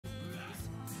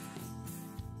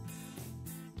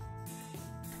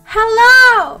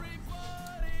Hello!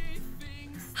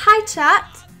 Hi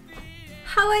chat!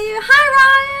 How are you? Hi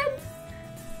Ryan!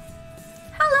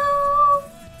 Hello!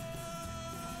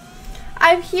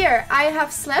 I'm here. I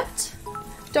have slept.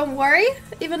 Don't worry,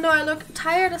 even though I look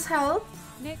tired as hell.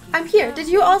 I'm here. Did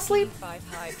you all sleep?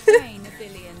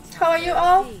 How are you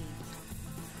all?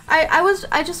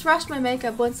 I just rushed my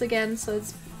makeup once again, so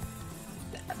it's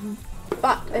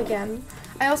but again.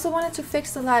 I also wanted to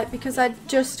fix the light because I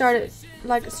just started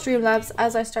like Streamlabs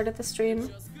as I started the stream.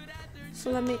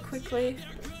 So let me quickly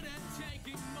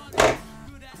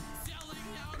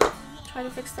try to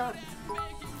fix that.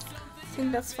 I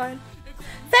think that's fine.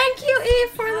 Thank you, Eve,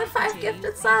 for the 5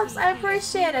 gifted subs. I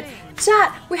appreciate it.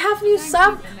 Chat, we have new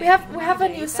sub. We have a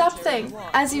new sub thing,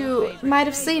 as you might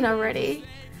have seen already.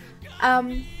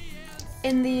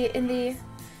 In the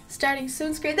starting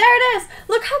soon screen. There it is.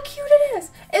 Look how cute it is.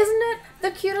 Isn't it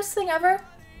the cutest thing ever?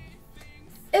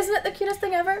 Isn't it the cutest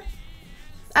thing ever?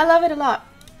 I love it a lot.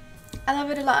 I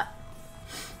love it a lot.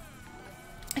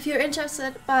 If you're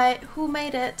interested by who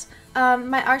made it,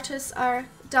 my artists are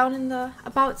down in the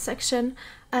about section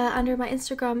under my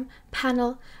Instagram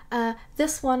panel.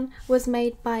 This one was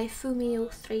made by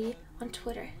Fumio3 on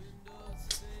Twitter.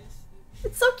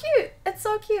 It's so cute. It's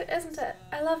so cute, isn't it?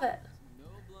 I love it.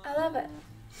 I love it.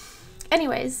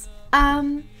 Anyways,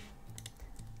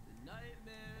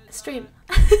 stream.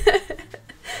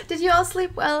 Did you all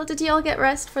sleep well? Did you all get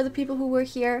rest for the people who were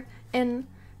here in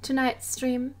tonight's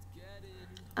stream?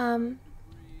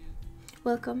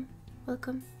 Welcome,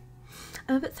 welcome.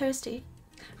 I'm a bit thirsty.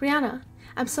 Rihanna,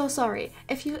 I'm so sorry.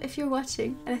 If you're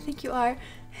watching, and I think you are,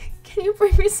 can you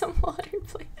bring me some water,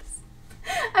 please?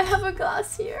 I have a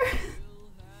glass here.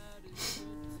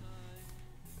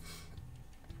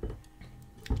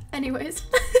 Anyways,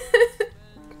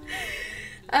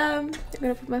 I'm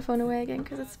gonna put my phone away again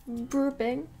because it's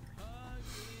burping.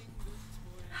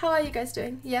 How are you guys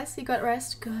doing? Yes, you got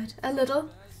rest? Good. A little?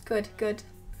 Good, good,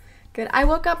 good. I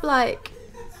woke up like...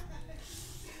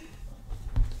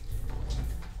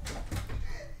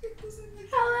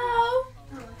 Hello!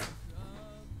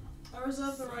 I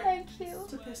reserve the right Thank you.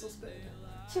 to piss or spit.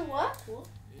 To what?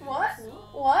 What?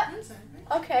 What?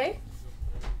 Okay.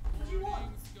 What do you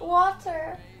want?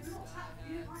 Water.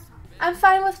 I'm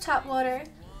fine with tap water.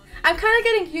 I'm kind of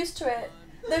getting used to it.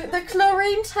 The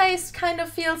chlorine taste kind of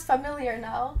feels familiar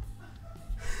now.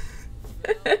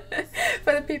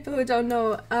 For the people who don't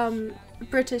know,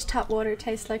 British tap water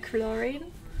tastes like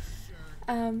chlorine.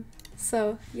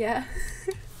 So yeah.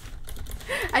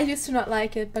 I used to not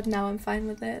like it, but now I'm fine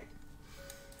with it.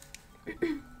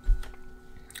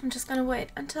 I'm just gonna wait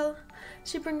until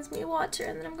she brings me water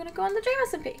and then I'm gonna go on the dream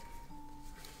SMP.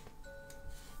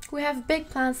 We have big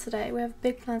plans today. We have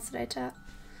big plans today, chat.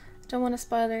 Don't want to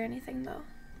spoil or anything though.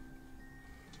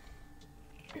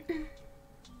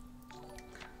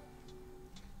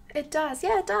 It does.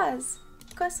 Yeah, it does.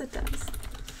 Of course it does.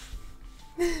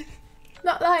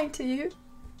 Not lying to you.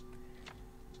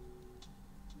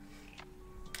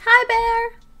 Hi,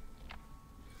 Bear.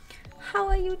 How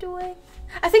are you doing?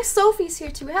 I think Sophie's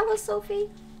here too. Hello, Sophie.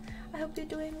 I hope you're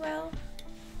doing well.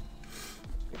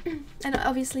 And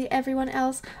obviously everyone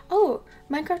else. Oh,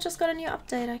 Minecraft just got a new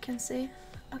update, I can see.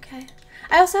 Okay.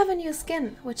 I also have a new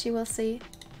skin, which you will see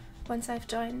once I've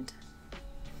joined,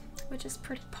 which is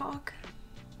pretty pog.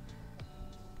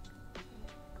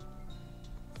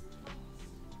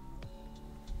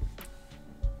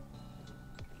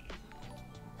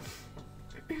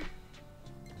 Thank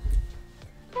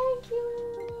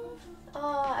you.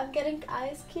 Oh, I'm getting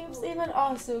ice cubes even.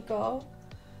 Oh, Zuko.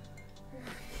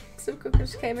 Zuko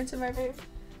just came into my room.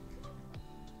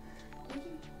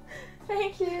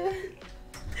 Thank you.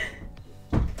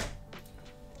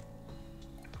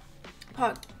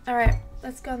 Pog. Alright,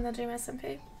 let's go on the dream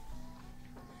SMP.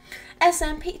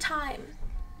 SMP time.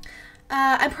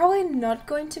 I'm probably not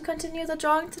going to continue the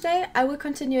drawing today. I will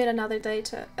continue it another day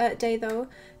though,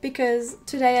 because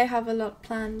today I have a lot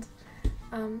planned.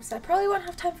 So I probably won't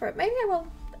have time for it. Maybe I will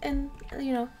in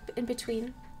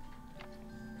between.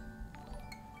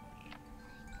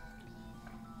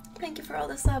 Thank you for all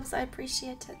the subs, I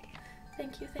appreciate it.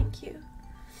 Thank you, thank you.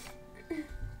 Okay,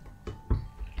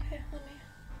 let me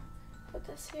put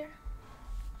this here.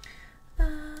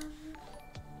 Oh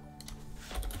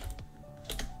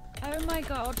my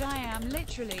god, I am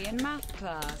literally in math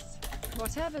class.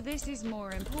 Whatever, this is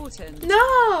more important.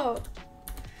 No!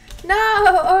 No!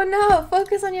 Oh no!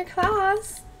 Focus on your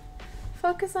class.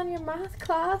 Focus on your math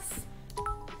class.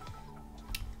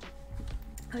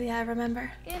 Oh yeah, I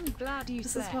remember. I'm glad you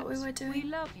This is what we were doing. We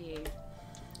love you.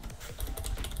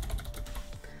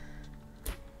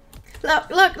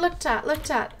 Look, chat, look,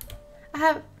 chat.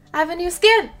 I I have a new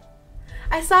skin.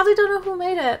 I sadly don't know who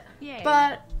made it, Yay.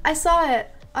 but I saw it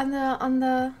on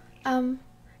the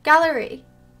gallery,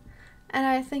 and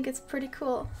I think it's pretty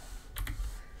cool.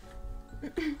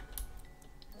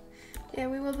 Yeah,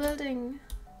 we were building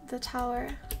the tower.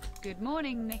 Good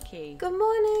morning, Nikki. Good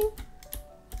morning.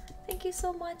 Thank you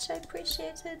so much. I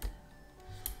appreciate it.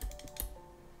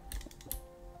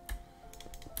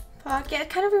 Fuck, yeah, it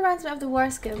kind of reminds me of the war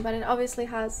skin, but it obviously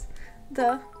has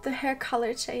the hair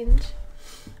color change.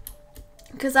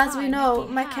 Because as we know,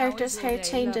 Nikki, my how character's is your hair day?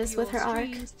 changes Love with her your arc.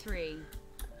 streams 3.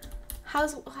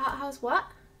 How's what?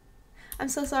 I'm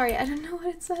so sorry. I don't know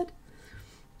what it said.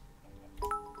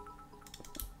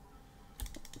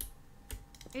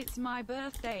 It's my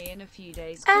birthday in a few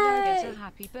days. Could I get a Hey!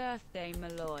 happy birthday,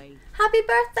 Malloy? Happy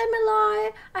birthday,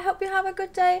 Malloy! I hope you have a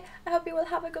good day. I hope you will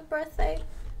have a good birthday.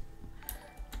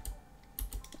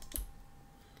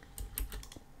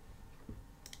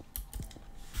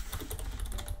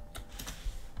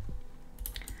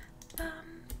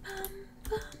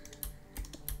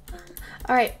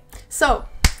 Alright, so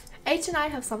H and I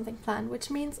have something planned, which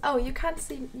means you can't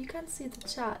see the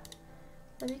chat.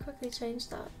 Let me quickly change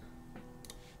that.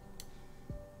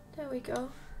 There we go.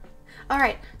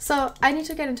 Alright, so I need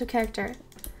to get into character.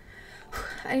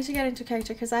 I need to get into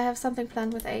character because I have something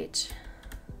planned with H.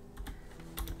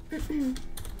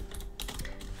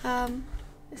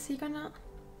 Is he gonna?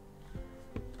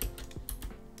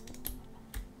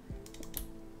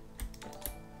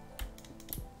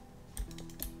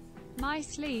 My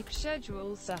sleep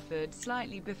schedule suffered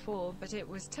slightly before, but it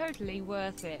was totally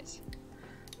worth it.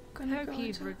 Hope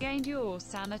you've regained your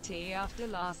sanity after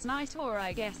last night, or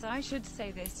I guess I should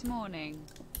say this morning.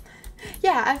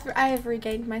 Yeah, I have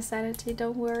regained my sanity,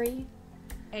 don't worry.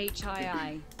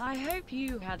 HII. I hope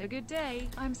you had a good day.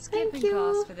 I'm skipping you.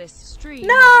 class for this stream.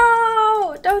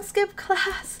 No! Don't skip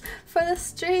class for the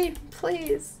stream,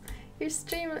 please.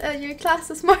 Your class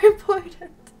is more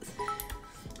important.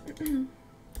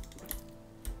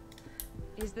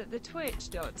 Is that the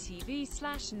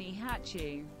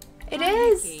twitch.tv/Nihachu? It Hi,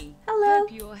 is. Nikki. Hello.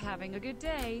 Hope you're having a good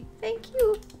day. Thank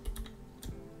you.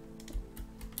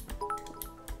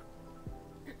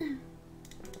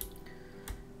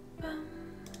 Bum,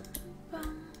 bum,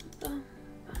 bum, bum.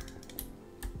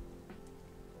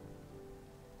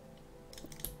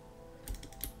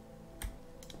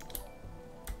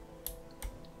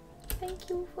 Thank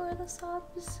you for the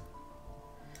subs.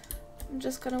 I'm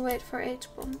just gonna wait for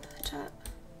H-bomb chat.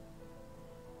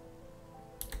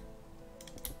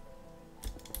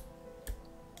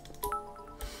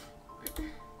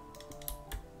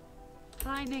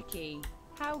 Hi Nikki,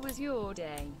 how was your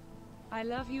day? I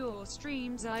love your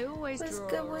streams. I always Was draw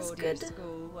good, or was do good.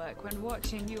 schoolwork when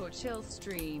watching your chill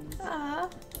streams. Ah.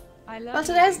 I love Well,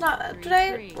 today's you. not. 3-3.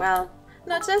 Today. Well,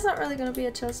 no, today's not really gonna be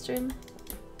a chill stream.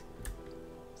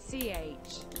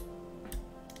 CH.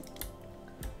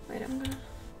 Wait, I'm gonna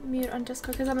mute on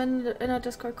Discord because I'm in a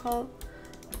Discord call.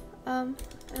 And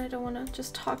I don't want to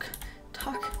just talk.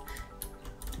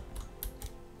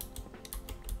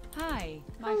 Hi,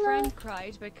 my Hello. friend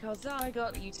cried because I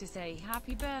got you to say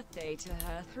happy birthday to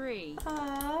her 3.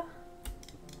 Aww.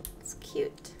 It's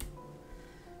cute.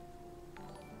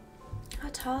 How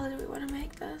tall do we want to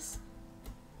make this?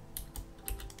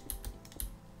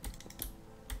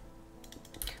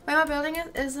 Why am I building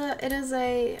it? It is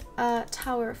a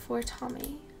tower for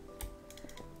Tommy.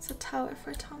 It's a tower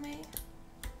for Tommy.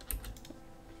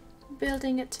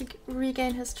 Building it to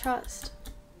regain his trust.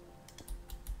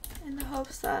 In the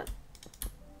hopes that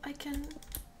I can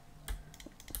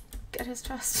get his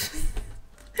trust.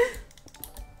 Can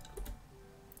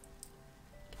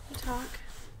we talk?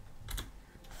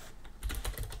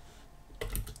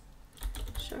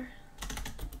 Sure.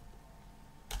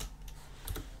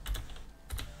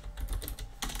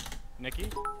 Nikki,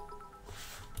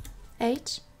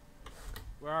 H?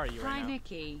 where are you Hi right now?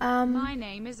 Nikki. Um, My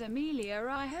name is Amelia.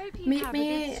 I hope you meet have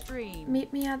me- a good stream.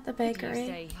 Meet me at the If you bakery.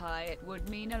 say hi, it would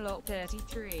mean a lot.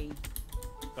 33.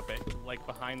 Like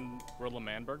behind where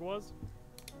Lamanberg was?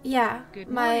 Yeah, Good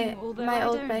my morning, although my I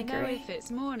old don't know bakery. if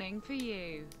it's morning for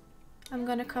you. I'm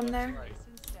gonna come there. Right.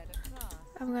 Instead of class.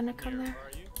 I'm gonna come Here, there.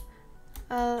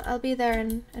 where are you? I'll be there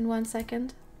in 1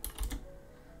 second.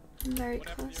 I'm very What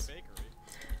happened to close. your bakery?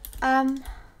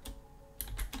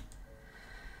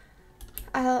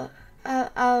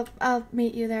 I'll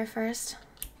meet you there first.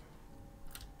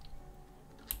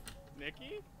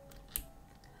 Nikki?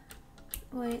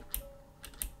 Wait,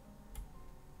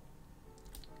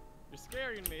 You're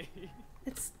scaring me.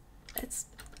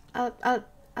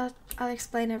 I'll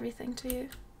explain everything to you.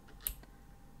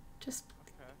 Just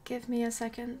Okay. give me a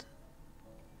second.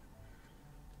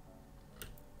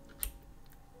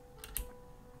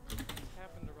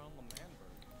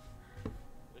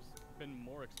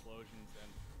 explosions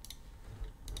and...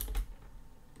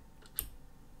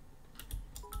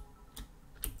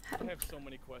 I have so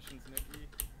many questions, Nikki.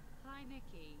 Hi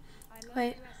Nikki. I love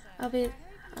Wait, USF. I'll be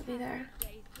have there.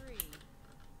 Day 3.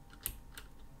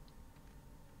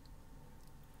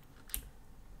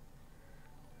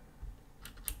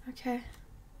 Okay,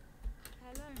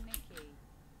 Hello Nikki.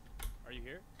 Are you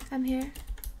here? I'm here.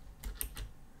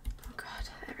 Oh god,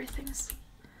 everything's...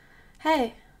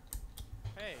 Hey!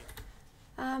 Hey.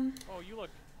 Um, Oh, you look...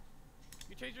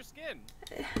 You changed your skin.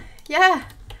 yeah!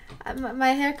 My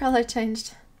hair color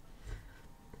changed.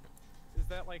 Is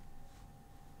that like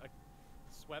a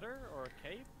sweater or a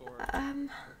cape or...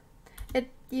 It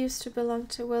used to belong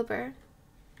to Wilbur.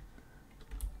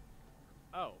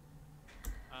 Oh.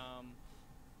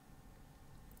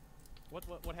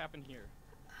 What happened here?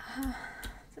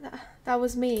 That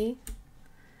was me.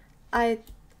 I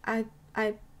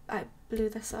blew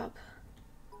this up.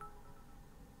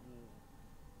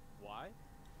 Why?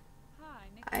 Hi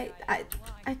Nikki.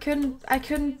 I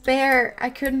couldn't bear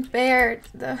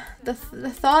the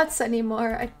thoughts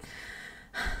anymore. In a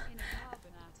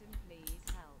carbon atom, please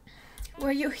help.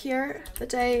 Were you here the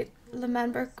day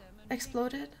Lemanberg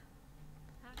exploded?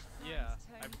 Yeah,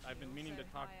 I've been meaning to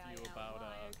talk to you about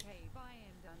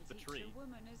the tree.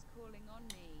 Woman is calling on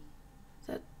me.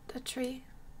 The tree?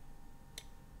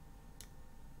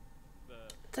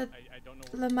 I don't know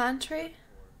what Le Mans tree?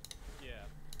 for. Yeah.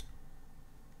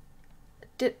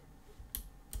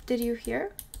 Did you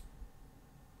hear?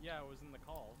 Yeah, I was in the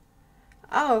call.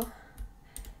 Oh.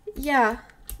 Yeah.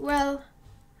 Well,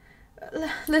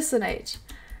 listen, H.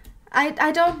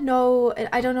 I don't know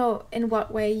in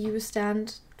what way you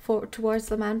stand towards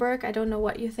Lemanberg. I don't know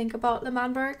what you think about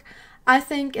Lemanberg. I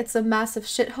think it's a massive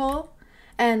shithole,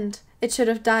 and it should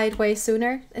have died way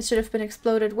sooner. It should have been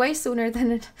exploded way sooner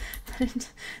than it did.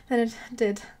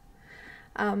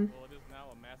 Well, it is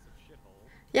now a massive shithole.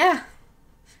 Yeah.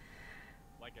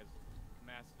 Like as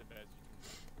massive as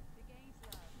you can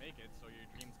make it, so your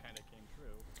dreams kind of came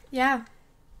true. Yeah.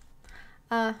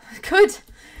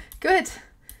 Good.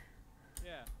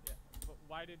 Yeah. But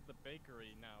why did the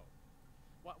bakery now?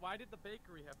 Why did the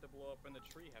bakery have to blow up and the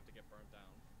tree have to get burnt down?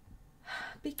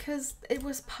 Because it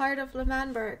was part of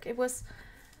Lemanberg. It was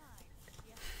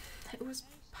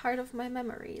part of my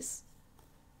memories.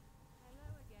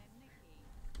 Hello again, Nikki.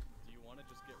 Do you want to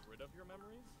just get rid of your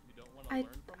memories? You don't want to learn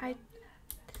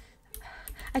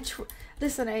from them?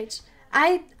 Listen, H.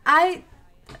 I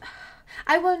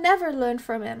will never learn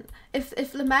from him. If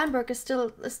Lemanberg is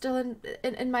still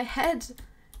in my head,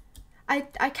 I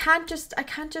can't just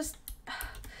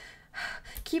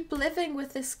keep living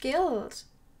with this guilt. This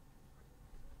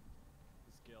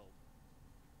guilt.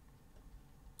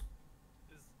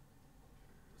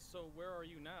 So where are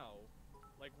you now?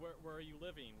 Like where are you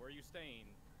living? Where are you staying?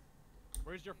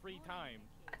 Where's your free time?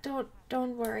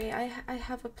 Don't worry. I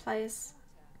have a place.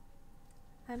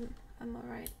 I'm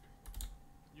alright.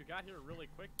 You got here really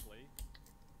quickly.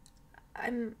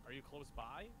 Are you close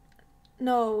by?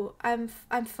 No, I'm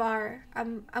far.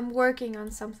 I'm working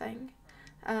on something.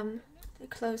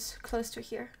 Close to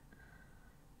here.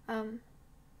 I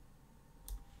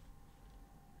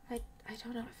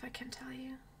don't know if I can tell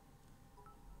you.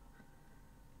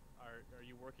 Are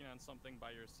you working on something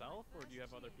by yourself, or do you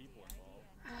have other people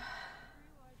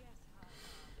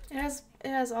involved? It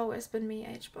has always been me,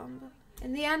 H-Bomb.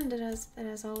 In the end, it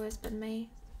has always been me.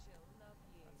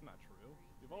 That's not true.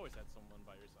 You've always had someone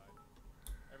by your side.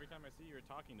 Every time I see you, you're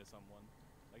talking to someone.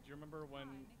 Like, do you remember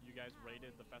when you guys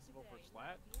raided the festival for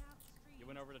Slat? You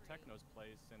went over to Techno's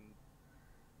place and...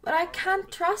 But I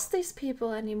can't trust these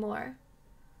people anymore.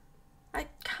 I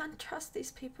can't trust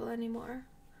these people anymore.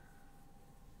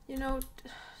 You know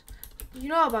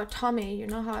about Tommy. You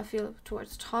know how I feel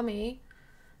towards Tommy.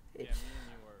 Yeah, me and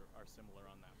you are similar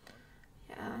on that front.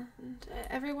 Yeah, and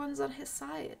everyone's on his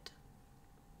side.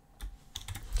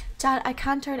 Dad, I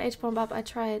can't turn H-Bomb up. I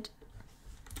tried.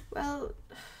 Well,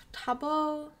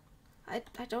 Tabo. I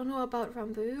don't know about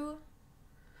Rambu.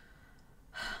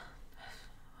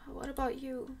 What about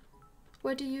you?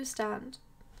 Where do you stand?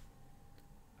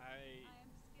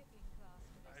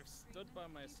 I've stood by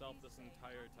myself this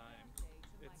entire time.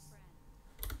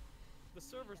 The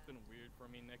server's been weird for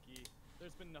me, Nikki.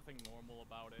 There's been nothing normal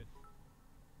about it.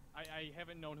 I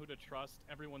haven't known who to trust.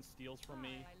 Everyone steals from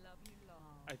me.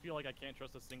 I feel like I can't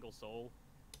trust a single soul.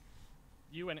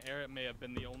 You and Eric may have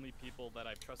been the only people that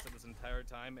I've trusted this entire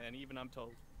time, and even I'm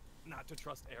told not to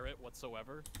trust Eric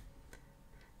whatsoever.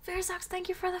 Verzox, thank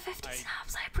you for the 50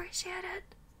 subs. I appreciate it.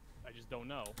 I just don't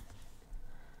know.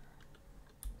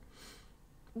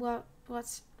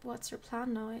 What's your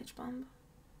plan now, H-Bomb?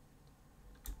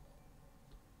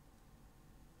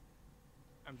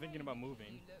 I'm thinking about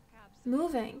moving.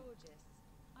 Moving?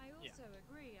 Yeah.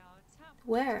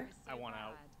 Where? I want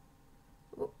out.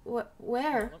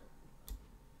 Where?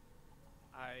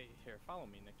 Here, follow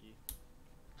me, Nikki.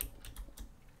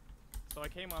 So I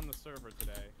came on the server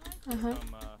today to Uh-huh.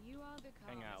 come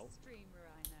hang out,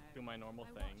 do my normal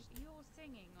thing,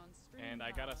 and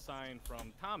I got a sign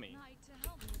from Tommy.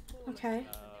 Okay.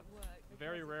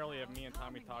 Very rarely have me and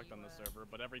Tommy talked on the server,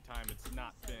 but every time it's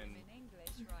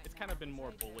kind of been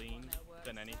more bullying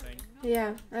than anything.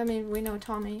 Yeah, I mean, we know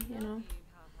Tommy, you know.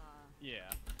 Yeah,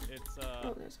 it's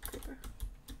Oh, there's a creeper.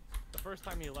 the first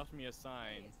time he left me a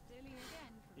sign,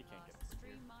 he can't get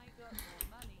it,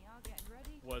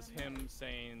 was him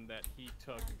saying that he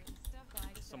took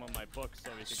some of my books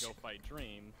so he could go fight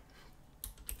Dream.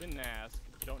 Didn't ask,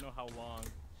 don't know how long.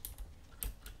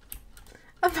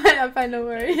 I'm fine, don't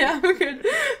worry. Yeah, I'm good.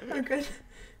 I'm good.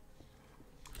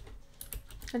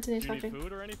 Continue Do you talking. need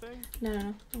food or anything?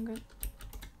 No, I'm good.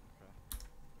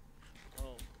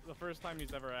 Well, the first time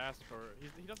he's ever asked for,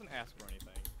 he doesn't ask for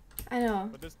anything. I know.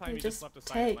 But this time He he just just left a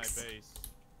sign at my takes. base.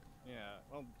 Yeah,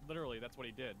 well, literally, that's what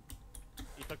he did.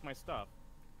 He took my stuff.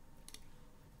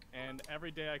 And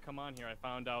every day I come on here, I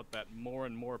found out that more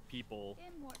and more people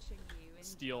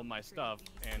steal my stuff,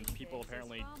 and people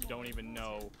apparently don't even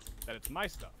know that it's my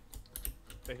stuff.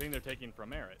 They think they're taking from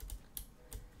Merit.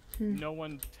 No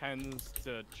one tends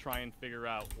to try and figure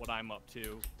out what I'm up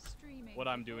to, what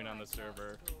I'm doing on the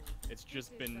server. It's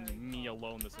just been me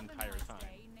alone this entire time.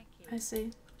 I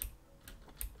see.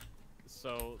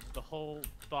 So the whole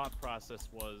thought process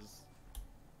was,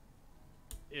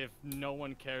 if no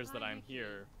one cares that I'm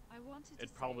here,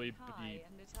 it'd probably be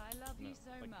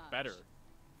like better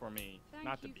for me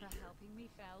not to be here.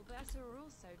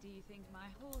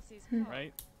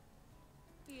 Right?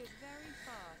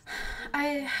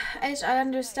 I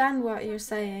understand what you're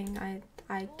saying.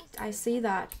 I see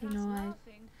that, you know.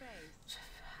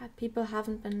 People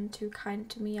haven't been too kind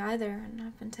to me either, and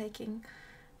I've been taking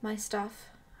my stuff.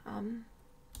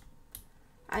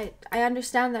 I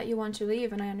understand that you want to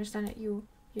leave, and I understand that you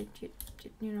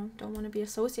know, don't want to be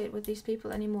associated with these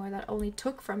people anymore that only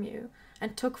took from you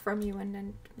and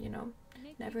then, you know,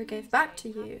 never gave back to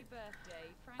you.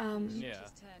 Yeah.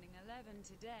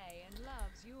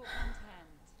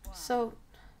 So,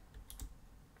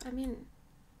 I mean,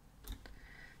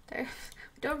 we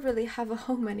don't really have a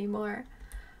home anymore.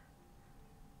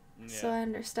 Yeah. So I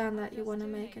understand that you want to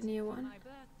make a new one.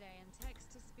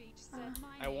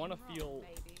 I want to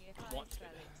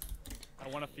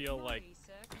feel like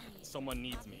someone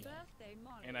needs me,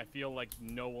 and I feel like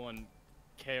no one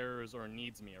cares or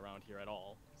needs me around here at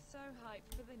all. So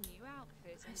hyped for the new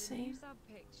outfit I and see. the new sub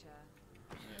picture.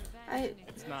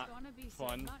 It's not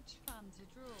fun.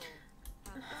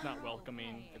 It's not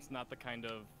welcoming. It's not the kind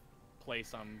of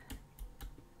place I'm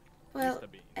Well, used to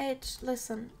being. H,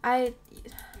 listen, Good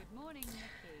morning, Nikki.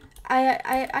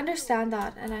 I understand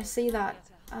that, and I see that.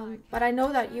 But I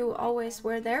know that you always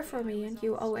were there for me, and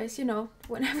you always, you know,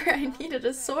 whenever I needed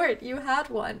a sword, you had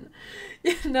one,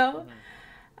 you know?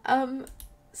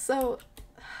 So,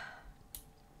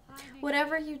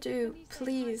 whatever you do,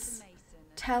 please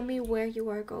tell me where you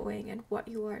are going and what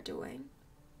you are doing.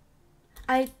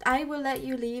 I will let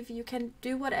you leave, you can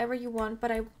do whatever you want,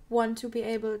 but I want to be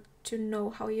able to know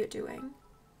how you're doing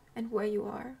and where you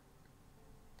are.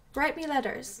 Write me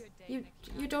letters. You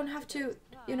don't have to,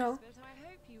 you know,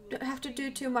 don't have to do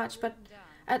too much, but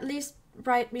at least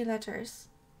write me letters.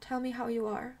 Tell me how you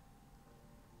are.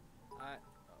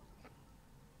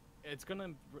 It's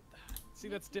gonna... See,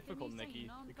 that's difficult, Nikki,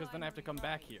 because then I have to come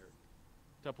back here.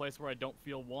 To a place where I don't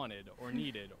feel wanted or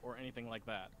needed or anything like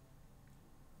that.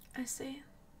 I see.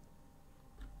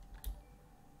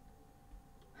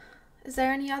 Is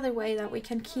there any other way that we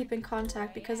can keep in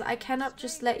contact? Because I cannot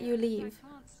just let you leave.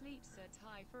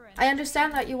 I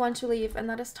understand that you want to leave, and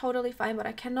that is totally fine, but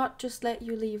I cannot just let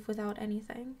you leave without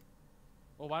anything.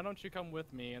 Well, why don't you come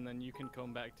with me, and then you can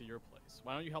come back to your place?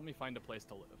 Why don't you help me find a place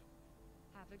to live?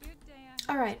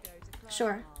 Alright,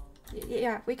 sure.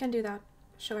 Yeah, we can do that.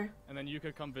 Sure. And then you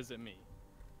could come visit me.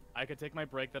 I could take my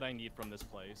break that I need from this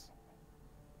place.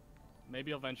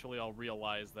 Maybe eventually I'll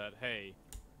realize that, hey,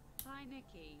 Hi,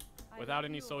 Nikki. without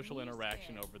any social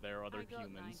interaction over there or other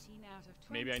humans,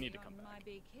 maybe I need to come back.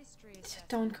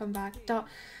 Don't come back. Don't.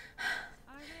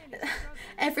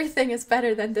 Everything is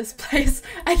better than this place.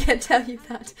 I can tell you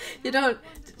that. You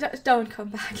don't come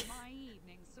back.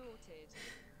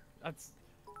 That's...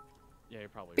 Yeah, you're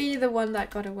probably Be right. the one that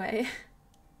got away.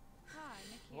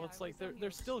 Well, it's like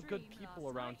there's still good people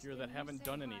around here that haven't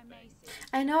done anything.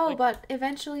 I know, Like- but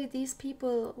eventually these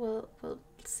people will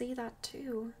see that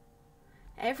too.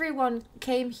 everyone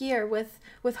came here with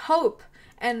hope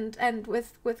and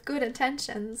with good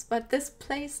intentions, but this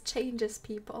place changes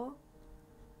people.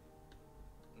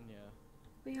 Yeah.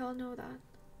 We all know that.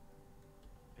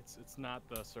 It's not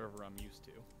the server I'm used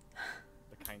to.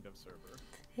 The kind of server.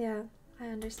 Yeah, I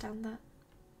understand that.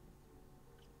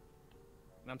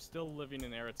 And I'm still living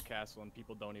in Eret's castle and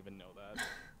people don't even know that.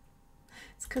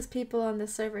 It's because people on the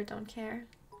server don't care.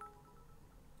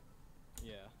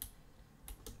 Yeah.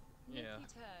 Yeah.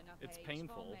 It's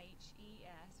painful.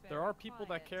 There are people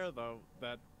that care, though,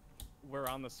 that we're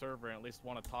on the server and at least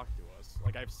want to talk to us.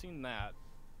 Like, I've seen that.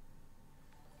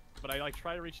 But I, like,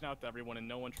 try reaching out to everyone and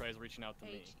no one tries reaching out to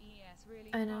me.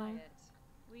 I know.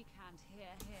 We can't hear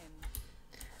him.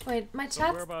 Wait, my So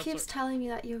chat whereabouts keeps telling me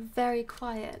that you're very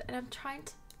quiet, and I'm trying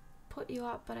to put you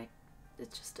up, but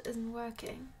it just isn't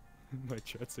working. My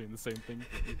chat's saying the same thing.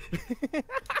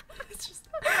 It's just,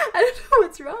 I don't know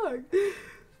what's wrong.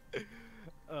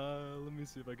 Let me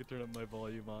see if I can turn up my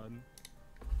volume on.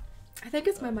 I think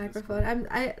it's my microphone.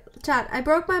 Chat, I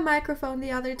broke my microphone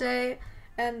the other day,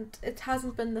 and it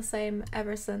hasn't been the same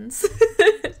ever since.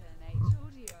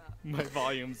 My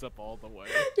volume's up all the way.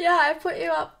 Yeah, I put you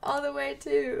up all the way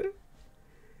too.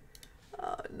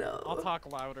 Oh no. I'll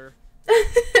talk louder.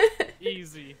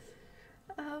 Easy.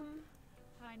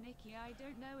 Hi Nikki, I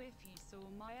don't know if you saw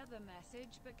my other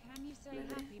message, but can you say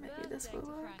happy maybe this birthday will to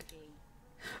work. Frankie?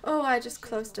 Oh, I just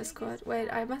closed Discord. Wait,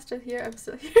 am I still here? I'm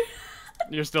still here.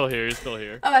 You're still here, you're still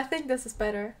here. Oh, I think this is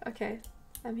better. Okay,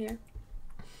 I'm here.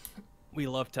 We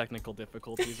love technical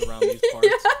difficulties around these parts.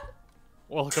 Yeah.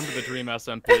 Welcome to the Dream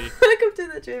SMP. Welcome to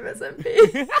the Dream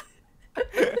SMP.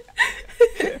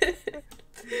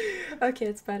 Okay,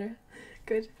 it's better.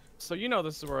 Good. So you know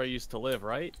this is where I used to live,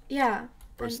 right? Yeah.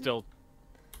 Or still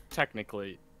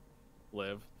technically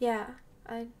live. Yeah,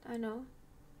 I know.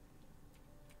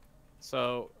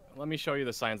 So let me show you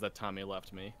the signs that Tommy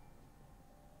left me.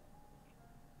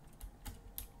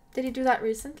 Did he do that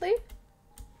recently?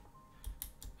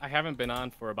 I haven't been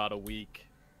on for about a week.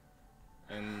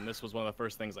 And this was one of the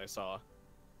first things I saw.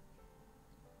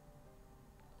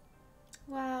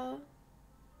 Wow.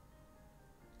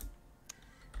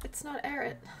 It's not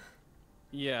Eret.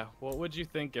 Yeah, what would you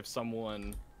think if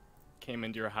someone came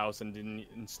into your house and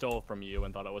stole from you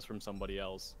and thought it was from somebody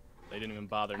else? They didn't even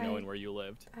bother knowing where you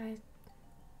lived. I'd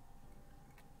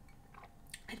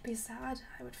be sad.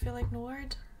 I would feel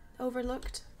ignored,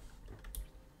 overlooked.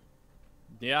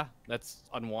 Yeah, that's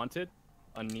unwanted,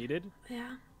 unneeded,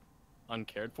 Yeah.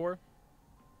 uncared for.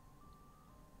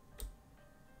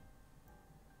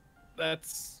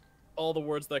 That's all the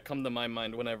words that come to my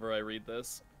mind whenever I read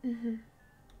this. Mm-hmm.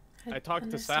 I talked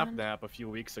to Sapnap a few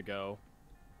weeks ago,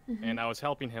 and I was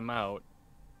helping him out,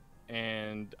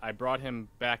 and I brought him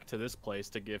back to this place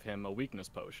to give him a weakness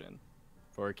potion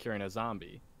for curing a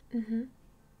zombie. Mm-hmm.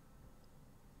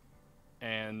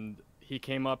 And he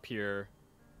came up here,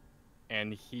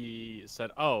 and he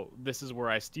said, "Oh, this is where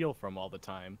I steal from all the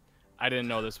time. I didn't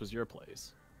know this was your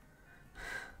place."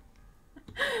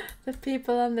 The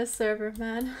people on this server,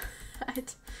 man.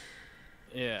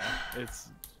 Yeah, it's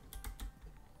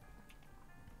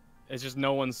just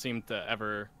no one seemed to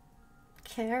ever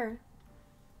care.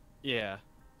 Yeah.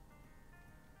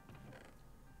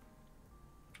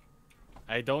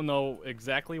 I don't know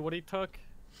exactly what he took,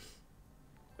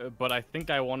 but I think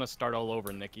I want to start all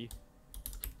over, Nikki.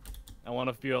 I want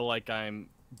to feel like I'm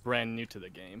brand new to the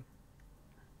game.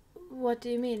 What do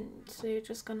you mean? So you're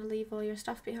just gonna leave all your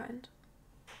stuff behind?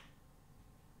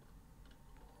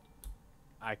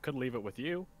 I could leave it with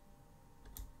you.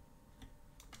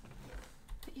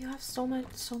 But you have so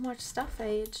much stuff,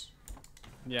 Age.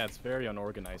 Yeah, it's very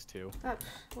unorganized too.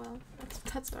 Well,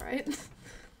 that's alright.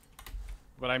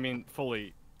 But I mean,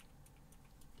 fully.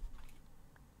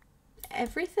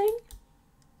 Everything?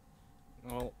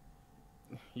 Well,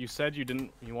 you said you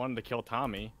wanted to kill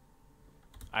Tommy.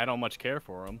 I don't much care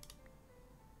for him.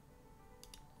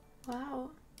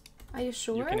 Wow. Are you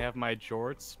sure? You can have my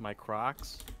jorts, my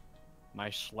Crocs, my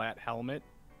Schlatt helmet.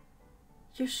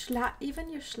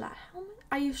 Even your Schlatt helmet?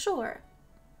 Are you sure?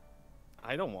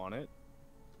 I don't want it.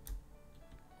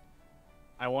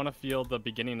 I want to feel the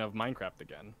beginning of Minecraft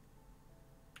again.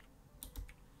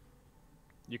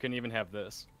 You can even have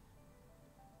this.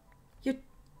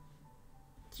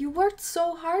 You worked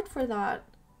so hard for that.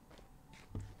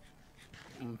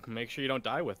 Make sure you don't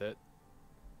die with it.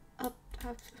 I'll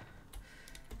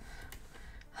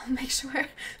make sure.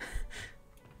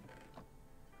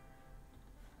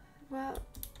 Well,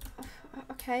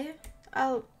 okay.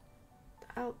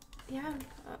 Yeah.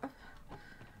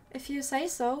 If you say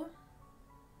so.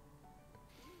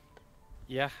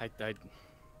 Yeah,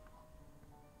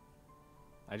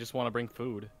 I just want to bring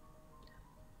food.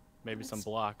 Maybe some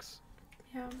blocks.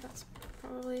 Yeah, that's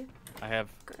probably I have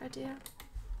a good idea.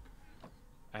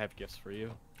 I have gifts for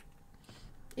you.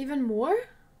 Even more?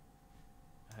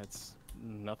 It's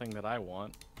nothing that I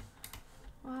want.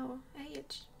 Wow,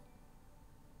 age.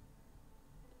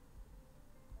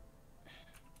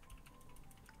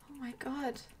 Oh my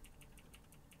god.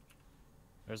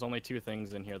 There's only 2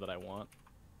 things in here that I want.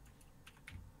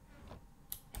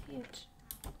 Age.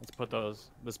 Let's put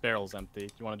this barrel's empty.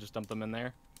 Do you want to just dump them in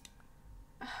there?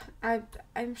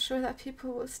 I'm sure that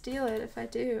people will steal it if I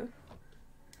do.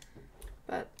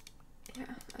 But yeah,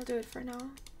 I'll do it for now.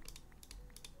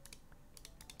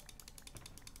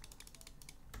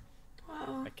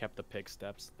 Wow. I kept the pig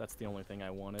steps. That's the only thing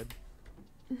I wanted.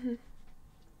 Mhm.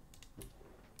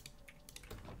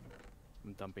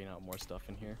 I'm dumping out more stuff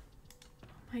in here.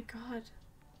 Oh my god.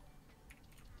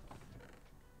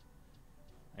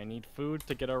 I need food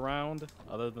to get around.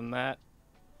 Other than that,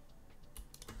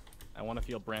 I want to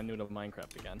feel brand new to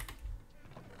Minecraft again.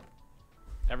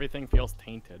 Everything feels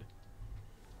tainted.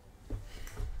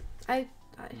 I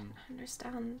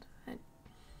understand.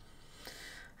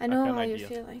 I know how you're idea.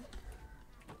 feeling.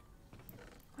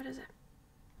 What is it?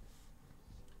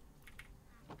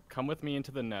 Come with me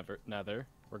into the nether.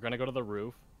 We're gonna go to the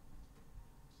roof.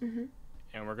 Mhm.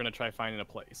 And we're gonna try finding a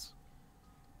place.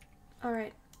 All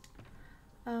right.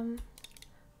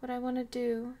 What I want to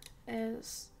do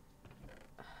is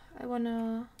I want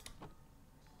to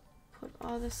put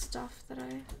all this stuff that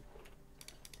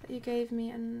you gave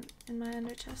me in my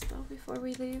ender chest though before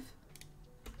we leave.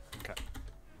 Okay.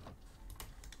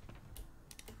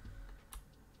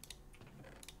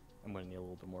 I'm gonna need a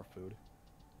little bit more food.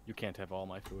 You can't have all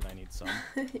my food. I need some.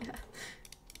 Yeah.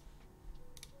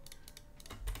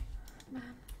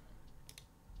 Man.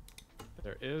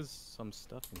 There is some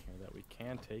stuff in here that we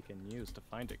can take and use to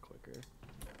find it quicker.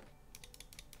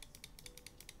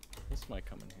 This might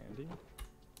come in handy.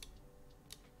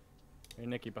 Hey,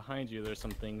 Nikki, behind you, there's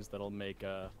some things that'll make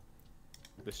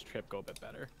this trip go a bit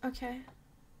better. Okay.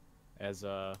 As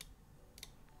kind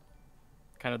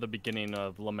of the beginning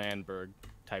of L'Manberg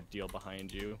type deal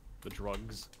behind you. The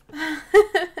drugs. Yeah,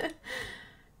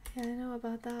 I know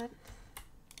about that.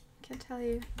 Can't tell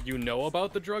you. You know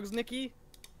about the drugs, Nikki?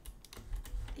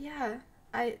 Yeah,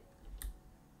 I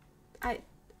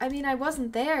mean, I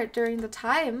wasn't there during the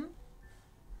time,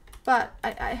 but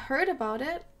I heard about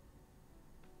it.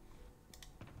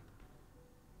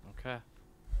 Okay.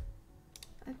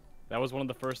 That was one of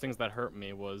the first things that hurt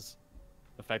me, was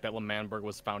the fact that L'Manberg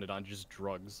was founded on just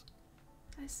drugs.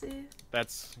 I see.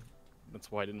 That's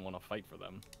why I didn't want to fight for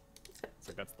them. It's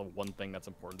like that's the one thing that's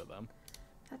important to them.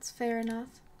 That's fair enough.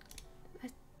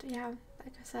 Yeah,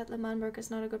 like I said, L'Manberg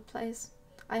is not a good place.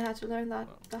 I had to learn that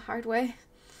the hard way.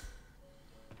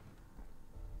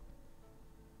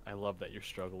 I love that you're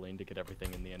struggling to get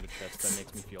everything in the ender chest. That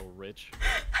makes me feel rich.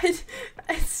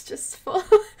 It's just full.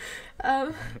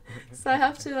 So I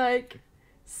have to like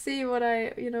see what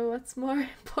what's more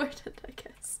important, I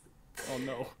guess. Oh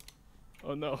no.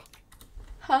 Oh no.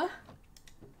 Huh?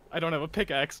 I don't have a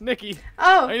pickaxe. Nikki!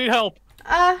 Oh! I need help!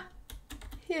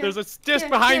 Here. There's a disc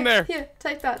behind there! Here,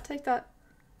 take that.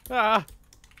 Ah!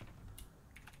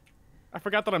 I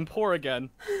forgot that I'm poor again.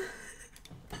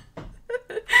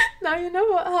 Now you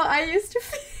know how I used to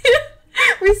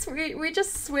feel. We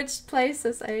just switched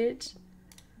places, Age.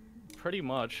 Pretty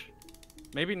much.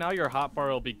 Maybe now your hotbar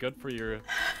will be good for your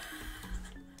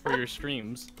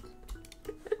streams.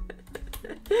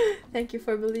 Thank you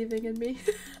for believing in me.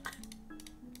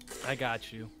 I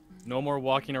got you. No more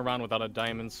walking around without a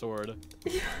diamond sword.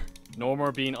 Yeah. No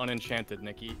more being unenchanted,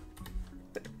 Nikki.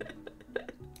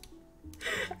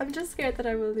 I'm just scared that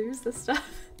I will lose the stuff.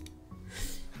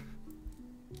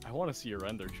 I want to see your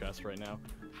ender chest right now.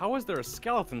 How is there a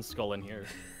skeleton skull in here?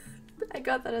 I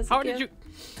got that as a How gift. did you...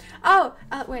 Oh,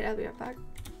 wait, I'll be right back.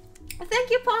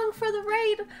 Thank you, Pong, for the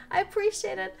raid. I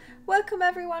appreciate it. Welcome,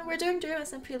 everyone. We're doing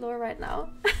SMP lore right now.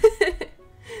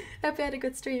 Hope you had a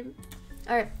good stream.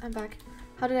 Alright, I'm back.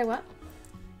 How did I what?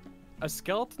 A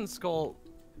skeleton skull...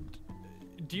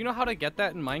 Do you know how to get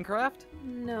that in Minecraft?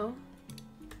 No.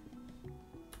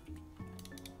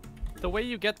 The way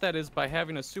you get that is by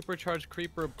having a supercharged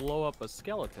creeper blow up a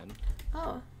skeleton.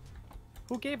 Oh.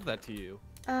 Who gave that to you?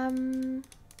 I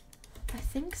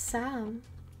think Sam.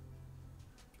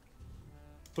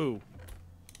 Boo.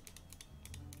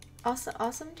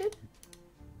 Awesome, dude?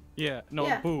 Yeah, no,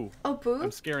 Yeah. Boo. Oh, Boo? I'm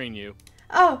scaring you.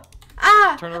 Oh.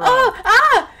 Ah! Turn around. Oh!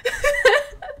 Ah!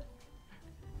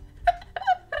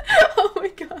 Oh my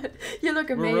god. You look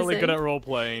amazing. We're really good at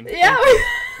role-playing. Yeah.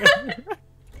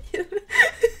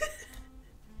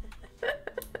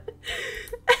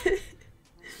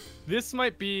 This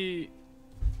might be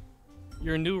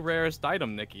your new rarest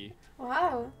item, Nikki.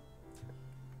 Wow.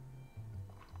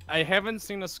 I haven't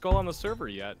seen a skull on the server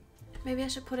yet. Maybe I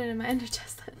should put it in my ender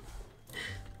chest then.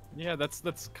 Yeah, that's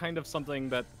kind of something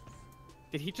that...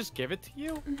 Did he just give it to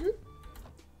you? Mm-hmm.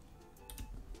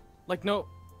 Like, no...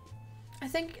 I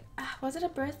think... was it a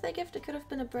birthday gift? It could have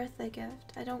been a birthday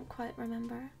gift. I don't quite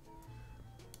remember.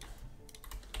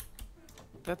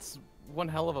 That's one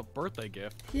hell of a birthday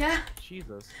gift. Yeah.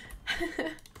 Jesus.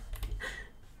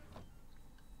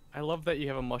 I love that you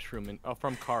have a mushroom in,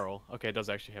 from Carl. Okay, it does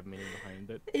actually have meaning behind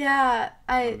it. Yeah,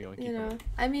 I'm gonna keep you know, it.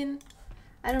 I mean,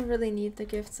 I don't really need the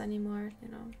gifts anymore, you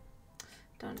know.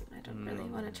 I don't really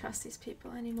want to trust these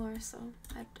people anymore, so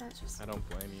I just... I don't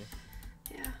blame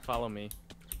you. Yeah. Follow me.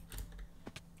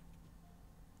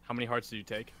 How many hearts did you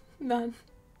take? None.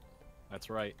 That's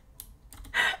right.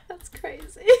 That's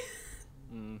crazy.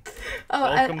 Mm. Oh,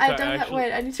 I don't have...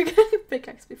 Wait, I need to get a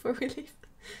pickaxe before we leave.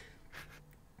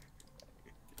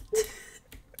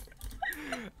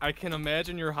 I can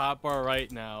imagine your hotbar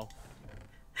right now.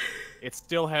 It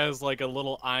still has like a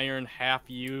little iron,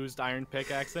 half-used iron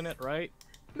pickaxe in it, right?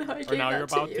 No, I Or gave now that you're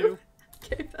about to you. to?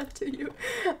 I gave that to you.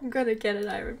 I'm gonna get an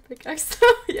iron pickaxe, so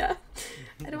yeah.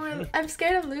 I don't want to... I'm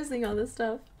scared of losing all this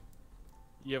stuff.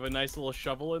 You have a nice little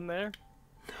shovel in there?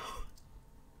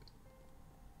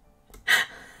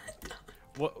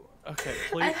 What? Okay,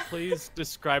 please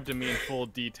describe to me in full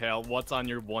detail what's on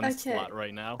your one slot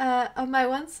right now. On my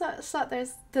one slot,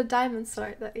 there's the diamond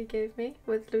sword that you gave me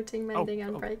with looting, mending,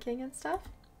 and breaking and stuff.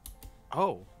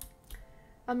 Oh.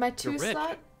 On my two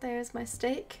slot, there's my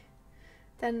steak,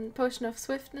 then potion of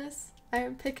swiftness,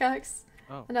 iron pickaxe,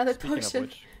 another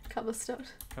potion, cobblestone.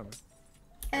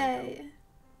 Hey.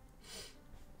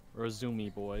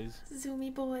 Razumi boys.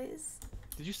 Zoomy boys.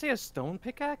 Did you say a stone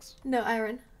pickaxe? No,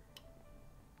 iron.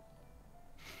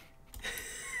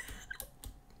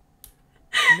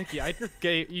 Nikki, I just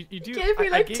gave you. You gave me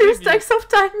like 2 stacks of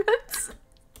diamonds.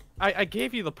 I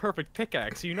gave you the perfect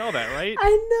pickaxe. You know that, right? I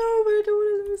know, but I don't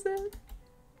want to lose it.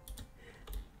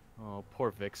 Oh,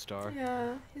 poor Vicstar.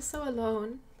 Yeah, he's so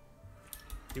alone.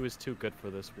 He was too good for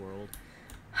this world.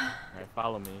 Alright,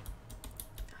 follow me.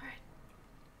 Alright.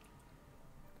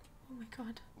 Oh my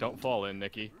god. Don't fall in,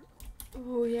 Nikki.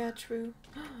 Oh yeah, true.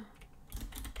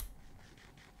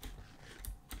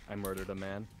 I murdered a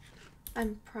man.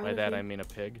 I'm proud of you. By that I mean a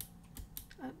pig.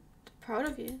 I'm proud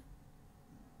of you.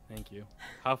 Thank you.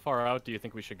 How far out do you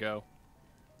think we should go?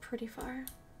 Pretty far.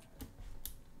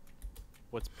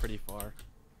 What's pretty far?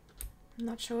 I'm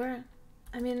not sure.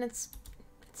 I mean, it's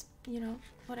you know,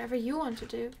 whatever you want to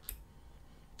do.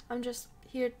 I'm just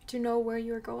here to know where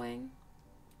you're going.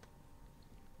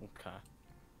 Okay.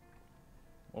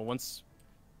 Well, once...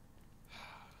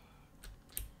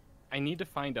 I need to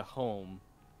find a home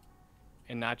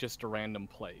and not just a random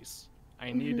place.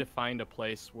 I need to find a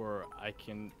place where I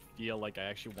can feel like I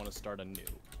actually want to start anew.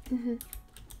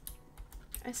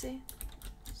 I see.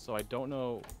 So I don't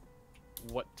know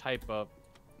what type of...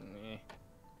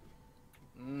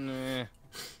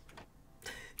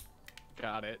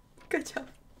 Got it. Good job.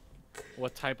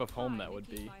 What type of home that would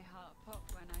be. My heart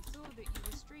popped when I saw that you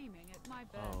were streaming at my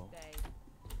birthday.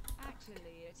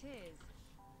 Actually, it is.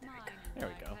 Mine and There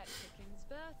we my go. pet chicken's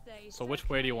birthday, So which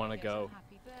way do you want to get a go?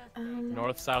 happy birthday,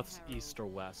 North, south, Harold. east, or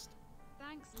west?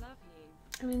 Thanks, love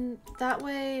you. I mean, that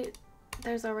way,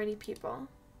 there's already people.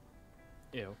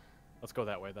 Ew. Let's go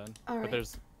that way then. Alright. But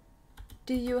there's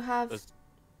Do you have... There's-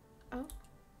 Oh.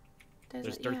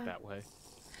 there's a- dirt yeah. that way.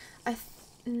 I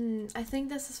think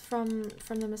this is from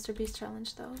the Mr. Beast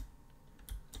challenge, though.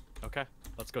 Okay.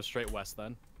 Let's go straight west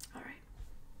then. Alright.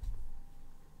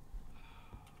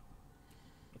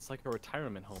 It's like a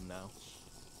retirement home now.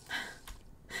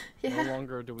 Yeah. No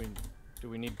longer do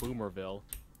we need Boomerville.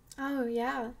 Oh,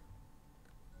 yeah.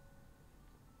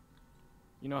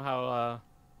 You know how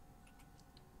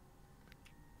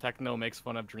Techno makes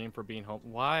fun of Dream for being home?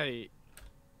 Why?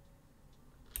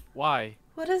 Why?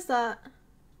 What is that?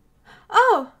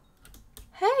 Oh!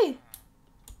 Hey!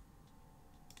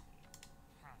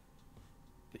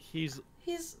 He's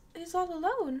He's all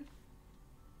alone.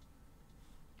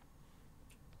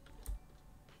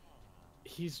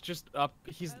 just up.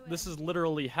 This is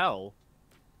literally hell.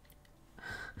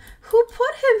 Who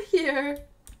put him here?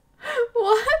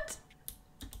 What?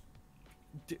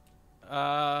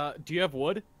 Do you have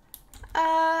wood? No,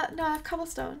 I have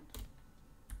cobblestone.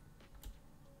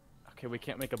 Okay, we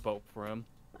can't make a boat for him.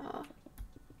 Oh.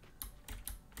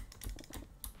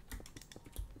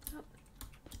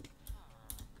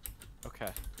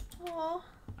 Okay. Oh.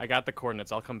 I got the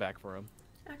coordinates. I'll come back for him.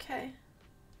 Okay.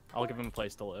 I'll give him a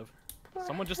place to live. Poor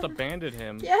Someone just him. abandoned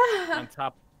him Yeah. on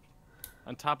top.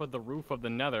 on top of the roof of the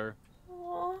Nether,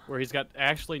 Aww. where he's got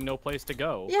actually no place to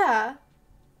go. Yeah.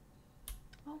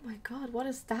 Oh my god, what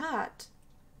is that?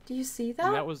 Do you see that?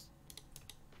 And that was...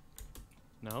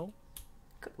 No?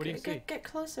 What do you see? Get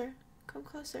closer. Come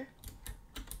closer.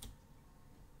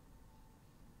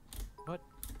 What?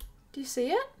 Do you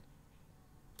see it?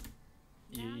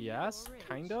 Yes,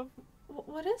 kind of.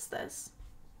 What is this?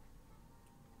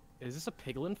 Is this a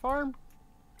piglin farm?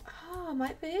 Oh,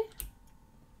 might be.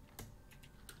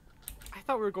 I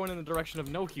thought we were going in the direction of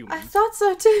no humans. I thought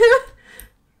so too.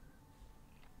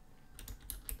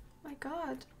 My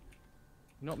god.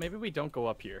 You know, maybe we don't go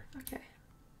up here. Okay.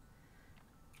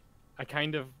 I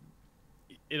kind of...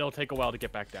 It'll take a while to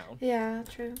get back down. Yeah,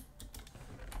 true.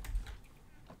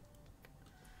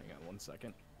 Hang on 1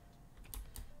 second.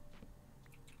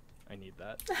 I need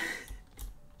that.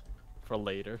 For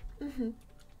later.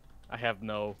 I have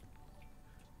no...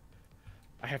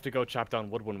 I have to go chop down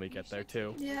wood when we get there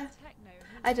too. Yeah.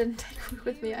 I didn't take wood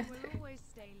with me either.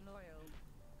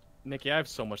 Nikki, I have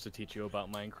so much to teach you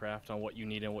about Minecraft on what you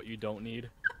need and what you don't need.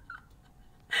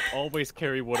 Always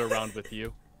carry wood around with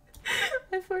you.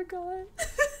 I forgot.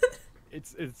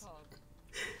 It's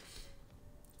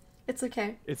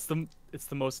okay. It's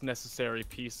the most necessary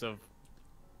piece of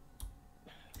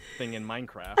thing in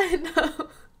Minecraft. I know.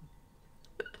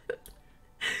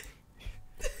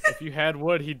 If you had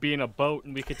wood, he'd be in a boat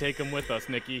and we could take him with us,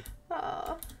 Nikki.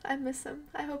 Oh, I miss him.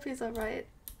 I hope he's alright.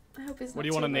 I hope he's not What do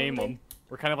you want to too name lonely. him?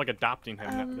 We're kind of like adopting him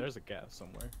now. There's a gas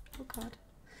somewhere. Oh god.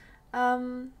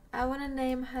 I want to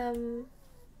name him...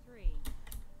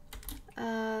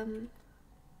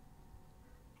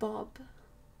 Bob.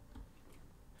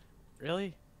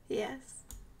 Really? Yes.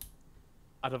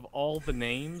 Out of all the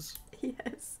names?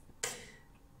 Yes.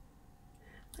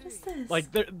 What is this? Like,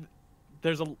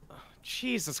 there's a...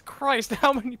 Jesus Christ,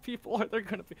 how many people are there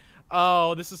gonna be?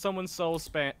 Oh, this is someone's soul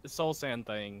sand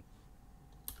thing.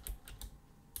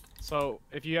 So,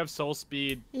 if you have soul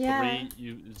speed 3,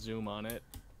 you zoom on it.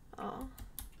 Oh.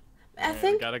 I Alright,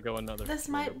 think we gotta go another this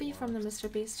few might be more. from the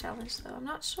Mr. Beast challenge, though. I'm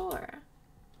not sure.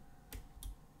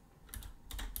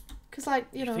 Because, like,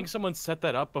 you know... You think someone set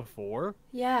that up before?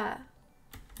 Yeah.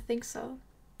 I think so.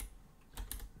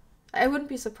 I wouldn't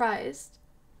be surprised.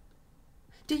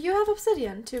 Do you have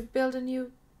obsidian to build a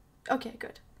new... Okay,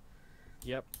 good.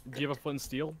 Yep. Do you have a flint and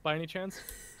steel by any chance?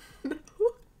 No.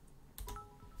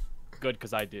 Good,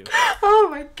 because I do. Oh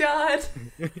my god.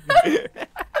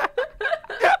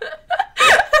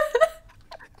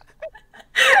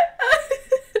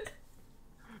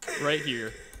 Right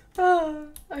here. Oh,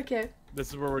 okay. This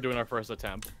is where we're doing our first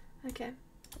attempt. Okay.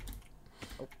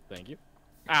 Oh, thank you.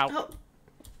 Ow. Oh.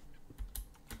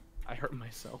 I hurt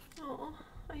myself. Oh,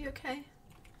 are you okay?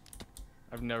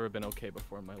 I've never been okay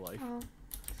before in my life. Oh.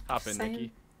 Hop in, Same.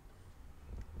 Nikki.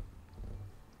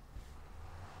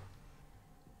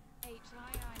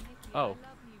 Oh.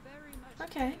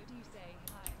 Okay.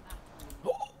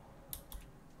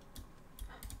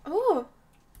 Oh.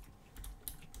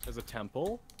 There's a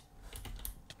temple.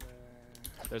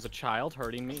 There's a child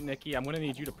hurting me. Nikki, I'm gonna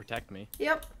need you to protect me.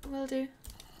 Yep, will do.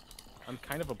 I'm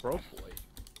kind of a broke boy.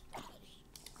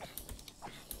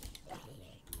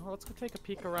 Oh, let's go take a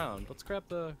peek around. Let's grab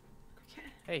the...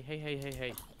 Okay.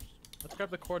 Hey. Let's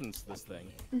grab the coordinates of this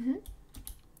thing. Mm-hmm. Do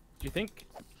you think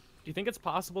it's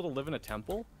possible to live in a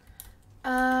temple?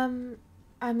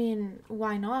 I mean,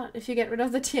 why not? If you get rid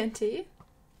of the TNT.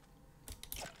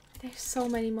 There's so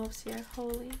many mobs here,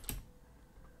 holy.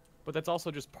 But that's also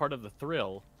just part of the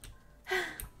thrill.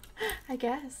 I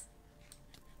guess.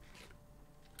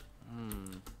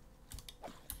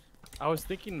 I was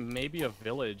thinking maybe a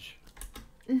village.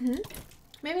 Mm-hmm.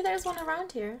 Maybe there's one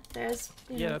around here. There's,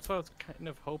 you Yeah, know. that's what I was kind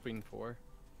of hoping for.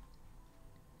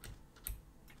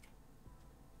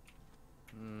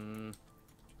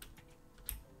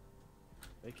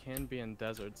 They can be in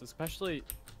deserts, especially...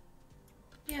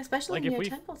 Yeah, especially Like, if near we-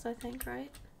 temples, I think,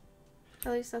 right?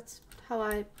 At least that's how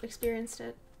I experienced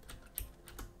it.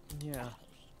 Yeah.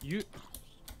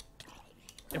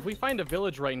 If we find a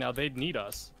village right now, they'd need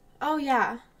us. Oh,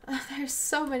 yeah. There's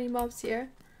so many mobs here.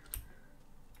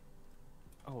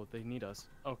 Oh, they need us.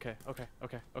 Okay.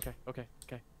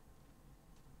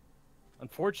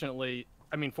 Unfortunately,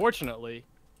 fortunately,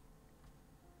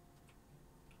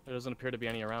 there doesn't appear to be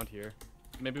any around here.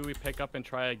 Maybe we pick up and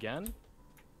try again?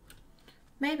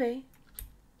 Maybe.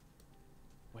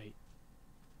 Wait.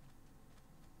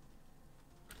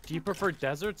 Do you prefer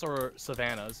deserts or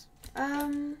savannas? I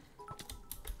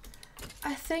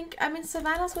mean,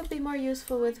 savannas would be more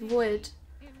useful with wood.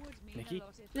 Nikki?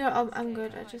 No, I'm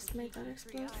good. I just made that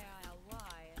explode.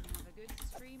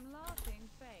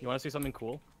 You want to see something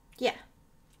cool? Yeah.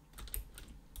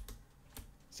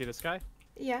 See this guy?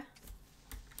 Yeah.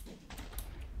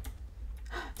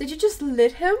 Did you just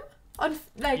lit him? On,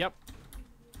 like... Yep.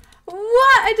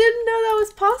 What? I didn't know that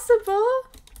was possible.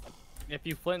 If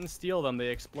you flint and steel them, they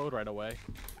explode right away.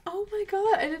 Oh my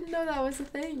god, I didn't know that was a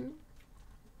thing.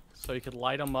 So you could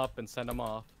light them up and send them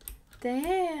off.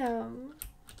 Damn.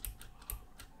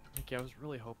 Nikki, I was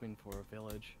really hoping for a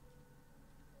village.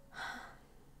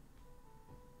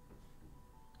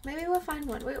 Maybe we'll find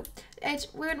one.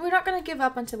 We're not gonna give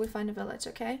up until we find a village,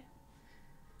 okay?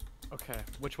 Okay,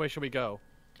 which way should we go?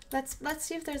 Let's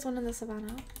see if there's one in the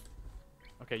savannah.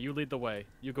 Okay, you lead the way.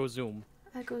 You go zoom.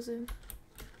 I go zoom.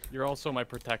 You're also my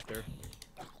protector.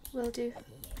 Will do.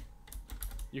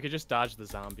 You could just dodge the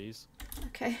zombies.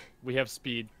 Okay. We have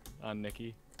speed on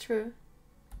Nikki. True.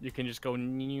 You can just go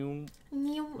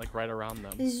like right around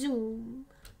them. Zoom.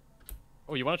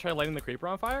 Oh, you want to try lighting the creeper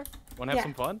on fire? Want to have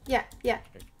some fun? Yeah, yeah.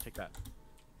 Okay, take that.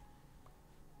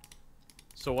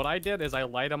 So what I did is I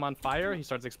light him on fire, he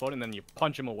starts exploding, then you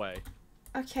punch him away.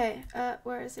 Okay,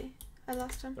 where is he? I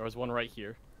lost him. There was one right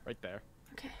here. Right there.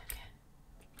 Okay, okay.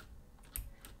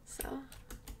 So...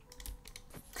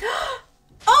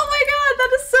 Oh my god,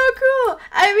 that is so cool!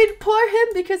 I mean, poor him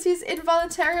because he's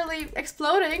involuntarily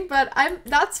exploding, but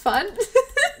that's fun.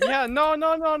 Yeah,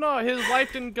 no. His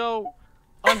life didn't go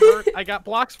unhurt. I got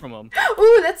blocks from him.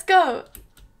 Ooh, let's go.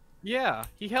 Yeah,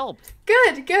 he helped.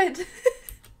 Good, good.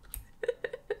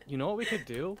 You know what we could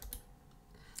do?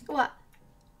 What?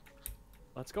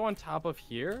 Let's go on top of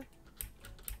here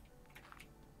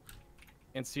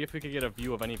and see if we could get a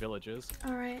view of any villages.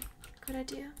 Alright, good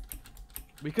idea.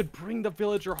 We could bring the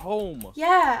villager home.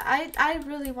 Yeah, I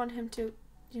really want him to,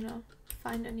 you know,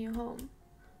 find a new home.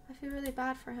 I feel really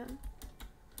bad for him.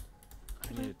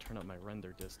 I need to turn up my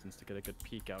render distance to get a good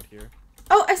peek out here.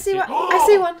 Oh, I see one. I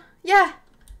see one. Yeah.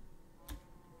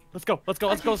 Let's go. Let's go.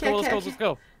 Let's go. Let's go. Let's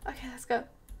go. Okay, let's go.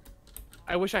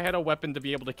 I wish I had a weapon to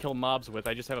be able to kill mobs with.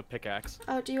 I just have a pickaxe.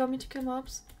 Oh, do you want me to kill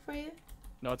mobs for you?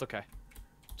 No, it's okay.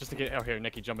 Just to get out here,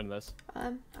 Nikki, jump into this.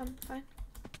 I'm fine.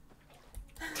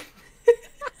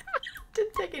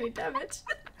 Didn't take any damage.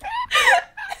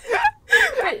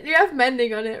 Wait, you have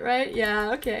mending on it, right?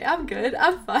 Yeah, okay, I'm good.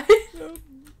 I'm fine.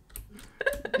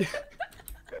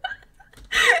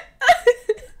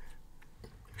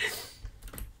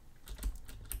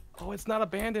 Oh, it's not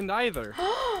abandoned either.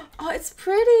 Oh, it's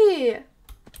pretty.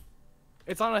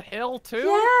 It's on a hill too?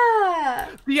 Yeah.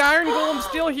 The iron golem's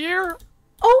still here?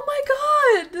 Oh my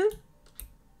god.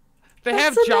 They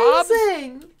have That's jobs?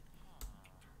 amazing.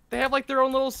 They have like their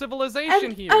own little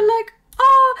civilization here. And like,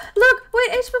 oh, look,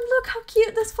 wait, H-Bum, look how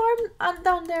cute this farm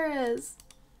down there is.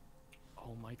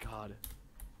 Oh my god.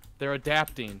 They're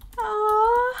adapting.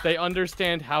 Aww. They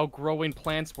understand how growing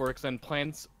plants works and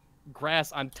plants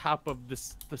grass on top of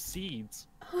the seeds.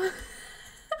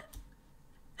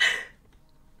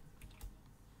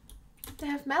 They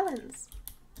have melons.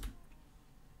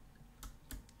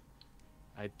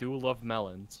 I do love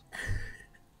melons.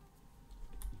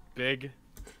 Big,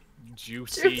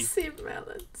 juicy. Juicy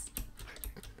melons.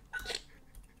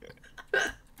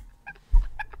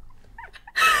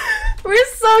 We're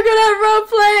so good at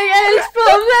role-playing,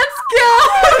 H-Bum, let's go!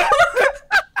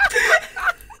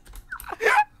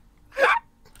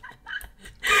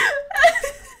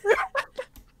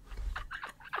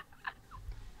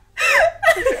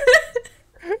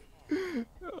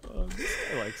 This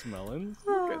guy likes melons.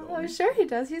 Oh, I'm sure he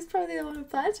does. He's probably the one who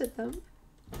planted them.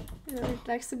 You know, he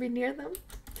likes to be near them.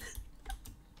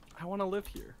 I want to live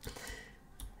here.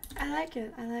 I like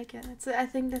it. I like it. I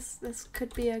think this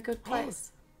could be a good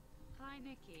place. Hi,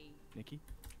 Nikki. Nikki?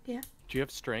 Yeah. Do you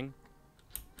have string?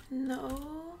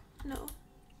 No. No.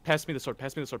 Pass me the sword.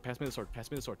 Pass me the sword. Pass me the sword.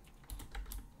 Pass me the sword.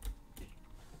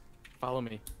 Follow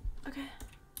me. Okay.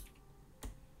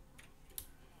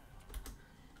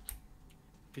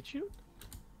 Did you?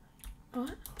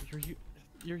 What? Oh,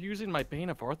 you're using my Bane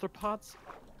of Arthropods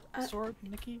sword,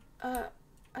 Nikki?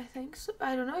 I think so.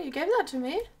 I don't know. You gave that to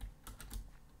me.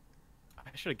 I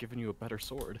should have given you a better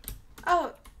sword.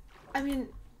 Oh, I mean,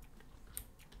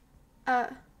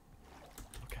 Okay.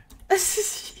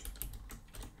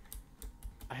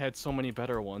 I had so many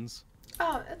better ones.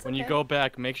 Oh, that's When okay. you go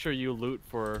back, make sure you loot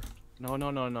for... No.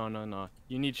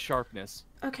 You need sharpness.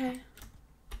 Okay.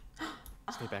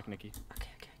 Stay back, Nikki. Okay.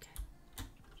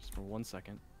 Just for 1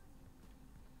 second.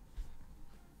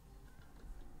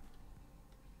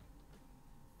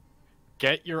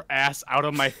 Get your ass out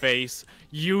of my face.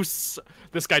 This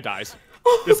guy dies.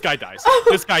 This guy dies.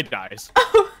 This guy dies.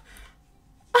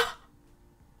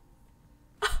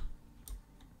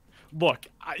 Look,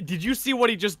 did you see what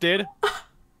he just did?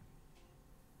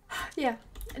 Yeah.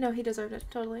 No, he deserved it.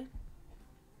 Totally.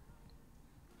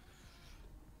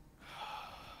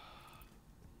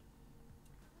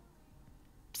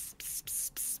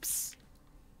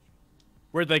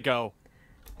 Where'd they go?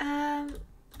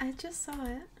 I just saw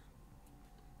it.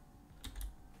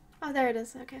 Oh, there it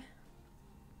is. Okay.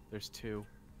 There's 2.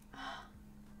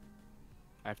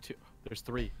 I have 2. There's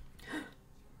 3.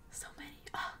 So many.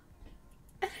 Oh.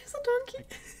 And there's a donkey.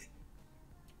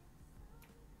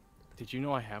 Did you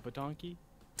know I have a donkey?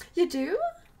 You do?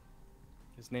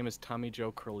 His name is Tommy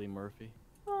Joe Curly Murphy.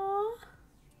 Aww.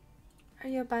 Are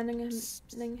you abandoning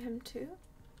him too?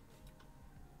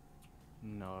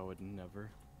 No, I would never.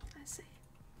 I see.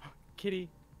 Kitty.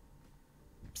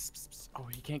 Psst, psst, psst. Oh,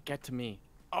 he can't get to me.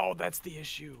 Oh, that's the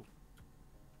issue.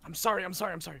 I'm sorry.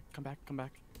 Come back.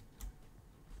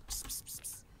 Psst, psst, psst,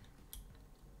 psst.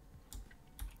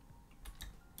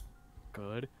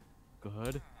 Good.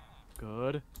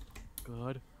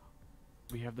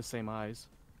 We have the same eyes.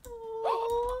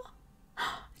 Oh, I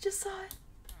just saw it.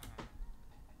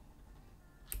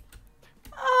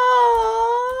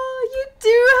 Oh, you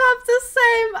do have the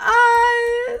same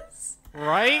eyes.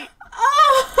 Right?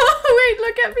 Oh, wait,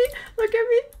 look at me.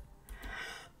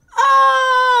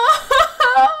 Oh,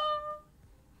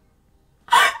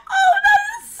 oh, that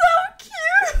is so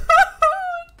cute.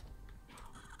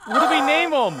 What do we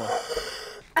name him?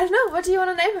 I don't know. What do you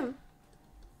want to name him?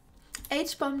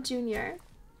 H-Bomb Jr.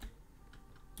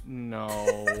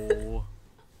 No.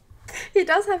 He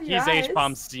does have your eyes. He's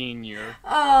H-Bomb Senior.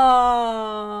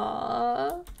 Aww.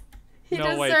 He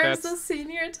No, wait, deserves that's- a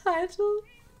senior title.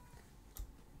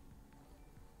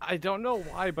 I don't know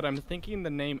why, but I'm thinking the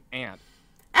name Ant.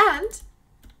 And?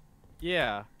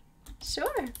 Yeah. Sure.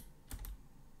 Do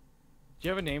you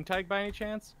have a name tag by any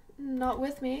chance? Not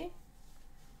with me.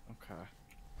 Okay.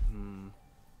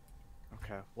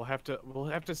 Okay. We'll have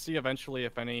to see eventually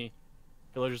if any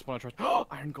villagers want to try. Oh,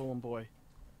 Iron Golem boy.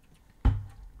 I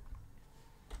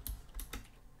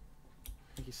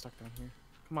think he's stuck down here.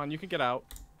 Come on, you can get out.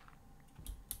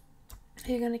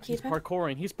 Are you gonna keep He's him?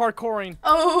 parkouring. He's parkouring.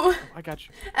 Oh, I got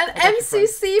you. an I got you, friend.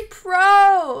 MCC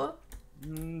Pro!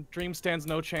 Dream stands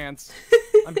no chance.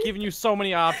 I'm giving you so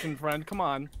many options, friend. Come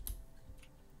on.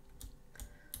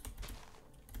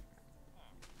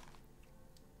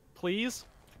 Please?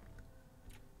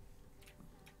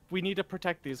 We need to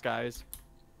protect these guys.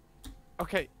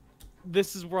 Okay.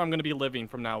 This is where I'm going to be living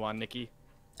from now on, Nikki.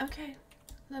 Okay.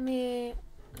 Let me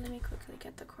quickly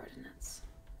get the coordinates.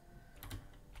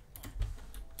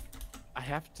 I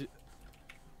have to...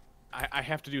 I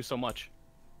have to do so much.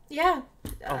 Yeah.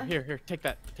 Oh, here. Take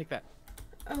that.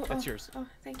 Oh, That's yours. Oh,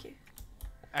 thank you.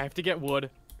 I have to get wood.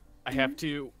 I have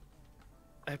to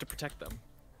protect them.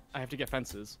 I have to get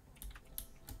fences.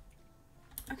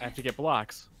 Okay. I have to get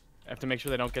blocks. I have to make sure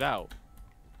they don't get out.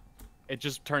 It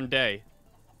just turned day.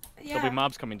 Yeah. There'll be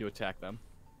mobs coming to attack them.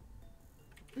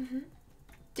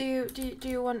 Do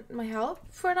you want my help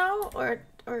for now, or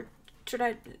should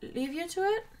I leave you to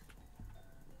it?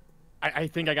 I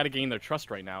think I gotta gain their trust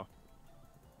right now.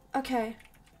 Okay.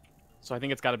 So I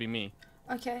think it's gotta be me.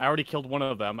 Okay. I already killed one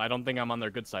of them. I don't think I'm on their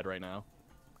good side right now.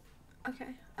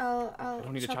 Okay. I'll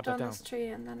don't need to chop chop that down this tree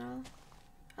and then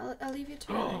I'll leave you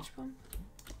to it, H-Bomb.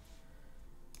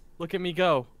 Look at me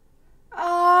go.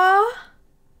 Aww.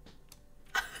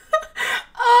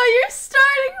 Oh, you're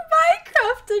starting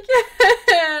Minecraft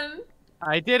again.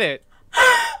 I did it.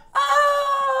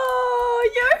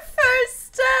 Oh, your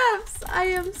first steps. I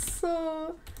am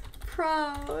so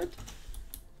proud.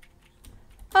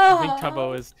 Oh. I think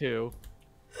Tubbo is too.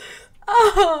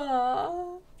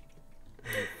 Oh.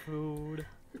 Food.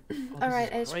 Oh, All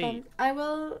right, this is H-Bomb. great. I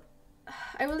will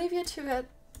leave you to it.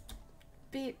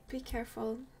 Be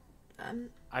careful.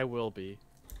 I will be.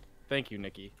 Thank you,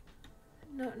 Nikki.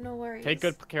 No worries. Take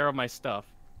good care of my stuff.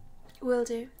 Will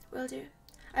do.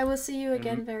 I will see you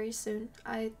again very soon.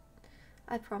 I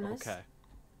promise. Okay.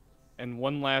 And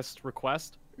one last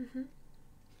request.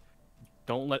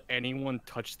 Don't let anyone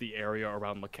touch the area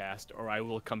around Lacast, or I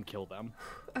will come kill them.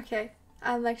 Okay,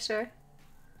 I'll make sure.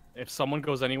 If someone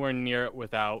goes anywhere near it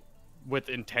with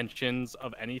intentions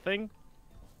of anything,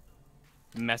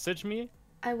 message me.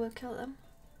 I will kill them.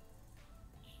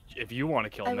 If you want to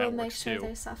kill I them, will that make works sure too.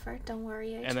 they suffer. Don't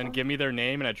worry, H-Bomb. And then give me their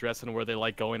name and address and where they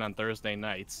like going on Thursday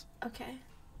nights. Okay.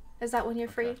 Is that when you're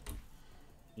free?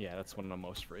 Yeah, that's when I'm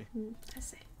most free. I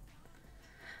see.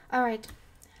 All right.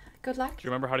 Good luck. Do you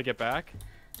remember how to get back?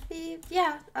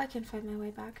 Yeah, I can find my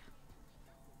way back.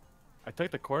 I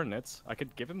took the coordinates. I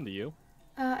could give them to you.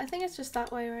 I think it's just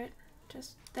that way, right?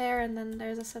 Just there, and then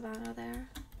there's a savannah there.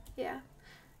 Yeah.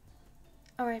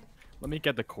 All right. Let me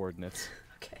get the coordinates.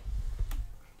 Okay.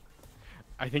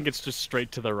 I think it's just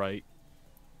straight to the right.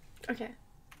 Okay.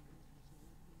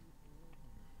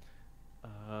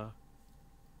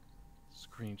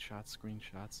 Screenshots.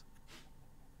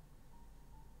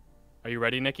 Are you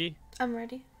ready, Nikki? I'm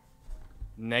ready.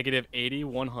 -80,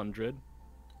 100.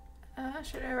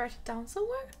 Should I write it down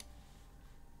somewhere?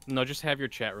 No, just have your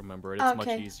chat remember it. It's much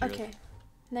easier. Okay.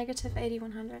 -80,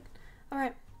 100. All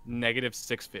right.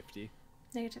 -650.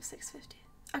 -650.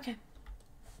 Okay.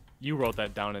 You wrote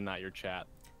that down and not your chat.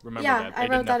 Remember Yeah, that. I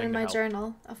wrote that in my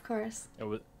journal, of course.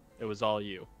 It was all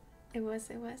you. It was.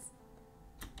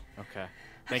 Okay.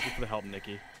 Thank you for the help,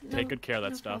 Nikki. No, Take good care of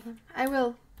that stuff. Problem. I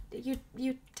will.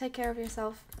 You take care of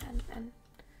yourself and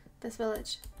this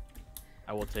village.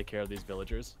 I will take care of these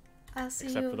villagers. I'll see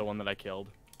except you. for the one that I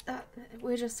killed.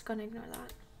 We're just gonna ignore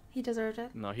that. He deserved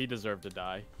it. No, he deserved to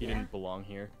die. He didn't belong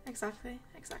here. Exactly.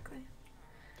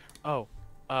 Oh,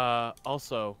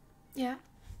 also. Yeah.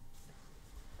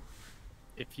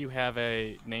 If you have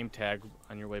a name tag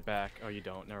on your way back, oh, you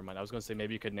don't. Never mind. I was gonna say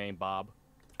maybe you could name Bob.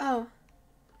 Oh.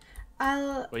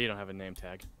 Well, you don't have a name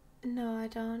tag. No, I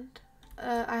don't.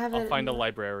 I have. I'll find a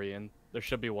librarian. There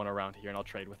should be one around here, and I'll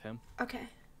trade with him. Okay.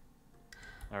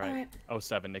 All right.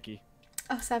 07, Nikki.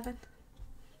 07.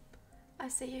 I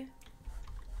see you.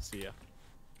 See ya.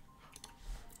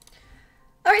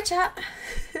 All right, chat.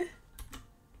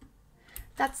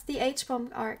 That's the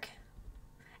H-bomb arc.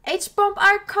 H-bomb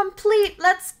arc complete.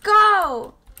 Let's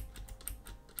go.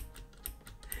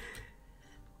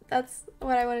 That's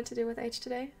what I wanted to do with H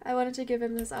today. I wanted to give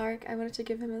him this arc. I wanted to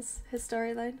give him his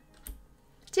storyline.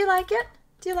 Do you like it?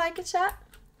 Do you like it, chat?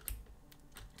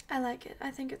 I like it.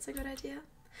 I think it's a good idea.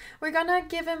 We're gonna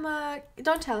give him a...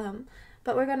 Don't tell him.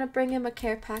 But we're gonna bring him a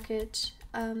care package.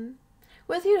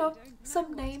 With, you know,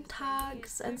 some name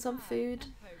tags and some food.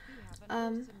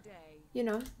 You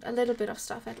know, a little bit of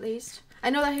stuff at least. I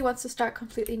know that he wants to start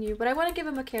completely new, but I want to give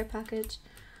him a care package.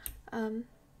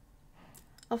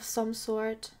 Of some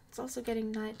sort. It's also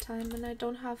getting nighttime and I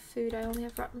don't have food. I only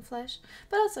have rotten flesh.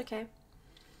 But that's okay.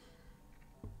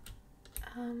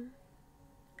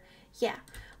 Yeah.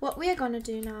 What we are gonna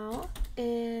do now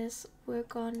is we're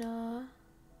gonna...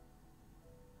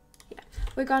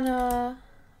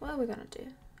 What are we gonna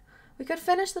do? We could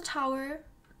finish the tower.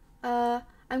 I'm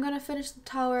gonna finish the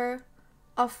tower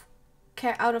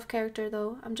out of character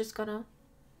though. I'm just gonna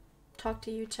talk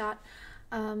to you, chat.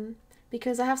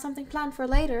 Because I have something planned for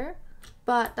later,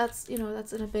 but that's, you know,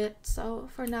 that's in a bit. So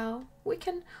for now, we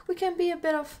can be a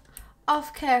bit of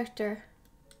off character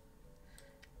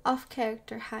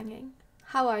hanging.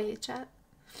 How are you, chat?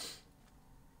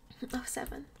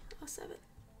 07.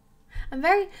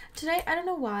 Today, I don't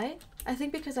know why. I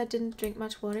think because I didn't drink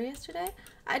much water yesterday.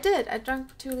 I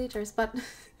drank 2 liters, but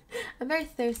I'm very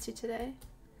thirsty today.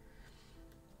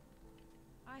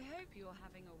 I hope you're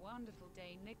having a wonderful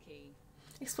day, Nikki.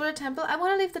 Explore the temple. I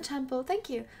want to leave the temple. Thank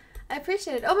you. I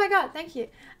appreciate it. Oh my god, thank you.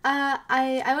 I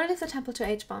want to leave the temple to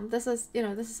H-bomb. This is, you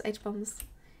know, this is H-bomb's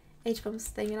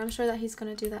thing, and I'm sure that he's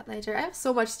gonna do that later. I have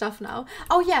so much stuff now.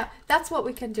 Oh yeah, that's what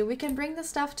we can do. We can bring the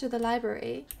stuff to the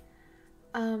library.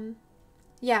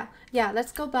 Yeah,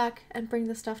 let's go back and bring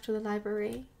the stuff to the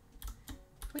library.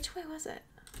 Which way was it?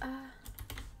 Oh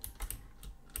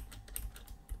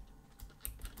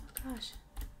gosh.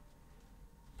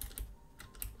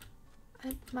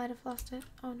 I might have lost it.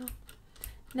 Oh no.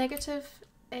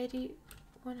 -80,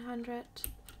 100.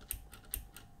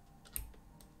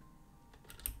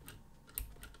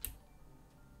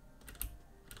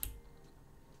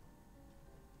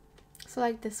 So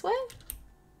like this way?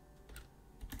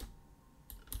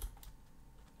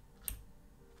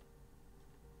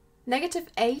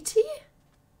 -80?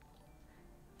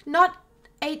 Not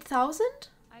 8,000?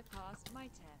 I passed my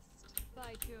test.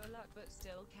 By pure luck, but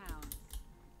still counts.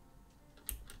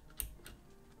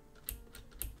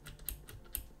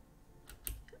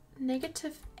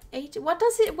 -80. What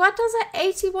does a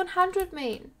 80, 100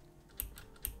 mean?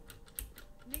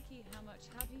 Nikki, how much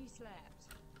have you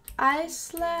slept? I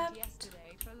slept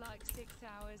yesterday for like 6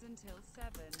 hours until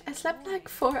 7. I slept like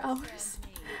 4 hours,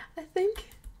 I think.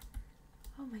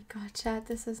 Oh my god, chat,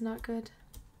 this is not good.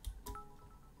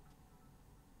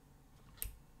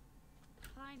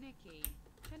 Hi, Nikki.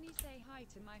 Can you say hi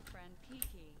to my friend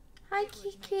Kiki? Hi,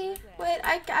 Kiki. Wait,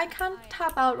 I can't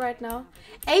tap out right now.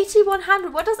 80,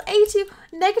 100. What does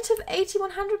 -80,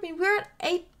 100 mean? We're at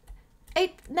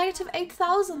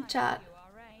 -8,000, chat. You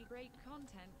are a great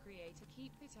content creator.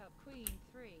 Keep it up, Queen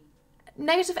 3.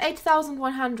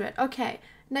 -8,100. Okay,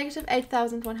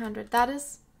 -8,100. That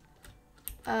is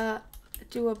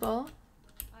doable.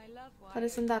 I love That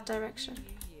is in that direction.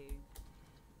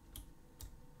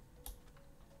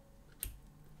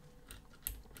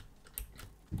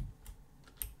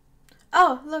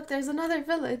 Oh, look, there's another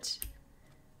village.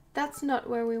 That's not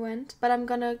where we went, but I'm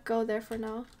gonna go there for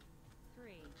now.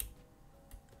 3.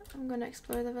 I'm gonna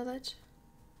explore the village.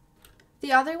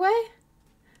 The other way?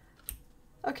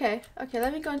 Okay, okay,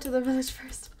 let me go into the village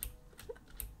first.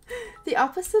 The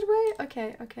opposite way?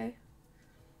 Okay, okay.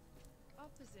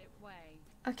 Opposite way.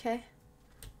 Okay.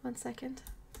 1 second.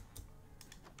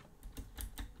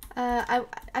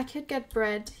 I could get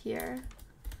bread here.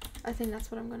 I think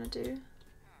that's what I'm gonna do.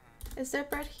 Is there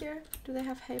bread here? Do they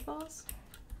have hay balls?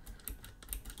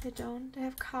 They don't. They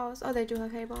have cows. Oh, they do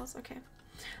have hay balls. Okay.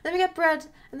 Let me get bread,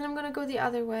 and then I'm gonna go the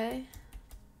other way.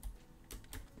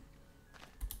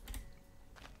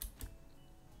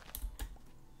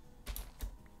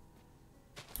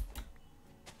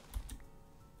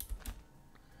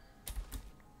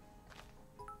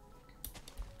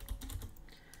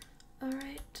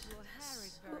 Alright. Your hair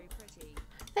is very pretty.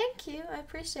 Thank you. I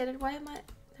appreciate it. Why am I...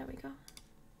 There we go.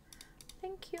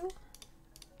 Thank you.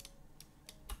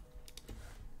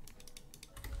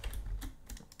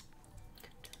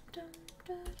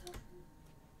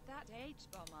 That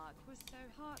H-bomb arc was so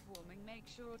heartwarming. Make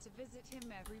sure to visit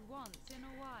him every once in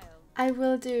a while. I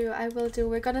will do. I will do.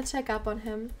 We're gonna check up on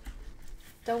him.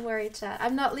 Don't worry, chat.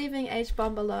 I'm not leaving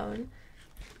H-bomb alone.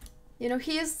 You know,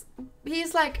 he's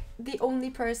like the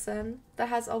only person that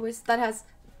has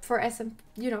for SMP,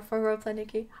 you know, for roleplay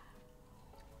Nikki.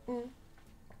 That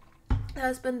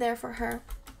has been there for her.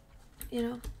 You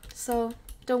know, so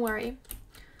don't worry.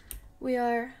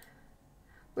 We're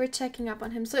checking up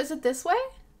on him. So is it this way?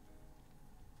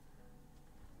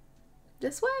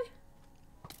 This way?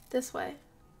 This way.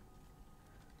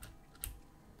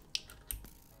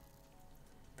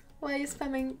 Why are you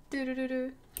spamming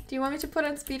do? Do you want me to put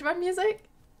on speedrun music?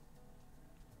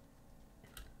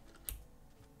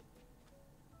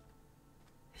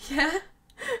 Yeah?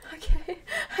 Okay.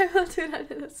 I will do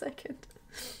that in a second.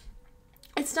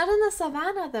 It's not in the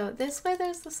savannah though. This way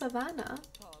there's the savannah.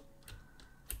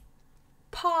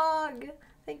 Pog!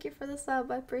 Thank you for the sub.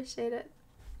 I appreciate it.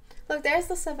 Look, there's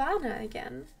the savannah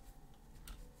again.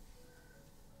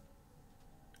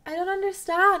 I don't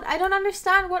understand. I don't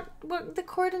understand what the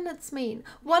coordinates mean.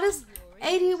 What is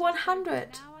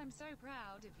 8100? Now I'm so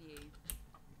proud of you.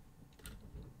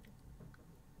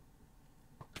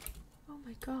 Oh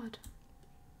my god.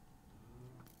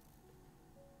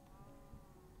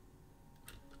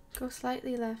 Go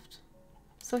slightly left.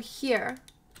 So here.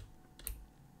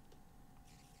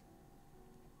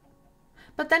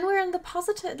 But then we're in the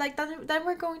positive, like then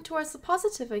we're going towards the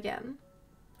positive again.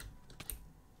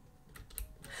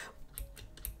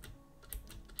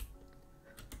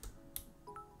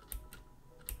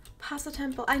 Past the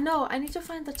temple. I know, I need to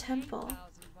find the temple.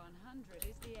 8100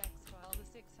 is the X while the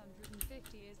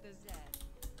 650 is the Z.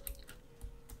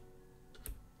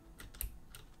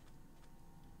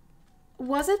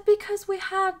 Was it because we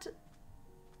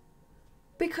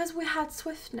had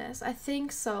swiftness? I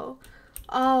think so.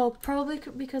 Oh, probably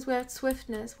because we had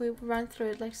swiftness. We ran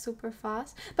through it like super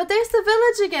fast. But there's the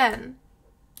village again.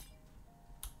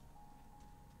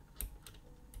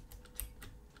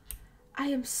 I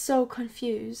am so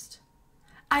confused.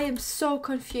 I am so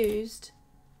confused.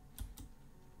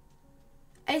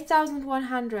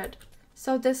 8100.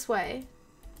 So this way.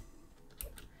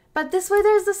 But this way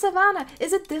there's the savannah.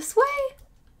 Is it this way?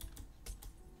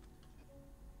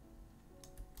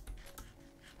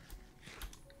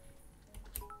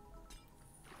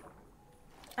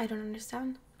 I don't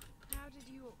understand. How did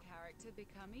your character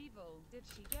become evil? Did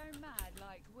she go mad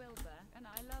like Wilbur? And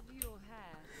I love your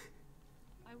hair.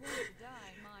 I want to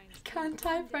die. Mine's Can't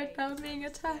type right now, I'm being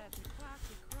attacked.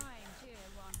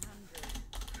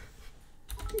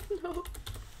 No.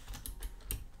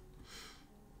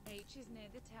 H is near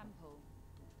the temple.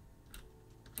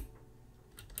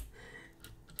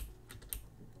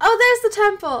 Oh, there's the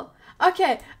temple.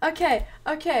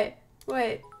 Okay.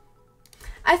 Wait.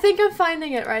 I think I'm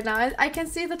finding it right now. I can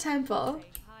see the temple.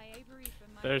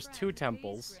 There's 2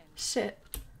 temples. Shit.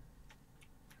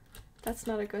 That's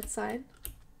not a good sign.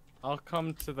 I'll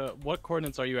come to the... What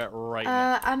coordinates are you at right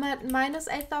now? I'm at minus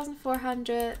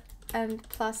 8,400 and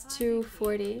plus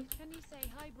 240. Can you say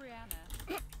hi,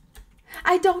 Brianna?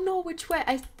 I don't know which way.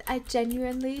 I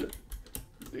genuinely...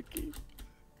 Nikki.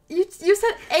 You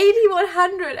said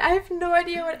 8100. I have no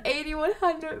idea what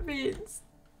 8100 means.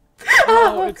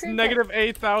 Oh, it's negative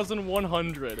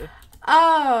 8,100.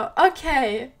 Oh,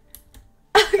 okay.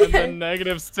 And then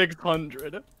negative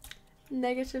 600.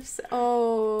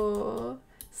 Oh,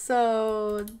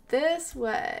 so this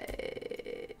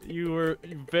way. You were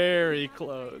very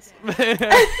close.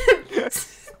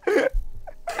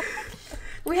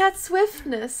 We had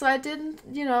swiftness, so I didn't,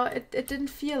 you know, it didn't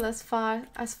feel as far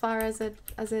as it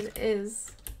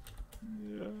is.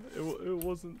 Yeah, it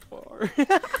wasn't far.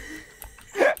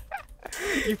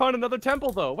 We found another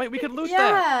temple though. Wait, we could loot that.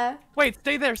 Yeah. Wait,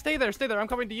 stay there, stay there, stay there. I'm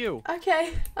coming to you.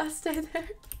 Okay, I'll stay there.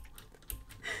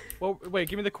 Well, wait,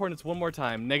 give me the coordinates one more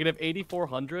time. Negative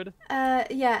 8,400.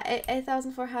 Yeah,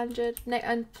 8,400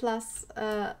 and plus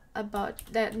about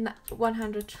that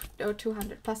 100 or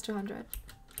 200 plus 200.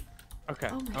 Okay,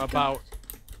 Oh my I'm God. about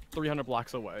 300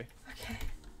 blocks away. Okay.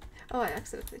 Oh, I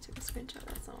accidentally took a screenshot.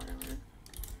 That's not what I wanted.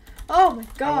 Oh my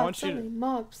God! So many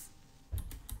mobs.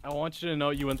 I want you to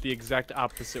know you went the exact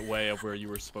opposite way of where you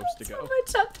were supposed to go. That's what my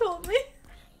chat told me.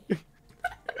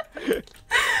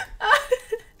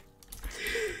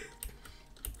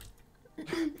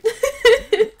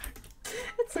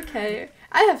 It's okay.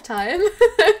 I have time.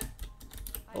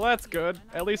 Well, that's good.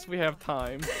 At least we have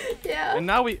time. Yeah. And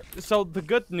now so the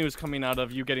good news coming out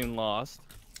of you getting lost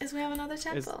is we have another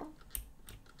temple.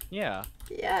 Yeah.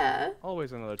 Yeah.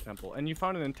 Always another temple. And you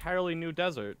found an entirely new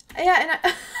desert. Yeah,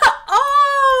 and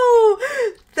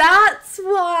oh! That's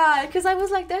why! Because I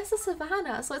was like, there's a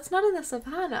savannah, so it's not in the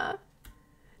savannah.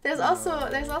 There's also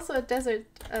a desert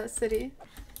city.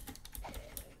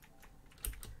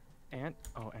 Ant?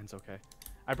 Oh, Ant's okay.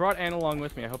 I brought Ant along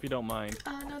with me. I hope you don't mind.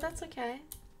 Oh, no, that's okay.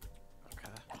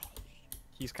 Okay.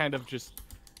 He's kind of just...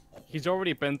 He's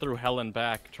already been through hell and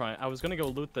back trying... I was going to go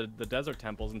loot the desert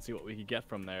temples and see what we could get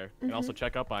from there. And also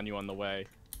check up on you on the way.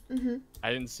 I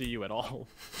didn't see you at all.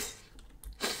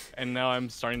 And now I'm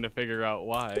starting to figure out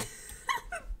why.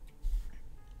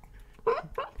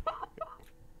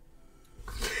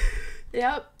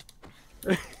 Yep.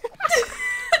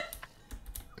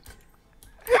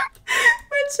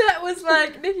 Chat was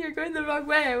like, Nick, you're going the wrong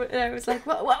way. And I was like,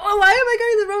 why am I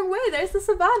going the wrong way? There's the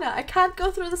savannah. I can't go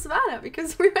through the savannah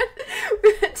because we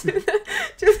went to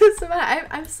the savannah.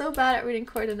 I'm so bad at reading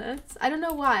coordinates. I don't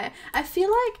know why. I feel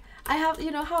like I have, you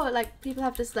know how like people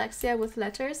have dyslexia with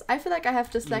letters? I feel like I have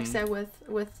dyslexia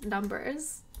with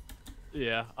numbers.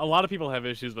 Yeah, a lot of people have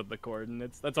issues with the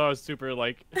coordinates. That's why I was super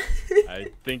like, I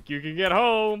think you can get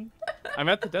home. I'm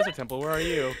at the desert temple. Where are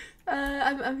you?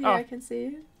 I'm here. Oh. I can see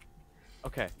you.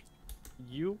 Okay,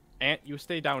 you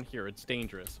stay down here. It's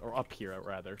dangerous, or up here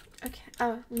rather. Okay.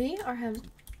 Oh, me or him?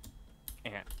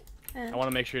 Ant. I want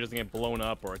to make sure he doesn't get blown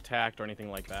up or attacked or anything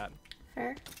like that.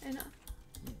 Fair enough.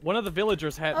 One of the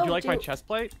villagers had. Oh, do you like my chest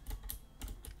plate?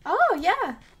 Oh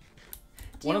yeah.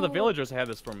 One of the villagers had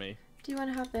this for me. Do you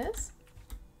want to have this?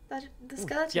 The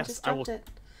skeleton just dropped it.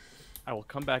 I will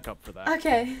come back up for that.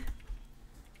 Okay.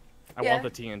 I want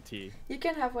the TNT. You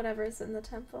can have whatever's in the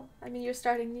temple. I mean, you're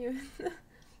starting new.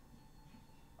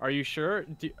 Are you sure?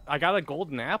 I got a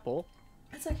golden apple.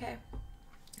 It's okay.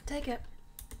 Take it.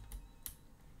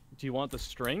 Do you want the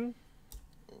string?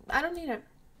 I don't need it.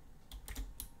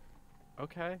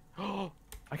 Okay. Oh,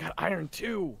 I got iron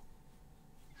too.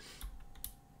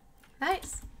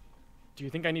 Nice. Do you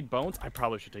think I need bones? I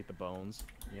probably should take the bones.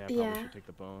 Yeah, I probably should take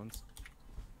the bones.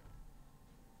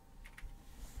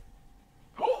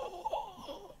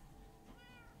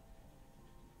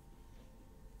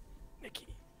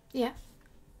 Nikki. Yeah.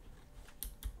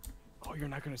 Oh, you're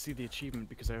not gonna see the achievement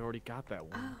because I already got that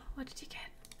one. Oh, what did you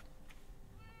get?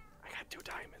 I got 2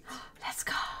 diamonds. Let's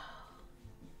go.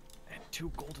 And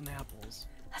 2 golden apples.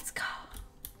 Let's go.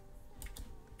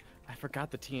 I forgot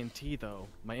the TNT though.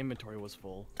 My inventory was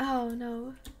full. Oh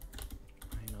no.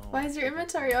 I know. Why is your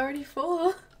inventory already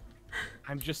full?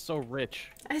 I'm just so rich.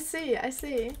 I see. I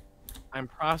see. I'm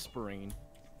prospering.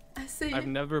 I see. I've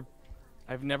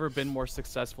never been more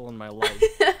successful in my life.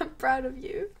 I'm proud of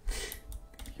you.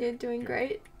 You're doing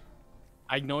great.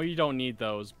 I know you don't need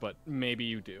those, but maybe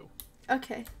you do.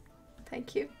 Okay.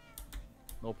 Thank you.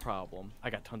 No problem. I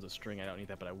got tons of string. I don't need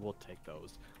that, but I will take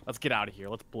those. Let's get out of here.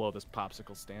 Let's blow this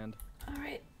popsicle stand.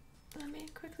 Alright. Let me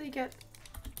quickly get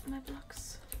my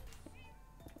blocks.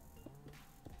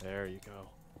 There you go.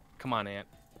 Come on, Ant.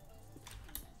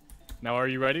 Now, are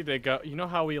you ready to go? You know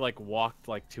how we, like, walked,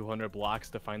 like, 200 blocks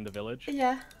to find the village?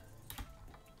 Yeah.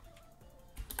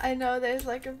 I know there's,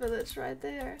 like, a village right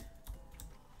there.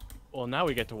 Well, now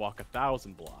we get to walk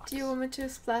 1,000 blocks. Do you want me to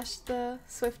splash the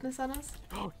swiftness on us?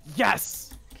 Oh,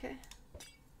 yes! Okay.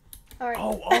 Alright.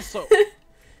 Oh, also,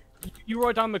 you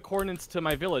wrote down the coordinates to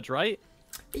my village, right?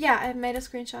 Yeah, I made a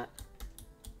screenshot.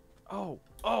 Oh,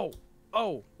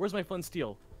 where's my flint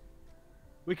steel?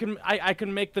 I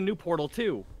can make the new portal,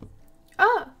 too.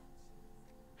 Oh!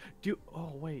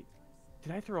 Oh, wait.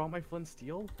 Did I throw out my flint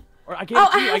steel? Or I gave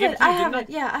it to you. I have it.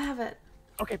 Yeah, I have it.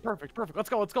 Okay, perfect. Let's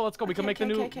go. We can make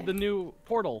the new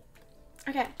portal.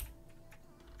 Okay.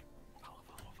 Follow.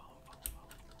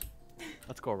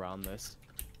 Let's go around this.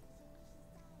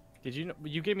 Did you know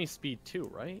you gave me speed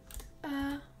 2, right?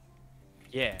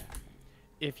 Yeah.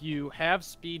 If you have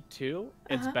speed 2,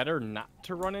 it's better not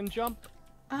to run and jump.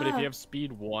 But if you have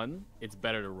speed 1, it's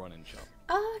better to run and jump.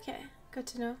 Oh, okay. Good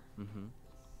to know.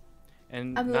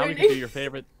 And I'm now learning. we can do your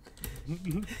favorite.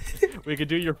 We could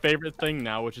do your favorite thing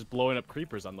now, which is blowing up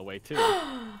creepers on the way too.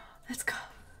 Let's go.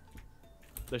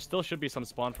 There still should be some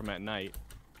spawn from at night.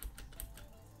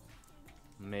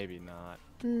 Maybe not.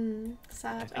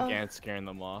 Sad. I think Ant's scaring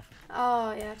them off.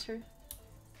 Oh, yeah, true.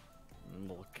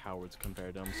 Little cowards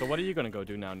compared to them. So what are you gonna go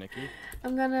do now, Nikki?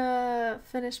 I'm gonna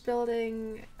finish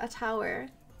building a tower.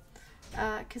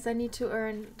 Because I need to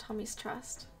earn Tommy's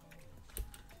trust.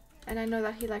 And I know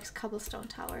that he likes cobblestone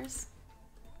towers.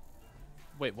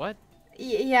 Wait, what?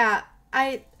 Yeah,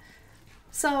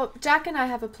 So, Jack and I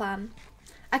have a plan.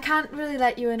 I can't really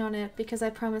let you in on it because I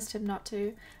promised him not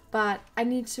to. But I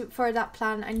need to, for that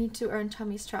plan, I need to earn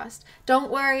Tommy's trust.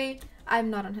 Don't worry, I'm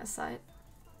not on his side.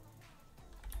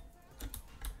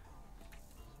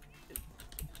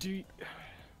 Do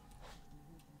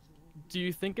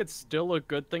you think it's still a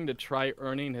good thing to try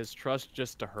earning his trust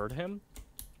just to hurt him?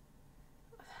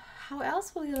 How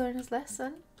else will you learn his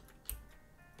lesson?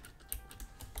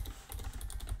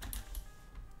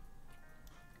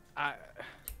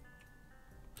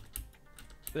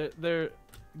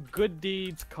 Good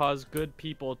deeds cause good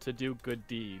people to do good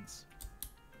deeds.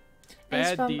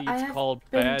 Bad deeds called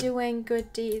bad. I have been doing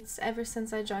good deeds ever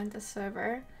since I joined the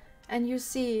server, and you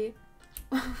see,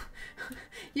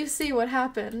 you see what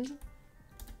happened.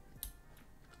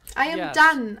 I am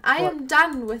done. I am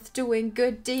done with doing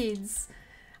good deeds.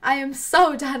 I am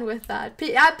so done with that.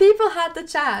 People had the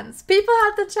chance. People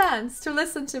had the chance to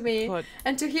listen to me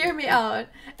and to hear me out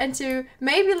and to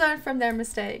maybe learn from their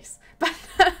mistakes. But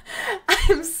I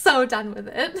am so done with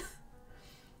it.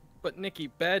 But Nikki,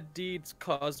 bad deeds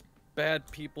cause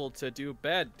bad people to do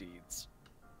bad deeds.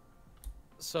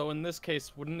 So in this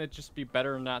case, wouldn't it just be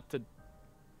better not to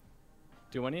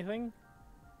do anything?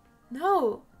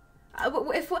 No. What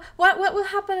will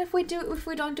happen if we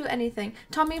don't do anything?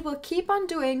 Tommy will keep on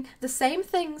doing the same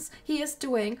things he is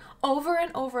doing over and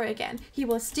over again. He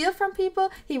will steal from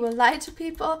people, he will lie to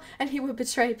people, and he will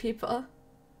betray people.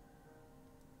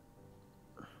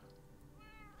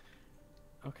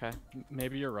 Okay,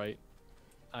 maybe you're right.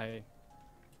 I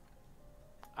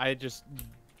just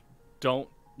don't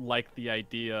like the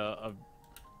idea of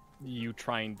you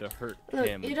trying to hurt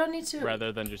him. You don't need to,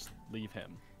 rather than just leave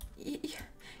him.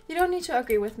 You don't need to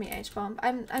agree with me, H-Bomb.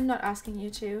 I'm not asking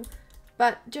you to,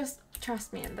 but just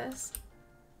trust me in this.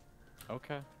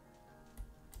 Okay.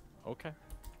 Okay.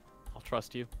 I'll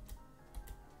trust you.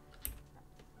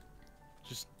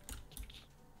 Just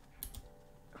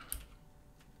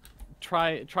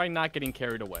try not getting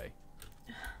carried away.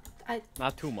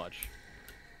 Not too much.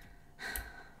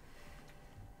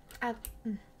 I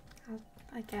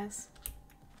guess.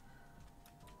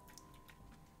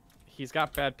 He's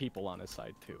got bad people on his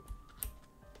side too.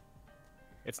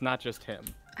 It's not just him.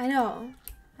 I know,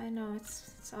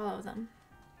 it's all of them.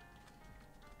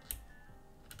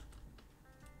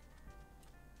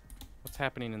 What's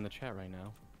happening in the chat right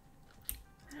now?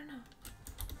 I don't know.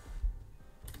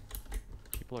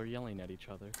 People are yelling at each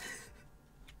other.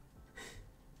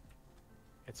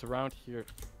 It's around here.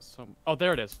 Oh,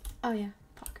 there it is. Oh yeah,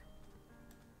 fuck.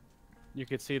 You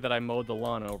could see that I mowed the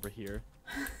lawn over here.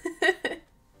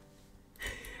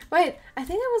 Wait, I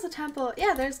think there was a temple.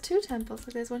 Yeah, there's two temples.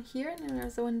 Like there's one here and then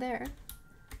there's the one there.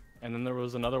 And then there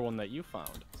was another one that you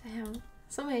found. Damn,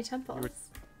 so many temples.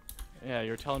 Yeah,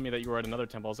 you were telling me that you were at another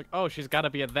temple. I was like, oh, she's got to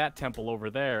be at that temple over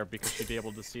there because she'd be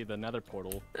able to see the nether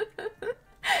portal.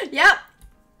 Yep,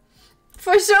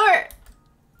 for sure.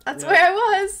 That's where I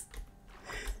was.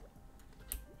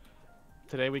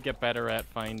 Today we get better at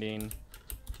finding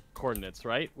coordinates,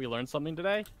 right? We learned something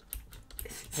today?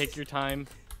 Take your time.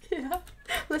 Yeah.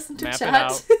 Listen to map chat. It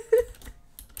out.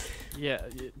 Yeah,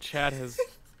 chat has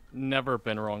never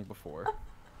been wrong before.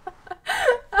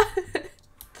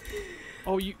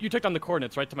 Oh, you took down the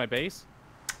coordinates, right, to my base?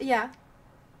 Yeah.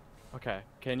 Okay.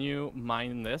 Can you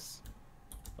mine this?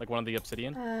 Like one of the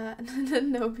obsidian?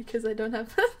 No, because I don't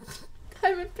have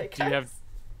diamond pickaxe.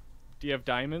 Do you have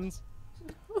diamonds?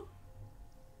 No.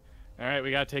 Alright,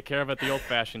 we gotta take care of it the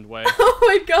old-fashioned way. Oh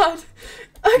my god.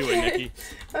 Okay. Do it, Nikki.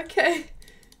 Okay.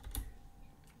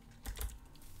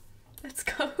 Let's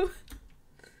go.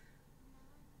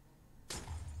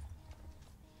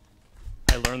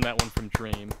 I learned that one from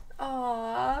Dream.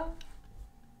 Aww.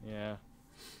 Yeah.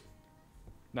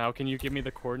 Now, can you give me the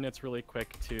coordinates really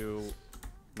quick to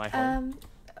my home?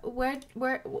 What's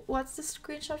the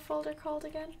screenshot folder called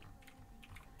again?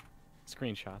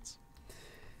 Screenshots.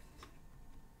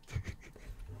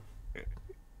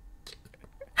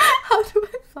 How do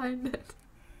I find it?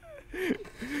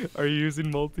 Are you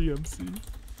using multi-MC?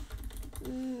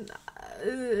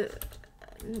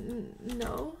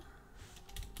 No.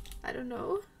 I don't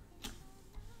know.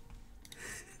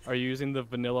 Are you using the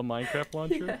vanilla Minecraft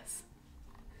launcher? Yes.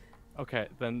 Okay,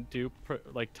 then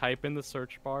like type in the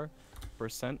search bar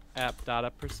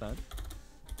 %app.app%.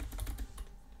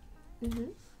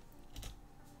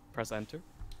 Press enter.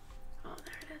 Oh,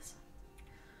 there it is.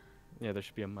 Yeah, there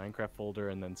should be a Minecraft folder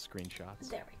and then screenshots.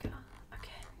 There we go.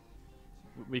 Okay.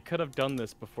 We could have done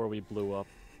this before we blew up.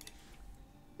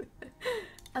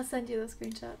 I'll send you the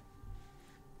screenshot.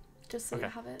 Just so Okay.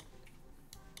 you have it.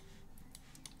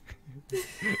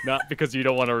 Not because you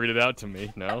don't want to read it out to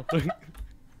me, no?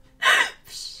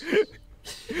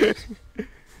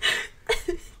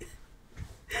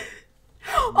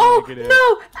 Oh, Negative.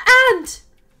 no! Ant!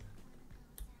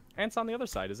 Ant's on the other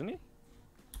side, isn't he?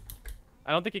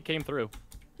 I don't think he came through.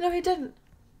 No, he didn't.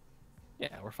 Yeah,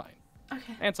 we're fine.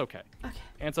 Okay. Ant's okay. Okay.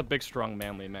 Ant's a big, strong,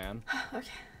 manly man.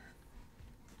 Okay.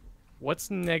 What's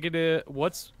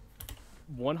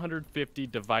 150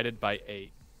 divided by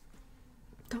 8?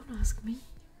 Don't ask me.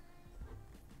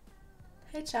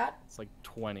 Hey, chat. It's like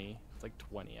 20. It's like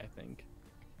 20, I think.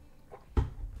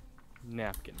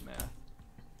 Napkin math.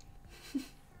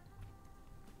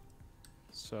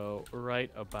 So,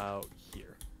 right about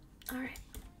here. Alright.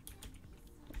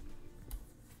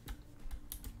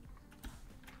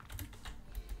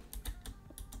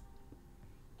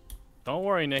 Don't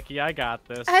worry, Nikki. I got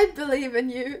this. I believe in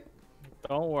you.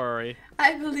 Don't worry.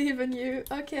 I believe in you.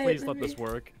 Okay. Please let this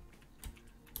work.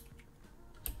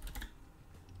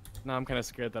 Now I'm kind of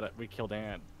scared that we killed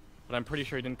Ant. But I'm pretty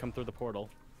sure he didn't come through the portal.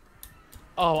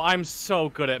 Oh, I'm so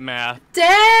good at math.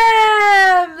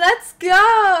 Damn! Let's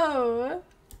go!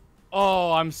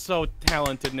 Oh, I'm so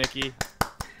talented, Nikki.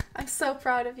 I'm so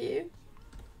proud of you.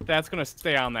 That's gonna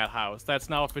stay on that house. That's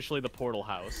now officially the portal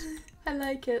house. I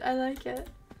like it. I like it.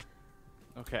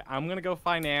 Okay, I'm gonna go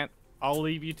find Ant. I'll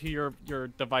leave you to your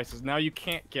devices. Now you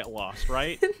can't get lost,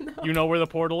 right? No. You know where the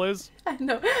portal is? I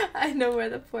know where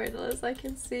the portal is. I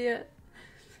can see it.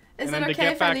 Is and it then okay to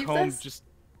get if I back leave home, this? just...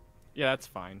 Yeah, that's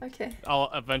fine. Okay.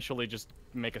 I'll eventually just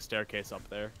make a staircase up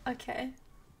there. Okay.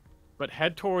 But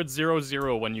head towards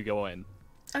 0, when you go in.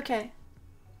 Okay.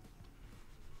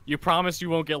 You promise you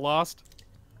won't get lost?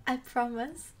 I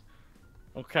promise.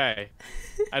 Okay.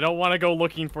 I don't want to go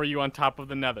looking for you on top of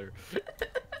the nether.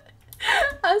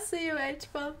 I'll see you,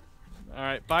 H-Bump.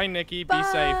 Alright, bye, Nikki. Bye. Be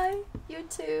safe. You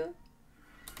too.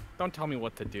 Don't tell me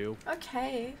what to do.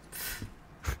 Okay.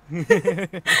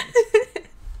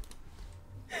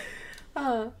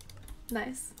 Oh,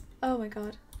 nice. Oh my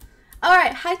god.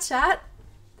 Alright, hi chat.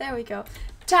 There we go.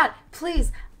 Chat,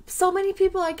 please. So many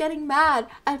people are getting mad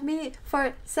at me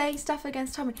for saying stuff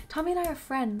against Tommy. Tommy and I are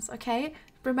friends, okay?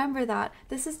 Remember that.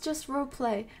 This is just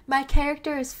roleplay. My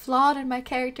character is flawed and my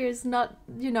character is not,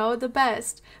 you know, the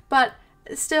best. But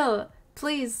still,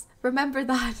 please remember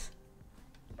that.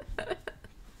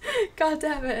 God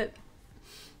damn it.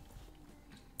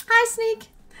 Hi, Sneak.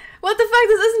 What the fuck?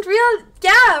 This isn't real.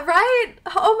 Yeah, right?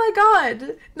 Oh my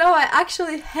god. No, I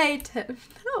actually hate him.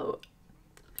 No.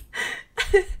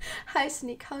 Hi,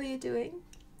 Sneak. How are you doing?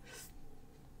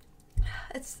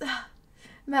 It's...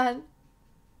 man.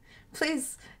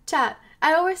 Please, chat.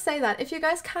 I always say that. If you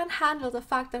guys can't handle the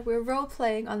fact that we're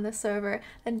role-playing on this server,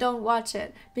 then don't watch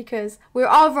it. Because we're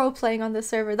all role-playing on the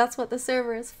server. That's what the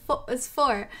server is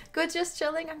for. Good, just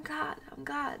chilling? I'm glad. I'm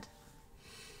glad.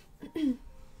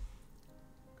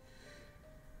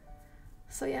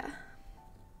 So yeah.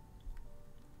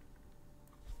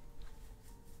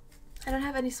 I don't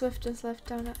have any Swiftons left,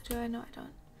 do I? No, I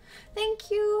don't.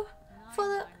 Thank you for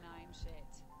the...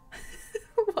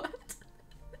 What?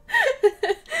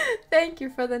 Thank you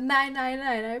for the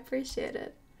 999. I appreciate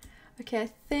it. Okay, I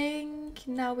think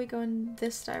now we go in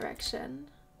this direction.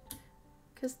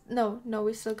 Cause no,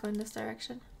 we still go in this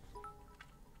direction.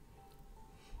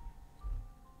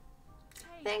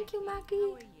 Hey, Thank you, Maggie.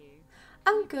 How are you?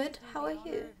 I'm good. How are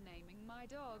you? Naming my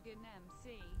dog in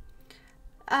MC.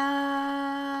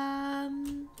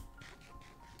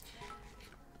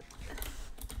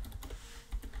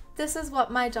 This is what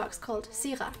my dog's called,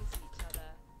 Sira.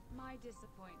 My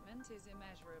disappointment is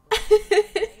immeasurable. My day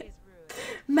is ruined.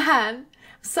 Man, I'm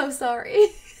so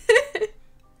sorry.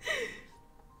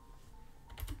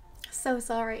 So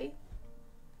sorry.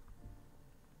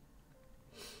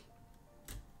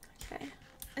 Okay.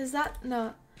 Is that...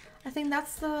 no. I think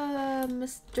that's the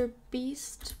Mr.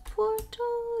 Beast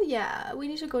portal? Yeah, we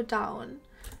need to go down.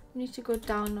 We need to go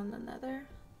down on the nether.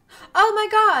 Oh my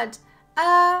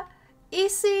god!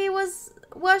 Easy was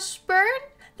Washburn?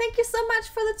 Thank you so much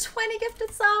for the 20 gifted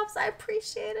subs. I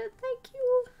appreciate it. Thank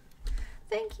you.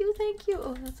 Thank you, thank you.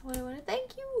 Oh, that's what I wanted.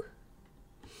 Thank you.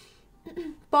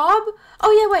 Bob?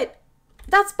 Oh yeah, wait.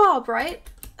 That's Bob, right?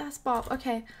 That's Bob.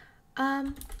 Okay.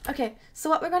 Okay. So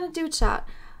what we're gonna do, chat?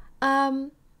 We're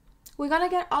gonna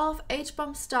get all of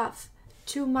H-Bomb stuff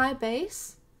to my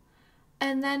base,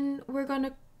 and then we're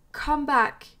gonna come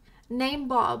back, name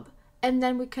Bob, and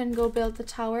then we can go build the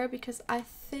tower, because I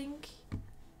think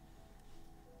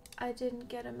I didn't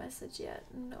get a message yet.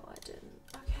 No, I didn't.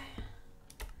 Okay.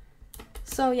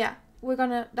 So yeah,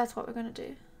 that's what we're gonna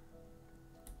do.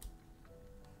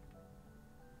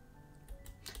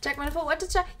 Jack Manifold, what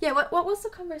did Jack? Yeah, what was the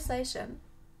conversation?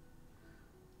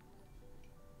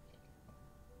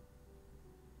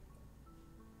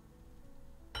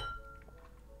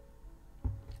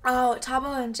 Oh,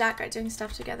 Tabo and Jack are doing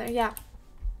stuff together. Yeah,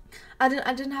 I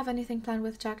didn't have anything planned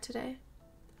with Jack today.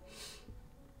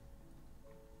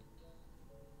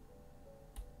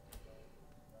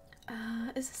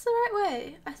 Is this the right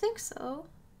way? I think so.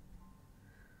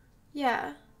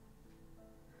 Yeah.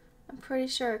 I'm pretty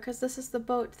sure, because this is the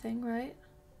boat thing, right?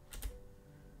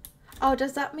 Oh,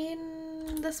 does that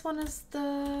mean this one is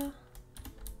the...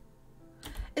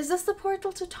 Is this the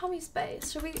portal to Tommy's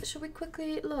base? Should we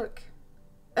quickly look?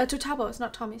 To Tabo's,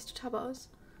 not Tommy's, to Tabo's.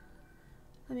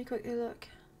 Let me quickly look.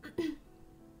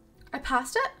 I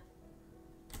passed it?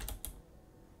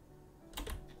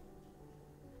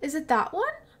 Is it that one?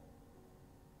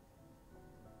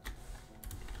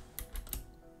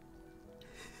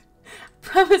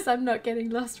 Promise I'm not getting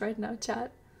lost right now,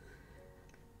 chat.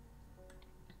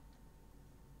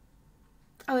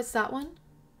 Oh, it's that one?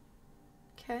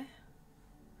 Okay.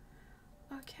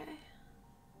 Okay.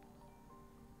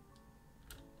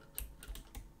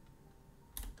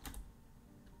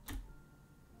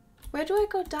 Where do I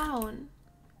go down?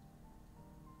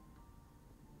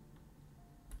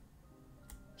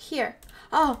 Here.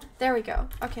 Oh, there we go.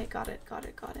 Okay, got it.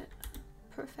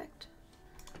 Perfect.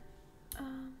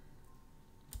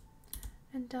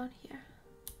 And down here.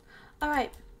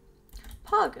 Alright.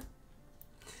 Pog.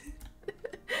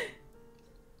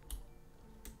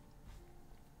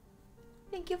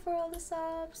 Thank you for all the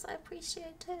subs. I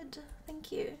appreciate it.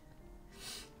 Thank you.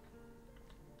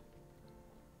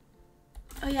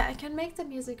 Oh yeah, I can make the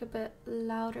music a bit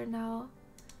louder now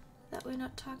that we're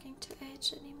not talking to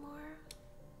H anymore.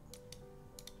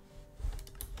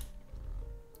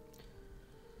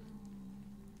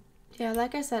 Yeah,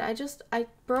 like I said, I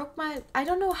broke my, I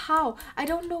don't know how, I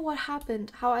don't know what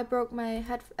happened, how I broke my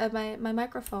my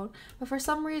microphone, but for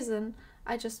some reason,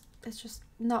 it's just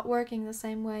not working the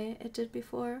same way it did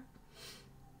before.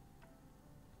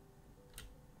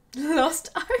 Lost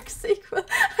Ark sequel.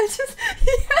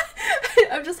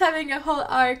 I'm just having a whole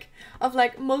arc of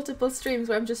like multiple streams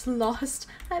where I'm just lost.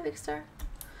 Hi, Big Star.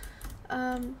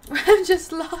 Where I'm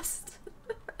just lost.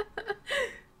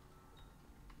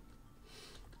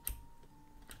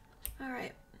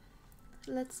 Alright,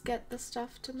 let's get the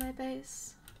stuff to my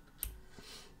base.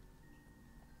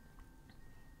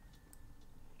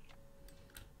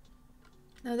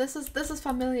 No, this is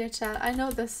familiar, chat. I know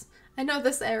this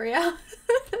area.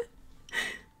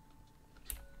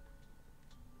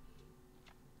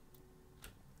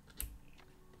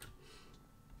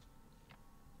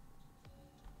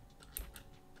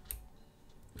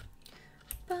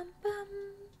 Bum, bum,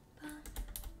 bum.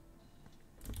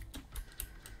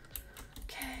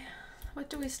 Okay, what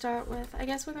do we start with? I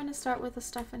guess we're going to start with the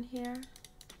stuff in here.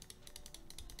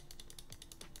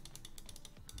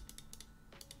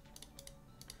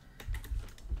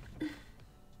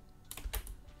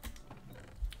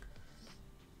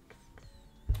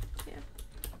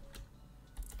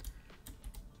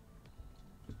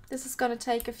 This is gonna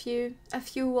take a few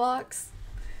walks,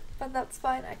 but that's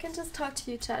fine. I can just talk to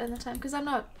you, chat, in the time, because I'm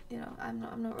not, you know, I'm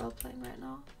not role playing right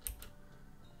now.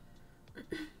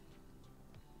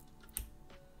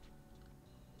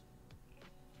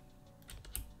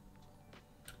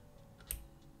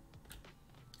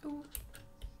 Ooh.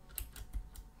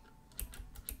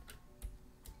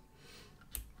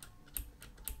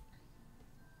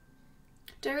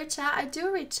 Do I read chat? I do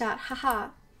read chat. Haha.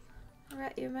 I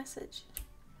read your message.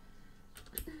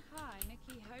 Hi,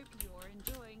 Nikki. Hope you're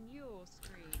enjoying your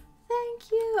stream.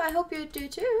 Thank you. I hope you do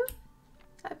too.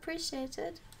 I appreciate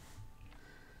it.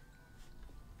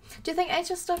 Do you think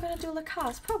H is still gonna do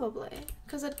Lacasse? Probably,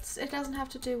 because it doesn't have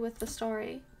to do with the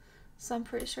story, so I'm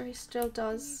pretty sure he still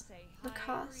does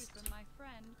Lacasse. My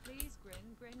friend, please grin.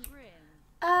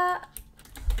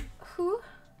 Who?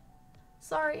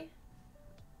 Sorry.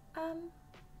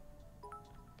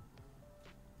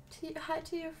 Hi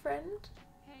to your friend.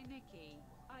 Hey Nikki,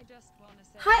 I just want to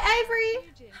say hi Avery.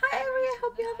 Hi Avery. I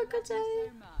hope you have a good day.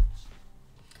 So much.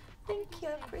 Thank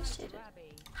Thank you, I appreciate it.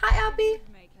 Hi, Abby.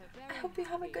 I hope you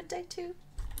have a good day too.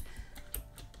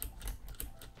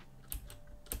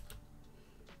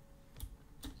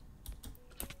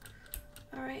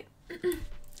 All right.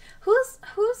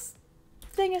 whose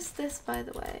thing is this, by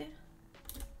the way?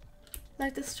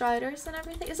 Like the Striders and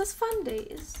everything. Is this Fun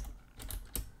Days?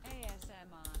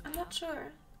 I'm not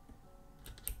sure.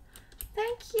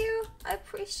 Thank you. I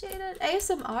appreciate it.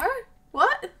 ASMR?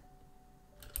 What?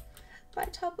 Bye,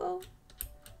 Tubbo.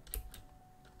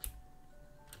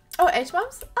 Oh,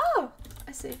 H-bombs? Oh,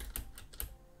 I see.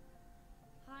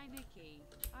 Hi, Nikki.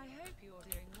 I hope you're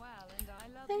doing well, and I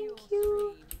love Thank your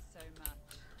you. streams so much.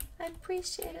 I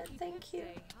appreciate it. If Thank could you.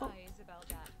 say Oh. hi, Isabel.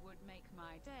 That would make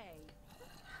my day.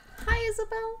 Hi,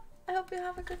 Isabel. I hope you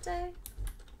have a good day.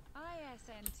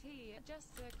 ISNT.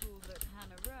 Just so cool that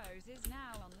Hannah Rose is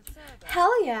now on the server.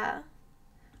 Hell yeah.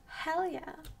 Hell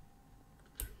yeah.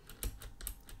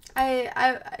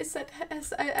 I said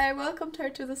I welcomed her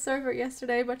to the server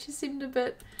yesterday, but she seemed a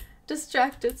bit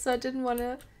distracted, so I didn't want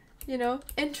to, you know,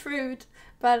 intrude.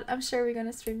 But I'm sure we're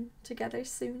gonna stream together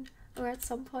soon, or at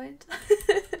some point.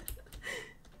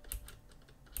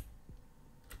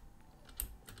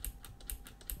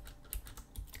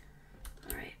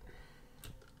 All right.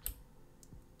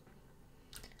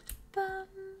 Bum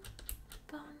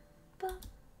bum bum.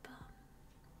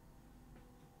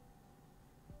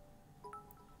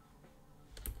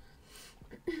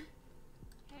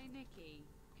 Hey Nikki,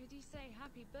 could you say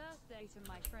happy birthday to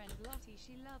my friend Lottie?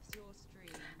 She loves your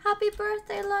stream. Happy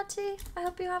birthday, Lottie. I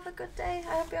hope you have a good day.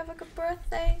 I hope you have a good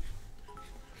birthday. Hope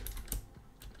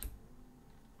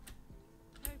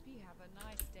you have a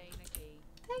nice day, Nikki.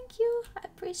 Thank you. I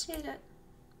appreciate it.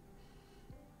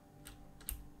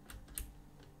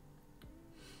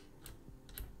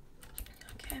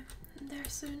 Okay, I'm there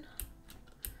soon.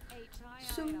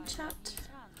 Soon chat.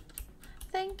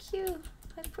 Thank you.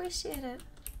 I appreciate it.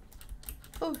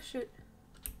 Oh shoot.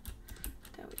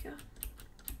 There we go.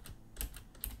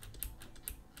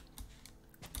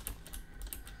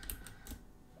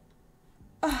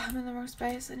 Oh, I'm in the wrong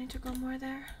space. I need to go more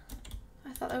there. I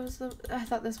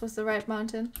thought this was the right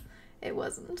mountain. It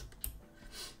wasn't.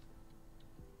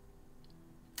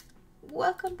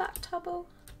 Welcome back, Tubbo.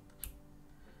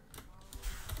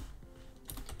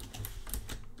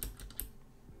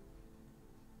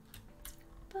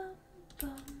 Bum,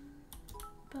 bum,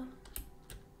 bum.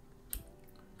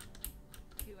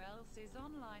 Who else is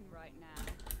online right now?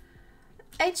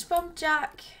 H-Bomb,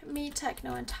 Jack, me,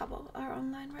 Techno, and Tubbo are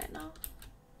online right now.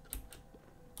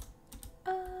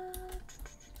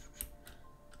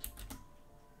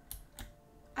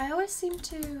 I always seem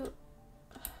to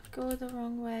go the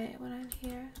wrong way when I'm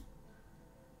here.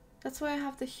 That's why I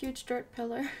have the huge dirt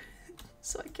pillar,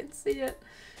 so I can see it.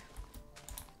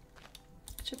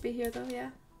 Should be here though, yeah.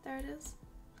 There it is.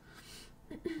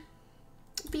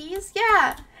 Bees?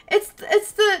 Yeah! It's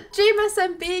the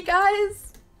dsmp,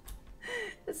 guys!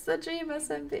 It's the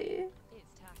dsmp. It's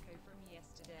Taco from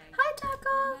yesterday. Hi,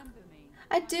 Taco! Remember me?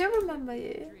 I do remember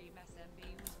you. Dream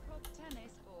SMP was prop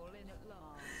tennis ball in at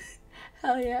last.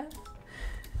 Hell yeah.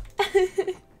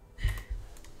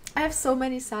 I have so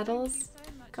many saddles. Thank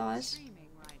you so much for Gosh.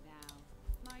 streaming right now.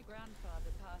 My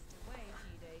grandfather passed away a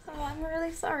few days ago. Oh, I'm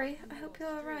really sorry. I hope you're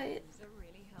alright. Streams are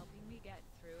really helping me get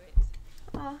through it.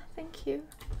 Oh, thank you.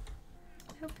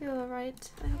 I hope you're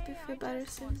alright. I hope you feel better I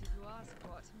just soon. wanted to ask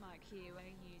what mic you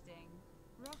are using.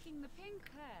 Rocking the pink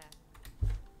hair.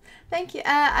 Thank you.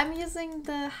 I'm using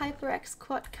the HyperX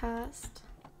Quadcast.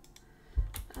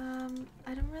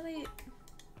 I don't really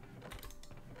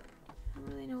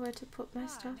know where to put my Hi,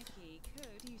 stuff. Nikki,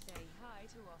 could you say hi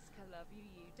to Oscar? Love you,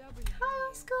 UW. Hi,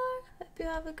 Oscar. Hope you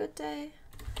have a good day.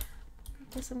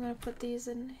 I guess I'm gonna put these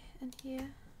in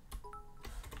here.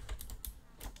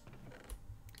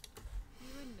 You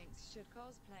and Lynx should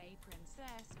cosplay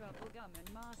Princess Bubblegum and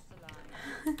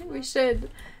Masterline. We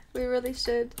should. We really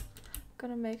should.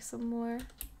 Gonna make some more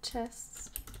chests.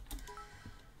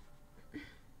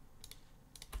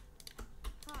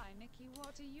 Hi, Nikki,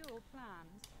 what are your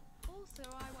plans? Also,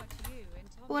 I watch you and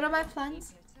Tommy. What are my Rock. plans?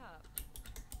 Keep it up.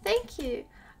 Thank you.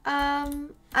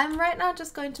 I'm right now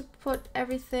just going to put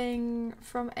everything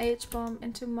from H-Bomb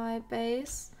into my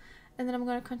base, and then I'm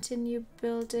gonna continue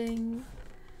building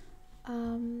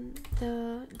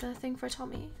the thing for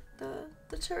Tommy, the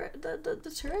turret,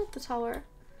 the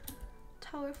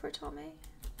tower for Tommy.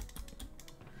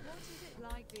 What is it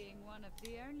like being one of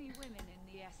the only women in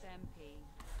the SMP?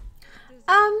 Does it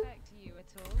affect you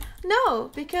at all? No,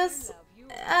 because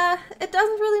it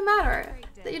doesn't really matter.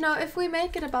 You know, if we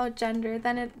make it about gender,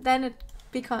 then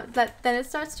it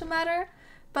starts to matter.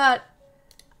 But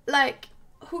like,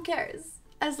 who cares?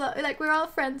 As like we're all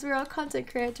friends, we're all content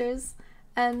creators,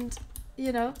 and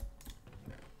you know,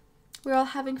 we're all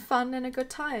having fun and a good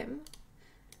time.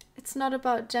 It's not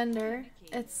about gender.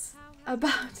 It's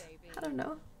about, I don't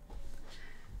know.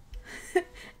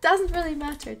 Doesn't really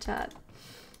matter, chat.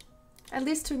 At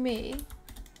least to me.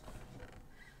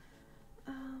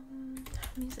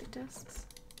 Music discs.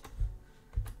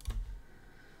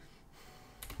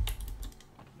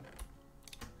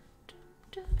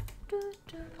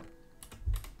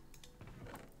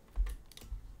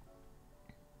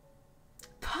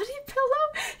 Body pillow?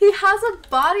 He has a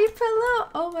body pillow?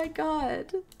 Oh my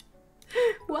god.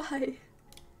 Why?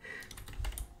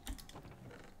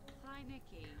 Hi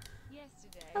Nikki.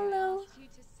 Yesterday Hello. I asked you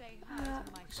to say hi to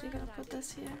my Actually friend gonna put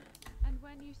this here. and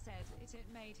when you said it, it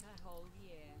made her whole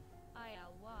year.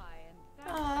 ILY and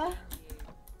Aw. thank you.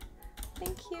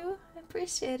 Thank you. I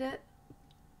appreciate it.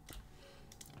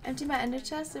 Empty my ender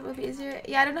chest, it would be easier.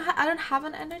 Yeah, I don't know. I don't have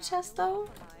an ender chest though.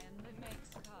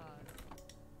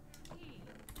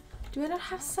 Do I not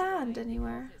have sand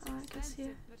anywhere? Oh, I guess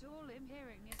here. But all I'm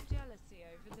hearing is jealousy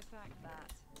over the fact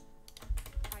that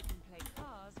I can play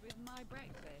cars with my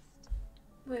breakfast.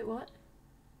 Wait, what?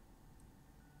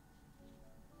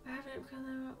 I haven't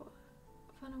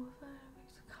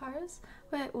cars?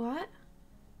 Wait, what?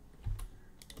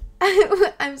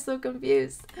 I'm so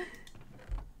confused.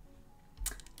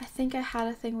 I think I had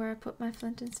a thing where I put my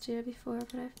flint and steel before,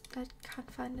 but I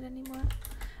can't find it anymore.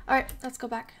 Alright, let's go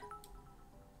back.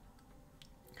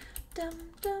 Dum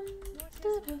dum. What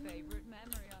is your favorite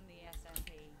memory on the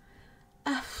SMP?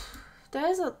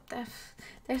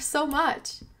 There's so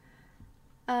much.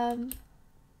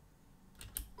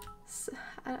 So,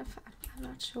 I'm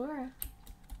not sure.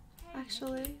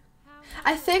 Actually,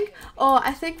 I think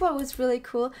what was really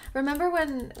cool. Remember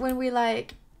when we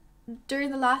like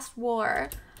during the last war,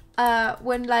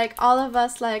 when like all of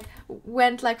us like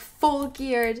went like full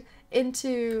geared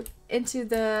into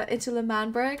Le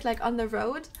Mans, like on the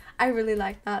road. I really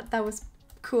liked that. That was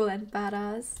cool and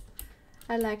badass.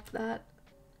 I liked that.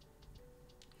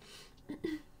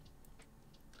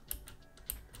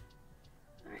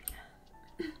 Alright.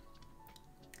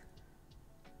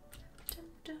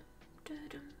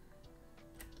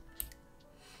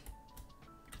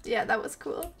 Yeah, that was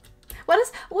cool. What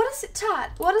is it,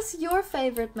 chat? What is your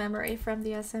favorite memory from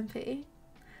the SMP?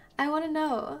 I want to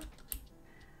know.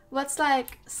 What's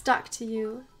like stuck to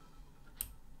you?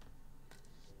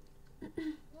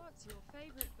 What's your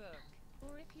favorite book?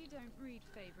 Or if you don't read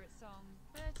favorite song,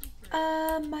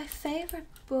 33. My favorite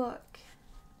book.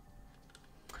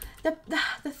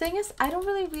 The thing is, I don't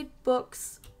really read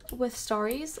books with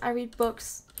stories. I read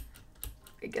books,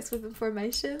 I guess, with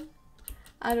information.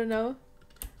 I don't know.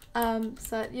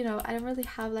 So you know, I don't really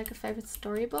have like a favorite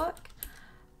storybook.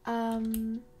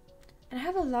 And I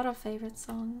have a lot of favorite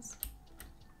songs.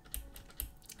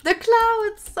 The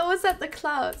clouds! Someone said the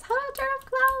clouds. How do I turn off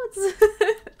clouds?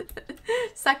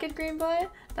 Second green boy?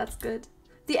 That's good.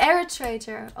 The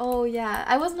Aerotrator. Oh yeah.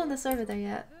 I wasn't on the server there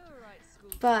yet.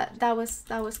 But that was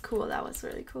cool. That was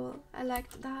really cool. I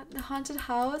liked that. The haunted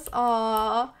house.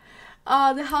 Aww.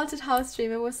 Oh, the haunted house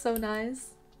stream. It was so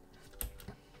nice.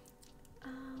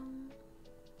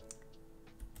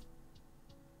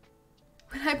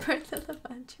 When I burnt the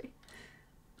lavandry.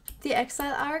 The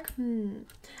Exile arc?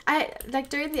 I like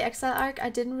during the Exile arc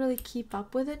I didn't really keep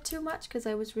up with it too much because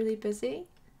I was really busy.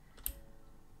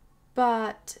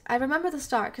 But I remember the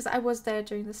start because I was there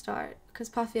during the start because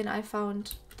Puffy and I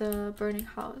found the burning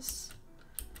house.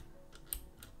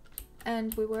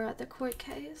 And we were at the court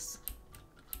case.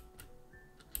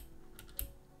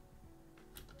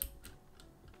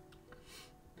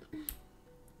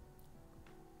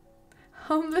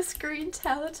 Homeless green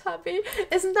Teletubby?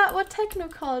 Isn't that what Techno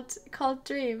called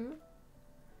Dream?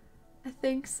 I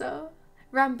think so.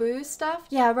 Rambu's stuff?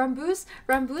 Yeah, Rambu's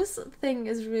thing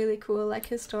is really cool, like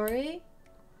his story.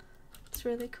 It's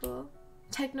really cool.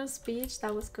 Techno's speech,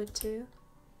 that was good too.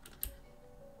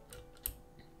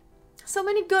 So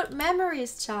many good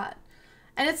memories, chat.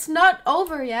 And it's not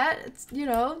over yet. It's, you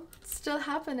know, it's still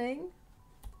happening.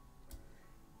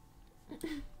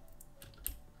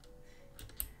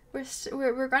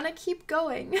 We're gonna keep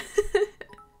going.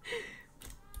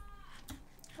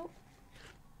 Oh.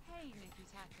 Hey,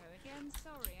 Nihachu again.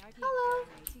 Sorry, I keep Hello.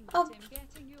 donating, Oh, but I'm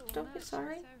getting your don't be merch,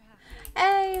 sorry. I'm so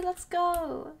happy. Hey, let's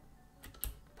go.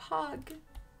 Pog.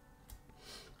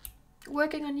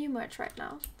 Working on new merch right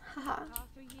now. Haha. Half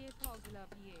a year, Pog,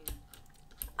 love you.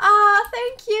 Ah,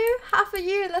 thank you. Half a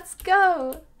year. Let's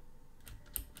go.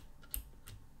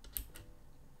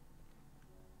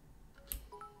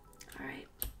 All right.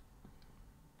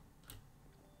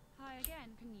 Hi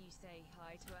again. Can you say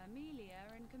hi to Amelia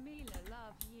and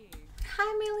love you.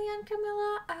 Hi, Millie and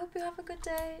Camilla. I hope you have a good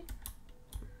day.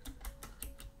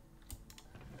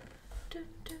 Dun,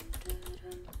 dun, dun,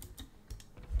 dun.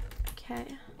 Okay.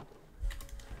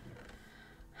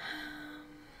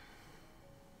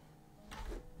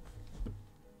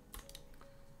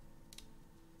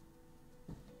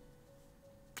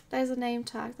 There's a name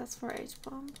tag. That's for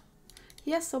H-bomb.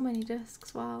 He has so many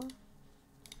discs. Wow.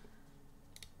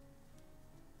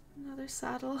 Another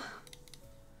saddle.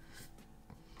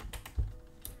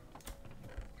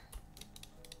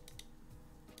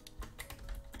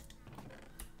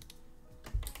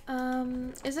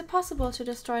 Is it possible to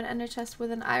destroy an ender chest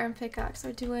with an iron pickaxe,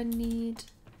 or do I need...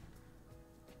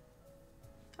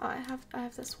 Oh, I have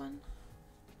this one.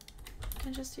 I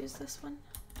can just use this one.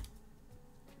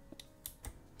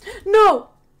 No!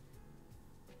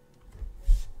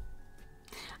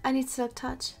 I need silk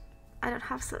touch. I don't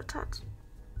have silk touch.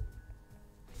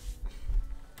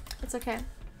 It's okay.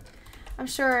 I'm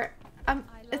sure.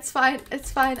 It's fine.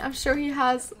 It's fine. I'm sure he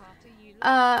has.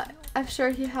 I'm sure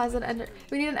he has an ender.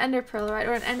 We need an ender pearl, right,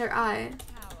 or an ender eye.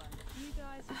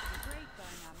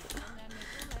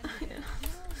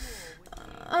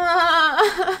 I'm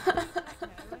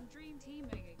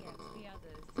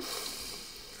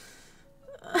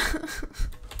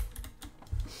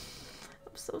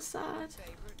so sad.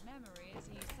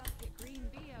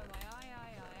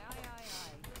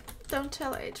 Don't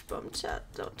tell H-bomb, chat.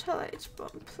 Don't tell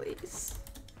H-bomb, please.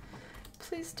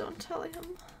 Please don't tell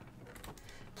him.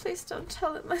 Please don't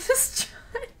tell him I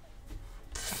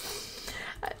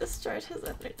destroyed his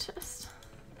ender chest.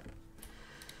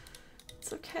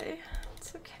 It's okay.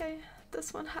 It's okay.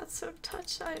 This one had silk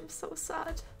touch. I am so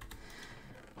sad.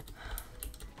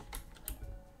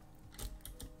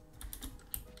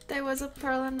 There was a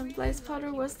pearl and a blaze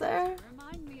powder, was there?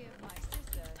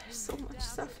 There's so much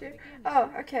stuff here.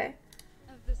 Oh, okay.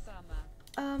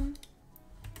 Hello.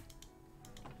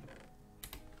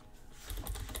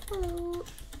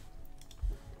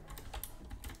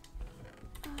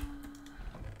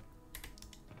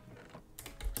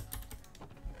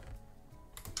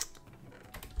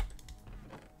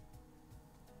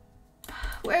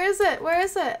 Where is it? Where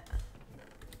is it?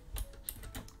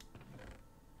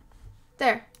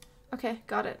 There. Okay,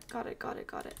 got it. Got it. Got it.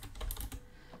 Got it.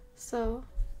 So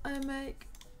I make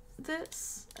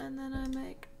this, and then I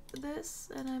make this,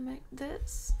 and I make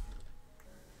this.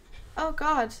 Oh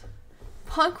god.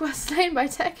 Punk was slain by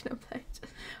Technoplate.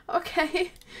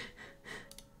 Okay.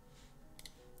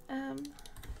 And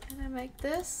I make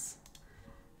this,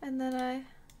 and then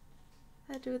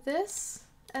I do this,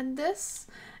 and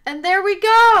there we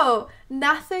go!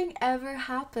 Nothing ever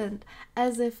happened.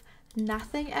 As if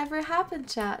nothing ever happened,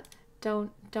 chat.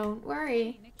 Don't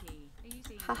worry.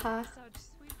 Haha.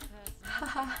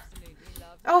 Haha.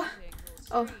 Oh.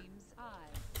 Oh.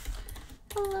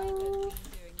 Hello.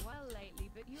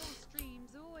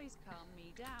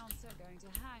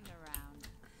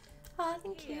 Oh,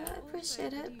 thank you. I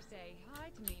appreciate it.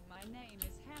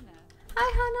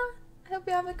 Hi, Hannah. I hope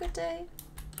you have a good day.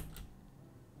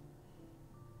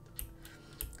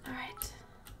 Alright.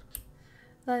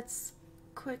 Let's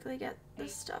quickly get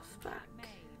this stuff back.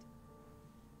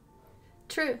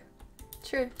 True.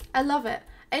 True. I love it.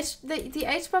 The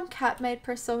H-bomb cat made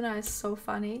persona is so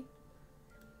funny.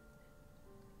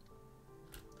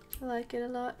 I like it a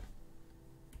lot.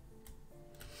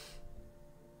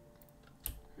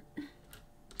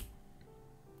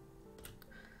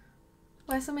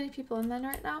 Why are so many people in then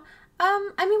right now?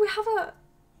 I mean, we have a...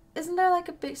 Isn't there like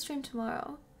a big stream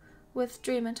tomorrow with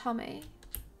Dream and Tommy?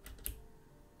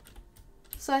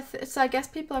 So I guess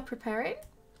people are preparing?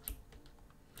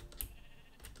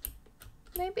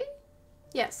 Maybe?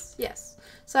 Yes, yes.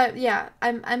 So yeah,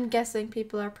 I'm guessing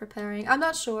people are preparing. I'm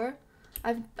not sure.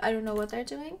 I don't know what they're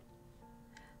doing.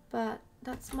 But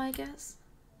that's my guess.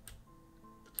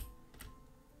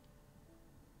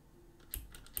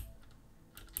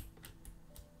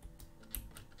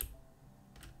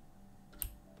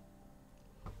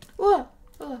 Whoa!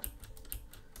 Oh.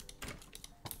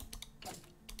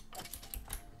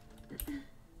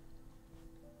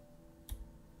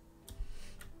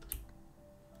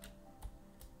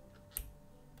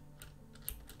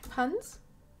 Puns?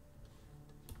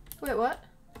 Wait, what?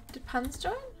 Did Puns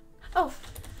join? Oh,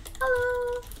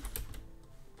 hello!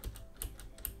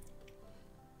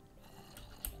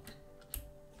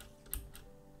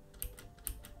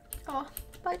 Oh,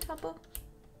 bye, Topple.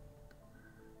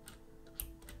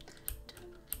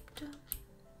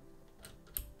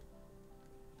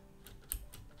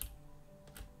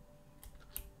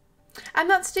 I'm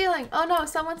not stealing. Oh no,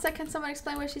 someone said, can someone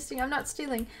explain why she's stealing? I'm not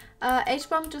stealing.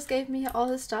 H-bomb just gave me all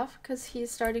his stuff because he's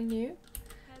starting new.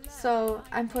 So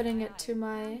I'm putting it to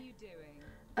my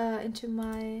into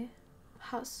my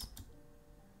house,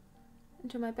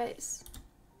 into my base.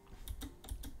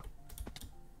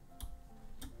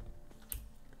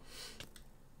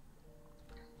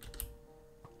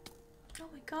 Oh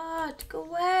my god, go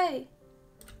away!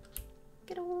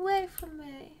 Get away from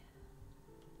me!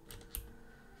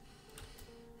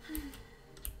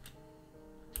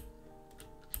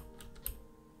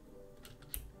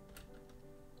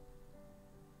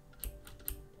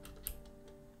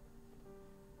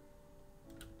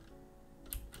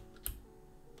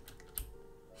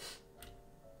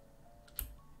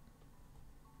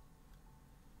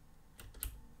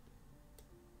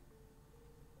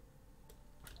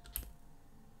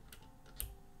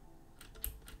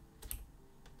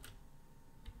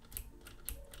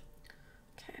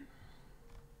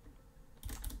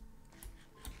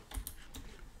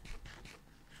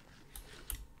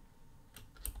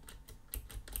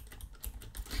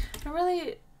 I don't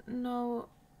really know,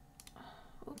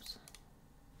 oops,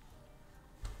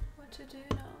 what to do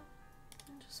now.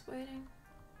 I'm just waiting.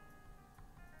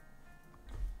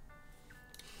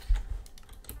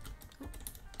 Oh.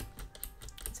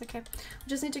 It's okay. We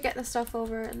just need to get the stuff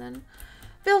over and then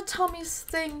build Tommy's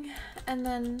thing, and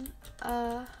then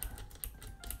I'm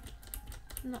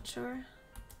not sure.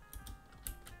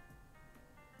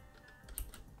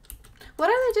 What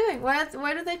are they doing?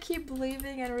 Why do they keep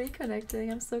leaving and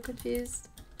reconnecting? I'm so confused.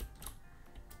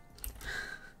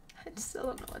 I still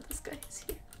don't know what this guy is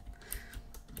here.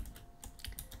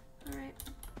 Alright.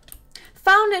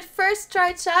 Found it! First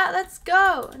try, chat! Let's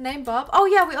go! Name Bob. Oh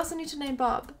yeah, we also need to name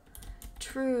Bob.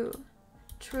 True.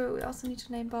 True, we also need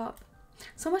to name Bob.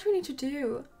 So much we need to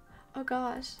do. Oh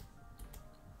gosh.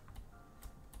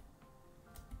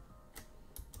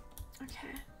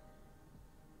 Okay.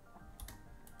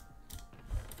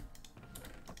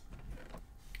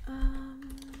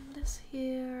 This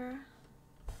here.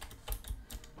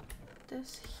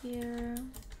 This here.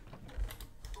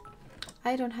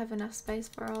 I don't have enough space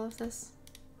for all of this.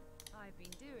 I've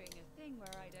been doing a thing where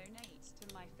I donate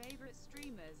to my favorite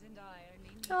streamers and I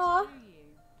only need Aww. to do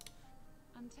you.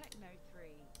 I'm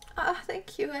Techno3. Ah,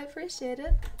 thank you. I appreciate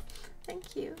it.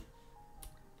 Thank you.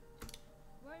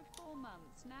 Whoa, 4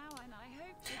 months now, and I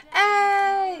hope today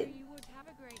Hey! you would have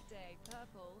a great day.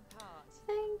 Purple heart.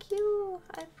 Thank you.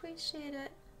 I appreciate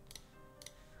it.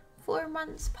 4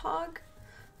 months, Pog.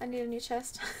 I need a new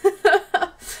chest.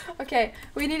 Okay,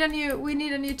 we need a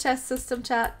new chest system,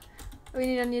 chat. We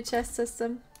need a new chest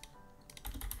system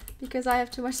because I have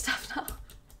too much stuff now.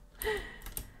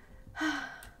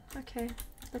 Okay,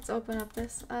 let's open up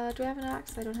this. Do I have an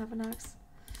axe? I don't have an axe.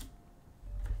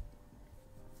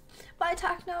 Bye,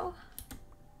 Techno.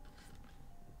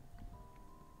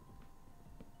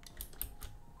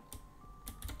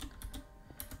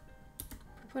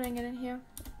 Putting it in here.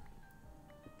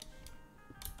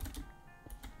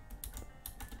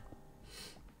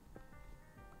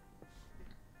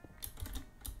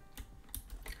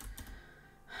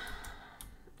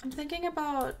 I'm thinking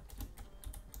about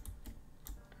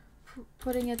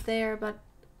putting it there, but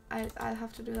I'll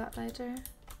have to do that later.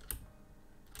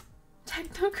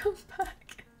 Techno, come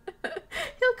back.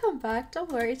 He'll come back,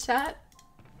 don't worry, chat.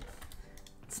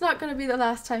 It's not gonna be the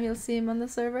last time you'll see him on the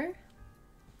server.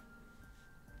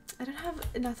 I don't have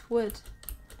enough wood.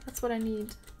 That's what I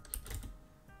need.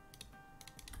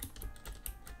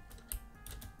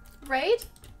 Raid?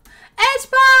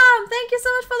 H-Bomb! Thank you so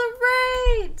much for the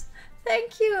raid!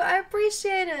 Thank you, I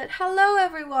appreciate it. Hello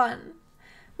everyone.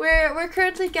 We're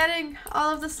currently getting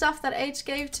all of the stuff that H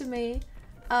gave to me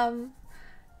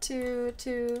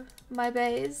to my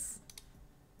base.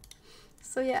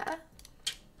 So yeah.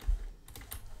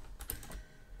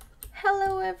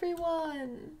 Hello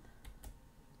everyone.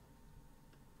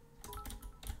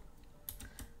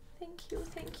 Thank you,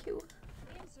 thank you.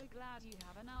 I'm so glad you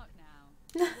have an arc now.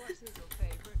 What is your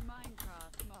favorite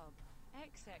Minecraft mob?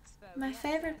 My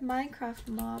favorite Minecraft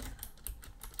mob.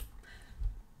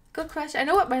 Good question. I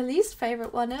know what my least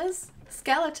favorite one is.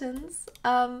 Skeletons.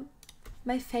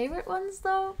 My favorite ones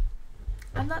though?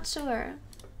 I'm not sure.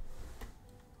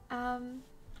 I'm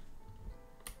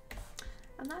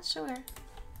not sure.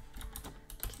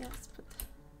 Okay, let's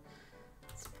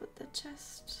put the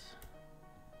chest.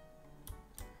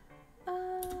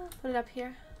 Put it up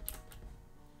here.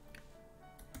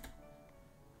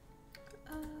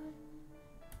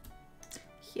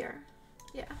 Here,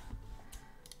 yeah.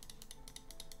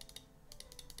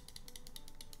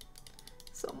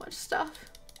 So much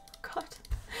stuff. God,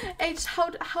 H,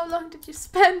 how long did you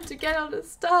spend to get all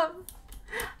this stuff?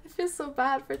 I feel so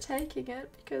bad for taking it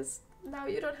because now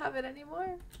you don't have it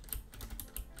anymore.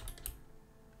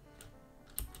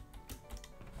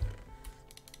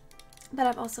 But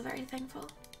I'm also very thankful.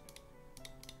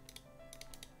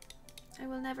 I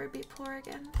will never be poor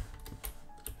again.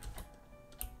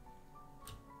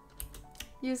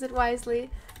 Use it wisely.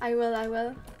 I will, I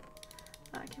will.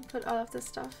 I can put all of this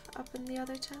stuff up in the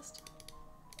other chest.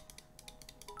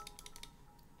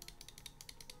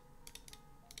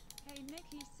 Hey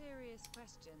Nikki, serious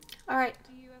question. Alright.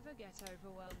 Do you ever get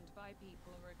overwhelmed by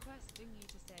people requesting you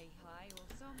to say hi or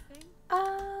something?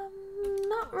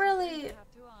 Not really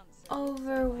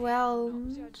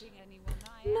overwhelmed. Not judging anyone,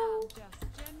 No. am just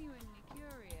genuinely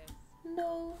curious.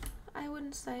 No, I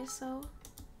wouldn't say so.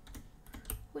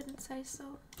 Wouldn't say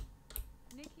so.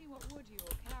 Nikki, what would your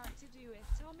character do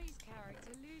if Tommy's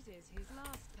character loses his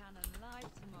last canon live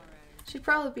tomorrow? She'd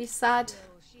probably be sad.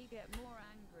 Will she get more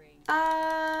angry?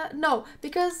 No,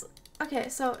 because, okay,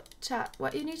 so chat,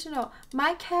 what you need to know,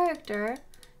 my character,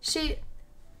 she's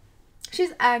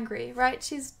angry, right?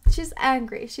 She's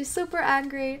angry. She's super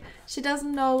angry. She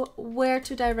doesn't know where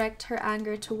to direct her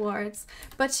anger towards.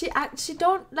 But she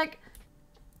don't like.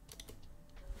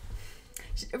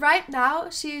 Right now,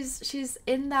 she's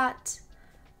in that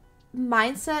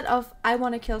mindset of I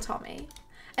want to kill Tommy,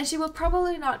 and she will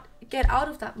probably not get out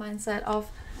of that mindset of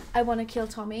I want to kill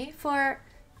Tommy for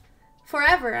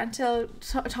forever until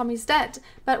Tommy's dead.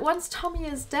 But once Tommy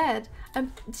is dead,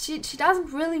 she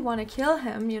doesn't really want to kill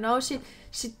him, you know. She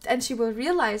will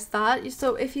realize that.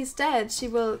 So if he's dead, she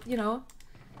will, you know.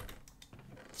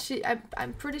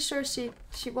 I'm pretty sure she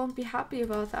won't be happy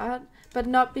about that, but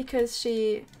not because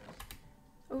she.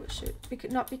 Oh shoot!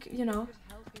 Not because, you know.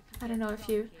 I don't know if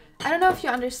you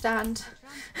understand.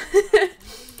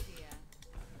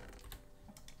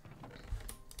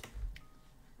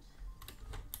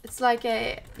 It's like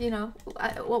a, you know,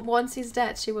 once he's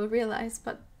dead, she will realize,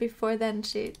 but before then,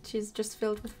 she's just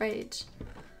filled with rage.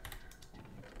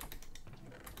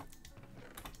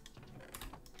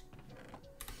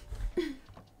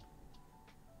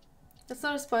 That's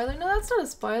not a spoiler? No, that's not a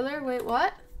spoiler. Wait,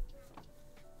 what?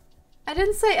 I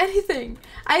didn't say anything.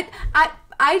 I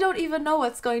don't even know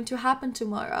what's going to happen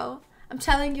tomorrow. I'm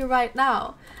telling you right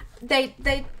now. They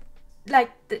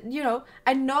like, you know,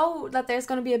 I know that there's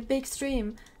going to be a big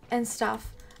stream and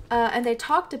stuff, and they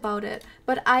talked about it,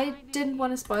 but I didn't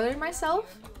want to spoil it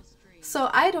myself, so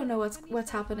I don't know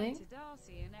what's happening.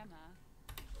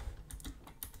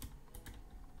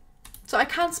 So I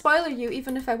can't spoil you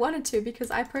even if I wanted to,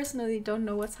 because I personally don't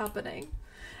know what's happening.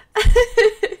 I was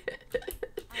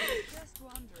just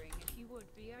wondering if you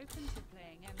would be open to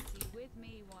playing MC with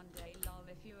me one day, lol,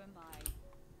 if you am I.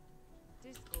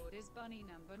 Discord is bunny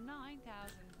number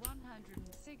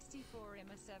 9164.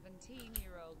 I'm a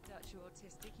 17-year-old Dutch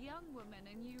autistic young woman,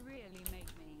 and you really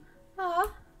make me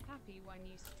happy when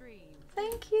you stream.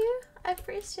 Thank you. I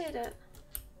appreciate it.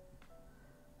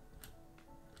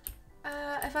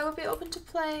 If I would be open to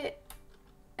play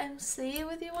MC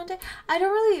with you one day. I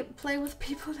don't really play with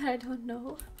people that I don't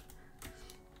know.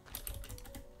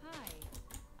 Hi.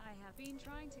 I have been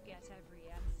trying to get every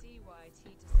MCYT to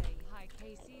say hi,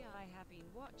 Casey. I have been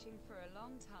watching for a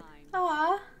long time.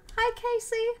 Aw. Hi,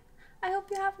 Casey. I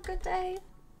hope you have a good day.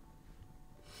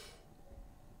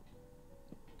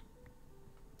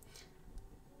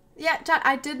 Yeah, chat,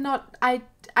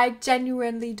 I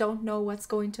genuinely don't know what's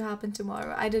going to happen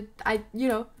tomorrow. You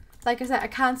know, like I said, I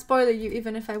can't spoil you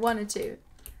even if I wanted to.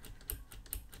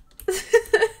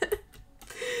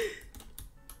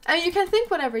 I mean, you can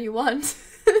think whatever you want.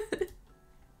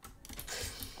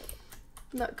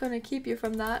 I'm not gonna keep you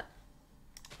from that.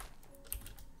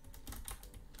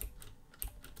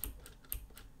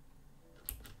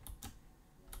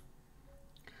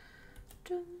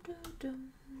 Dum, dum, dum.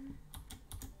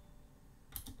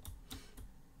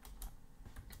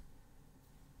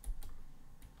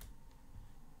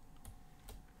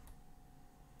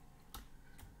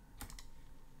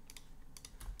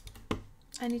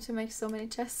 I need to make so many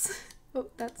chests. Oh,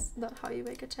 that's not how you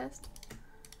make a chest.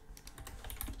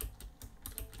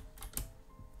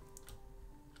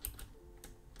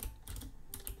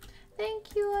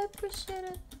 Thank you, I appreciate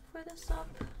it for the sub.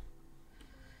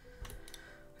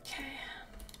 Okay.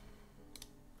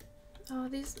 Oh,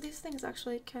 these things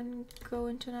actually can go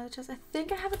into another chest. I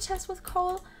think I have a chest with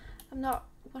coal. I'm not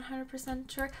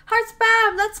 100% sure. Heart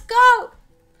spam! Let's go!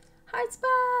 Heart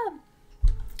spam!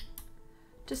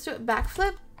 Just do a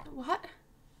backflip? What?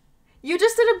 You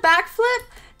just did a backflip?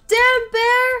 Damn,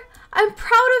 Bear! I'm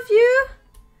proud of you!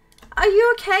 Are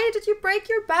you okay? Did you break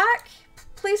your back?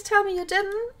 Please tell me you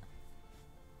didn't.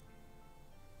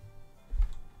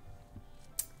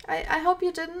 I hope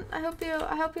you didn't. I hope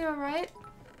you're alright.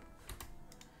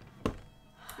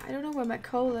 I don't know where my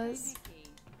coal is.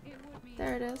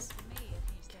 There it is.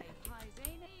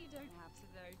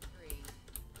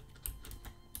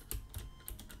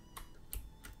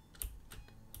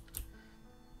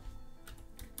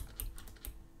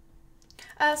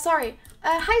 Sorry.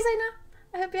 Hi Zaina.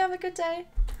 I hope you have a good day.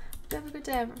 You have a good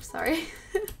day. I'm sorry.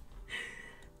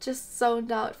 Just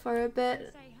zoned out for a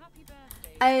bit.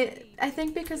 I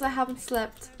think because I haven't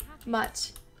slept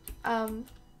much,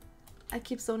 I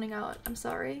keep zoning out. I'm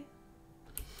sorry.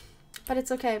 But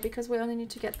it's okay because we only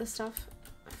need to get the stuff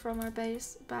from our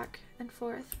base back and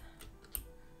forth.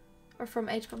 Or from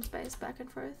H-Bomb's base back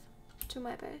and forth to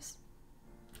my base.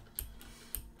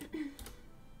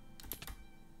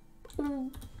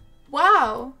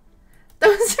 Wow!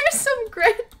 Those are some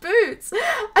great boots!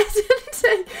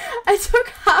 I took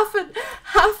half a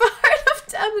heart of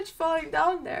damage falling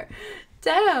down there.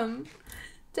 Damn.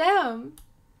 Damn.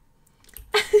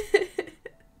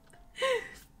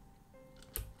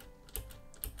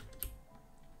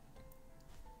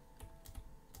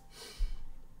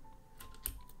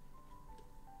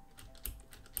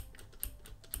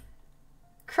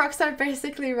 Crocs are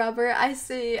basically rubber. I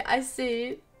see. I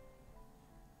see.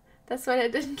 That's why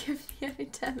it didn't give me any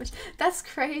damage. That's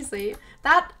crazy.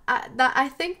 That I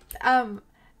think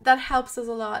that helps us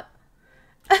a lot.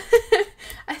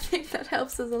 I think that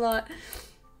helps us a lot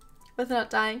with not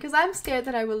dying, because I'm scared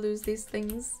that I will lose these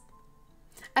things.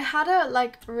 I had a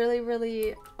like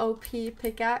really OP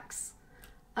pickaxe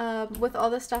with all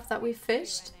the stuff that we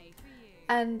fished,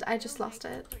 and I just lost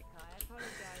it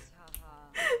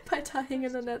by dying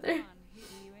in the nether.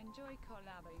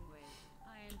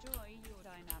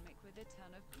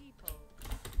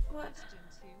 What?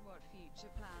 What future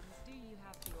plans do you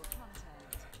have for your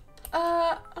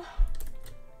content?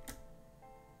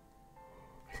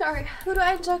 Sorry, who do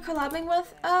I enjoy collabing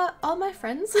with? All my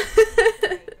friends.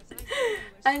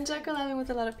 I enjoy collabing with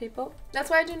a lot of people. That's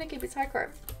why I do Nikki Beats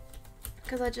Hardcore.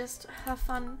 Because I just have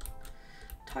fun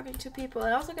talking to people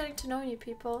and also getting to know new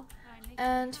people.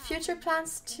 And future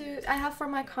plans I have for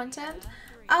my content.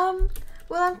 Well,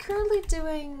 I'm currently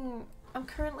doing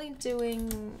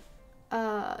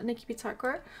Nikki Beats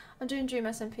Hardcore. I'm doing Dream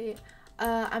SMP.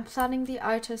 I'm planning the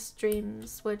artist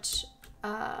streams, which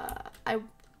I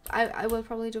will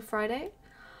probably do Friday.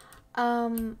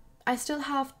 I still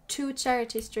have 2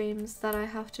 charity streams that I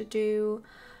have to do,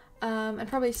 and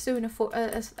probably soon a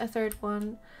third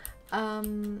one.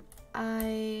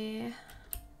 I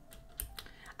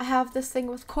have this thing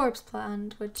with Corpse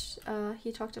planned, which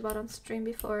he talked about on stream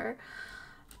before.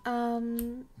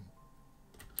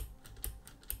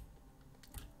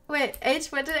 Wait, H,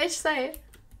 what did H say?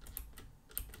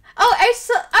 Oh, H!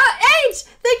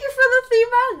 Thank you for the 3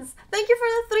 months! Thank you for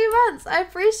the 3 months! I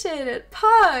appreciate it.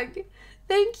 Pug!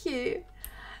 Thank you.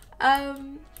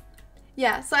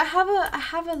 Yeah, so I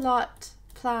have a lot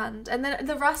planned. And then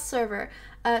the Rust server.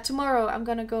 Tomorrow I'm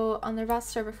gonna go on the Rust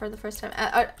server for the first time.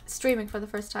 Streaming for the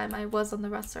first time. I was on the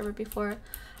Rust server before.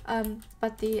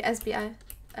 But the SBI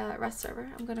Rust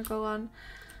server I'm gonna go on.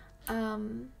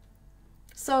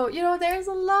 So, you know, there's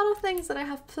a lot of things that I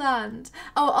have planned.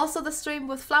 Oh, also the stream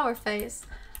with Flowerface,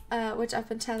 which I've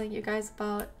been telling you guys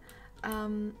about.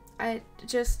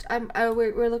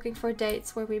 We're looking for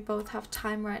dates where we both have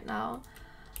time right now.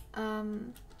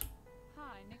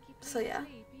 So yeah,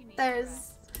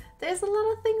 there's a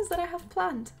lot of things that I have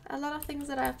planned.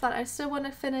 I still want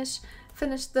to finish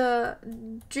the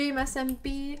Dream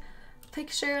SMP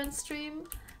picture on stream.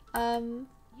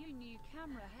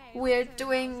 We're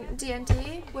doing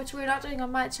D&D, which we're not doing on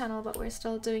my channel, but we're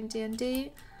still doing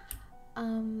D&D.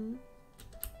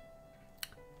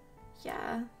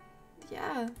 Yeah. We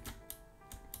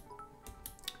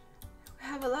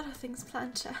have a lot of things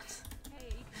planned, chat. Hey,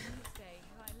 can you say,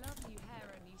 I love you, hair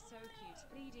and you so cute,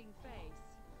 bleeding face.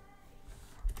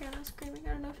 Okay, I'm screaming. I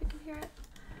don't know if you can hear it.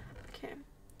 Okay.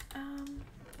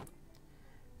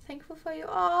 Thankful for you.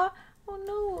 Aw, oh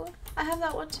no. I have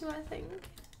that one too, I think.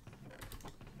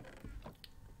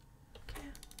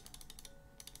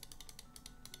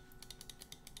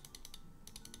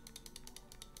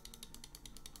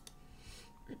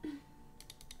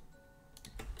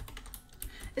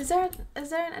 Is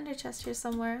there an ender chest here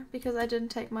somewhere? Because I didn't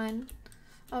take mine,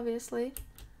 obviously.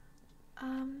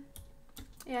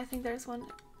 Yeah, I think there's one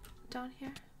down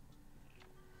here.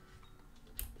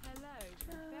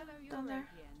 Down there.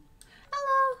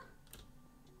 Hello!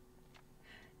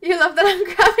 You love that I'm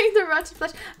grabbing the rotted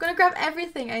flesh. I'm gonna grab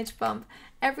everything, H-Bomb.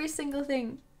 Every single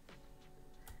thing.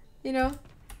 You know?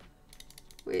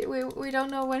 We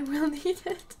don't know when we'll need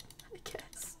it, I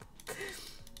guess.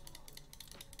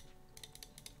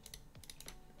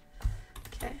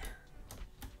 Okay.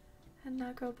 And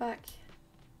now go back.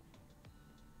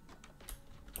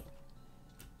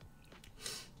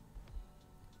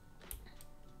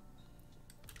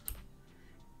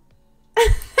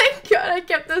 Thank God I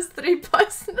kept those 3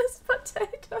 poisonous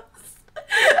potatoes.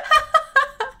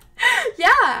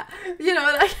 you know,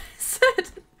 like I said,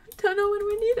 don't know when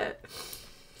we need it.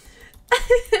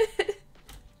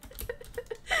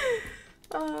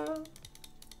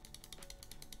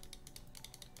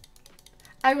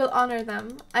 I will honor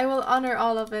them. I will honor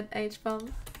all of it,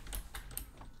 H-bomb.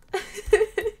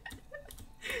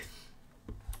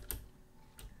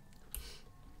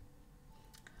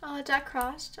 Oh, Jack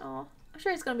crashed. Oh, I'm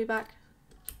sure he's gonna be back.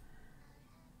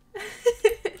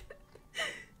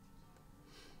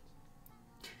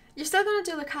 You're still gonna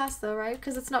do the cast though, right?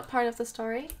 Because it's not part of the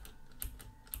story.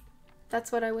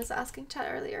 That's what I was asking chat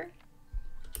earlier.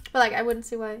 But like, I wouldn't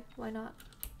see why not.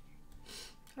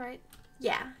 Right?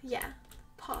 Yeah, yeah.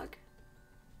 Pog.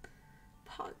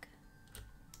 Pog.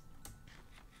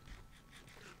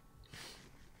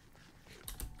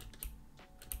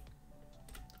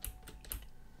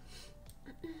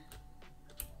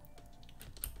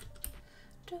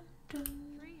 Dun, dun.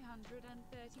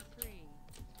 333.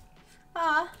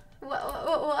 Ah,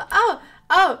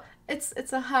 oh,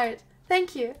 it's a heart.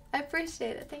 Thank you. I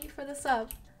appreciate it. Thank you for the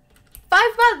sub.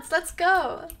 5 months. Let's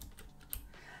go.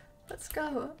 Let's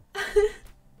go.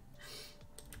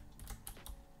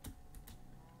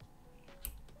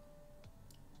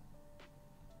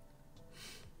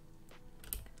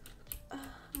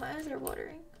 My eyes are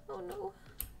watering. Oh no.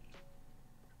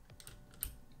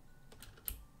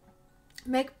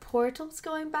 Make portals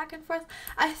going back and forth.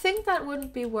 I think that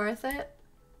wouldn't be worth it.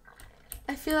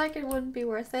 I feel like it wouldn't be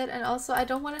worth it, and also I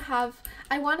don't want to have.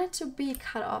 I want it to be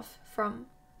cut off from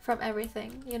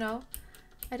everything, you know.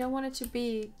 I don't want it to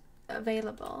be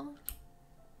available.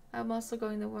 I'm also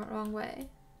going the wrong way.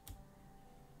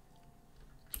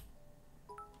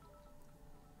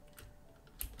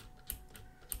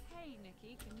 Hey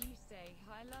Nikki, can you say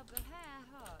I love the hair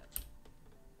heart?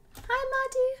 Hi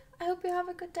Maddie. I hope you have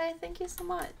a good day. Thank you so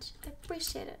much. I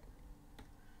appreciate it.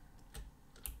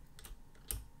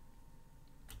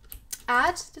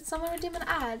 Ad? Did someone redeem an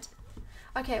ad?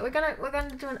 Okay, we're gonna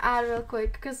do an ad real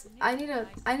quick because I need a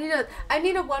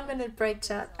 1 minute break,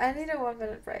 chat. I need a 1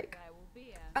 minute break.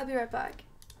 I'll be right back.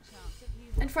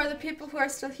 And for the people who are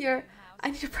still here,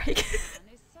 I need a break.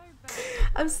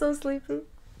 I'm so sleepy.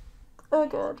 Oh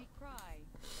god.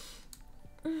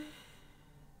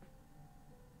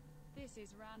 This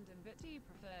is random, but do you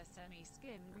prefer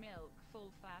semi-skimmed milk,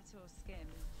 full fat, or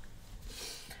skimmed?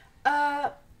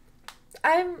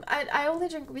 I only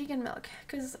drink vegan milk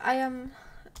because I am,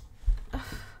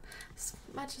 as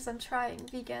much as I'm trying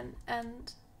vegan,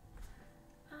 and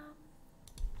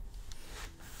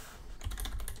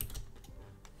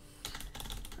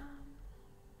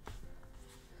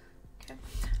okay,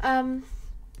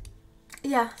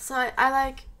 yeah. So I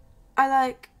like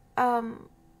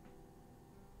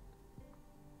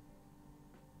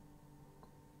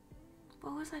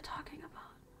what was I talking about?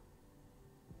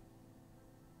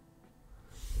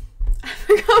 I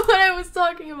forgot what I was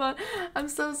talking about. I'm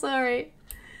so sorry.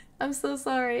 I'm so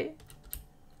sorry.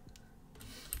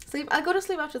 Sleep. I'll go to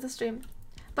sleep after the stream.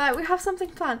 But we have something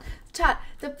planned. Chat,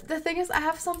 the thing is I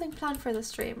have something planned for the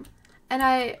stream. And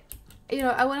I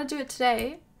want to do it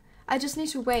today. I just need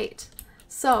to wait.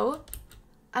 So,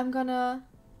 I'm gonna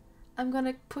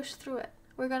push through it.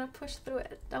 We're gonna push through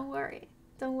it. Don't worry.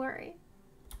 Don't worry.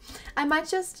 I might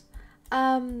just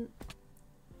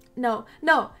no,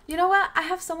 you know what? I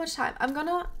have so much time.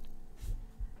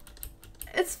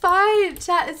 It's fine,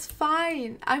 chat, it's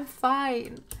fine. I'm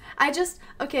fine.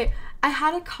 Okay, I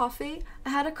had a coffee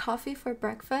for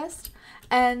breakfast,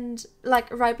 and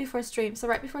like right before stream. So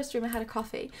right before stream I had a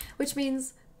coffee, which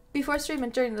means before stream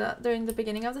and during the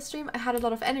beginning of the stream I had a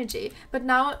lot of energy, but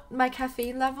now my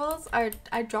caffeine levels are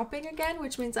dropping again,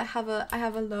 which means I have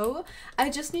a low. I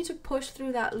just need to push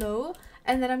through that low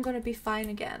and then I'm gonna be fine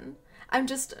again. I'm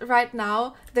just right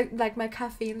now my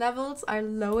caffeine levels are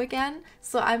low again,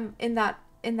 so I'm in that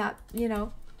you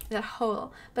know, that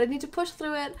hole, but I need to push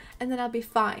through it and then I'll be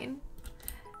fine.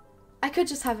 I could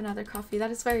just have another coffee.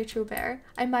 That is very true, Bear.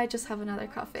 I might just have another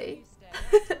coffee.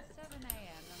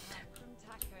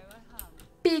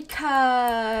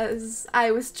 Because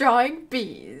I was drawing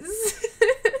bees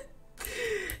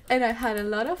and I had a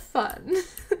lot of fun.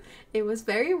 It was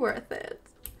very worth it.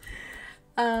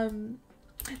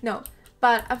 No,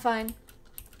 but I'm fine.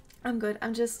 I'm good. I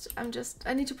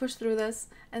need to push through this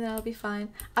and then I'll be fine.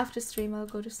 After stream I'll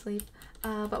go to sleep.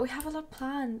 But we have a lot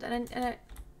planned, and I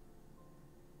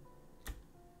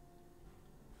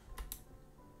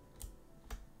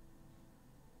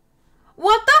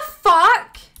what the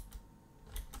fuck?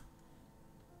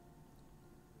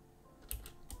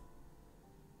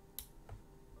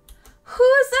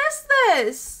 Whose is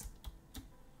this?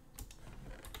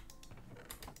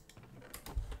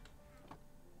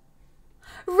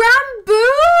 Rambo!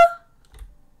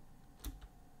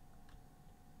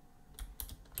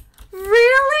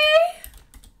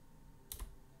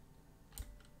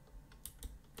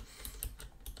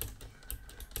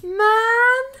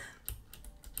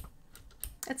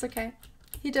 It's okay.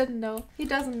 He didn't know. He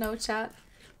doesn't know, chat.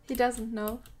 He doesn't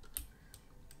know.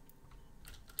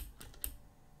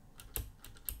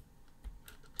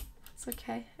 It's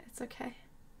okay. It's okay.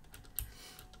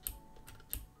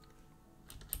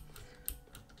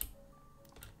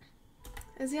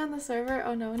 Is he on the server?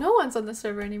 Oh no, no one's on the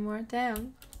server anymore.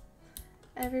 Damn.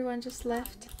 Everyone just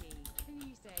left. Can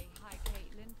you say hi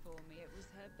Caitlin for me? It was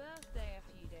her birthday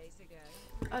a few days ago.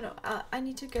 Oh no, I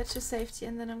need to get to safety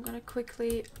and then I'm gonna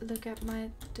quickly look at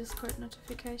my Discord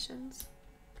notifications.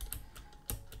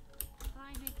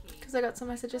 Hi Nikki. Because I got some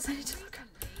messages I need to look at.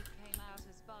 Came out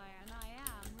as bi and I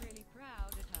am really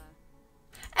proud of her.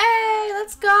 Hey,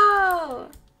 let's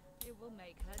go! It will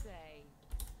make her day.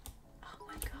 Oh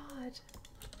my god.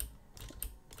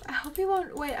 I hope he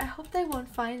won't wait, I hope they won't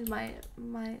find my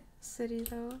city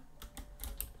though.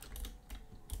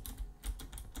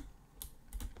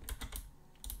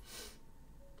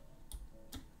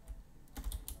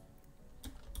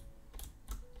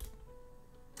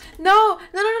 No,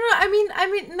 I mean,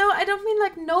 no, I don't mean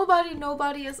like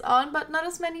nobody is on, but not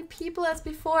as many people as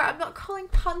before. I'm not calling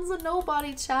tons of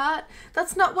nobody, chat.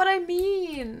 That's not what I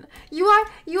mean. You are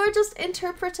just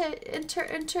interpret.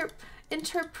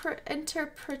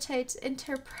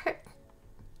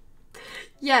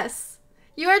 Yes,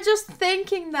 you are just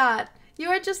thinking that.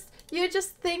 You're just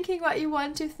thinking what you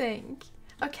want to think.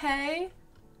 Okay.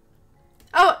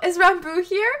 Oh, is Rambu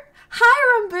here?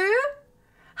 Hi, Rambu.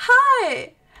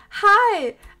 Hi.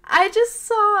 Hi, I just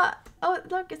saw. Oh,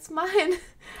 look, it's mine.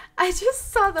 I just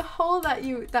saw the hole that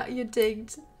you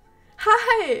digged.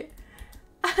 Hi.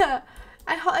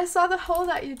 I saw the hole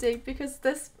that you digged because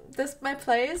this my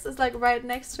place is like right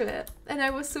next to it, and I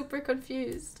was super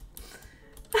confused.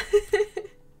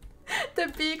 The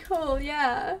big hole,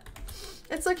 yeah.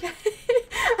 It's okay.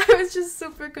 I was just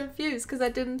super confused because I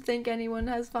didn't think anyone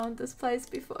has found this place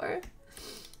before.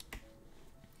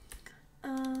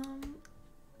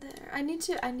 There. I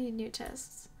need new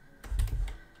tests.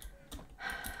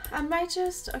 I might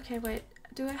just, okay, wait.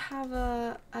 Do I have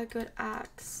a good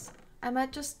axe? I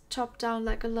might just chop down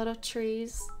like a lot of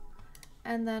trees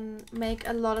and then make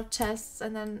a lot of chests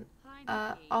and then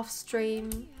off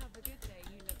stream.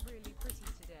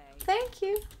 Thank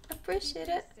you. Appreciate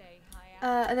it.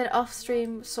 And then off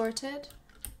stream sorted.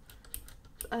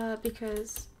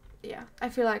 Because yeah, I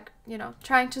feel like, you know,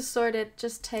 trying to sort it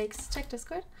just takes, check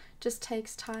Discord, just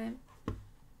takes time.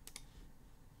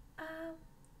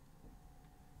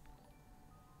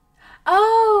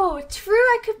 Oh, true,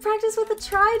 I could practice with a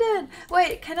trident.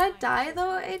 Wait, can I die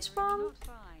though, H-bomb?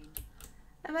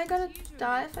 Am I gonna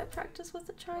die if I practice with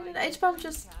a trident? H-bomb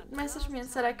just messaged me and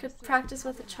said I could practice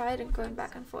with a trident going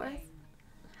back and forth.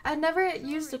 I've never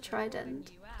used a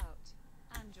trident.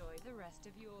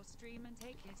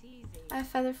 I have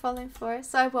feather falling 4,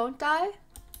 so I won't die?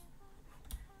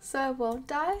 So I won't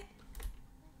die?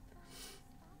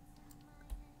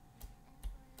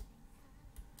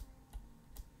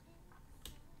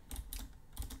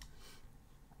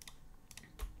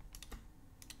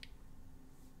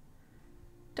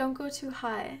 Don't go too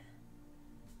high.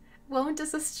 Won't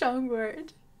is a strong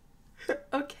word.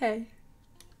 Okay.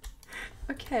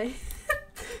 Okay.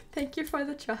 Thank you for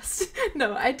the trust.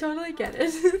 No, I totally get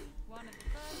it.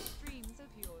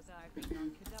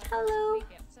 Hello.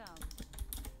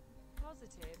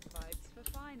 Positive vibes for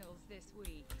finals this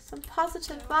week. Some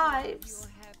positive vibes.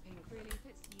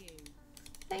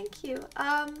 Thank you.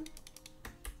 Our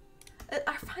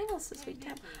finals this week,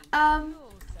 damn.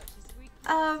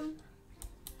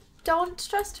 Don't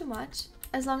stress too much.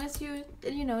 As long as you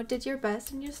know, did your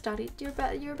best and you studied your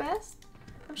best,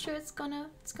 I'm sure it's gonna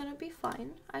be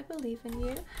fine. I believe in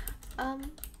you.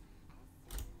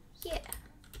 Yeah.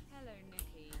 Hello,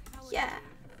 Nikki. How are Yeah.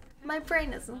 you? My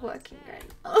brain isn't working right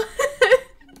now.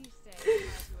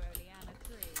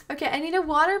 Okay, I need a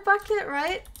water bucket,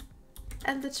 right?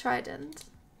 And the trident.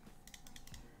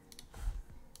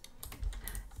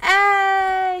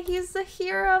 Hey, he's the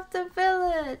hero of the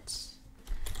village.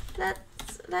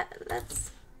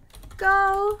 Let's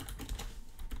go.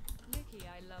 Nikki,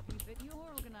 I love you, but your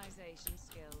organization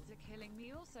skills are killing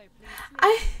me. Also,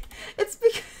 please. It's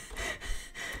because.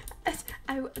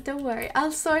 Don't worry,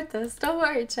 I'll sort this. Don't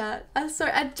worry, chat. I'll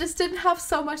sort. I just didn't have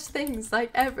so much things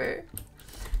like ever.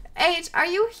 H, are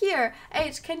you here?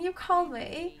 H, can you call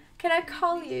me? Can I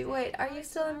call you? Wait, are you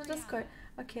still in the Discord?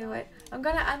 Okay, wait. I'm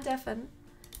gonna undeafen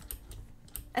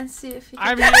and see if you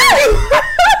can. I'm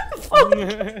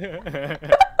here.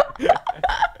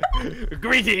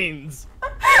 Greetings.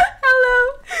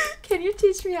 Hello. Can you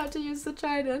teach me how to use the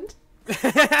trident?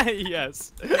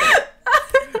 Yes.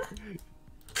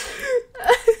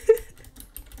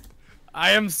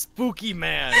 I am spooky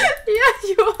man. Yeah,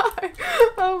 you are.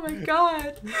 Oh my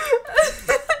god.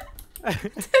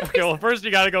 Okay, well first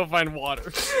you gotta go find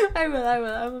water. I will. I'm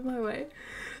on my way.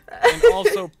 And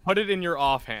also put it in your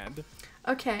offhand.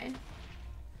 Okay.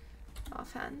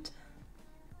 Offhand.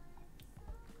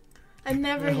 I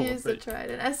never Oh, used the great.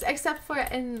 trident, except for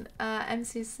in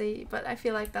MCC, but I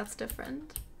feel like that's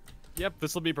different. Yep,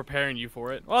 this will be preparing you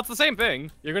for it. Well, it's the same thing.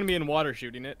 You're gonna be in water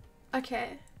shooting it.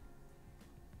 Okay.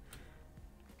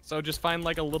 So just find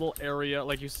like a little area,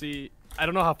 like you see. I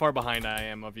don't know how far behind I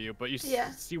am of you, but you see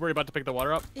where you're about to pick the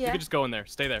water up? Yeah. You can just go in there.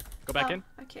 Stay there. Go back in.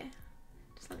 Okay.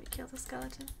 Just let me kill the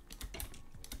skeleton.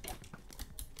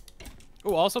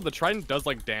 Oh, also the trident does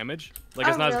like damage. Like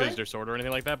it's Oh, not as good really? as your sword or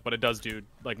anything like that, but it does do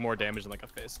like more damage than like a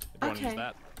fist. If you want to use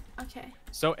that. Okay.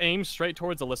 So aim straight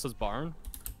towards Alyssa's barn,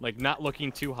 like not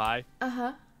looking too high,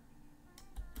 Uh-huh.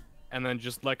 and then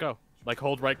just let go. Like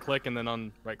hold right click and then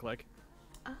on right click.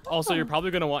 Oh. Also, you're probably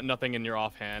gonna want nothing in your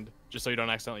offhand, just so you don't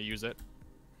accidentally use it.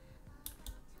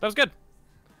 That was good.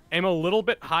 Aim a little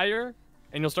bit higher,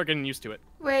 and you'll start getting used to it.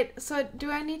 Wait, so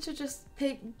do I need to just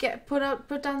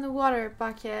put down the water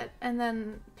bucket and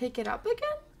then pick it up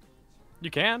again?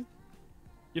 You can.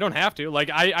 You don't have to.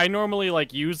 Like I normally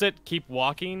like use it, keep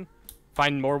walking,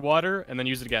 find more water, and then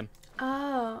use it again.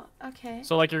 Oh, okay.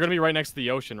 So like you're gonna be right next to the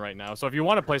ocean right now. So if you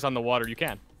want to place on the water, you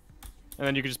can. And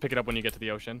then you can just pick it up when you get to the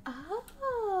ocean. Oh.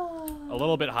 A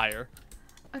little bit higher.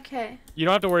 Okay. You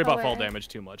don't have to worry about fall Away. damage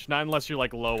too much. Not unless you're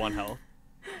like low on health.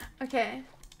 Okay.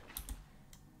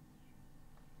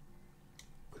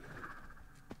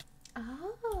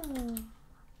 Oh.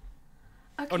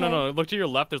 Okay. Oh no, look to your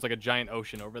left, there's like a giant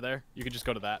ocean over there. You could just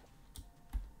go to that.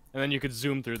 And then you could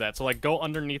zoom through that. So like go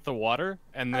underneath the water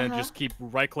and then just keep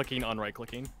right clicking on right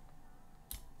clicking.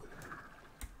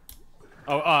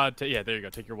 Oh, yeah, there you go.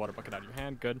 Take your water bucket out of your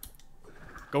hand. Good.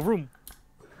 Go room.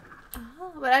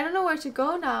 Oh, but I don't know where to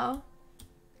go now.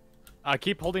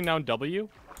 Keep holding down W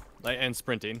and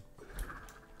sprinting.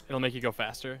 It'll make you go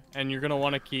faster. And you're going to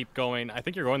want to keep going. I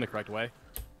think you're going the correct way.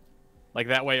 Like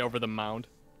that way over the mound.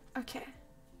 Okay.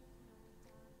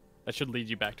 That should lead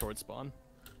you back towards spawn.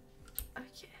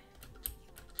 Okay.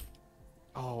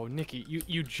 Oh, Nikki,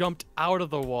 you jumped out of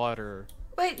the water.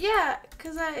 Wait, yeah,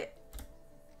 because I...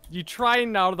 You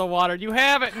trying out of the water. You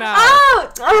have it now. Oh!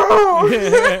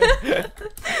 Oh!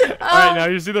 Alright, now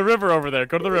you see the river over there.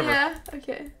 Go to the river. Yeah,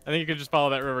 okay. I think you can just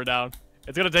follow that river down.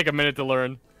 It's going to take a minute to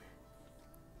learn.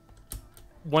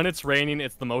 When it's raining,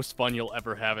 it's the most fun you'll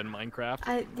ever have in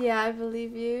Minecraft. Yeah, I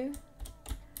believe you.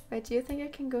 Wait, do you think I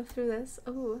can go through this?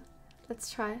 Oh, let's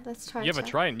try. You have a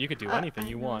trident. You could do anything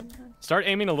you want. I know. Start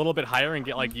aiming a little bit higher and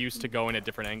get like used to going at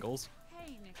different angles.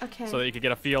 Okay. So that you could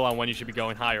get a feel on when you should be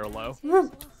going high or low.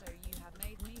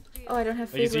 Oh, I don't have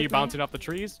food Like you see with you me. bouncing off the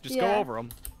trees? Just go Yeah. over them.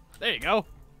 There you go.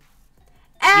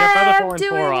 And You have feather I'm falling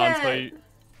doing 4 on, it! so you...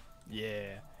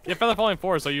 Yeah. You have feather falling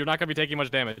 4, so you're not going to be taking much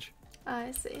damage.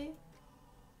 I see.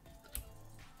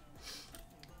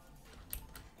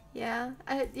 Yeah,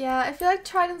 I feel like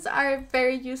tridents are a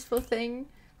very useful thing,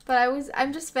 but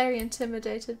I'm just very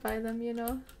intimidated by them, you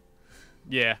know.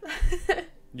 Yeah.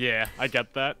 Yeah, I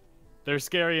get that. They're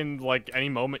scary and like any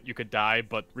moment you could die,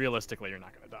 but realistically you're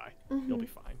not going to die. You'll be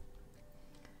fine.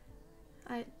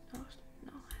 I don't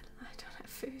have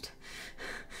food.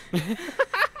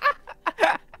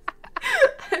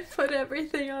 I put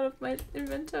everything out of my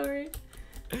inventory.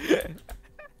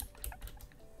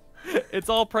 It's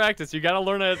all practice. You got to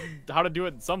learn how to do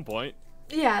it at some point.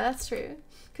 Yeah, that's true.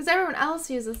 Because everyone else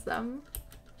uses them.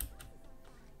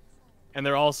 And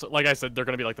they're also, like I said, they're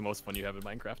going to be like the most fun you have in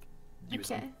Minecraft. Use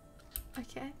them.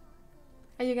 Okay.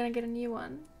 Are you gonna get a new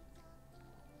one?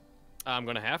 I'm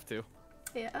going to have to.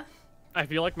 Yeah. I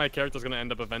feel like my character's going to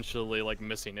end up eventually like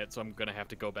missing it, so I'm going to have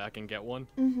to go back and get one.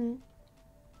 Mm-hmm.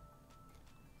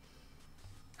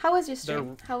 How was your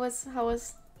stream? How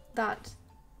was that?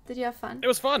 Did you have fun? It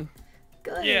was fun.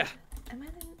 Good. Yeah. Am I?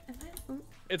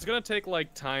 It's going to take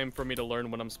like time for me to learn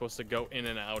when I'm supposed to go in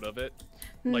and out of it,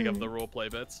 like of the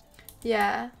roleplay bits.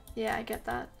 Yeah, I get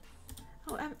that.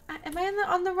 Oh, am I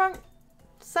on the wrong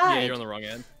side? Yeah, you're on the wrong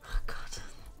end. Oh god,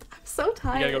 I'm so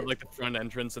tired. You gotta go to like the front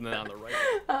entrance and then on the right.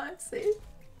 Oh, I see.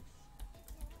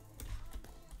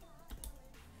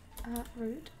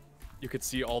 Rude. You could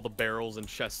see all the barrels and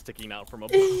chests sticking out from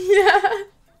above. Yeah.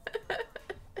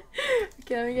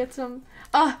 Okay, let me get some.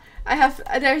 Oh, I have.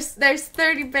 There's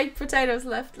 30 baked potatoes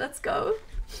left. Let's go.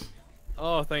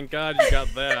 Oh, thank God you got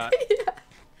that. Yeah.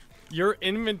 Your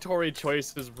inventory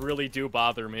choices really do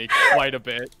bother me quite a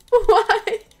bit.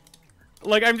 Why?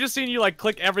 Like, I'm just seeing you, like,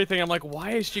 click everything. I'm like,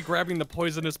 why is she grabbing the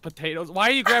poisonous potatoes? Why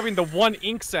are you grabbing the one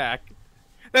ink sack?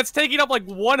 That's taking up, like,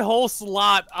 one whole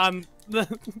slot on the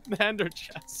ender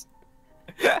chest.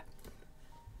 I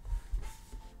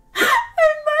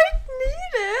might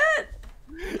need it.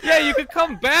 Yeah, you could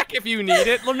come back if you need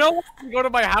it. No one can go to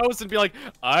my house and be like,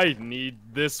 I need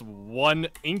this one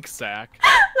ink sack.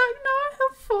 Look, now I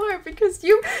have 4 because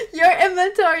your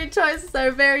inventory choices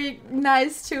are very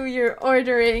nice too. You're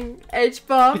ordering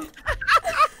H-bomb.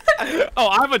 Oh,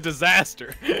 I'm a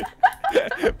disaster.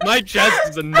 My chest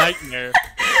is a nightmare.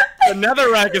 The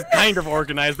netherrack is kind of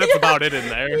organized. That's about it in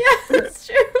there. Yeah, that's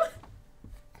true.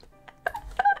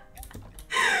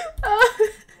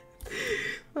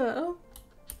 Well.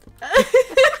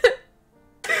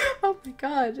 Oh my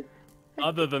god.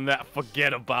 Other than that,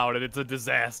 forget about it. It's a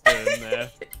disaster in there.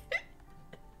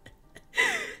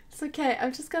 It's okay.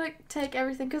 I'm just gonna take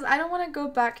everything because I don't want to go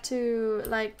back to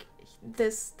like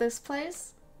this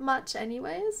place much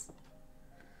anyways.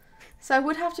 So I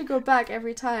would have to go back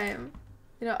every time.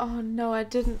 You know, oh no, I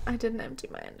didn't empty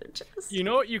my ender chest. You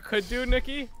know what you could do,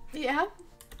 Nikki? Yeah.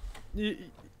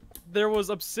 There was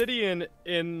obsidian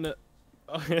in...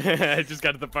 I just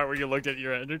got to the part where you looked at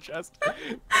your ender chest.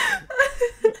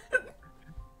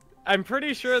 I'm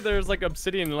pretty sure there's like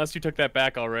obsidian unless you took that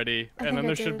back already. And then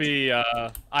there should be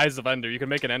eyes of ender. You can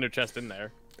make an ender chest in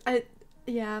there.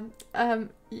 Yeah.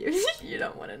 You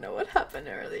don't want to know what happened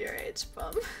earlier,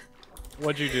 H-bomb.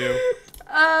 What'd you do?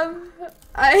 Oh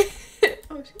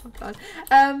god.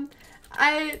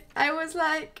 I was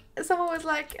like, someone was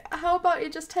like, how about you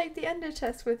just take the ender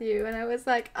chest with you? And I was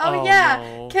like, oh yeah,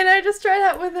 no. Can I just try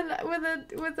that with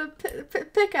a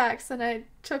pickaxe? And I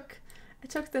took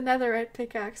the netherite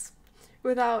pickaxe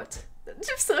without the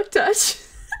silk touch.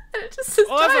 And it just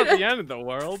well, that's not the end of the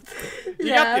world. You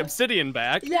got the obsidian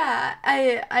back. Yeah,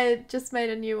 I just made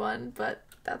a new one, but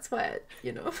that's why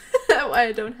why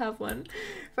I don't have one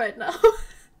right now.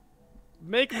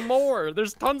 Make more.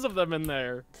 There's tons of them in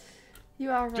there.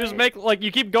 You are right. Just make, like,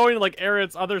 you keep going to, like,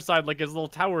 Aerith's other side, like his little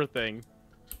tower thing.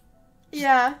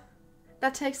 Yeah.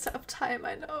 That takes up time,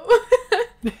 I know.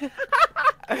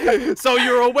 So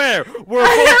you're aware. We're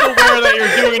both aware that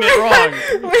you're doing it wrong.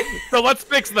 So let's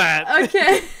fix that.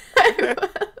 Okay.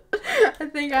 I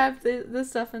think I have the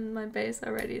stuff in my base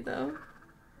already, though.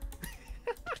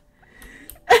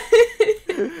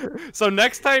 So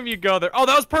next time you go there... Oh,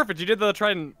 that was perfect. You did the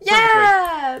trident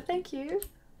Yeah! Thank you.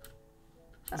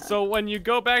 So when you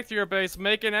go back to your base,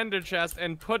 make an ender chest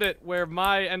and put it where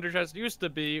my ender chest used to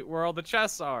be, where all the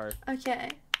chests are. Okay.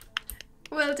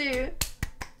 Will do.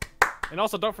 And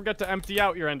also, don't forget to empty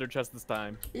out your ender chest this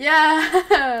time.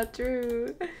 Yeah,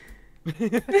 true.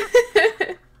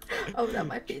 Oh, that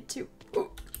might be too... Ooh.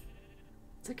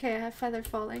 It's okay, I have feather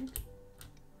falling.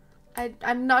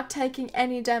 I'm not taking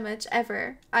any damage,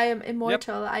 ever. I am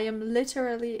immortal. Yep. I am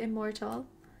literally immortal.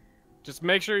 Just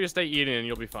make sure you stay eating and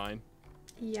you'll be fine.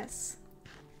 Yes.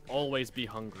 Always be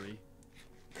hungry.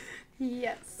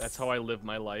 Yes. That's how I live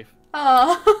my life.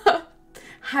 Oh,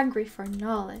 hungry for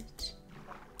knowledge.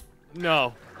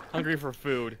 No, hungry for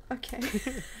food. Okay.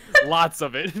 Lots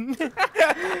of it.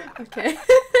 Okay.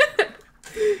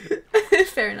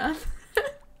 Fair enough.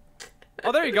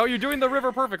 Oh, there you go. You're doing the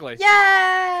river perfectly.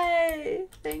 Yay!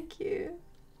 Thank you.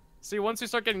 See, once you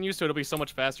start getting used to it, it'll be so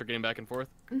much faster getting back and forth.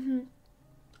 Mm-hmm.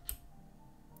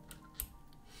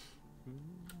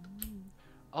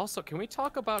 Also, can we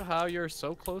talk about how you're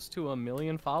so close to 1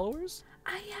 million followers?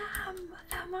 I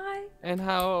am I? And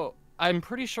how I'm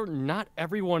pretty sure not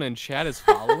everyone in chat is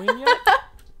following yet?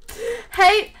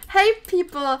 Hey,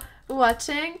 people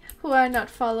watching who are not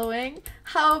following,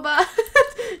 how about...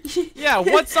 Yeah,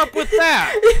 what's up with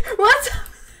that?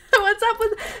 What's up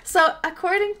with... So,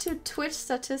 according to Twitch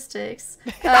statistics,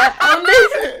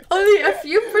 only a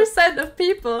few % of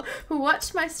people who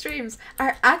watch my streams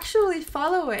are actually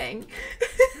following.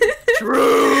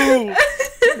 True!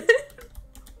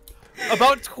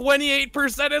 About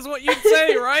 28% is what you'd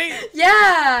say, right?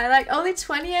 Yeah, like only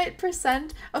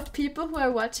 28% of people who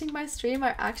are watching my stream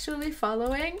are actually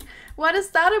following. What is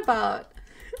that about?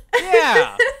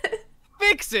 Yeah!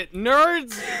 Fix it,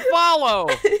 nerds! Follow!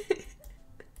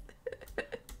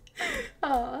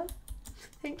 Aw,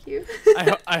 thank you.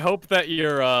 I hope that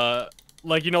your,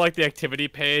 like, you know, like the activity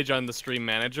page on the stream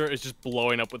manager is just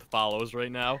blowing up with follows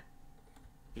right now.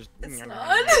 Just... It's not.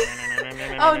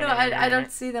 Oh no, I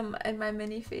don't see them in my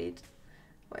mini feed.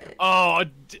 Wait. Oh,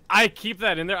 I keep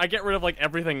that in there. I get rid of like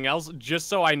everything else just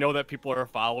so I know that people are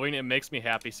following. It makes me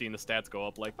happy seeing the stats go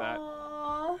up like that.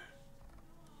 Aww.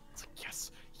 It's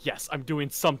like, yes, I'm doing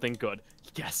something good.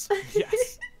 Yes.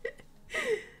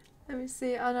 Let me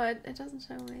see. Oh no, it doesn't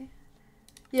show me.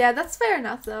 Yeah, that's fair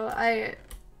enough though. I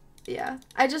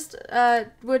just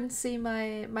wouldn't see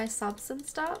my subs and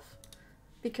stuff.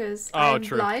 because Oh, I'm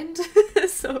true. blind.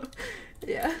 So,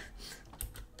 yeah.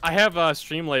 I have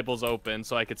stream labels open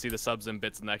so I could see the subs and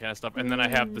bits and that kind of stuff, and then I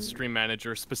have the stream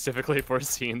manager specifically for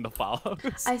seeing the follows.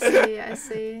 I see, I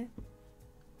see.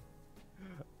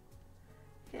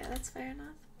 Yeah, that's fair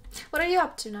enough. What are you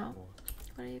up to now?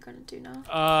 What are you gonna do now?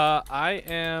 I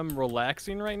am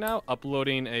relaxing right now,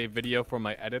 uploading a video for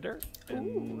my editor,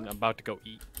 and I'm about to go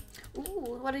eat.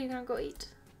 Ooh, what are you gonna go eat?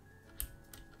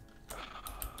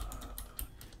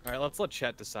 All right, let's let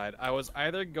chat decide. I was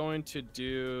either going to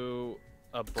do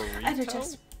a burrito. Editor.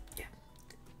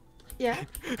 Yeah.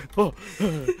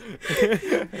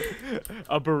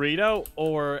 A burrito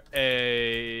or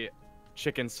a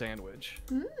chicken sandwich.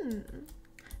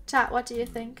 Chat, what do you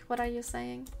think? What are you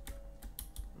saying?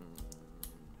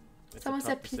 It's Someone a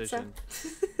said tough pizza.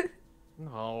 decision.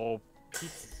 No,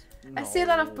 pizza. I see a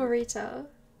lot of no. burrito.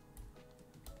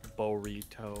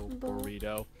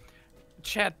 Burrito.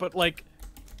 Chat, but like,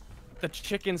 the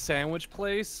chicken sandwich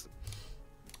place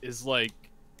is like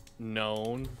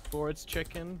known for its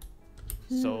chicken.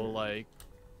 So like,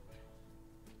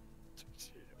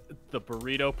 the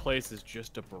burrito place is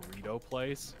just a burrito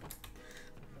place.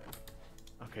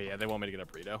 Okay, yeah, they want me to get a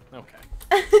burrito.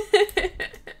 Okay.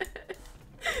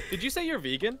 Did you say you're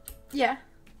vegan? Yeah.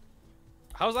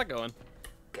 How's that going?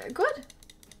 Good.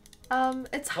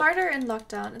 It's harder in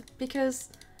lockdown because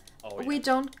Oh, yeah. we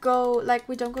don't go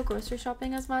grocery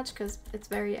shopping as much because it's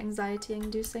very anxiety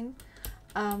inducing.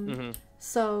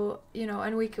 So, you know,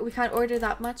 and we can't order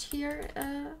that much here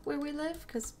where we live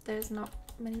because there's not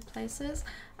many places.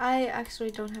 I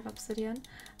actually don't have obsidian.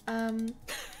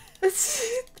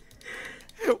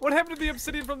 What happened to the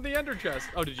obsidian from the ender chest?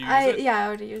 Oh, did you use it? Yeah, I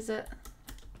already use it.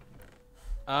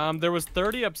 There was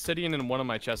 30 obsidian in one of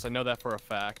my chests. I know that for a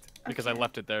fact because I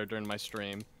left it there during my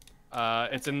stream.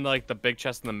 It's in like the big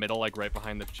chest in the middle, like right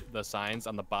behind the signs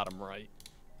on the bottom right.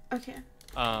 Okay.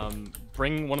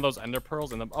 Bring one of those ender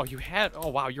pearls and oh, you had. Oh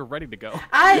wow, you're ready to go.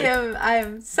 I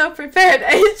am so prepared,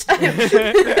 H. I am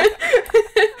prepared.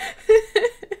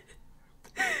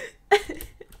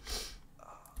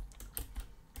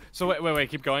 So wait,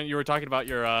 keep going. You were talking about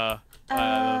your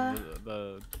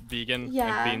the vegan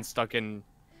and being stuck in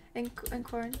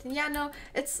quarantine. Yeah, no,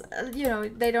 it's you know,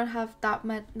 they don't have that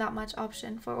much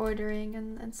option for ordering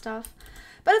and stuff,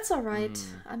 but it's all right.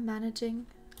 I'm managing.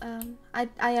 I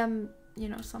am, you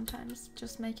know, sometimes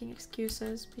just making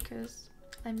excuses because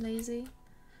I'm lazy.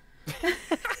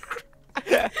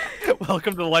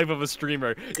 Welcome to the life of a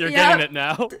streamer. You're getting it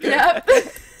now. Yep.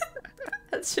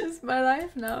 That's just my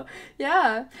life now.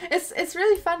 Yeah, it's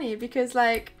really funny because,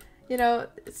 like, you know,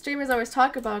 streamers always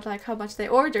talk about like how much they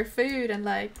order food and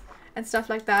like and stuff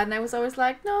like that, and I was always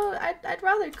like, no, I'd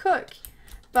rather cook,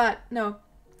 but no,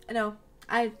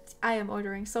 I am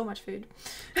ordering so much food.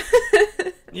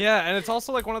 Yeah, and it's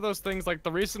also like one of those things, like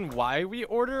the reason why we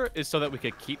order is so that we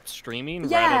could keep streaming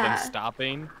rather than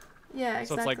stopping. Yeah, exactly.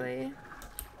 So it's like,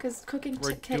 because cooking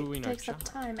takes up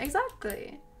time.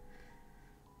 Exactly.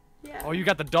 Yeah. Oh, you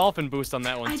got the dolphin boost on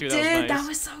that one too. I did. That was nice. That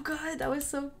was so good. That was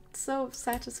so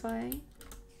satisfying.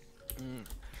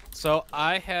 So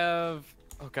I have.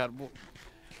 Oh God.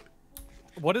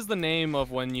 What is the name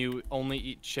of when you only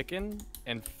eat chicken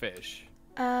and fish?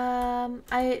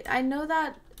 I know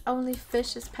that only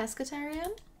fish is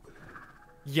pescatarian.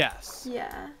 Yes.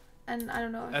 Yeah, and I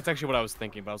don't know. That's actually what I was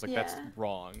thinking, but I was like, that's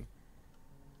wrong.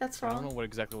 That's wrong. I don't know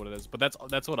exactly what it is, but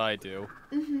that's what I do.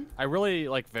 Mhm. I really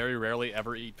like very rarely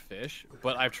ever eat fish,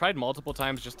 but I've tried multiple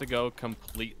times just to go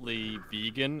completely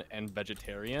vegan and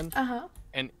vegetarian.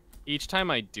 And each time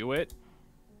I do it,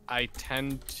 I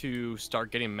tend to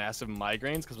start getting massive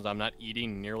migraines because I'm not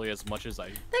eating nearly as much as I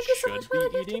Thank you so should much for the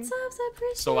be gifted eating. subs. I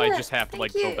appreciate So it. I just have to Thank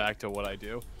like you. go back to what I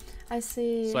do. I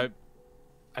see. So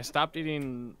I stopped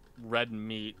eating red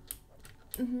meat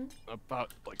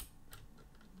about like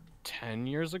 10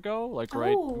 years ago, like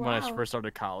right when I first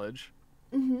started college.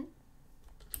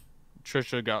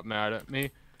 Trisha got mad at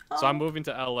me. So I'm moving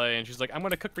to LA and she's like, I'm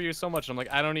gonna cook for you so much. I'm like,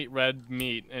 I don't eat red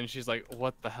meat. And she's like,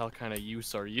 what the hell kind of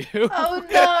use are you? Oh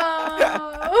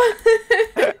no.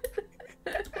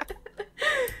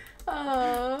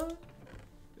 Oh.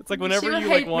 It's like whenever She would you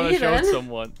like hate want me to show then.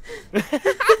 someone.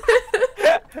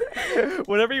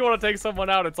 Whenever you want to take someone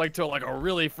out, it's like to like a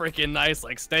really freaking nice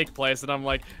like steak place, and I'm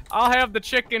like, I'll have the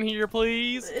chicken here,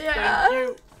 please. Yeah. Thank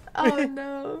you. Oh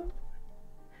no.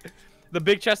 The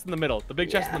big chest in the middle. The big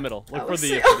chest in the middle. Look for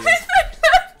the. Oh,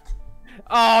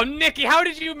 Oh, Nikki, how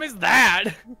did you miss that?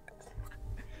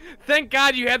 Thank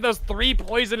God you had those 3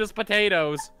 poisonous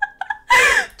potatoes.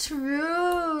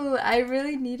 true. I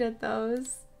really needed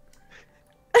those.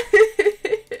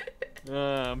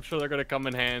 I'm sure they're gonna come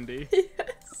in handy.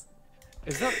 Yes.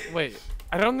 Is that wait?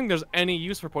 I don't think there's any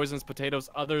use for poisonous potatoes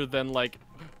other than like,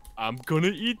 I'm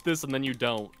gonna eat this and then you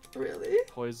don't. Really?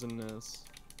 Poisonous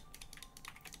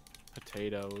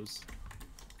potatoes.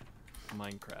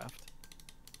 Minecraft.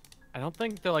 I don't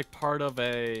think they're like part of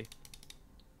a.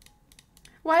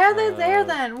 Why are they there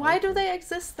then? Why do they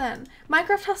exist then?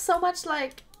 Minecraft has so much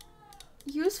like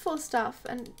useful stuff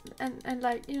and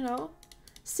like, you know,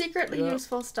 secretly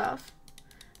useful stuff.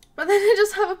 But then they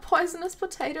just have a poisonous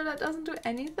potato that doesn't do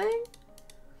anything?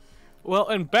 Well,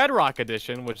 in Bedrock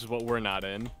Edition, which is what we're not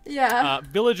in,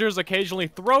 villagers occasionally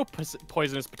throw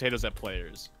poisonous potatoes at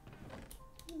players.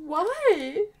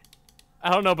 Why? I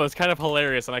don't know, but it's kind of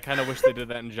hilarious, and I kind of wish they did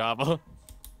that in Java.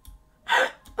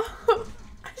 Oh,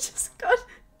 I just got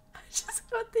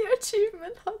the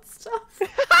achievement hot stuff.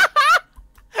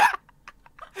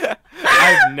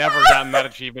 I've never gotten that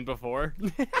achievement before.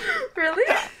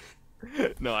 Really?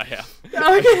 No, I have.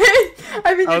 Okay.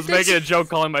 I mean, I was making a joke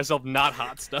calling myself not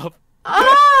hot stuff.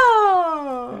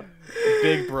 Oh!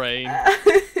 Big brain.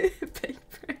 Big brain.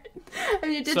 I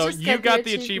mean, you did so just you get got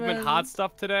the achievement hot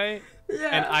stuff today,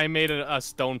 and I made a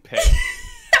stone pick.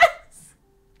 Yes!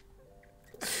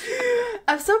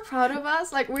 I'm so proud of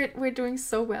us. Like, we're doing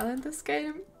so well in this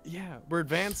game. Yeah, we're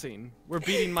advancing. We're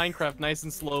beating Minecraft nice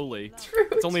and slowly. True.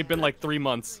 It's only been like 3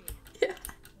 months. Yeah,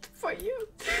 for you.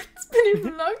 It's been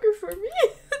even longer for me.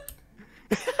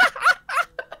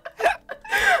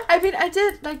 I mean, I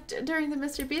did, like, during the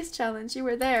Mr. Beast challenge, you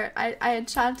were there. I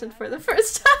enchanted for the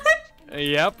first time.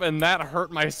 Yep, and that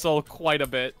hurt my soul quite a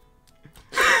bit.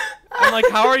 I'm like,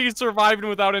 how are you surviving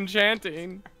without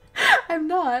enchanting? I'm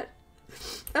not.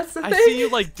 That's the thing. I see you,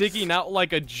 like, digging out,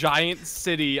 like, a giant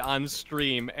city on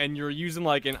stream, and you're using,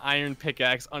 like, an iron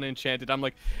pickaxe unenchanted. I'm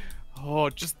like, oh,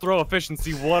 just throw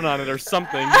efficiency 1 on it or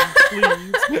something,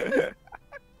 please.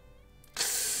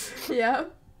 Yeah.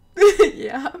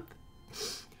 Yeah.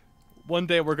 One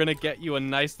day we're gonna get you a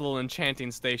nice little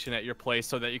enchanting station at your place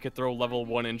so that you could throw level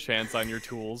 1 enchants on your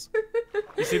tools.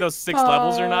 You see those 6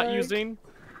 levels you're not using?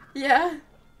 Yeah.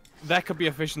 That could be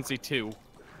efficiency 2.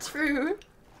 True.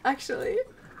 Actually.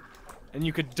 And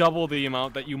you could double the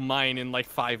amount that you mine in like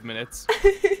 5 minutes.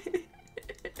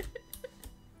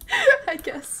 I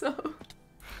guess so.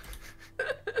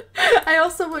 I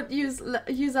also would use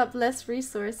up less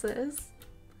resources.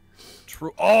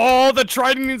 True. Oh, the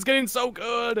trident is getting so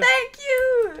good. Thank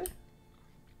you.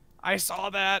 I saw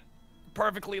that.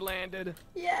 Perfectly landed.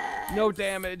 Yeah. No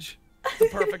damage. The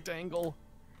perfect angle.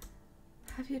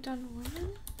 Have you done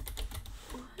women?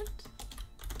 What?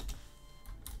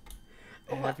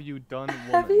 Have you done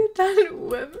woman? Have you done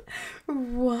women?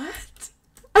 What?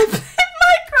 I played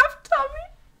Minecraft, Tommy.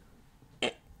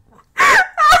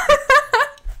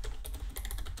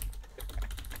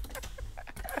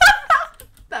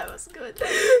 That was good.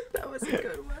 That was a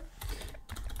good one.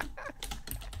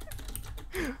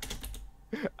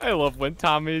 I love when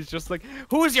Tommy's just like,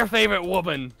 who's your favorite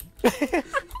woman?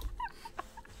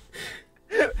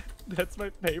 That's my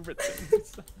favorite thing.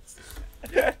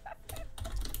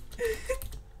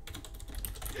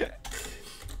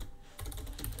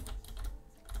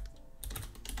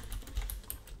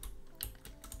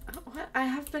 What? I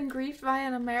have been grieved by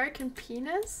an American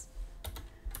penis?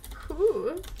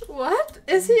 Who? What?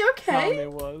 Is he okay? Tommy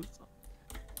was.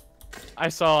 I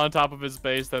saw on top of his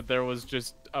base that there was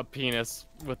just a penis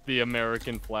with the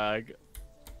American flag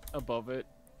above it.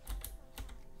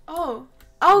 Oh.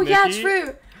 Oh, Nikki, yeah,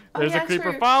 true. Oh, there's yeah, a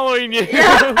creeper true. following you.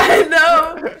 Yeah, I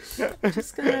know. I'm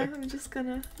just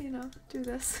gonna, you know, do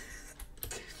this.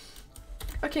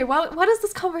 Okay, well, what is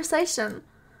this conversation?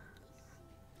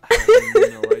 I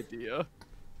have no idea.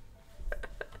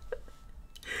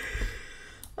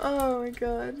 Oh my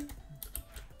god.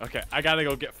 Okay, I gotta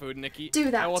go get food, Nikki. Do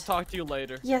that. I will talk to you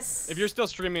later. Yes. If you're still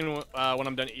streaming when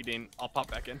I'm done eating, I'll pop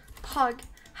back in. Pog.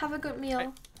 Have a good meal. Hey.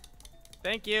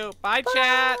 Thank you. Bye, Bye.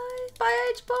 chat.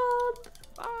 Bye, H-Bob.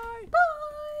 Bye. Bye.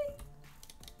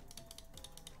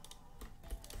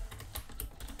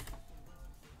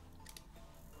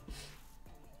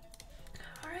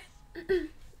 Alright.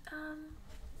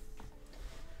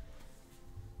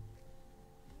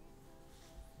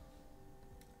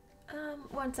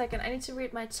 1 second. I need to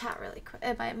read my chat really quick.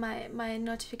 My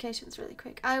notifications really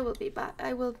quick. I will be back.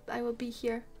 I will be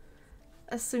here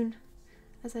as soon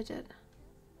as I did.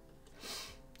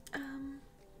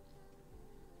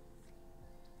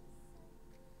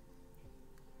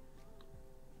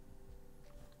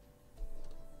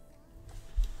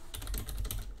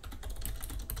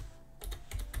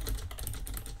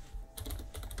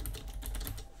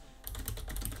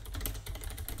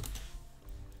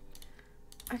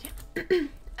 Okay.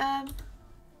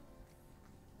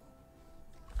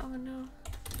 Oh no.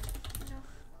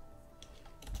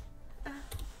 No.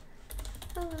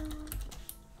 Hello.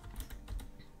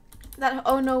 That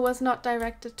oh no was not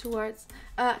directed towards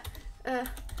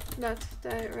not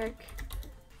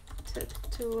directed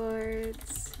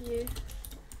towards you.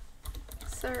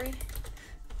 Sorry.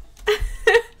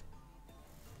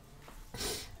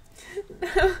 No,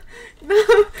 no,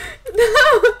 no,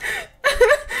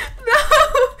 no,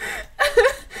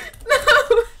 no.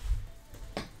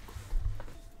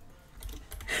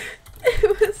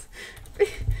 It was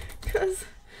because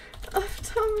of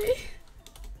Tommy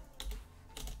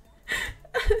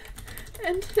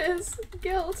and his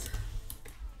guilt.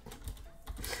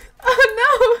 Oh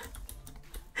no!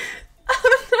 Oh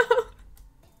no!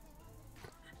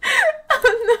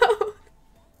 Oh no!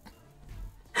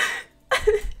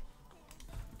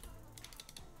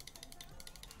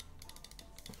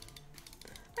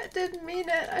 I didn't mean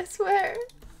it, I swear.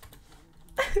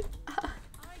 I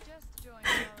just joined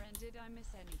her and did I miss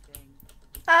anything?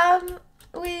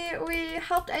 We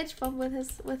helped H-Bomb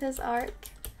with his arc.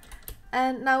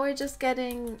 And now we're just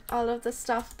getting all of the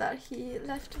stuff that he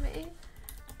left me.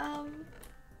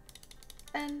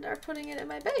 And are putting it in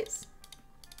my base.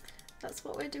 That's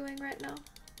what we're doing right now.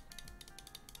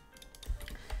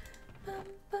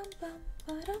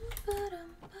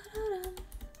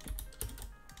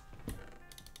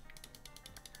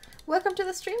 Welcome to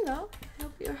the stream though. I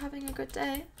hope you're having a good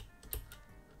day.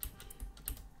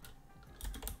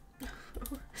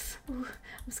 Ooh,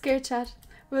 I'm scared, chat.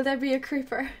 Will there be a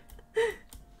creeper?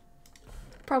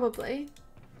 Probably.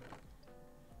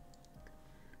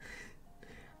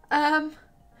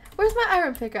 Where's my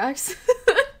iron pickaxe?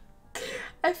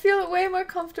 I feel way more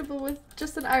comfortable with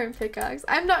just an iron pickaxe.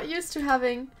 I'm not used to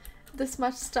having this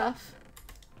much stuff.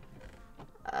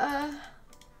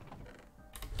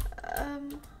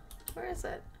 Where is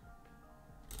it?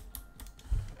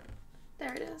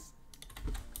 There it is.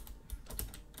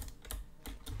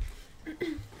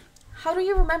 How do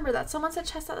you remember that? Someone said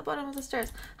chest at the bottom of the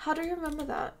stairs. How do you remember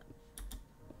that?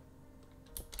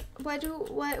 Why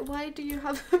do you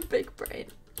have a big brain?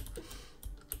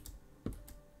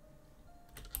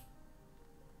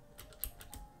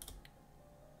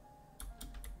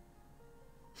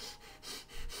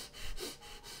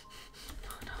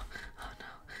 Oh no, oh no,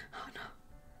 oh no.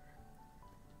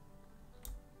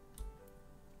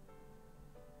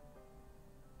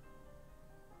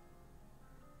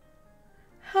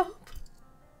 Help.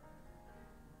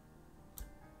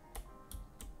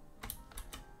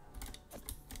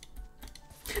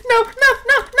 No, no,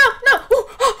 no, no, no! Ooh,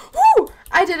 oh, ooh!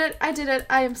 I did it, I did it.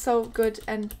 I am so good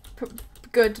and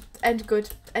good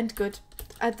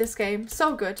at this game.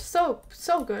 So good, so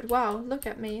good. Wow, look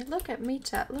at me,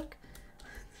 chat, look.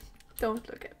 Don't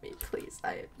look at me, please.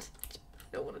 I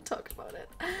don't want to talk about it.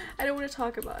 I don't want to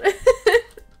talk about it.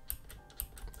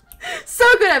 So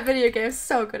good at video games,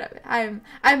 so good at it. I'm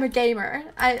a gamer.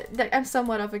 I'm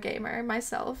somewhat of a gamer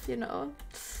myself, you know.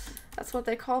 That's what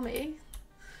they call me.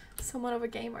 Somewhat of a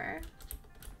gamer.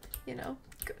 You know,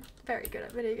 good, very good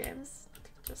at video games.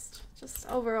 Just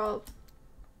overall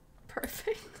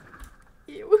perfect.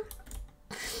 You.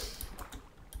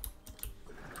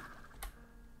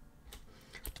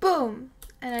 Boom.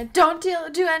 And I don't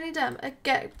do any damage.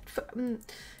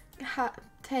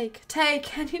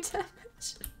 Take any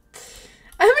damage.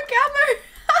 I'm a gamer!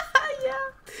 Yeah,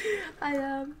 I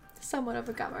am somewhat of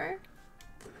a gamer.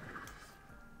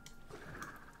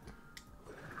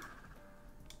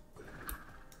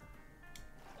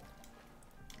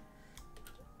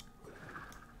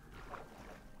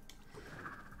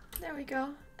 There we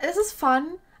go. This is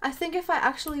fun. I think if I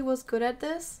actually was good at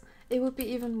this, it would be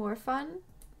even more fun.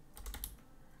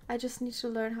 I just need to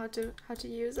learn how to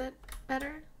use it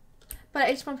better. But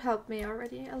H-Bomb helped me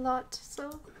already a lot,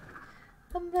 so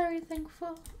I'm very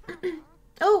thankful.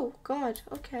 Oh god,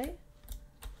 okay.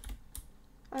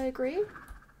 I agree.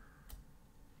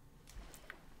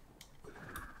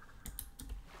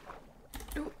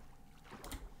 Ooh.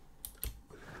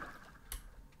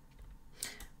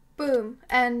 Boom,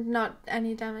 and not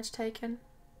any damage taken.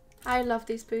 I love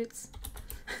these boots.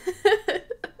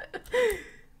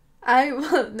 I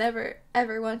will never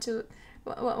ever want to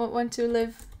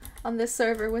live on this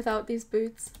server without these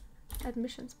boots.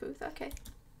 Admissions booth, okay.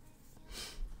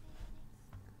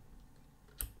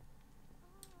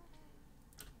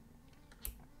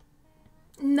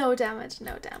 No damage,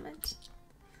 no damage.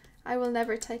 I will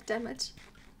never take damage.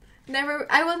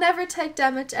 I will never take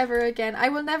damage ever again. I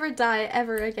will never die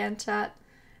ever again, chat.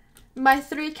 My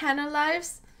 3 canon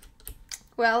lives,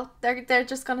 well, they're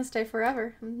just gonna stay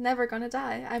forever. I'm never gonna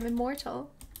die. I'm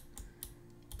immortal.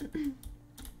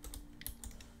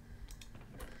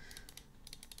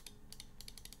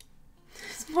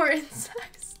 More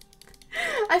insects.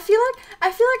 I feel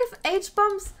like if H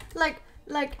bombs like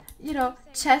you know,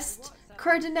 chest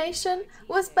coordination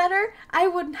was better, I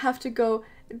wouldn't have to go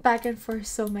back and forth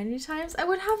so many times. I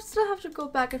would still have to go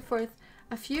back and forth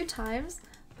a few times,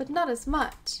 but not as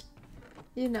much.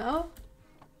 You know?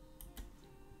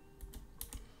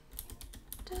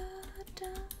 Da, da.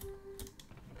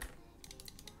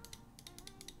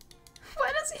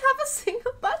 Why does he have a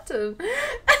single button?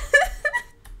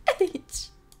 H.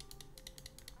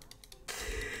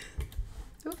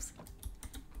 Oops.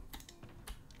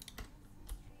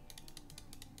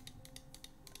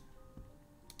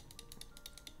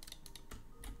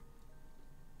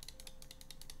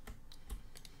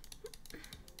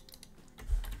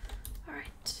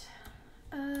 Alright.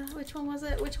 Which one was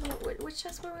it? Which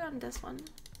chest were we on? This one.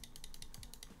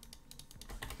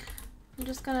 I'm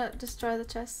just gonna destroy the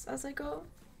chests as I go.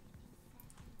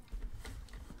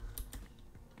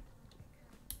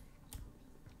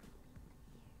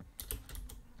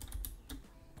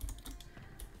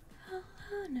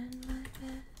 Alone in my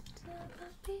bed,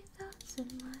 happy thoughts in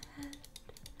my head.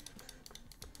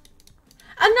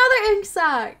 Another ink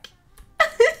sac!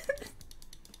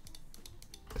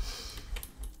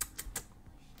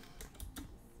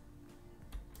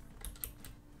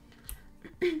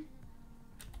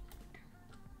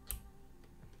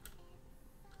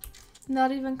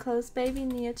 Not even close, baby.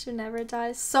 Nihachu never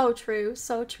dies. So true,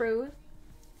 so true.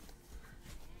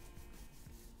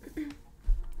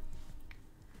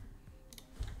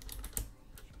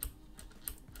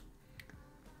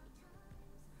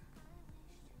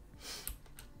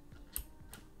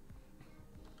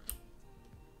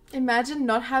 Imagine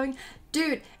not having...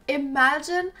 Dude,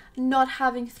 imagine not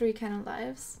having 3 canon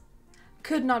lives.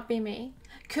 Could not be me.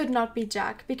 Could not be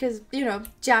Jack. Because, you know,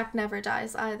 Jack never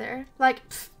dies either. Like,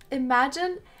 pff,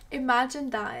 imagine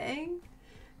dying.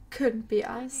 Couldn't be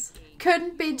us.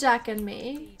 Couldn't be Jack and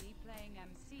me.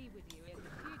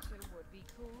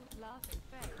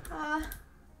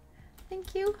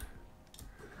 Thank you.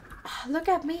 Oh, look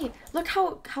at me. Look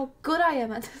how good I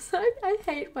am at this.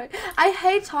 I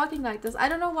hate talking like this. I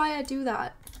don't know why I do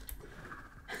that.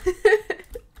 It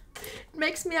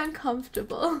makes me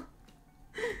uncomfortable.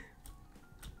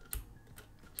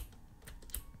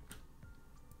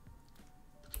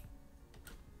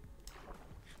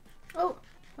 Oh,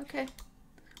 okay.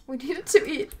 We needed to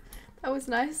eat. That was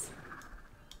nice.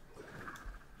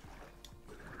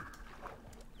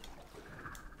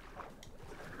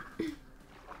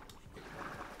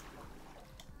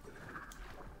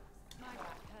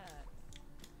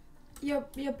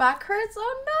 Your back hurts?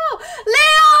 Oh no!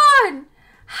 Leon!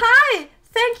 Hi!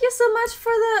 Thank you so much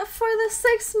for the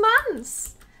 6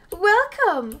 months.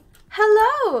 Welcome.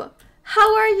 Hello.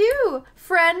 How are you,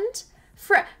 friend?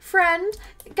 Friend?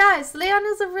 Guys, Leon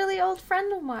is a really old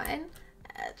friend of mine.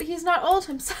 He's not old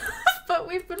himself, but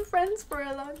we've been friends for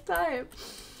a long time.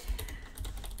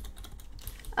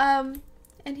 And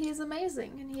he's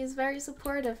amazing, and he's very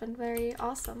supportive and very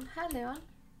awesome. Hi, Leon.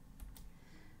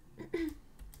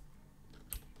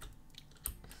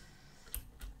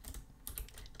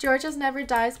 Georgia's never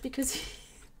dies because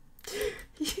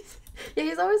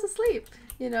he's always asleep,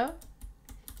 you know?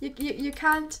 You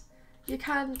can't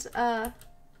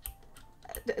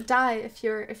die if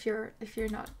you're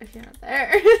not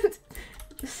there.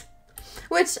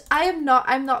 Which I'm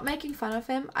not making fun of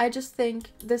him. I just think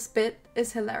this bit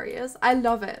is hilarious. I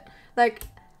love it. Like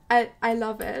I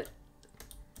love it.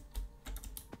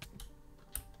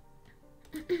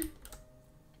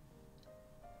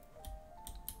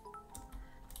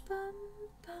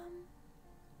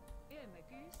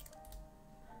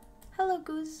 Hello,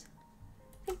 Goose.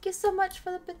 Thank you so much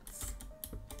for the bits.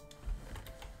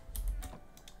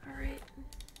 Alright.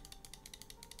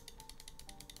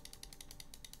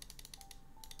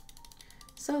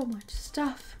 So much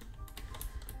stuff.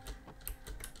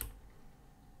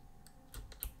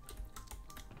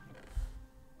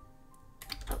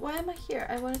 Why am I here?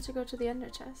 I wanted to go to the ender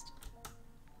chest.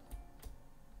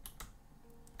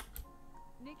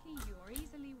 Nikki, you're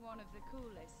easily one of the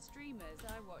coolest streamers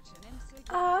I watch an Instagram.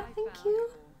 Ah, thank you.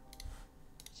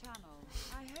 Channel.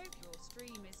 I hope your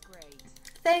stream is great.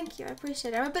 Thank you, I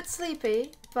appreciate it. I'm a bit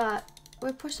sleepy, but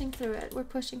we're pushing through it. We're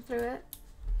pushing through it.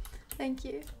 Thank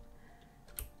you.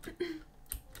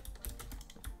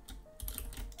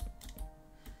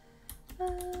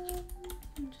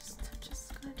 I'm just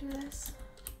gonna do this.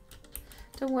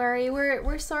 Don't worry,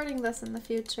 we're sorting this in the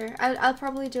future. I'll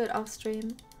probably do it off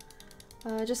stream.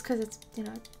 Just because it's, you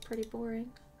know, pretty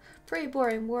boring. Pretty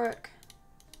boring work.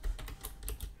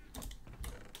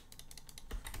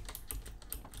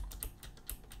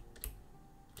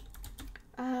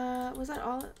 Was that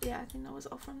all? Yeah, I think that was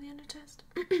all from the ender chest.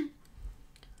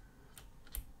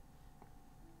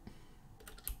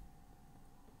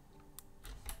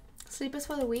 Sleep is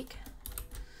for the weak.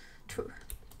 True.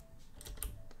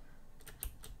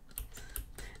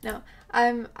 No,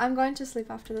 I'm going to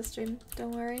sleep after the stream.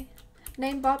 Don't worry.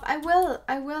 Name Bob. I will.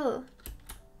 I will.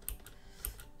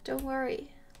 Don't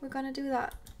worry. We're gonna do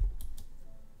that.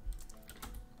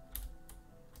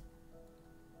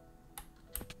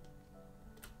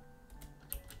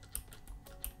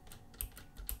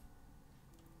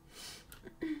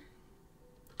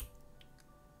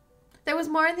 There was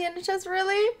more in the ender chest,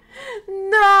 really?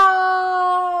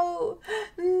 No!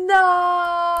 No!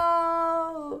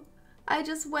 I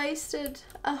just wasted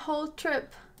a whole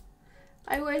trip.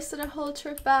 I wasted a whole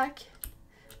trip back.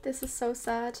 This is so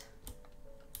sad.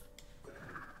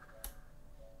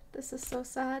 This is so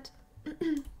sad.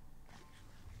 Wearing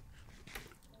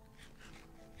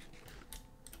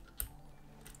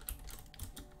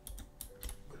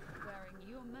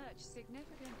your merch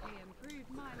significantly improved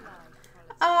my life.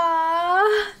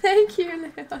 Ah, thank you,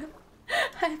 Leon.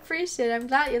 I appreciate it. I'm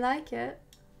glad you like it.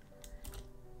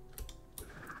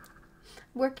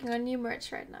 Working on new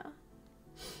merch right now.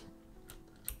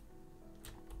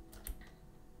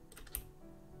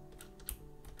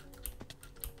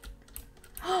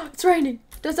 Oh, it's raining.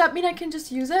 Does that mean I can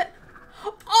just use it?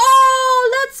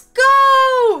 Oh, let's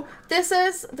go! This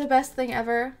is the best thing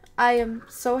ever. I am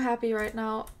so happy right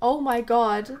now. Oh my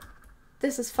god.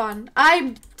 This is fun.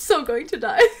 I'm so going to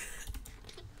die.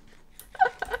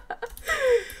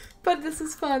 But this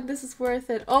is fun. This is worth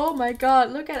it. Oh my god,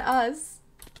 look at us.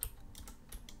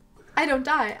 I don't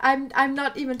die. I'm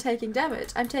not even taking damage.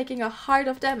 I'm taking a heart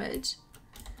of damage.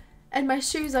 And my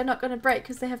shoes are not gonna break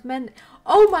because they have men.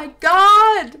 Oh my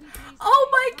god! Oh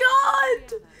my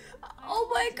god! Oh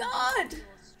my god!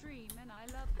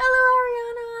 Hello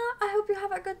Ariana! I hope you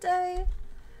have a good day.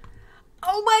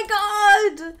 Oh my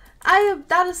god!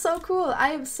 That is so cool.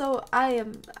 I'm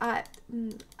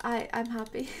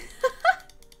happy.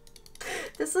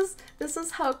 This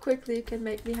is how quickly you can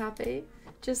make me happy.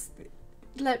 Just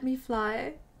let me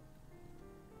fly.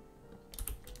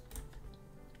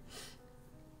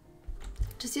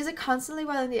 Just use it constantly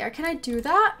while in the air. Can I do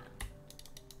that?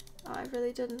 Oh, I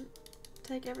really didn't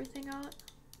take everything out.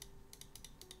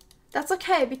 That's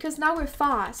okay because now we're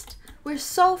fast. We're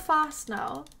so fast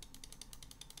now.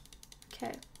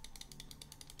 Okay.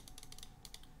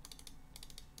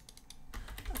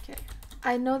 Okay.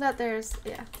 I know that there's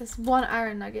one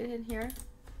iron nugget in here.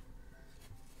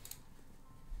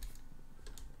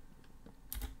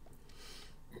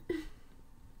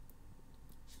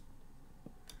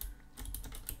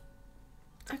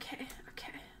 Okay,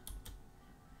 okay.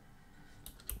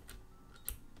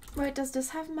 Wait, does this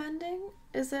have mending?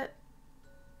 Is it?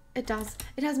 It does.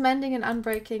 It has mending and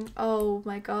unbreaking. Oh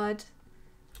my god.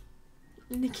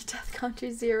 Nikki Death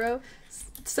Country 0.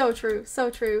 So true, so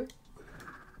true.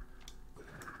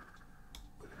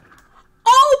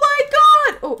 Oh my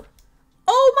god! Oh!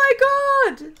 Oh my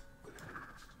god!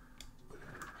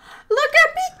 Look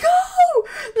at me go!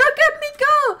 Look at me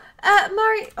go!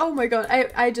 Mari, oh my god,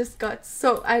 I just took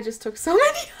so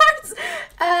many hearts.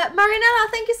 Marinella,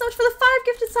 thank you so much for the 5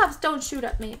 gifted subs. Don't shoot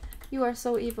at me. You are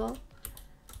so evil.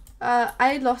 I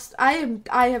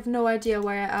have no idea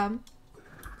where I am.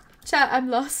 Chat, I'm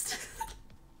lost.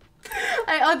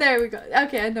 Oh, there we go.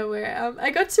 Okay, I know where I am. I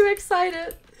got too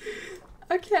excited.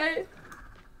 Okay.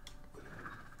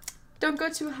 Don't go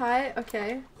too high.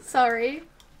 Okay, sorry.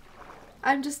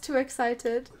 I'm just too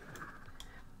excited.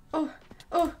 Oh,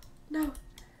 oh, no.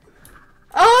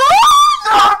 Oh,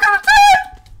 no, I'm gonna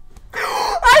die!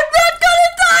 I'm not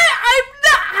gonna die!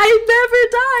 I never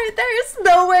die! There is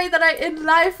no way that I in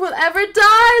life will ever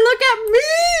die! Look at me!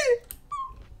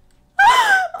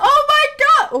 Oh my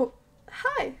god! Oh,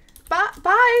 hi.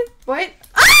 Bye. Wait.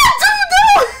 Ah,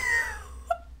 no!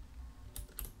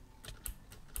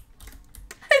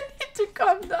 I need to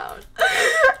calm down.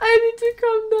 I need to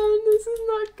calm down. This is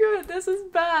not good. This is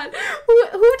bad.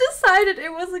 Who decided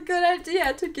it was a good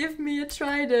idea to give me a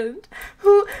trident?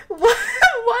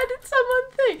 Why did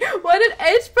someone think? Why did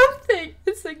H-Bomb think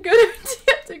it's a good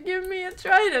idea to give me a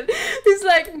trident? He's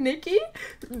like, Nikki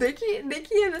and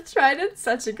the trident,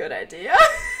 such a good idea.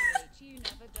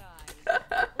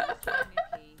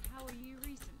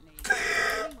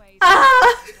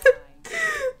 Ah!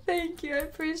 Thank you, I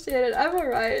appreciate it. I'm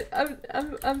alright.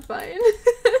 I'm fine. 5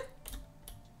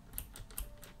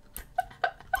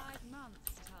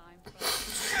 months time.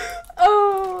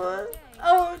 Oh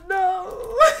no.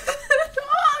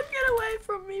 Oh, get away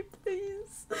from me,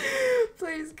 please.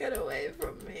 Please get away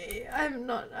from me. I'm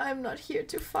not here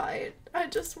to fight. I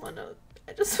just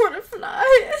wanna fly.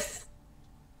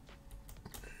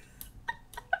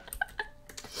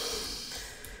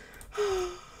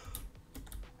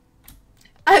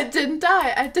 I didn't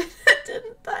die. I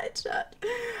didn't die, chat.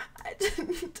 I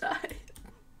didn't die.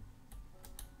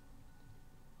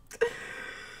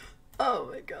 Oh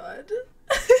my god.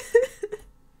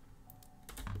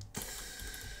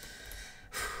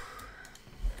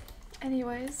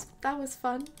 Anyways, that was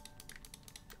fun.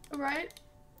 Right?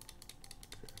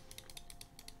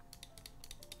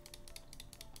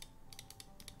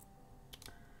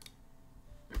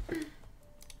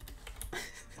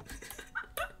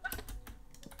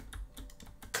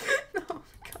 Oh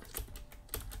my god.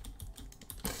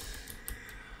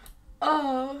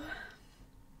 Oh.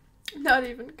 Not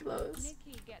even close.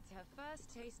 Nikki gets her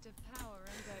first taste of power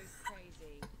and goes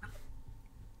crazy.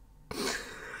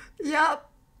 Yup.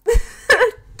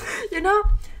 You know,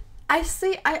 I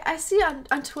see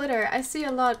on Twitter, I see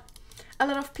a lot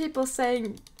of people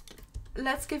saying,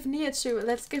 let's give Nihachu,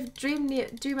 let's give Dream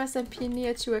SMP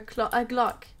Nihachu a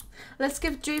Glock. Let's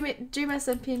give Dream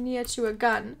SMP Nihachu a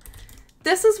gun.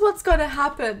 This is what's gonna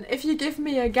happen if you give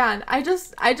me a gun. I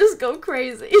just go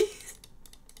crazy.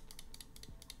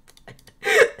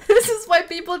 This is why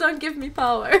people don't give me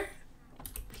power.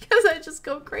 Because I just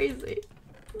go crazy.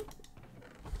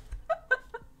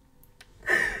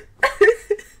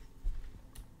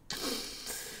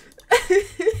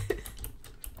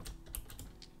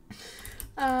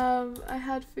 I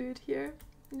had food here.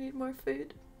 I need more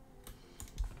food.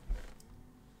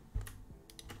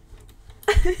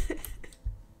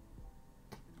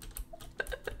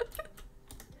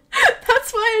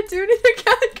 That's why I do need a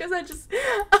gun, because I just,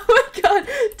 oh my god,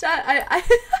 Dad,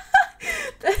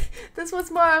 this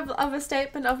was more of a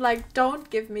statement of like, don't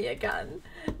give me a gun,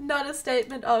 not a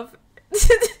statement of,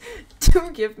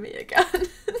 do give me a gun.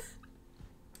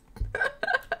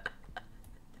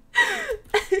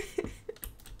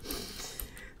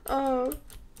 Oh,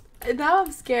 now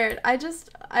I'm scared.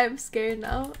 I'm scared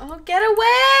now. Oh, get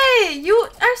away! You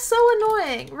are so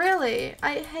annoying, really.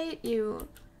 I hate you.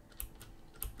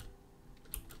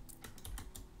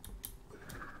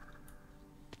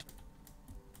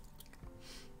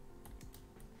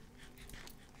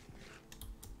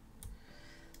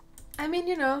 I mean,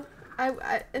 you know,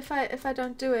 if I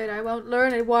don't do it, I won't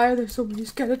learn it. Why are there so many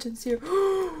skeletons here?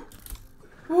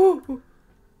 Oh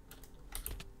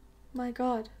my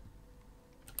god.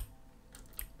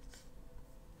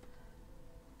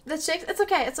 The chicks, it's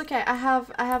okay, it's okay. I have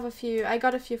a few. I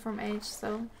got a few from Age,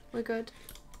 so we're good.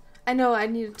 I know I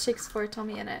needed chicks for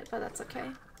Tommy in it, but that's okay.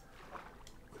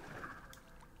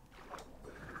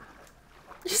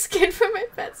 You're scared for my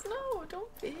pets? No,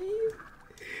 don't be.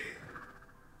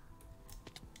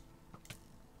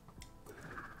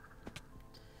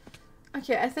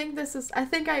 Okay, I think this is, I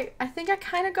think I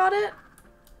kind of got it.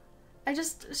 I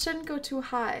just shouldn't go too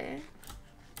high.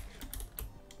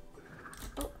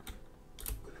 Oh.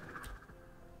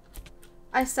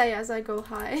 I say as I go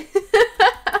high.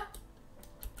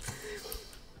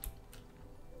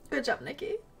 Good job,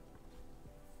 Nikki.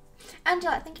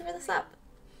 Angela, thank you for the sub.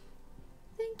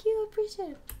 Thank you,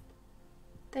 appreciate it.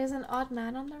 There's an odd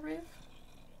man on the roof.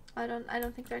 I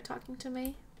don't think they're talking to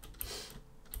me.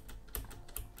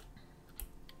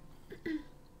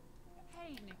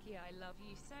 Hey Nikki, I love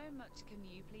you so much. Can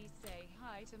you please say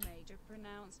hi to Major,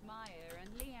 pronounce Maya, and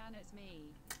Leanne, it's me.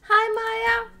 Hi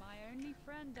Maya! My only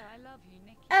friend, I love you,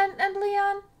 Nikki. And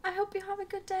Leanne, I hope you have a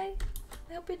good day.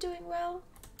 I hope you're doing well.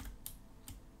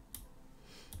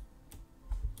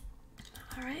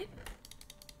 Alright.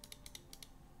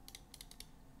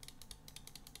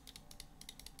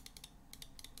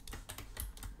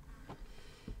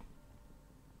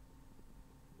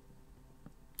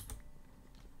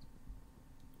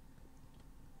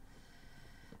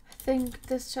 I think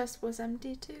this chest was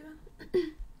empty too.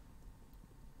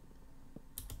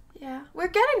 Yeah, we're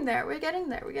getting there. We're getting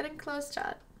there. We're getting close,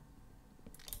 chat.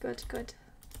 Good, good.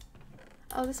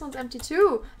 Oh, this one's empty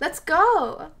too. Let's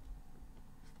go.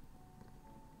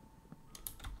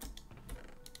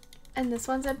 And this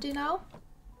one's empty now.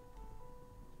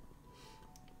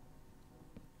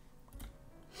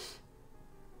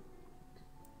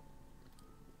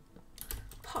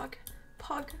 Pog.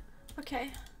 Pog.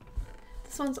 Okay.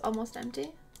 This one's almost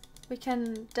empty. We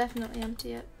can definitely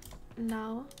empty it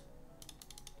now.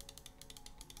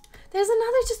 There's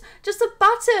another, just a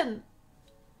button.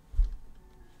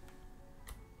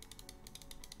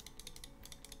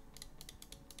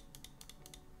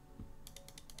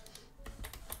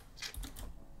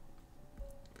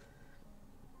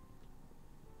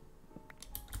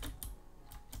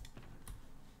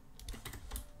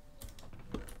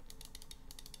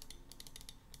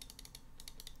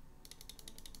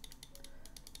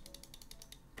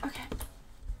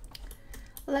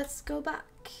 Let's go back.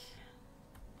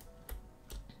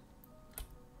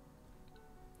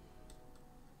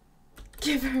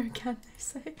 Give her a gun, they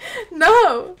say.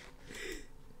 No!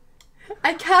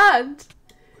 I can't.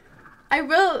 I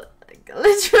will.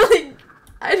 Literally.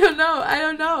 I don't know. I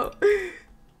don't know.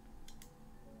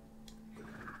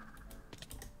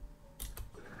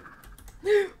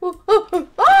 Oh,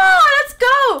 let's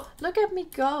go! Look at me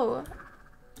go.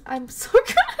 I'm so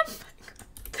good at Minecraft.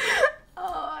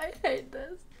 Oh, I hate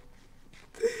this.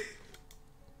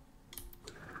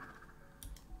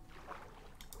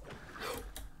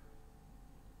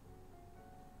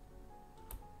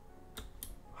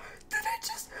 Did I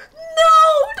just... No!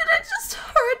 Did I just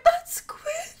hurt that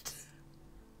squid?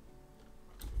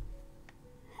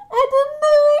 I didn't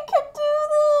know I could do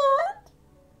that.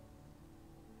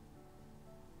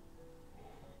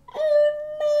 Oh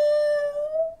no!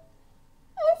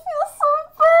 I feel so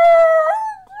bad!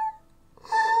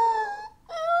 Oh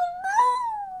no!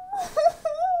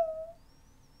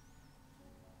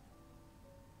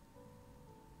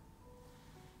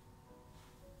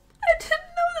 I didn't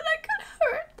know that I could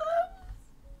hurt them!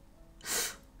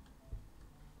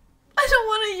 I don't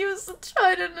want to use the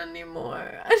trident anymore.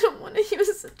 I don't want to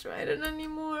use the trident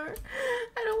anymore.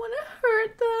 I don't want to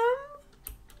hurt them.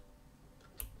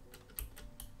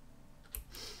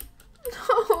 No,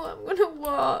 I'm gonna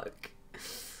walk.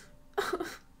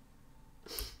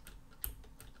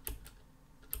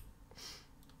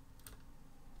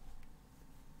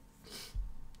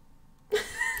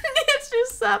 Nihachu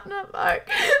Sapna Mark.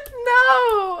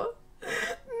 No!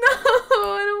 No!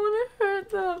 I don't want to hurt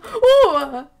them.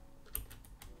 Oh!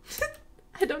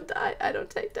 I don't die. I don't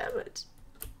take damage.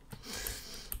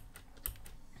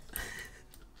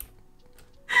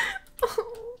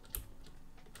 Oh.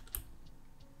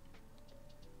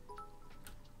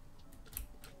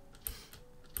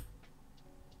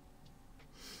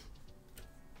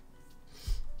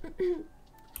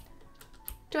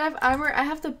 Do I have armor? I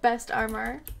have the best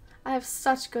armor. I have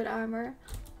such good armor.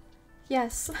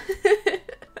 Yes.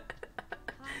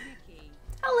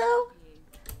 Hello.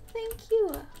 Thank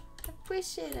you. I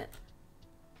appreciate it.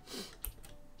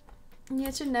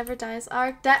 Nihachu never dies.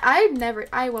 I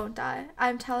won't die.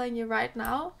 I'm telling you right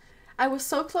now. I was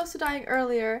so close to dying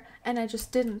earlier and I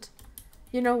just didn't.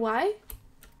 You know why?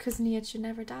 Because Nihachu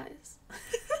never dies.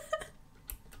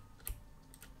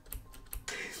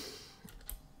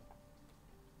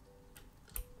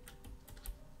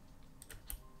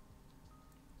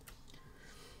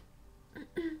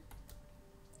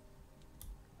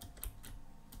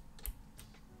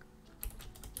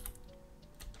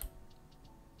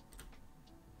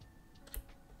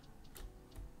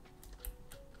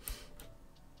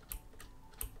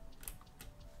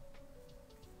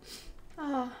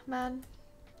 Oh, man.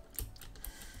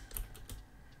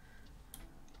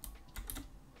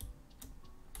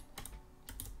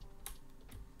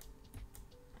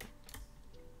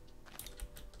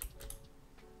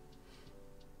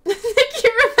 Think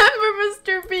you remember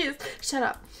Mr. Beast? Shut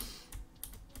up.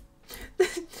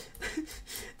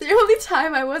 The only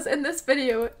time I was in this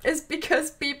video is because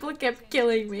people kept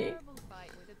killing me.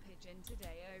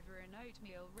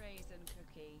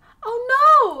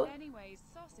 Oh no! Anyways,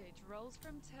 sausage rolls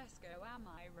from Tesco, am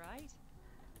I right?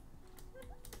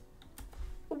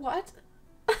 What?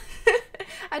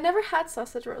 I never had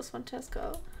sausage rolls from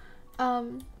Tesco.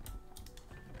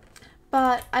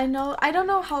 But I don't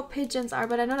know how pigeons are,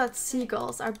 but I know that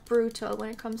seagulls are brutal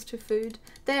when it comes to food.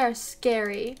 They are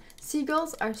scary.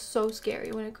 Seagulls are so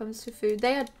scary when it comes to food.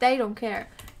 They don't care.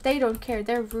 They don't care.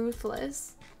 They're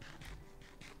ruthless.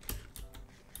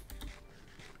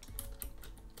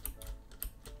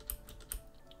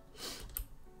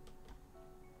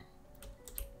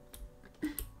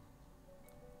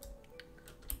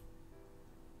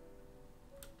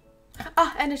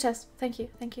 Ah, ender chest. Thank you.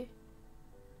 Thank you.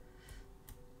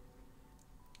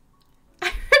 I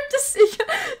ripped a seagull.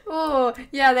 Oh,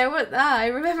 yeah, there was that. I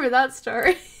remember that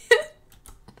story.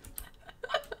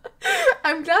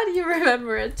 I'm glad you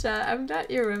remember it, chat. I'm glad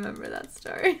you remember that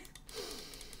story.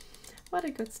 What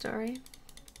a good story.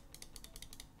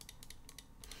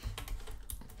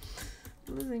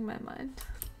 I'm losing my mind.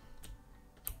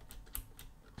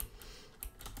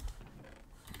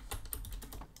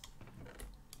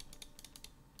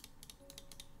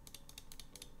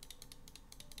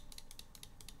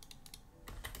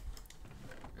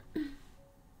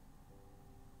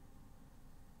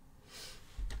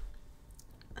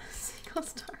 Seagull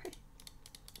story.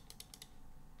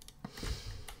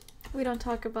 We don't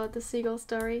talk about the seagull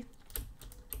story.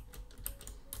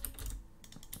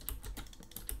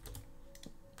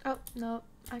 Oh, no,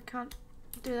 I can't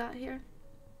do that here.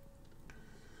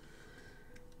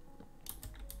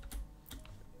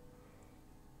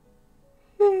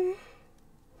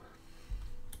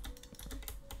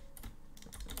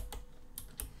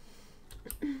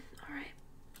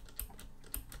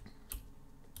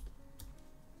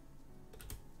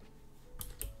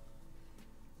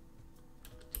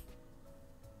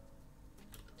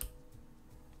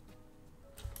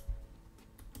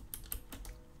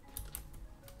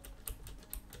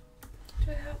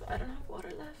 do I have? I don't have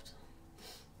water left.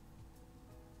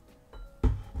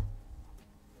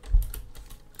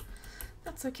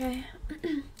 That's okay.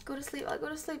 Go to sleep. I'll go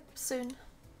to sleep soon.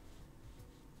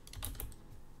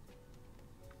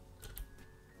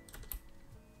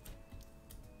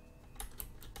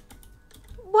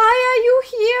 Why are you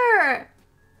here?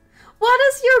 What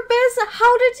is your business?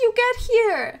 How did you get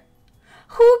here?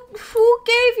 Who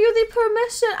gave you the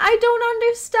permission? I don't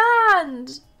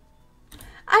understand.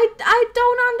 I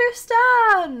don't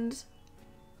understand.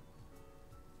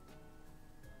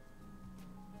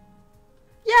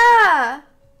 Yeah.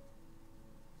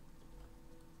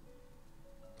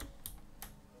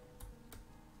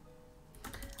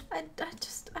 I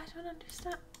don't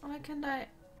understand. Why can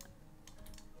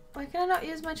I not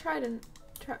use my trident?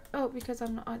 Oh, because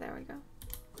I'm not. Oh, there we go.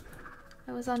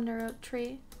 I was under a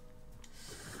tree.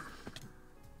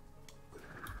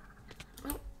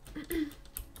 Oh. I'm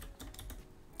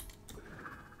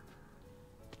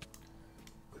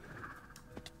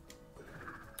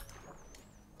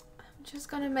just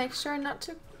gonna make sure not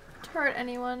to hurt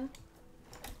anyone.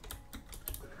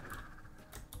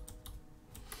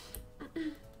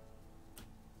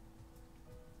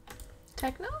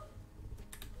 Techno?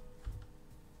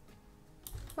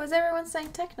 Was everyone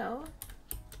saying techno?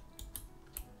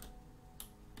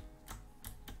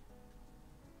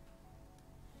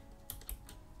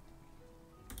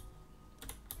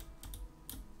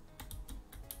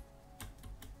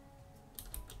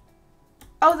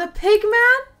 Oh, the pig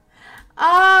man?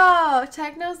 Oh,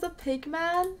 techno's the pig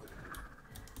man?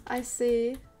 I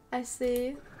see. I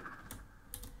see.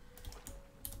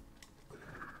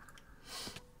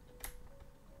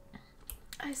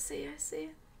 I see, I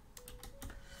see.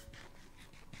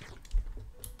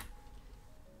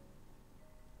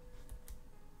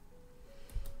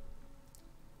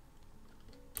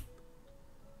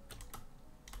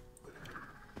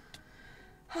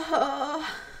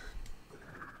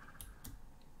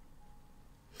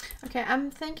 Okay, I'm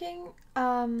thinking,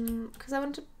 because I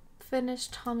want to finish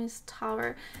Tommy's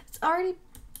tower. It's already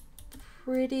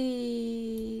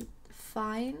pretty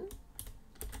fine.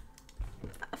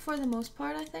 For the most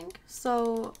part, I think.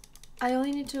 So I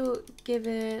only need to give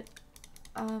it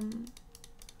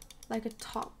like a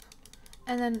top,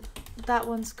 and then that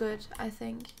one's good, I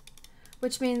think,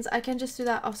 which means I can just do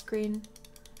that off screen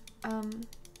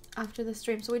after the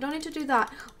stream. So we don't need to do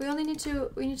that. We need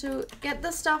to get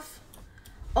the stuff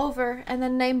over and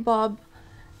then name Bob,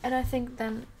 and I think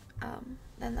then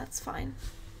that's fine.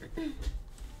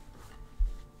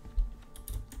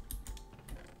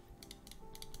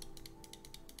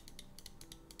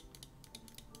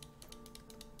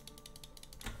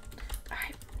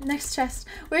 Next chest.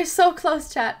 We're so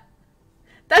close, chat.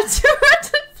 That's your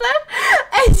rotten flesh,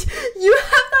 and you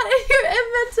have that in your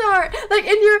inventory, like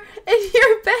in your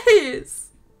base.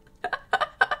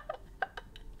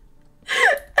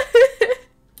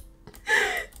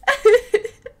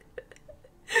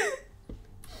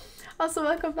 Also,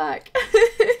 welcome back.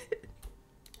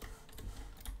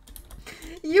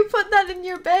 You put that in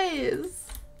your base.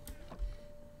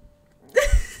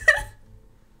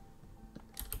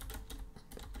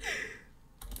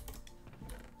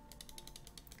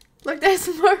 Look, there's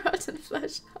more rotten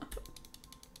flesh now.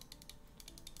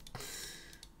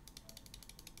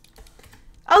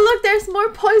 Oh look, there's more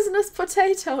poisonous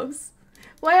potatoes.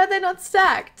 Why are they not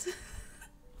stacked?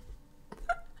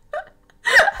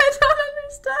 I don't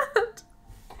understand.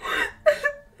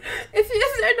 If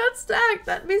they're not stacked,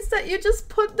 that means that you just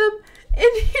put them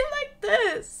in here like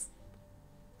this.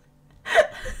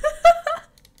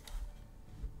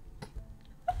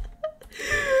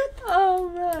 Oh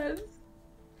man.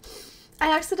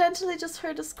 I accidentally just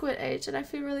heard a squid age and I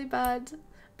feel really bad,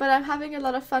 but I'm having a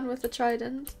lot of fun with the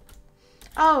trident.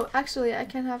 Oh, actually I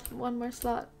can have one more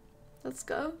slot. Let's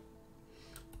go.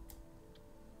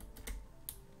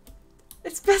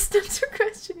 It's best not to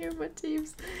question your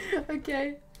motifs.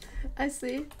 Okay, I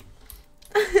see.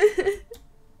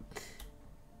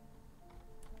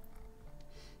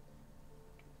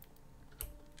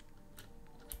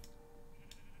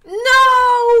 No!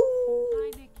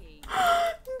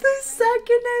 The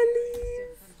second I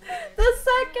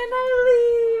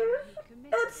leave,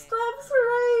 it stops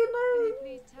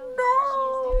raining. No!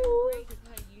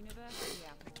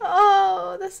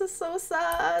 Oh, this is so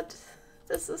sad.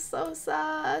 This is so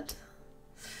sad.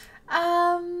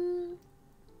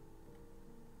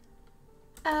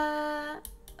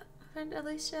 Friend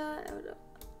Alicia,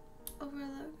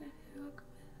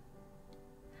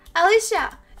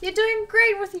 Alicia, you're doing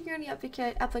great with your uni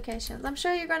applications. I'm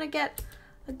sure you're gonna get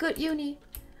a good uni,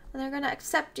 and they're gonna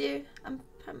accept you.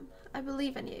 I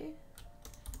believe in you.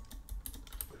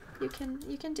 You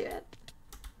can do it.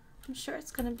 I'm sure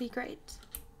it's gonna be great.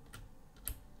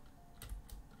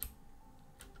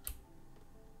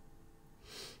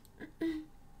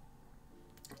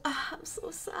 Ah, I'm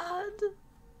so sad.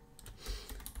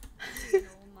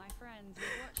 All my friends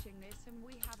are watching this and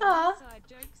we have an inside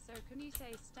joke, so can you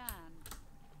say Stan?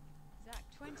 Zach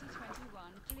 2021,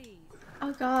 please.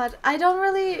 Oh god, I don't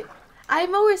really...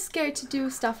 I'm always scared to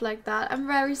do stuff like that. I'm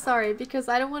very sorry because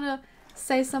I don't want to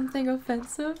say something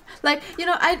offensive. Like, you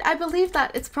know, I believe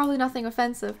that it's probably nothing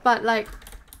offensive, but like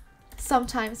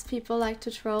sometimes people like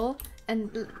to troll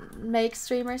and make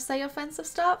streamers say offensive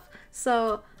stuff.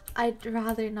 So I'd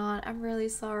rather not. I'm really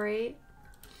sorry.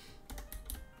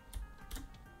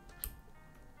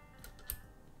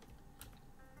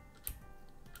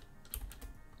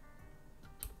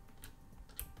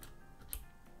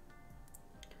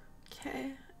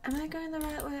 Okay, am I going the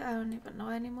right way? I don't even know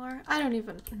anymore. I don't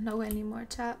even know anymore,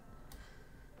 chat.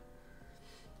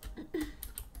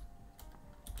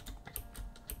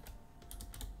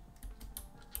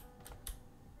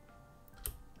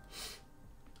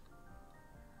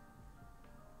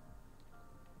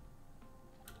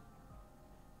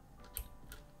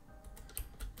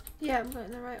 Yeah, I'm going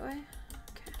the right way.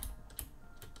 Okay.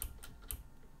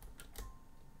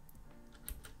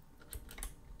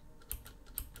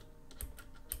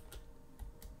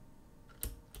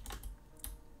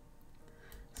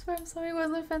 Swear I'm sorry, it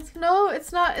wasn't offensive. No,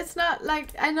 it's not. It's not like,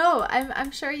 I know. I'm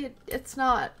sure it's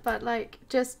not. But like,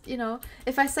 just, you know,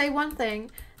 if I say one thing,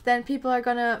 then people are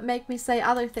gonna make me say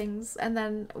other things, and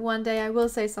then one day I will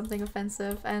say something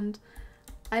offensive, and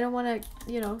I don't want to,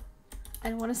 you know, I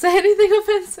don't want to say anything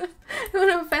offensive. I don't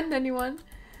want to offend anyone.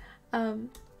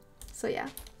 So yeah.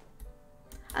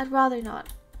 I'd rather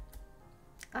not.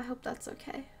 I hope that's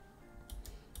okay.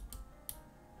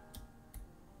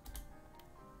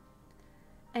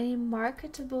 Any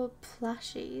marketable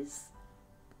plushies?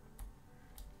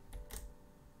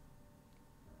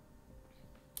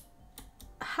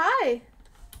 Hi!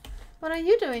 What are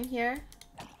you doing here?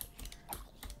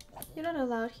 You're not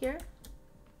allowed here.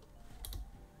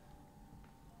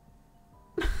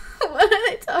 What are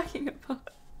they talking about?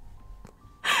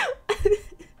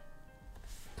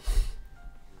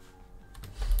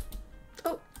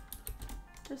 Oh,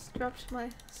 just dropped my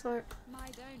sword. My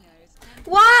donos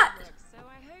What? so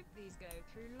I hope these go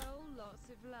through lots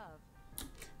of love.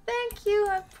 Thank you,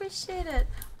 I appreciate it.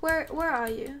 Where are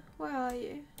you? Where are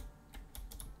you?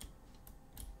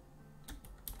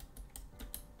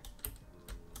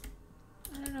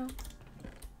 I don't know.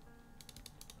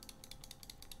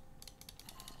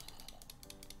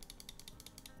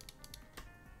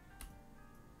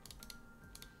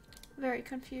 Very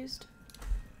confused.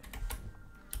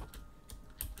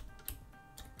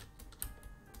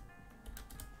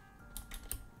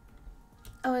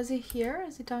 Oh, is he here?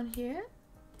 Is he down here?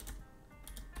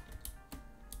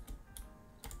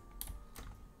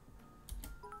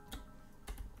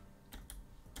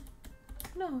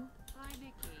 No. Hi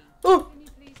Nikki. Oh! Can you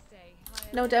please say hi?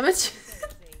 No damage.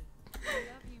 Sexy. I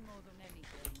love you more than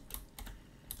anything.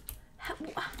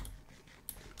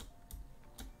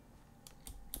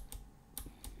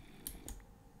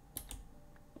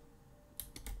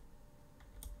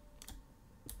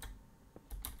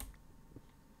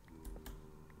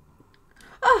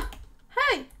 Oh!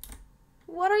 Hey!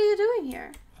 What are you doing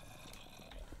here?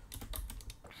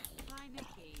 Hi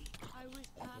Nikki. I was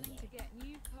planning to get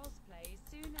new cosplays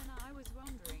soon and I was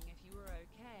wondering if you were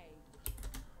okay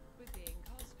with being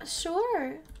cosplayed.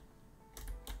 Sure.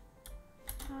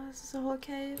 Oh, this is a whole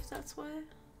cave, that's why.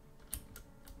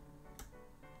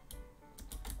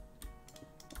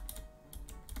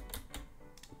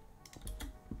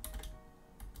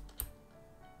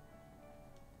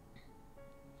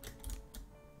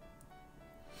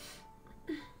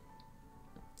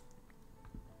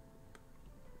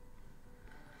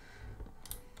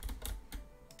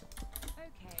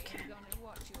 Okay, I'm gonna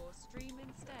watch your stream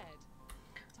instead.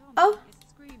 Tom Oh. is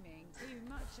screaming too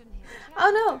much and his chat Oh,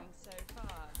 is no. going so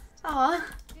fast. Aw.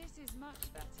 This is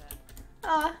much better.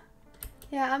 Aw.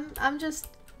 Yeah, I'm just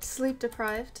sleep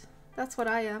deprived. That's what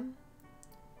I am.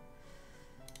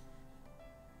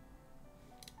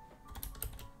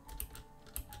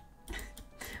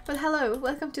 Well, hello,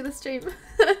 welcome to the stream.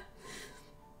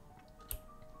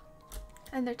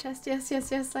 And their chest, yes, yes,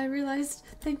 yes, I realized.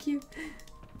 Thank you.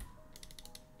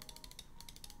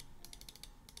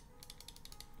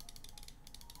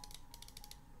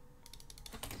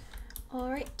 All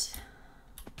right.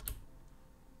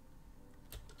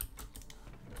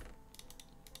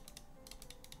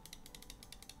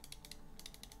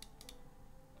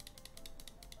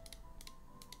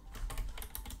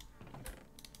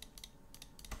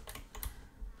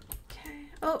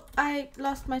 Oh, I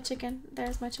lost my chicken.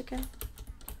 There's my chicken.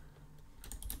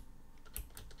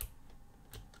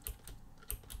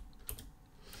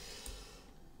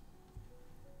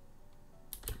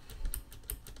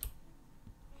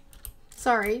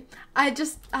 Sorry, I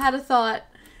just had a thought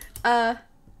that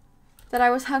I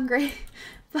was hungry,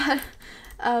 but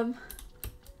I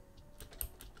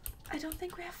don't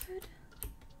think we have food.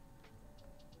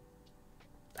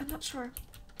 I'm not sure.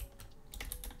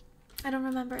 I don't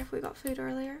remember if we got food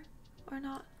earlier or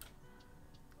not.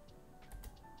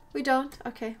 We don't?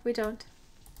 Okay, we don't.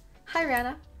 Hi,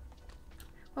 Rihanna.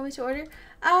 Want me to order?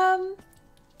 Oh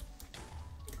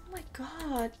my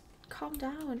god, calm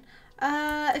down.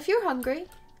 If you're hungry.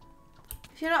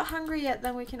 If you're not hungry yet,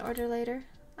 then we can order later.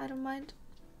 I don't mind.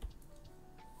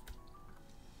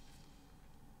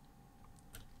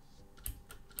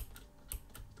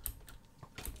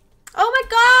 Oh my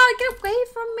god, get away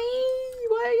from me!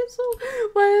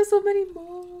 Why are so many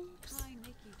mobs?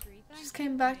 Just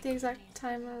came back the exact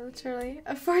time, literally.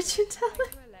 A fortune teller.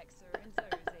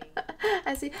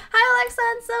 I see. Hi Alexa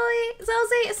and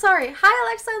Zoe! Sorry. Hi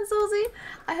Alexa and Zoe!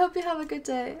 I hope you have a good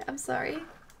day. I'm sorry.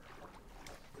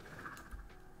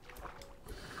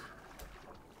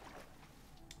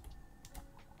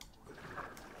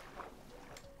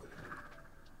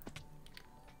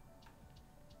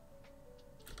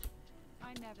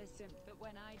 I never simp, but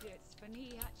when I do it's for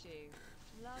Nihachu.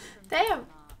 Love from Damn! Denmark.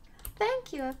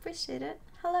 Thank you, I appreciate it.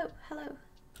 Hello, hello.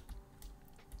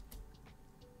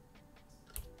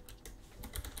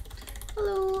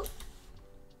 Hello.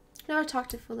 Never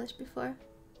talked to Foolish before.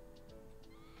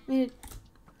 Ew,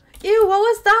 what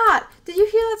was that? Did you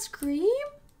hear that scream?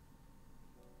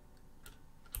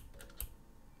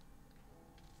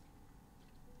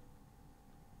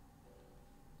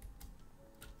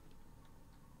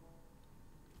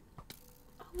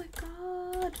 Oh my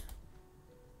god.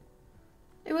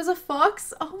 It was a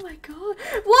fox? Oh my god.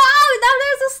 Wow, now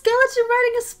there's a skeleton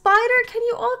riding a spider. Can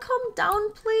you all calm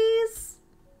down, please?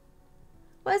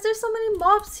 Why is there so many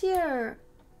mobs here?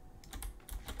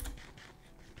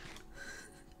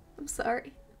 I'm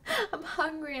sorry. I'm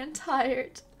hungry and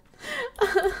tired.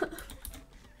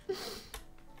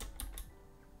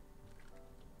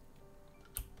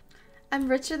 I'm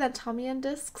richer than Tommy and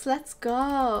discs. Let's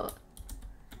go.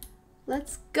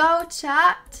 Let's go,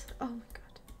 chat. Oh my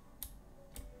god.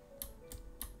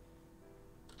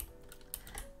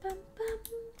 Bum, bum,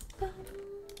 bum.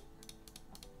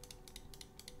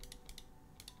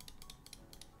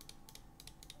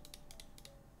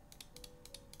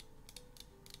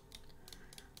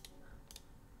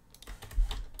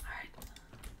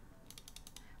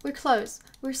 We're close.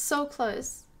 We're so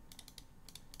close.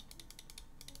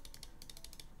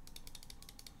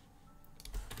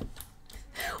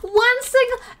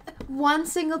 One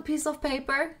single piece of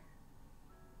paper.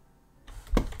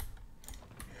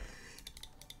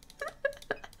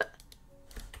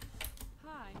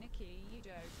 Hi Nikki, you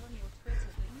joked on your Twitter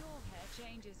that your hair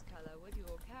changes colour with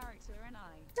your character and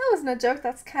I. That was no joke,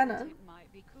 that's canon. It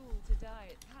might be cool to dye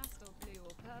it pastel blue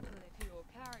or purple if your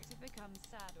character becomes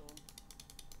sad or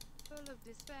full of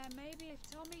despair, maybe if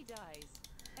Tommy dies.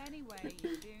 Anyway,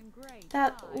 you're doing great.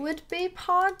 That Bye. would be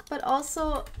Pog, but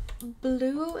also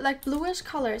blue, like bluish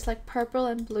colors, like purple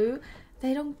and blue,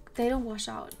 they don't wash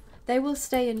out. They will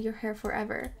stay in your hair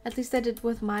forever. At least they did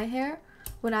with my hair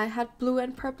when I had blue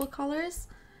and purple colors.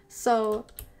 So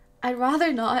I'd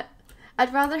rather not.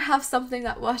 I'd rather have something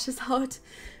that washes out.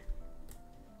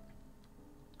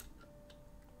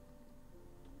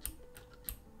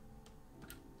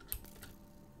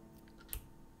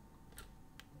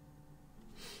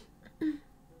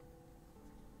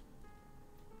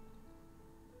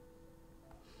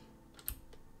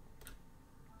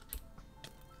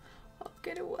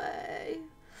 Get away.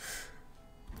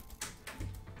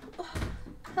 Oh,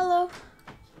 hello.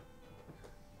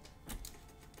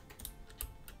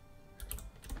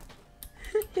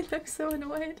 He looks so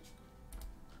annoyed.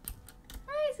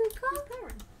 Hi, Zuko. He's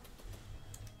purring.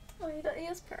 Oh, he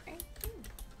is purring.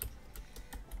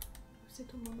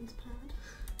 Sit on Mommy's pad.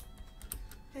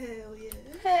 Hell yeah.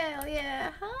 Hell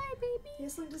yeah. Hi, baby. He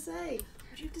has something to say.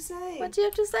 What do you have to say? What do you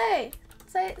have to say?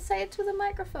 Say it to the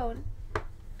microphone.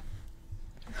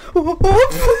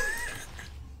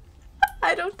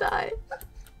 I don't die.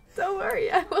 Don't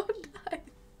worry, I won't die.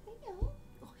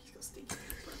 Oh, he's got stinky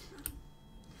breath,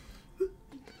 man.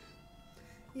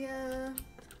 Yeah,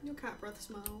 your cat breath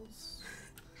smells.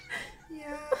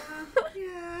 Yeah,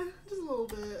 yeah, just a little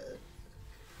bit.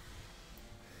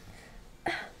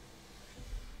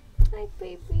 Hi,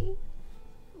 baby.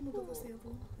 Oh my god, that's the other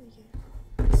one. There you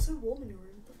go. It's so warm in your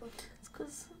room. What the fuck? It's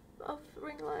because of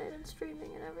ring light and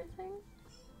streaming and everything.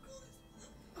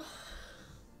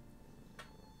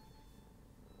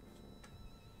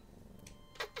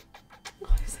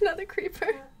 Oh, there's another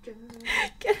creeper.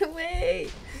 Get away.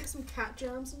 Get some cat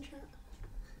jams in chat.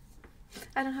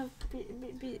 I don't have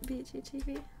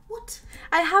BGTV. What?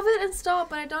 I have it installed,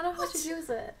 but I don't know how to use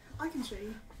it. I can show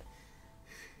you.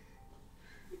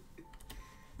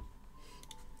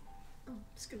 I'm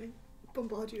just gonna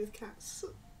bombard you with cats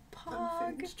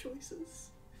and food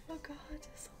choices. Oh god,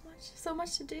 so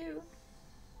much to do.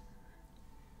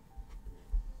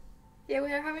 Yeah,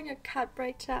 we are having a cat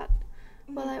break chat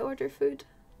while I order food.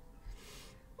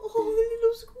 Oh, the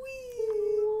little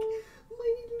squeak! My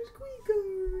little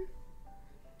squeaker!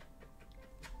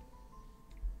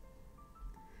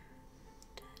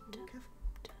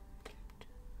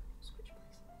 Switch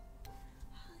place.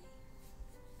 Hi.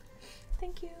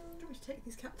 Thank you. Do you want me to take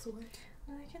these cats away?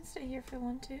 Well, I can stay here if I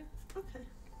want to. Okay.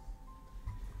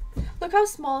 Look how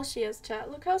small she is, chat.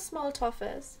 Look how small Tough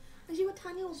is. And she got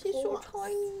tiny little She's so paws.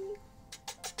 tiny.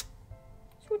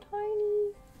 So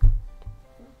tiny.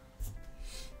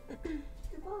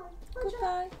 Goodbye.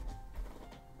 Goodbye.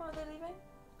 Oh, are they leaving?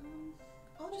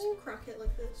 I'll just crack it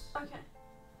like this. Okay.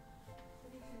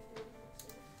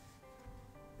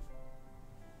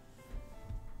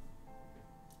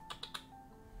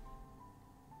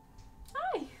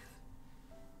 Hi.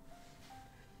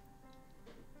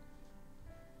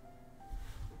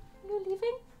 You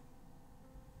leaving?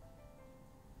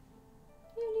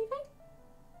 You leaving?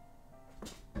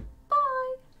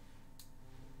 Bye.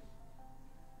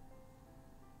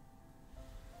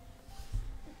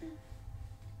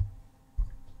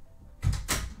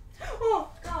 Oh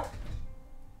god.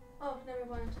 Oh, never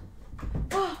mind.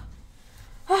 Oh,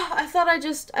 I thought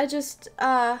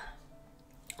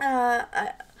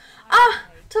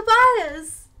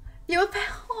Tobias! You okay?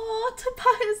 Oh,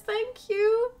 Tobias, thank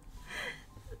you.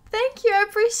 Thank you, I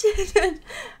appreciate it.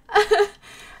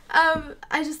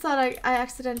 I just thought I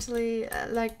accidentally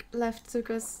like left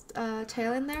Zuko's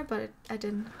tail in there, but I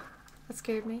didn't. That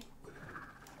scared me.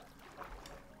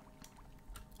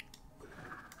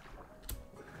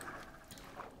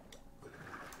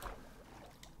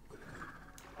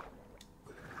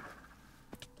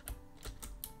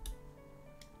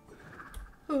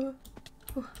 Oh.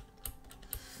 Oh.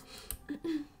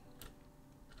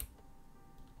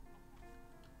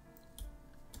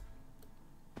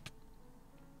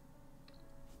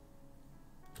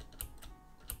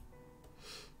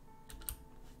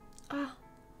 Oh,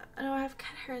 I know I have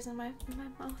cat hairs in my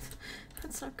mouth.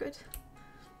 That's not good.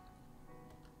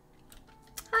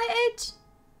 Hi H!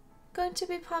 Going to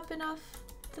be popping off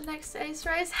the next ace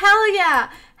race? Hell yeah!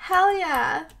 Hell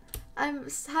yeah! I'm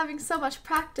having so much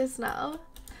practice now.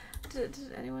 Did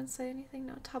anyone say anything?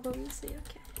 No, Tabo VC,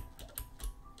 okay.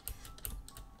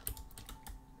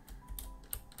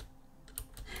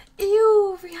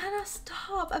 Ew, Rihanna,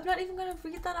 stop! I'm not even gonna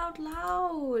read that out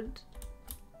loud.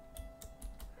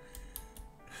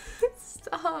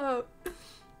 Stop.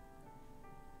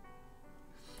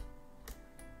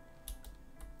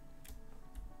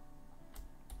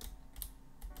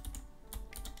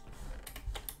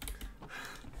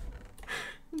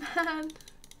 Man.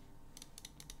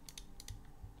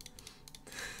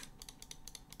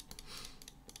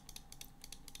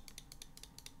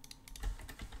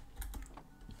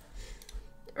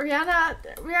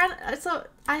 Rihanna, so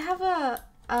I have a,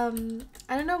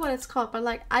 I don't know what it's called, but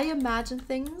like I imagine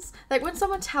things, like when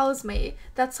someone tells me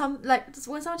that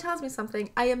when someone tells me something,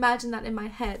 I imagine that in my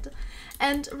head.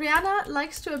 And Rihanna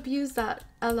likes to abuse that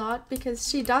a lot because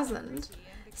she doesn't.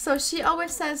 So she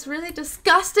always says really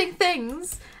disgusting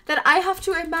things that I have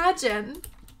to imagine.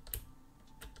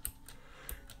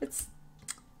 It's,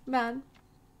 man.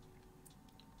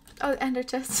 Oh, ender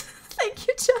chest. Thank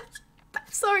you, chat. I'm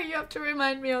sorry you have to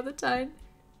remind me all the time.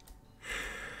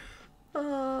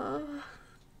 Oh.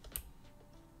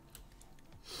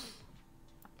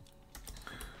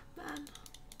 Man.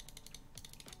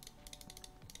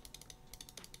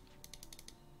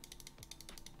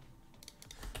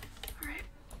 Alright.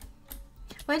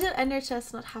 Why did ender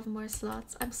chest not have more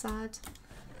slots? I'm sad.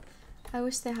 I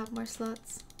wish they had more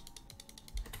slots.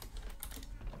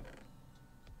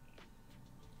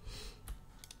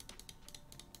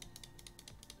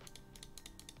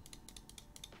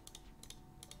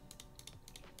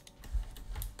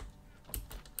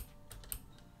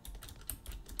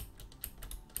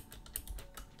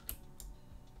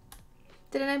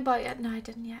 Did I buy it yet? No, I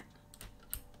didn't yet.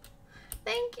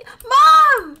 Thank you.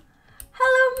 Mom!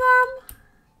 Hello, Mom!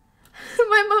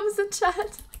 My mom's in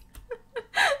chat.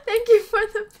 Thank you for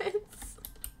the bits.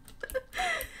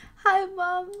 Hi,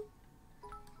 Mom.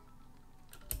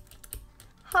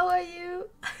 How are you?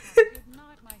 Good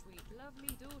night, my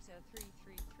lovely daughter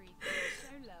 3333.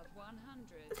 Show love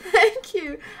 100. Thank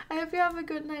you. I hope you have a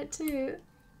good night too.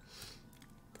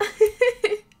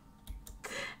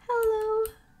 Hello.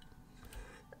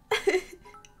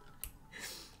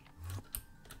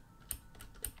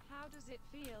 How does it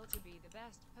feel to be the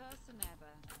best person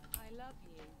ever? I love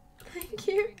you. Thank Did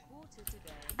you. drink water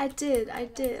today? I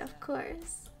did, of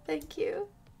course. Thank you.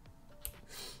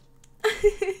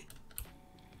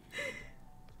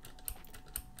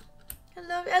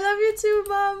 I love you too,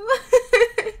 Mom.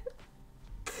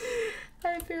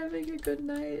 I hope you're having a good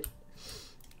night.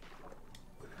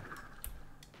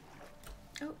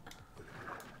 Oh.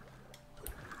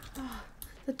 Oh,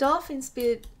 the dolphin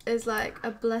speed is like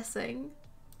a blessing.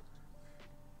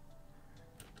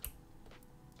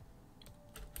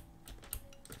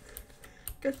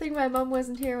 Good thing my mom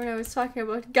wasn't here when I was talking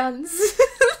about guns.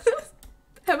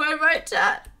 Am I right,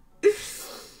 chat?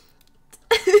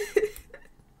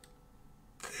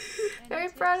 Very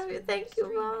proud of you. Thank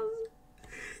you, Mom.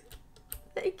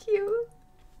 Thank you.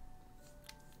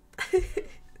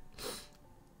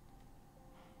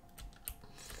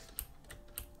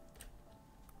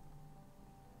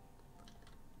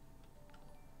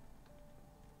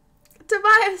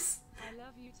 Tobias. I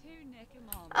love you too, Nick and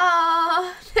Mom.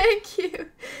 Ah, thank you.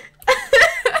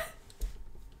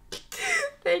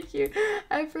 Thank you.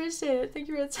 I appreciate it. Thank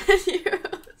you for the 10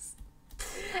 euros.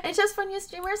 And just for new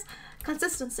streamers,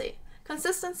 consistency.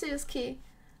 Consistency is key.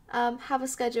 Have a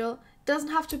schedule. Doesn't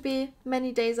have to be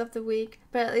many days of the week,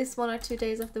 but at least 1 or 2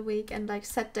 days of the week, and like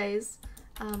set days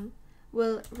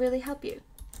will really help you.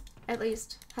 At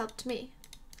least helped me.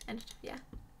 And yeah,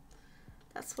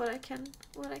 that's what I can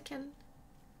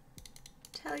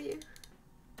tell you.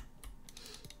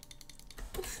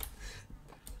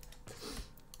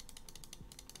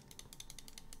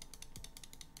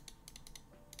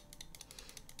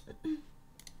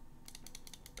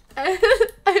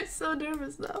 I'm so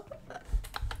nervous now.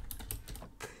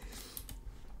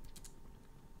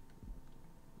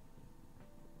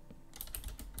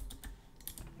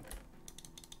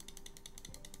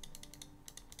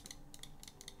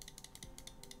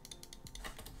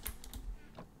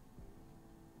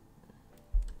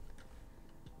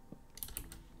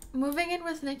 Moving in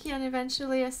with Nikki and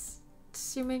eventually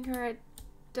assuming her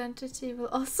identity will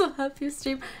also help you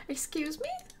stream. Excuse me?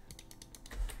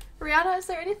 Rihanna, is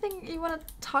there anything you want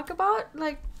to talk about?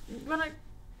 Like, you want to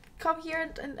come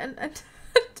here and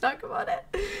talk about it?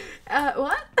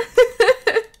 What?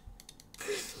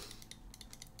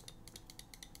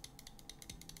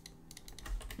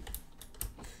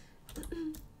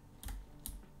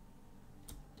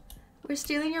 We're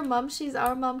stealing your mom. She's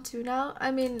our mom too now. I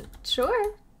mean,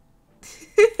 sure.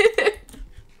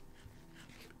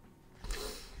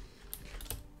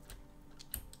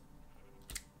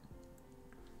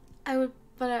 I would,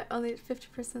 but I'm only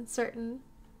 50% certain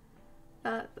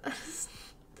that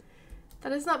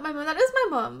that is not my mom. That is my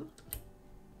mom.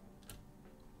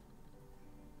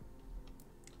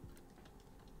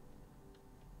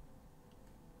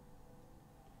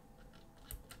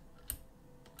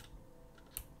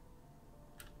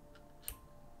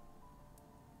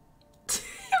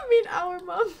 You mean our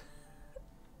mom?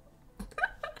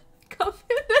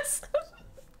 Communism.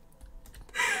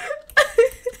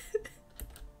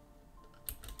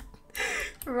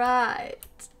 Right.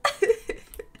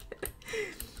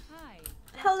 Hi.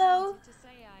 Hello. To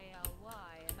say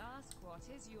ILY and ask what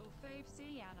is your fave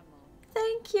sea animal?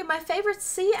 Thank you. My favorite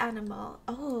sea animal.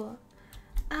 Oh.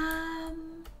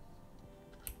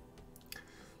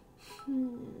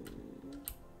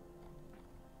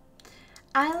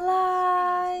 I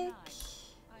like.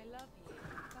 I love you.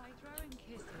 By throwing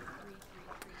kisses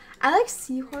 333. I like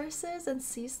seahorses and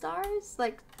sea stars,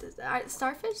 like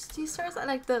starfish, sea stars. I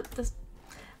like the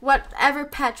whatever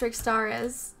Patrick star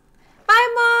is.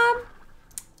 Bye, Mom.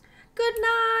 Good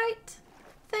night.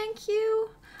 Thank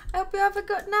you. I hope you have a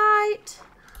good night.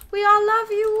 We all love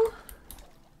you.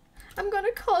 I'm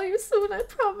gonna call you soon, I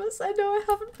promise. I know I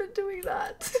haven't been doing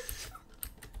that.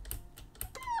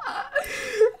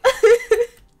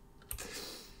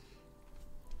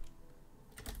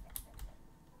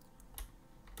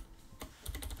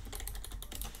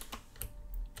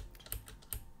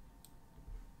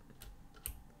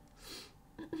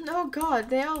 Oh god,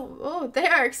 they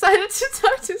are excited to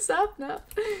talk to Sapnap.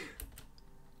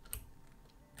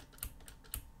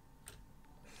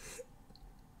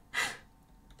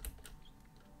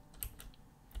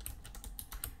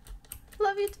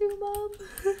 Love you too, Mom.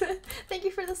 Thank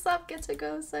you for the sub, Get to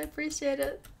Ghost. I appreciate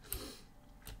it.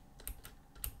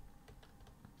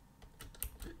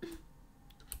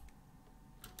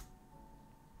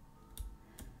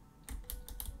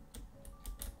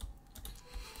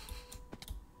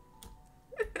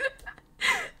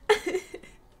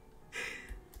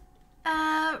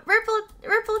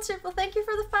 Ripple Triple, thank you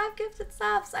for the 5 gifted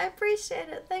subs. I appreciate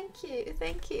it. Thank you.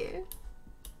 Thank you.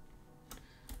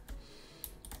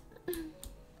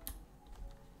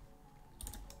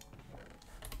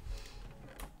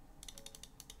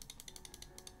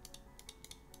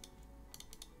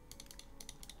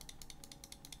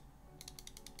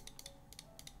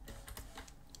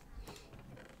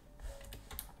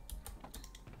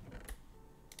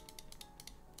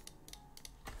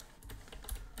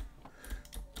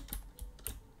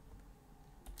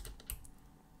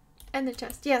 Ender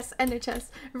chest. Yes, ender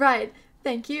chest. Right.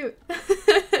 Thank you.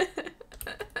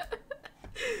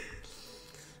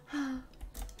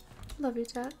 Love you,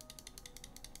 chat.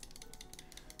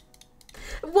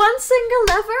 One single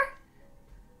lever?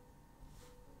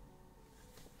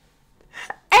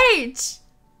 H!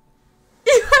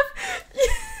 You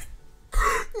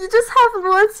just have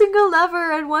one single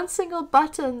lever and one single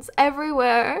buttons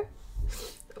everywhere.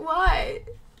 Why?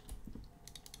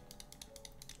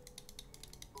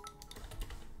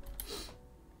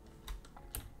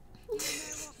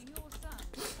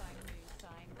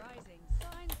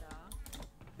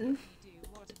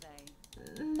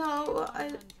 No,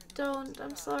 I don't.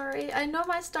 I'm sorry. I know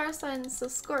my star sign is a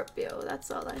Scorpio.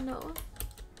 That's all I know.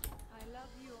 I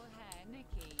love your hair,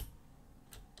 Nikki.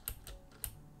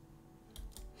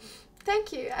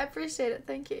 Thank you. I appreciate it.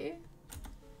 Thank you.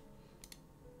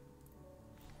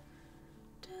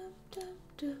 Dum, dum,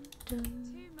 dum, dum. 2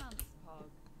 months, Pog.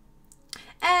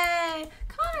 Hey,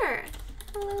 Connor.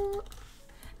 Hello.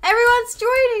 Everyone's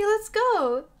joining. Let's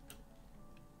go.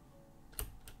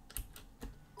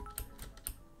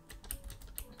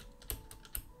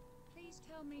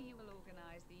 Me you will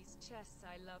organize these chests.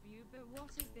 I love you, but what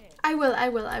is this? I will.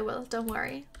 Don't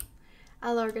worry.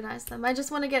 I'll organize them. I just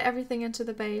want to get everything into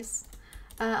the base.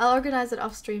 I'll organize it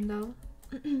off stream though.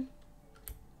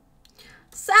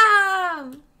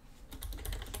 Sam!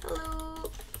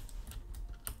 Hello.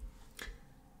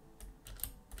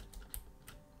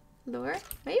 Lure?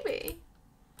 Maybe.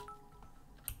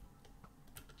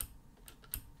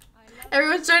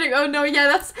 Everyone's joining. Oh no,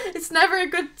 yeah, it's never a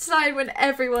good sign when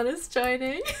everyone is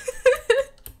joining.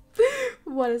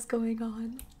 What is going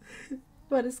on?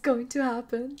 What is going to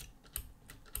happen?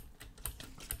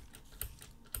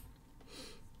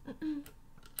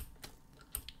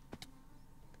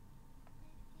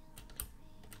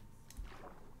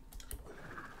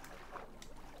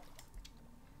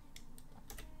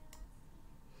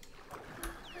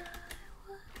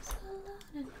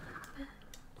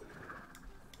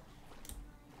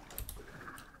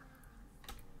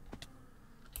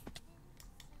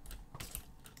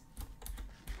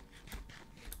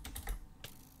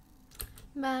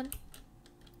 Man.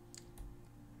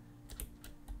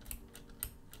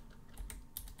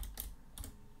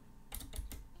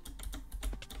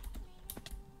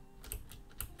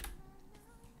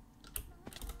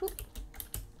 Oop.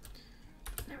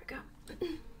 There we go.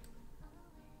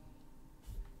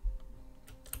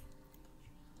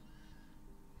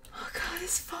 Oh god,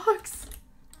 this fox.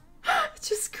 It's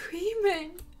just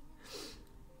screaming.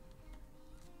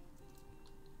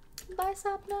 Bye,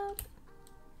 Sapnap.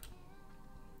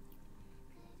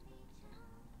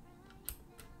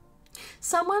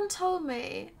 Someone told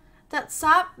me that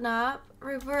Sapnap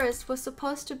reversed was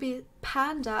supposed to be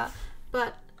panda,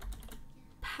 but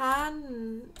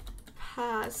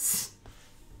pass.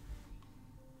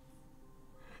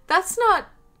 That's not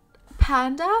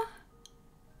panda?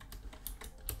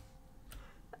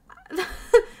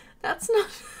 That's not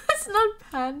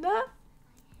panda?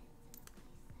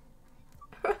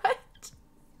 Right?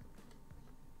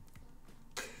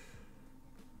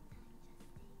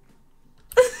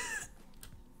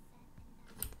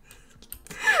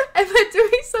 Am I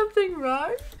doing something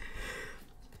wrong?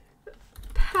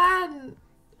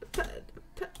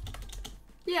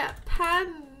 Yeah, pass.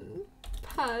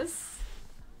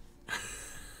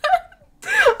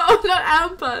 Oh, not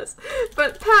ampas,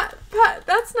 but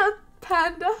that's not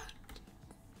panda.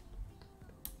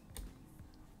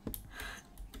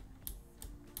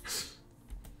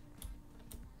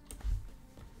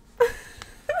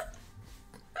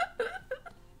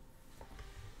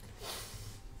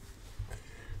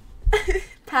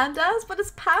 Pandas? What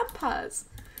is pampas?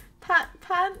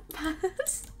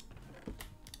 Pampas?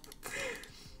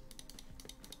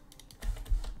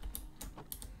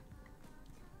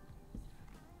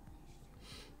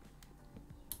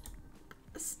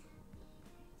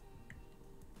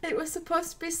 It was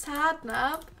supposed to be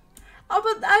Sadnap. Oh,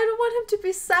 but I don't want him to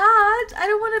be sad. I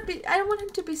don't want him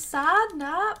to be sad,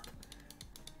 Nap.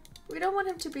 We don't want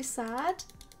him to be sad.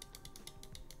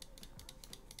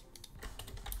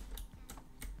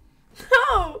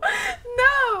 No!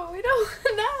 No, we don't.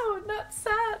 No, not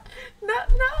sad.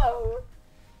 No.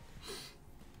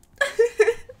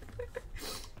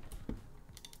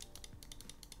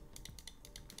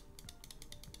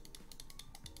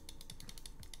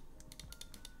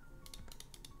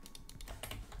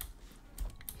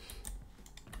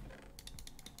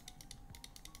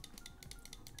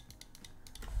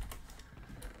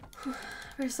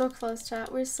 We're so close,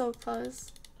 chat. We're so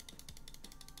close.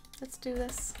 Let's do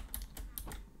this.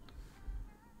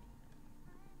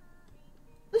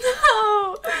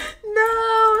 No!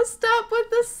 No! Stop with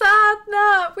the sad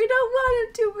nap! We don't want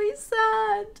him to be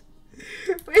sad!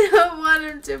 We don't want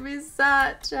him to be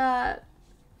sad, chat.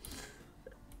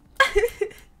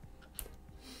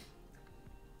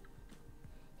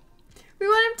 We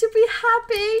want him to be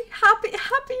happy! Happy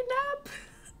nap!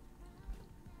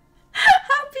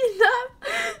 Happy nap!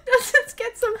 Let's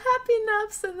get some happy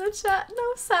naps in the chat.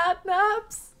 No sad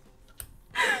naps.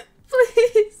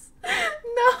 Please.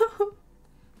 No.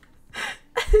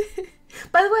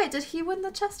 By the way, did he win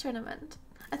the chess tournament?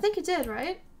 I think he did,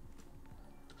 right?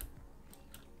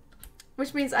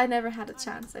 Which means I never had a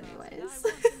chance anyways.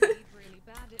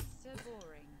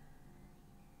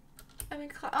 I mean,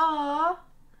 aww.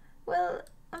 Well,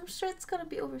 I'm sure it's gonna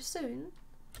be over soon.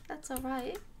 That's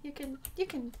alright. You can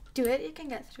do it. You can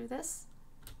get through this.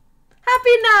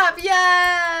 Happy nap!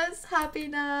 Yes! Happy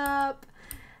nap!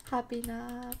 Happy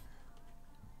nap.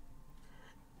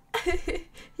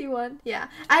 He won? Yeah.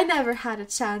 I never had a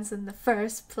chance in the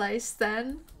first place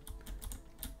then.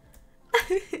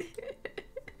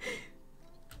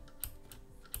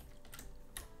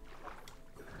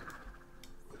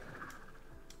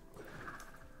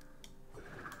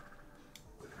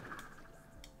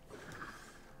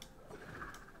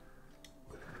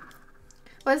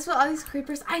 What is with all these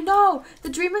creepers? I know! The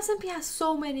Dream SMP has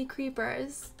so many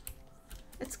creepers.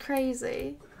 It's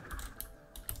crazy.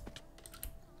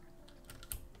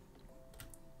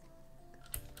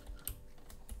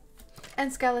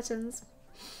 And skeletons.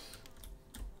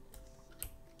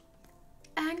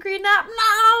 Angry nap?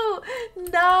 No!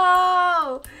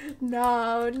 No!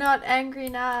 No, not angry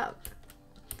nap.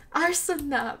 Arson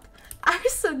nap.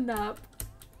 Arson nap.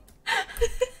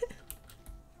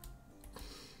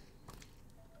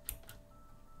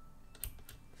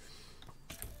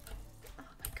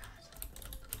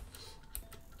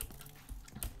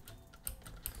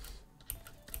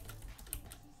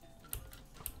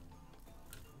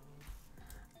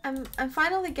 I'm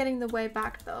finally getting the way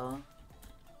back though.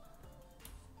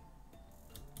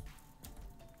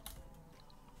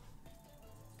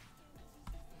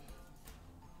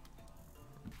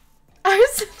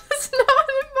 Arson is not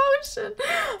an emotion.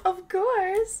 Of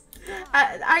course.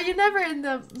 Are you never in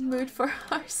the mood for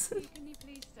arson?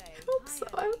 I hope so.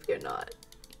 I hope you're not.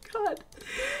 God.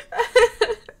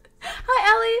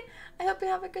 Hi Ellie. I hope you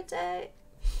have a good day.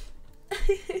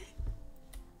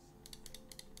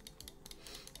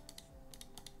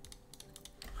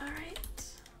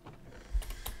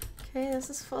 Okay, this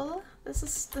is full. This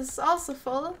is also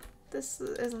full. This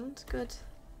isn't good.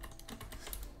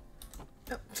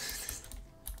 Oh.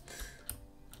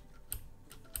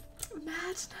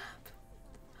 Mad nap.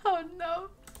 Oh no.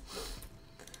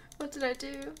 What did I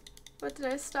do? What did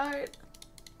I start?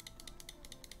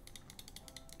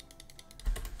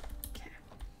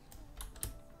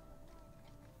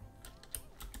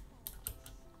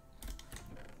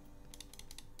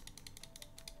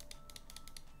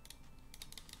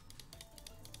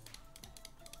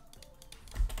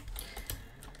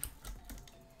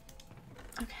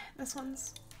 Okay. This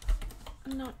one's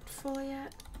not full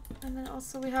yet. And then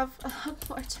also we have a lot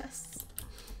more chests.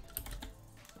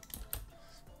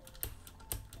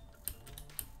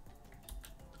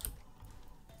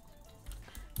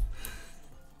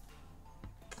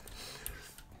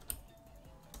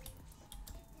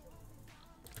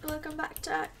 Welcome back,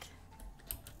 Jack.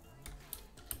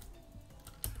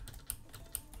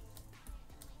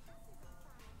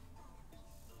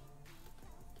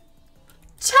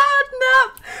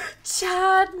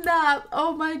 Chad nap!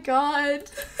 Oh my god.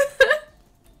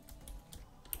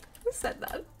 Who said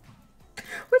that?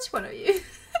 Which one are you?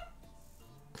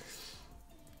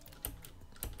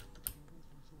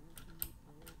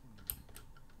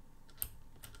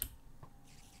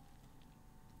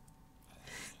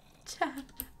 Chad nap.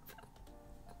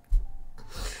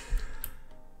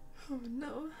 Oh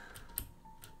no.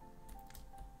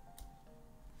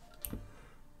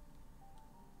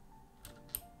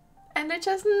 And I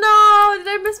just, no! Did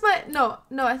I miss my, no,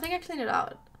 I think I cleaned it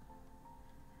out.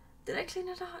 Did I clean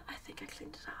it out? I think I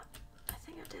cleaned it out. I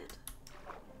think I did.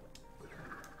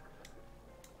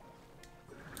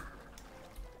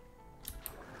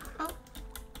 Oh,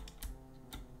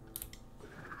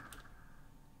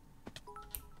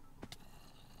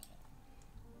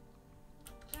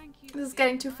 This is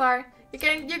getting too far. You're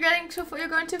going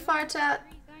too far, chat.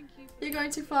 You're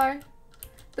going too far.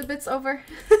 The bit's over.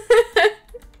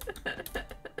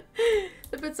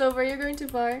 The bit's over. You're going too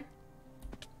far.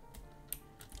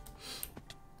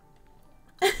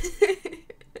 How do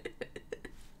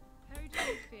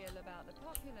you feel about the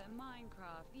popular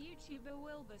Minecraft YouTuber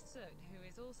Wilbursoot, who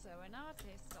is also an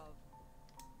artist of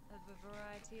a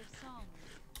variety of songs?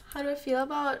 How do I feel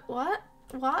about what?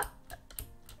 What?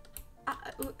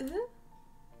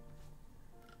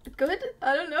 Good?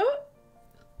 I don't know.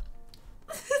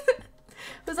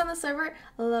 Who's on the server?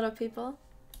 A lot of people.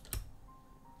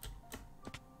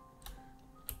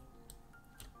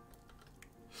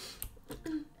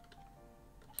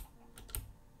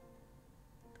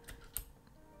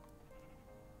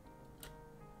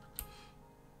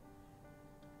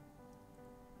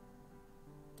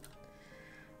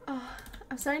 Oh,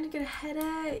 I'm starting to get a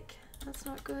headache. That's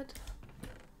not good.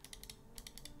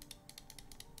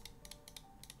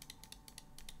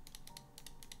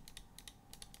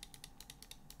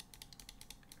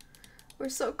 We're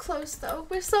so close though.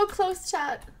 We're so close,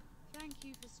 chat. Thank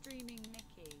you for streaming,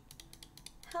 Nikki.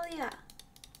 Hell yeah.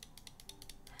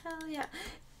 Hell yeah.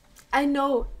 I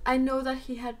know that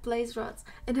he had blaze rods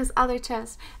in his other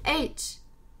chest. H.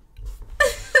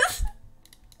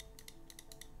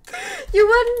 You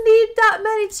wouldn't need that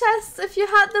many chests if you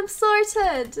had them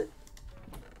sorted.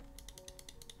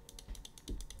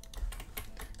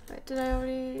 Wait, did I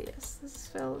already? Yes, this is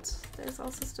filled. There's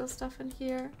also still stuff in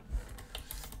here.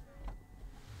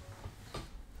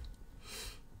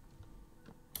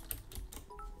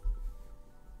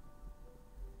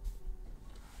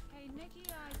 Hey Nikki,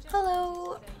 I just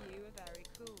Hello. wanted to say you were very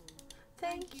cool.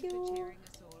 Thank you. For cheering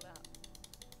us all up.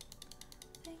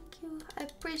 Thank you. I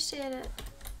appreciate it.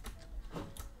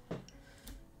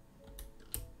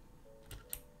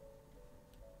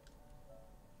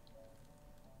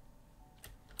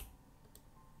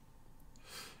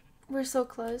 We're so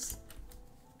close.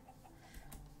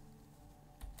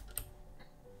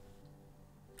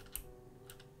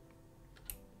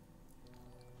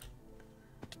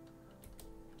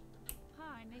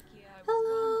 Hi Nikki, I was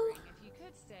Hello. wondering if you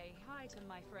could say hi to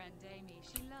my friend Amy.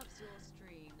 She loves your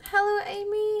stream. Hello,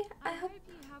 Amy. I hope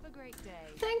you have a great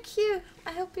day. Thank you.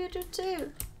 I hope you do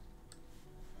too.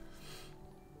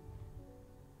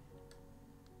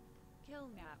 Kill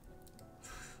nap.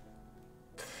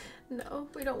 No,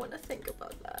 we don't want to think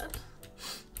about that.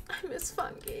 I miss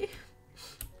Fungi.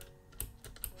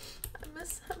 I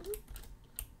miss him.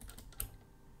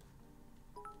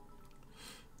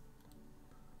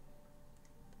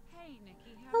 Hey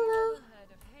Nikki, have Hello. you ever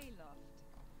heard of Hayloft?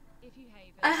 If you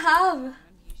have, I have.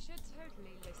 you should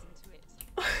totally listen to it.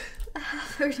 I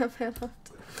have heard of him.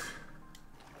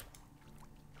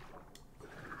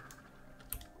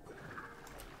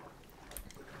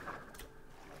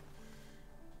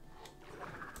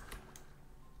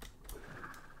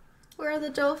 Where are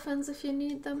the dolphins if you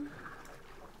need them?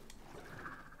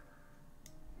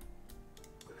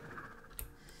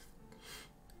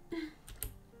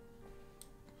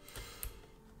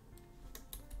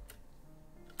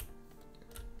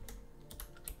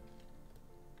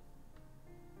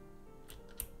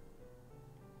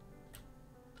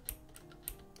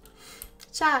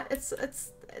 Chat,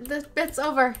 the bit's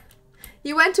over.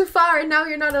 You went too far and now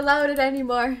you're not allowed it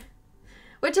anymore.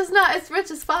 Which is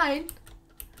fine.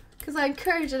 Because I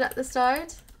encouraged it at the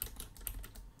start.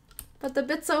 But the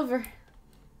bit's over.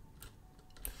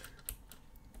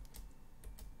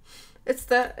 It's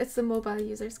the mobile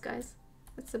users, guys.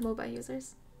 It's the mobile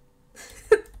users.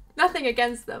 Nothing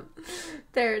against them.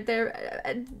 They're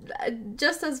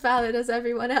just as valid as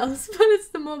everyone else, but it's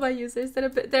the mobile users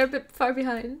that they're a bit far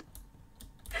behind.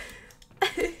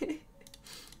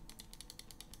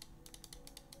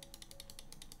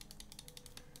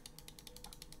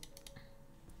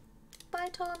 Bye,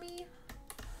 Tommy.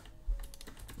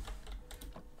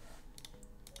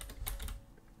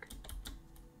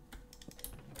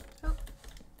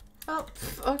 Oh,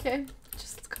 okay.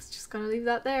 Just gonna leave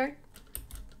that there.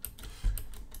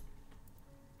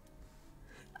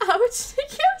 Ouch,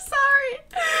 Nikki,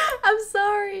 I'm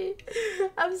sorry.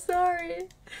 I'm sorry.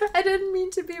 I didn't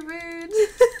mean to be rude.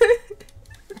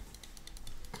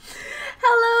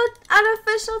 Hello,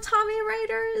 unofficial Tommy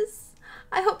Raiders.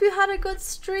 I hope you had a good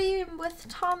stream with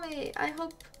Tommy. I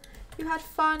hope you had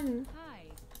fun. Hi.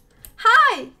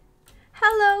 Hi.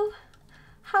 Hello.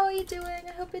 How are you doing?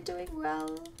 I hope you're doing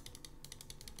well.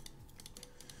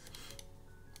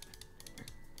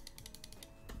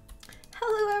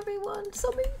 Hello everyone. So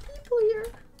many people here.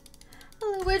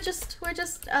 Hello, we're just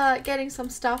getting some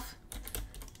stuff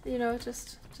you know,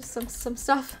 just some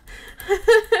stuff.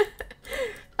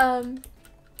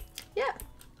 Yeah.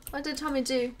 What did Tommy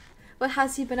do? What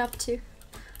has he been up to?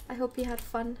 I hope he had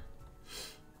fun.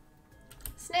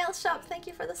 Snail Shop, thank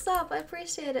you for the sub. I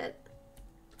appreciate it.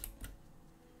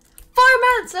 4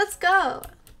 months, let's go.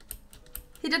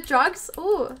 He did drugs?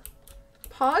 Ooh.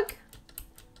 Pog?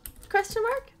 Question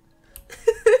mark?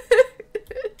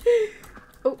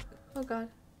 Oh, oh god.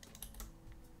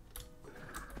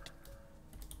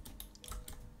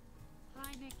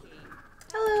 Hi Nikki.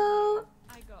 Hello.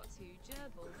 I got 2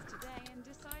 gerbils today and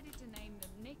decided to name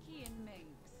them Nikki and Minx.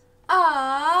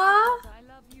 Aww. Because I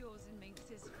love yours and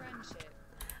Minx's friendship.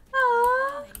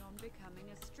 Aww. I'm planning on becoming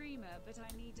a streamer, but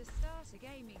I need to start a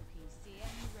gaming PC.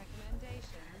 Any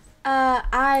recommendations?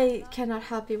 I cannot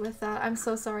help you with that. I'm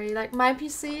so sorry. Like, my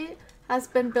PC has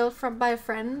been built by a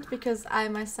friend because I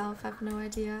myself have no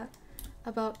idea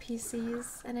about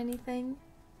PCs and anything.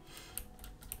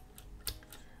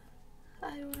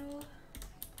 I don't know.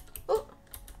 Oh!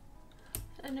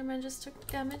 Enderman just took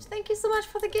damage. Thank you so much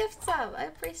for the gift sub. I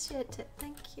appreciate it.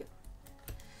 Thank you.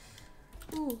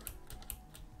 Ooh.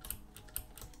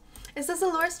 Is this a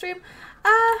lore stream?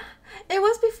 It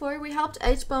was before. We helped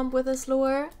H-Bomb with his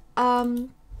lore. And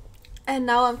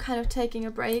now I'm kind of taking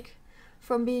a break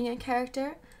from being a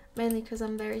character, mainly because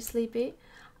I'm very sleepy.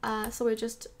 So we're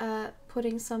just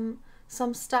putting some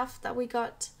stuff that we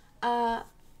got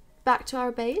back to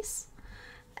our base.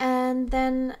 And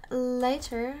then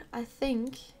later, I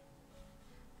think,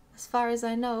 as far as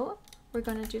I know, we're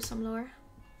gonna do some lore.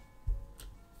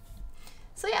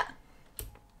 So yeah.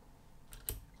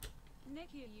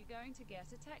 Nikki, are you going to get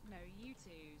a techno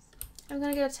U2s? I'm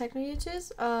gonna get a techno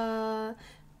U2s.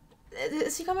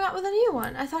 Is he coming out with a new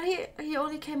one? I thought he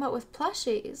only came out with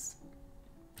plushies.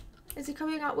 Is he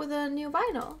coming out with a new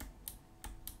vinyl?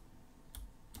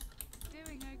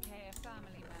 Doing okay. A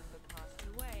family member passed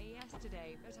away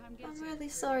yesterday, but I'm getting I'm really through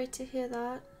sorry it. to hear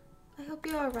that. I hope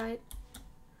you're alright.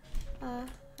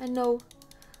 I know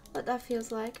what that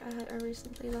feels like. I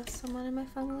recently lost someone in my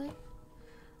family.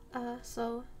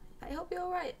 So I hope you're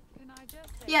alright. Can I just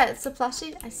say Yeah, it's a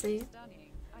plushie. I see.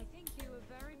 stunning. I think you were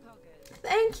very poggers.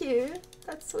 Thank you.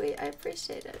 That's sweet. I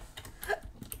appreciate it.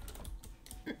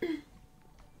 You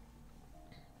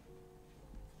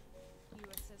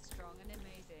are so strong and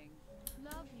amazing.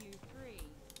 Love you 3.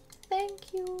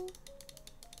 Thank you.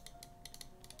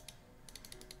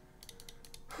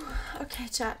 Okay,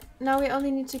 chat. Now we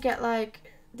only need to get like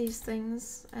these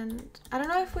things, and I don't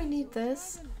know if we need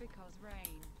this. Present because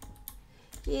rain.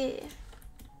 Yeah.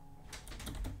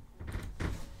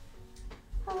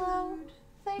 Hello.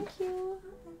 Thank you.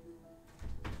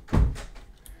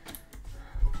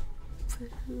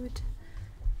 Food.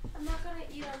 I'm not gonna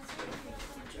eat on stream. I'm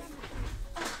gonna drink.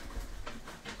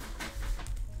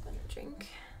 I'm gonna drink.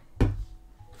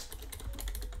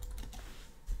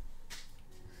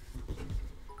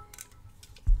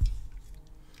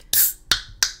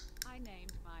 I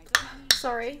named my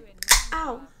Sorry.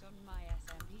 Ow. on my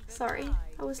SMP, but Sorry. why?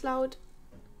 I was loud.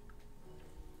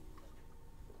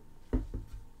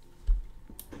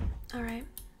 Alright.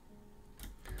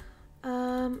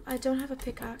 I don't have a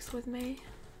pickaxe with me.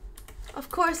 Of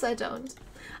course I don't.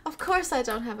 Of course I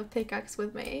don't have a pickaxe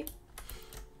with me.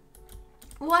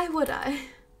 Why would I?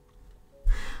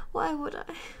 Why would I?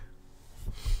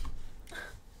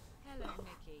 Hello,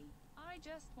 Nikki. I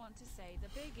just want to say the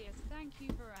biggest thank you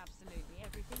for absolutely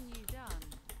everything you've done.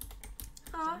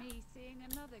 Aw. To me, seeing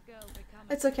another girl become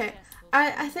It's okay.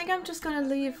 I think I'm just gonna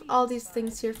leave all these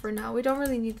things here for now. We don't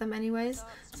really need them anyways.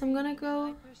 So I'm gonna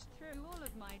go.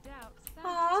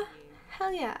 Aw,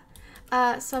 hell yeah.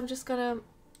 So I'm just gonna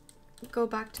go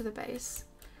back to the base.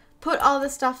 Put all the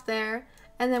stuff there,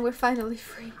 and then we're finally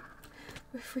free.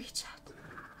 We're free, chat.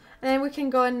 And then we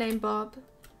can go and name Bob.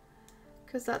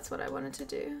 Because that's what I wanted to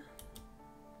do.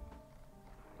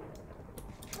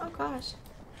 Oh gosh.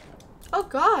 Oh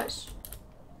gosh.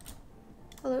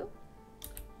 Hello?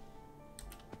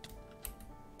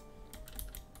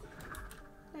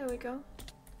 There we go.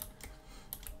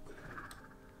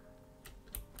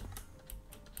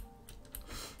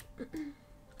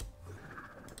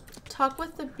 Talk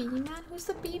with the bee man? Who's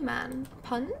the bee man?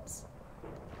 Puns?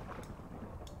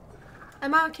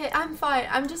 Am I okay? I'm fine.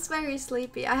 I'm just very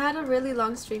sleepy. I had a really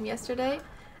long stream yesterday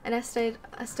and I stayed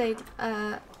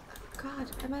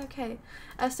God, am I okay?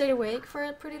 I stayed awake for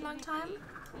a pretty long time.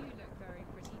 You look very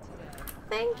pretty today.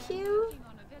 Thank you. Working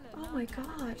on a villa Oh my night god.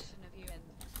 compilation of you and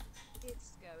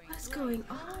it's going What's great. going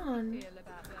How do you on? feel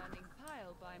about burning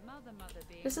Pile by Mother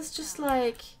being This is the just sound?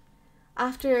 like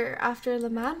after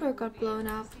Lamamber got blown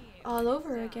up all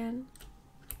over again.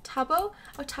 Tabo?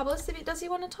 Oh, Tabo, does he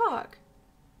want to talk?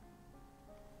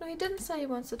 No, he didn't say he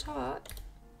wants to talk.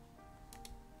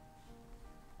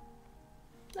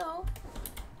 No.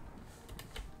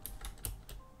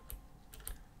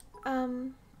 Hi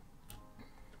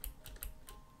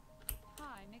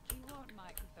Nikki, what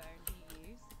microphone do you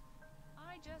use?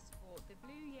 I just bought the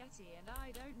Blue Yeti and I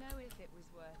don't know if it was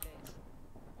worth it.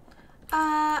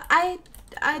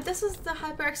 This is the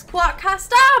HyperX Quadcast.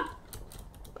 Stop!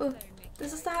 Oh,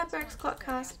 this is the HyperX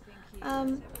Quadcast.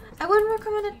 I wouldn't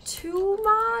recommend it too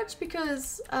much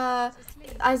because,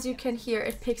 as you can hear,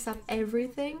 it picks up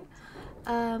everything.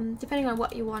 Depending on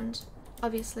what you want,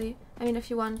 obviously. I mean, if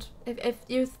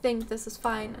you think this is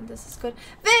fine and this is good.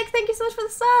 Vic, thank you so much for the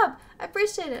sub! I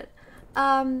appreciate it.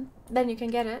 Then you can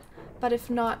get it. But if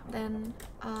not, then,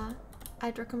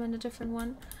 I'd recommend a different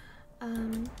one.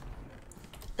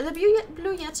 The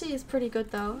Blue Yeti is pretty good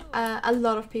though. A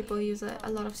lot of people use it, a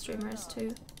lot of streamers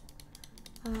too.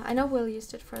 I know Will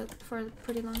used it for a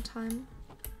pretty long time.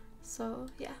 So,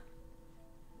 yeah.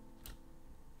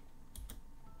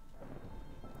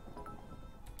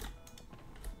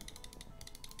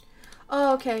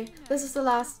 Oh, okay. This is the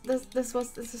last. This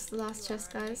is the last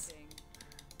chest, guys.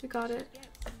 We got it.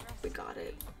 We got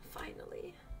it.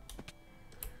 Finally.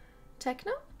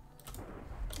 Techno?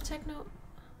 Techno.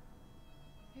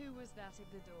 Who was that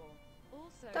at the door?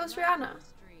 Also, That was Rihanna.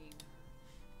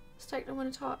 Does Techno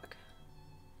want to talk?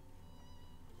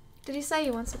 Did he say he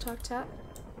wants to talk, chat?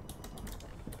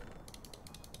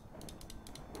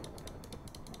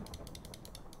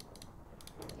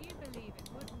 Do you believe it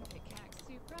wouldn't pickaxe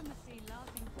supremacy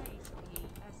laughing face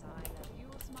P.S. I love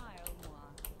your smile moi.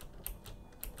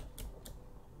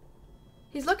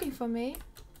 He's looking for me.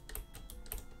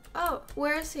 Oh,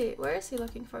 where is he? Where is he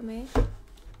looking for me?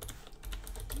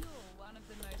 You're one of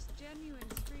the most genuine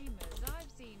streamers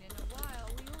I've seen in a while.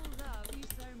 We all love you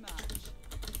so much.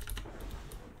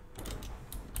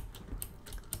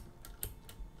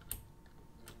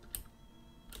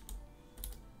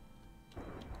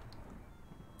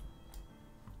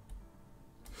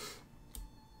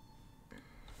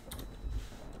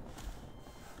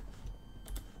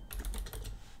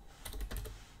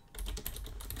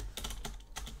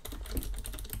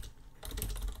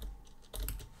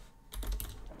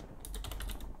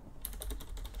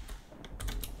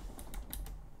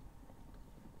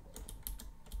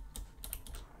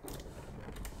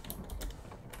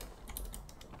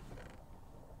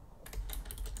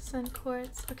 Send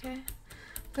quartz, okay. I'm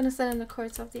gonna send in the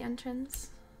quartz of the entrance.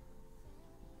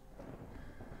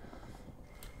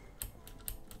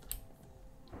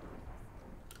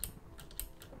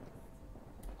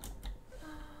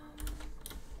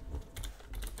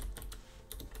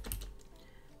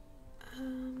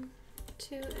 Um,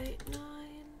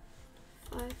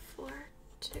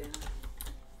 289542.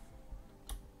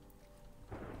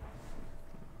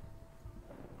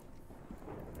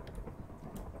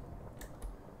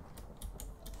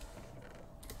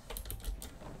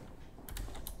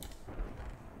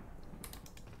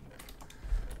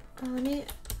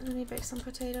 Let me bake some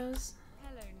potatoes.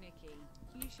 Hello Nikki.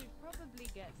 You should probably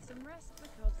get some rest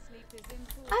because sleep is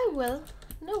important. I will.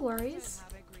 No worries. So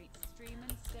have a great stream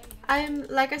and stay happy. I'm,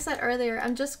 like I said earlier,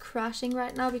 I'm just crashing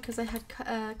right now because I had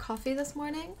coffee this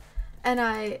morning. And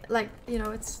I, like, you know,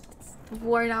 it's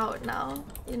worn out now,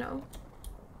 you know.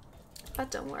 But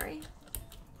don't worry.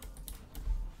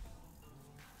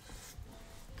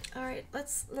 Alright,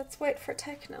 let's wait for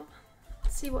Techno.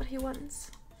 See what he wants.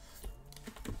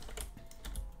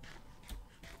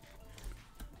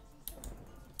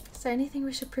 Is there anything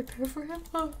we should prepare for him?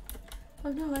 Oh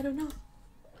no, I don't know.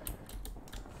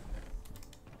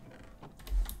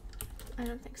 I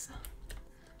don't think so.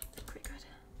 Pretty good.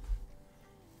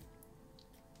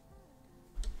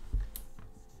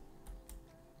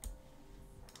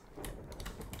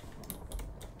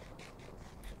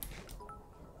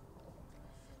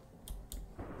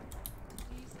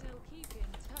 Do you still keep in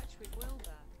touch with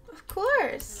Wilbur? Of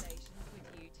course. Relations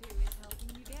with you two is helping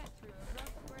you get through a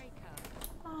rough breakup.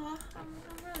 Aw, I'm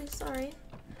really sorry.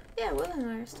 Yeah, Will and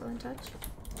I are still in touch.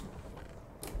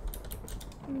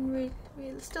 I mean,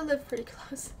 we still live pretty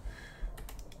close.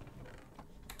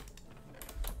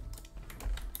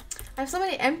 I have so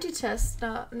many empty chests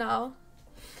now.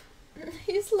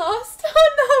 He's lost. Oh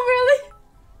no, really?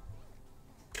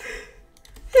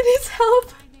 He needs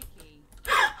help. Hi Nikki.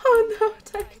 Oh no, Hi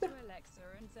Techno. to Alexa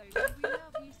and Zoe. We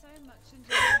love you so much and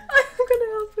I'm gonna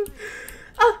help him.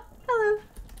 Oh, hello.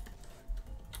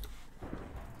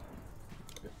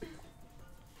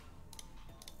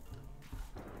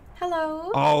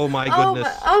 Hello. Oh my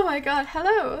goodness. Oh my god,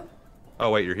 hello.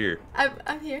 Oh wait, you're here.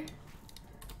 I'm here.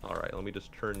 All right, let me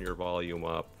just turn your volume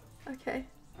up Okay.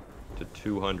 to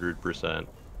 200%.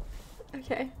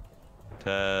 Okay.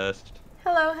 Test.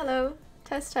 Hello, hello.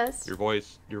 Test, test. Your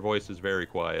voice is very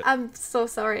quiet. I'm so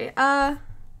sorry. I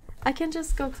can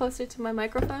just go closer to my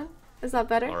microphone. Is that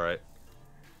better? All right.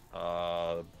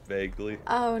 Vaguely.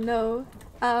 Oh no.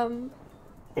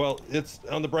 Well, it's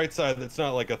on the bright side. It's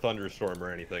not like a thunderstorm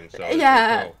or anything. So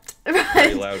yeah. There's no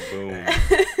very loud boom.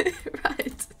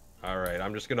 Right. All right.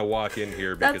 I'm just gonna walk in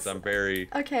here because I'm very.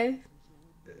 Okay.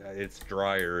 It's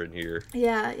drier in here.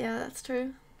 Yeah, that's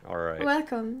true. All right.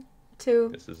 Welcome to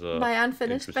This is a my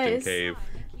unfinished interesting base.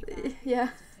 cave. Yeah,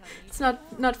 it's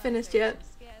not finished yet.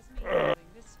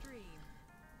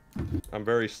 I'm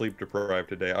very sleep deprived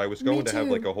today. I was going to have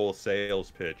like a whole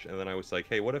sales pitch, and then I was like,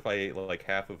 hey, what if I ate like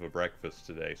half of a breakfast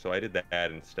today? So I did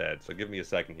that instead. So give me a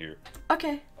second here.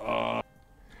 Okay.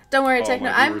 Don't worry, Techno.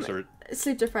 I'm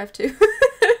sleep deprived too.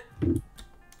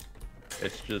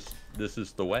 It's just, this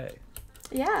is the way.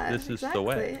 Yeah, this is the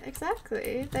way.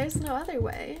 Exactly. There's no other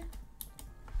way.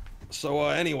 So,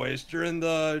 anyways, during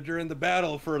the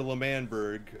battle for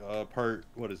L'Manberg, part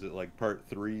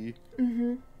 3.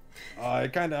 Mm-hmm. I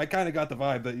kind of got the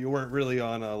vibe that you weren't really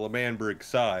on L'Manberg's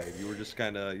side. You were just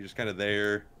kind of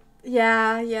there.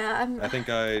 Yeah. I think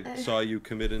I saw you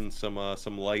committing some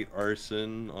light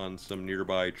arson on some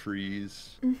nearby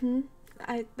trees. Mm-hmm.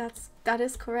 That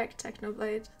is correct,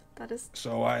 Technoblade. That is.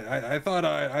 So I thought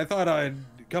I'd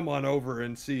come on over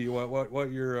and see what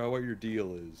your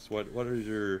deal is.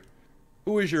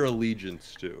 Who is your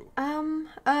allegiance to?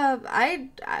 I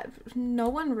no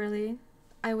one really,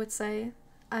 I would say.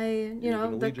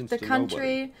 The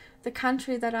country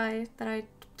that I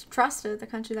trusted, the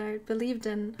country that I believed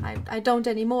in, I don't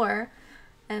anymore,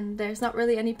 and there's not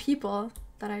really any people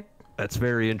that I. That's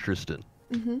very interesting.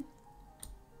 Mm-hmm.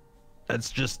 That's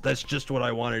just what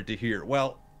I wanted to hear.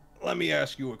 Well, let me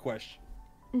ask you a question.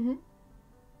 Mm-hmm.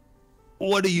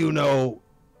 What do you know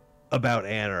about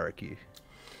anarchy?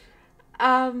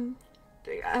 I'd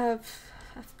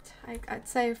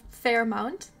say fair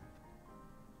amount.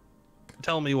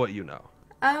 Tell me what you know.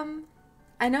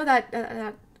 I know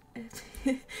that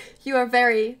you are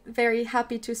very, very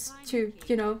happy to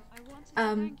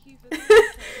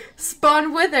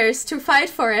spawn withers to fight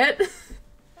for it.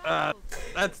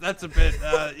 That's a bit.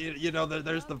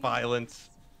 There's the violence,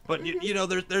 but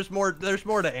there's more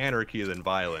to anarchy than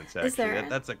violence. Actually, Is there?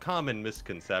 That's a common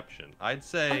misconception. I'd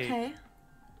say. Okay.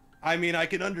 I mean, I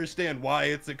can understand why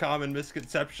it's a common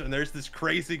misconception. There's this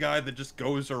crazy guy that just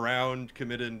goes around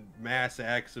committing mass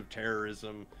acts of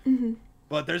terrorism. Mm-hmm.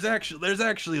 But there's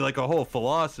actually like a whole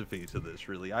philosophy to this,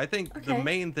 really. I think the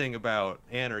main thing about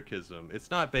anarchism, it's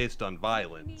not based on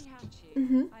violence.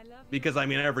 Mm-hmm. Because, I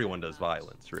mean, everyone does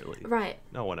violence, really. Right.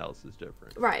 No one else is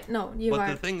different. Right, no, you but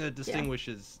are. the thing that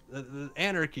distinguishes... the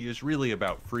anarchy is really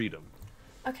about freedom.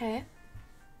 Okay.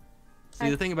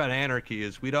 See, the thing about anarchy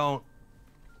is we don't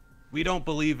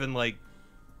believe in, like,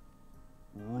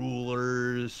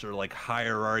 rulers or, like,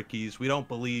 hierarchies. We don't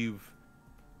believe...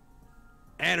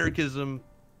 Anarchism...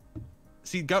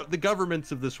 See, the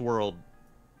governments of this world,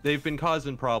 they've been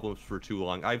causing problems for too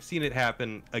long. I've seen it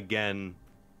happen again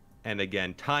and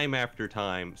again, time after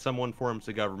time. Someone forms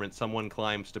a government, someone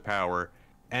climbs to power,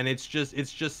 and it's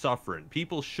just suffering.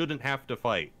 People shouldn't have to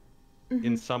fight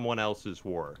in someone else's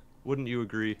war. Wouldn't you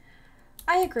agree?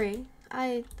 I agree.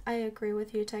 I agree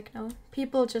with you, Techno.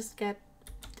 People just get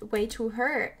way too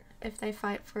hurt if they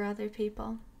fight for other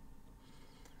people.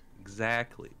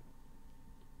 Exactly.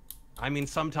 I mean,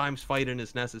 sometimes fighting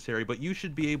is necessary, but you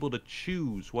should be able to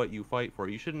choose what you fight for.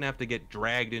 You shouldn't have to get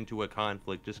dragged into a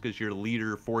conflict just because your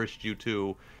leader forced you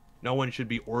to. No one should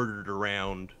be ordered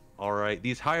around, all right?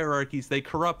 These hierarchies, they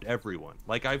corrupt everyone.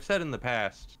 Like I've said in the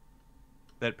past,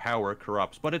 that power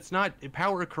corrupts, but it's not,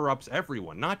 power corrupts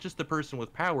everyone, not just the person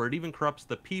with power. It even corrupts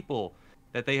the people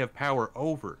that they have power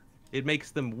over. It makes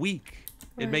them weak.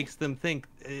 Right. It makes them think,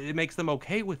 it makes them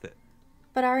okay with it.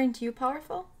 But aren't you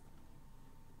powerful?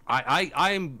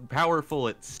 I'm powerful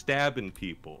at stabbing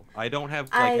people. I don't have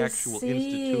like actual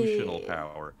institutional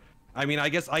power. I mean, I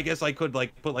guess I could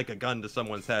like put like a gun to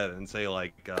someone's head and say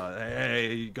like,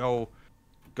 hey, go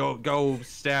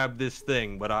stab this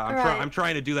thing. But I'm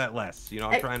trying to do that less. You know,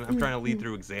 I'm trying to lead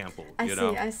through example.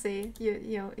 I see.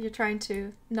 You're trying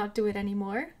to not do it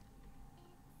anymore.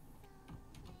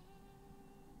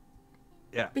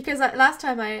 Yeah. Because last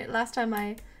time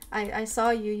I saw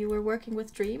you, you were working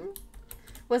with Dream.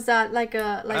 Was that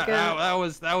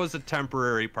that was a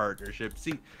temporary partnership.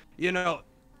 See, you know,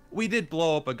 we did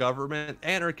blow up a government.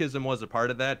 Anarchism was a part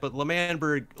of that, but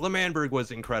L'Manberg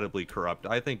was incredibly corrupt.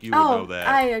 I think you would know that.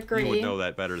 I agree. You would know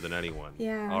that better than anyone.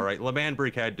 Yeah. All right,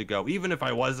 L'Manberg had to go. Even if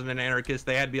I wasn't an anarchist,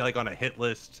 they had to be like on a hit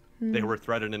list. They were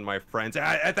threatening my friends.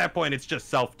 At that point, it's just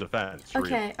self-defense.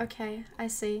 Okay, really. okay, I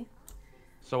see.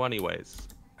 So, anyways,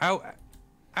 how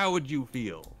would you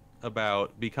feel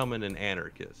about becoming an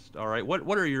anarchist? All right,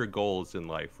 what are your goals in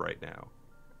life right now?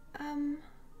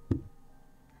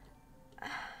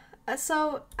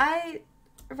 So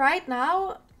right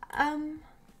now, I'm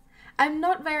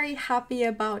not very happy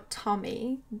about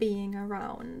Tommy being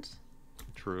around.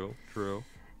 True.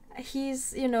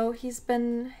 He's, you know, he's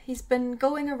been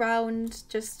going around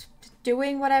just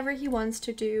doing whatever he wants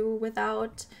to do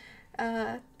without,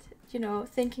 you know,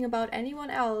 thinking about anyone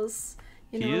else.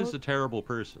 You know. He is a terrible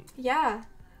person. Yeah.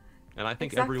 And I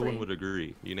think Exactly. everyone would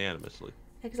agree unanimously.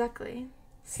 Exactly.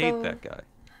 Hate that guy.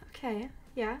 Okay.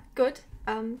 Yeah. Good.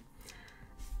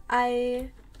 I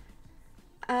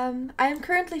am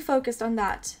currently focused on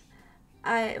that.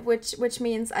 Which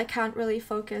means I can't really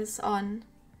focus on,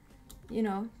 you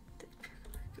know,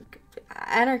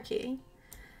 anarchy.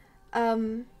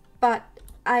 But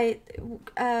I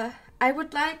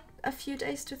would like a few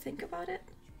days to think about it.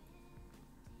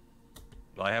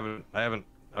 I haven't.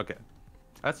 Okay,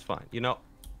 that's fine. You know,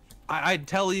 I'd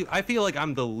tell you, I feel like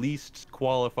I'm the least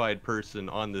qualified person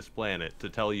on this planet to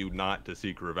tell you not to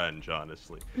seek revenge,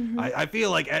 honestly. I feel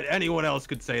like anyone else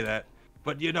could say that,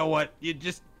 but you know what? You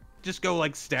just go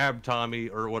like stab Tommy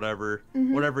or whatever,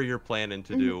 whatever you're planning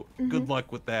to do. Good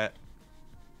luck with that.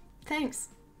 Thanks.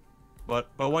 But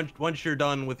once you're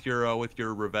done with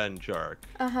your revenge arc,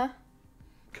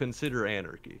 consider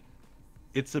anarchy.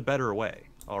 It's a better way,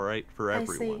 all right, for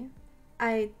everyone.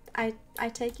 I see. I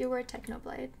take your word,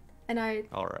 Technoblade, and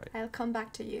All right. I'll come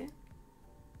back to you.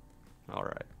 All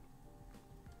right.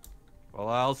 Well,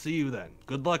 I'll see you then.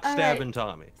 Good luck All stabbing right.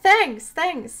 Tommy. Thanks.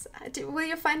 Will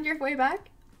you find your way back?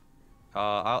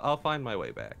 I'll find my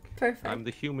way back. Perfect. I'm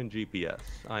the human GPS.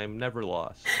 I am never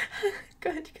lost.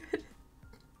 Good.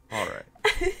 All right.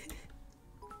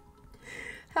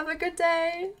 Have a good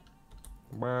day.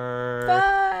 Bye.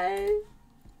 Bye.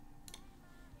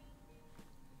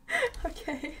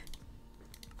 Okay.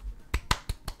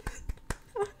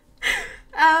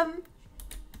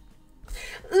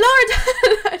 Lord,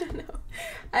 I don't know.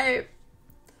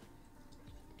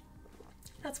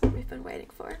 That's what we've been waiting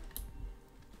for.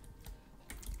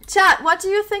 Chat, what do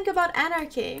you think about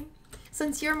anarchy?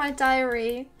 Since you're my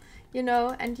diary, you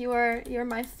know, and you're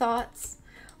my thoughts.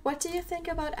 What do you think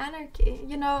about anarchy?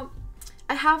 You know,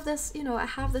 I have this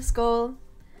goal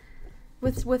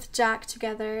with Jack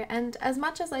together, and as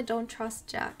much as I don't trust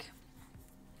Jack,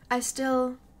 I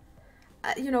still,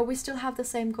 you know, we still have the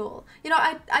same goal. You know,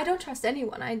 I don't trust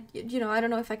anyone. I don't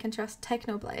know if I can trust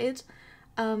Technoblade,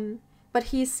 but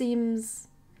he seems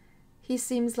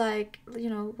like, you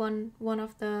know, one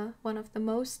of the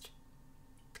most,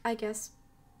 I guess,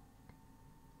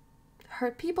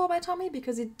 hurt people by Tommy,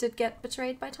 because he did get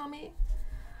betrayed by Tommy.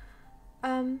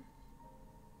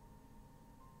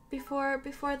 Before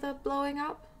the blowing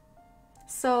up.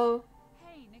 So,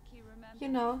 Hey, Nikki, remember, you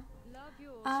know, love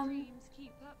your streams,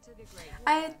 keep up to the great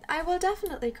work. I will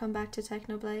definitely come back to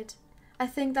Technoblade. I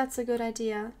think that's a good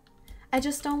idea. I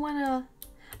just don't wanna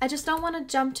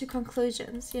jump to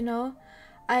conclusions, you know?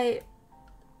 I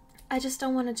just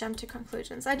don't wanna jump to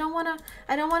conclusions. I don't wanna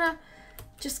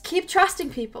just keep trusting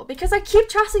people, because I keep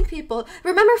trusting people.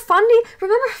 Remember Fundy?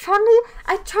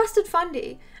 I trusted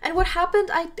Fundy. And what happened?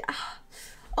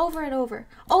 Over and over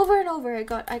I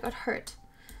got hurt.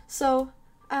 So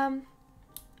I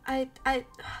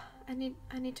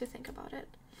need to think about it.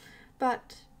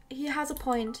 But he has a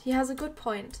point. He has a good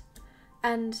point.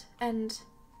 And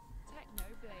Technoblade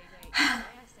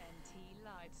SNT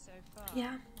lied so far.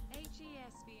 yeah.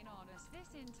 HES been honest this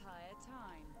entire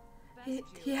time.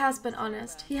 He has been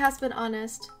honest.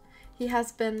 He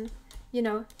has been, you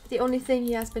know, the only thing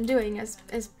he has been doing is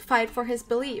fight for his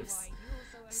beliefs.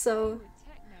 So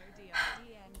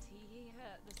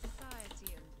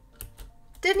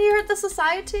didn't he hurt the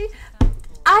society?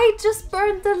 I just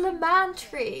burned the Le Mans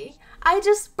tree.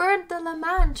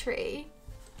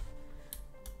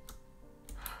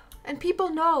 And people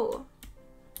know.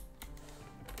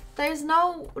 There's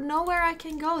nowhere I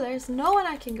can go. There's no one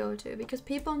I can go to, because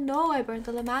people know I burned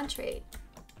the Le Mans tree.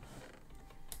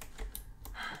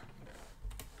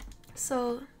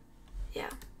 So, yeah.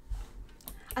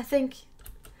 I think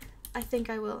I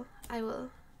will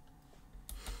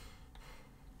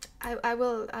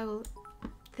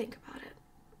think about it.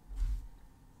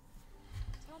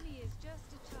 Tommy is just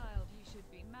a child. You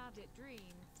should be mad had it dream.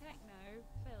 Techno,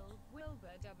 Phil,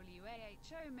 Wilbur,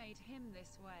 WAHO made him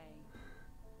this way.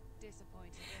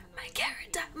 Disappointed in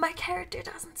My character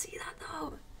doesn't see that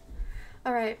though.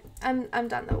 All right, I'm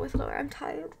done though with lore. I'm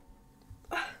tired.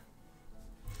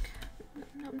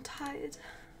 I'm tired.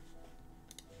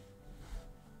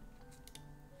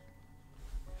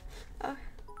 Oh.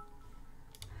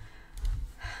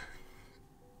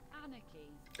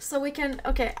 Anarchy. So we can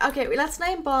okay. Let's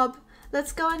name Bob.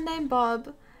 Let's go and name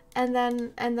Bob, and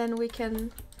then we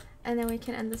can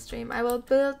end the stream. I will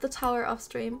build the tower off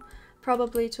stream,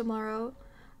 probably tomorrow.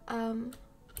 Thank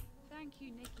you,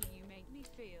 Nikki. You made me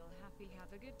feel happy.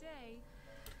 Have a good day.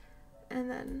 And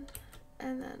then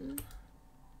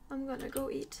I'm gonna go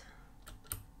eat.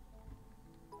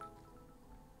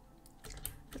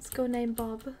 Let's go name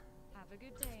Bob. Have a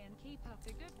good day and keep up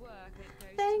the good work. It goes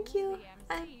Thank to all you. the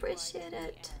I MCYTs. appreciate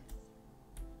it.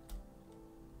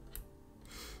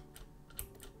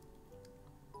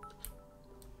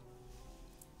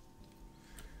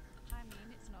 I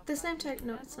mean, it's not This name like tag? you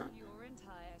No, level it's not. your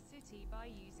entire city by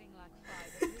using like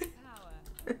 5 of his power.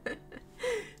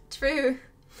 True.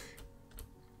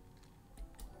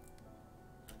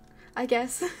 I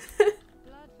guess. Blood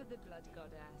for the blood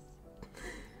goddess.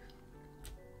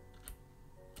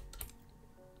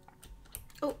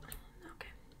 Oh,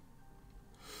 okay.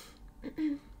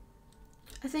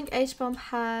 I think H-Bomb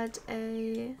had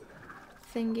a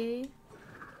thingy.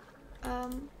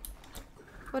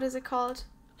 What is it called?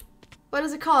 What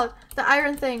is it called? The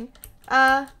iron thing.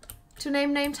 To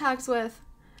name tags with.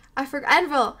 I forgot.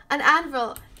 Anvil! An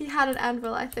anvil! He had an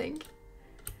anvil, I think.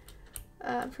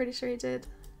 I'm pretty sure he did.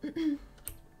 Oh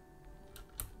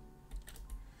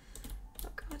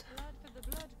god. Blood for the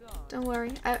blood god. Don't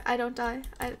worry. I don't die.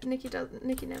 Nikki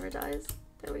never dies.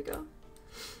 There we go.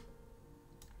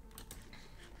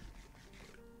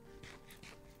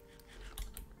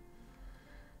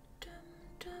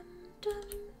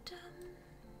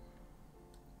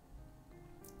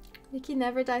 Nikki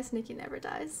never dies, Nikki never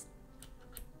dies.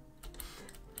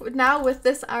 Now with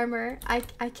this armor, I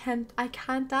can't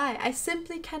die. I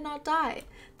simply cannot die.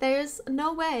 There's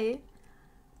no way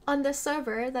on this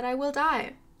server that I will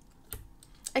die.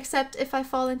 Except if I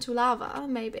fall into lava,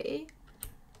 maybe.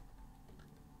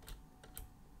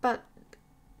 But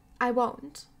I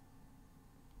won't.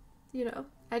 You know,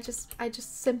 I just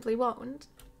simply won't.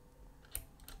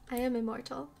 I am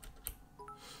immortal.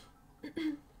 Hello,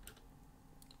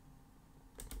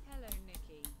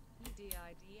 Nikki.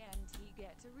 EDIDNT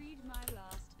get to read my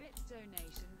last bits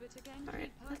donation, but again, Alright,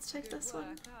 keep up let's the take good this work.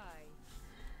 one. I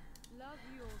love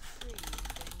your streams.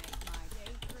 They make my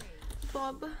day free.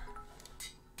 Bob.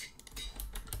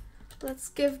 Let's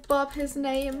give Bob his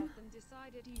name. And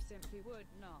decided you simply would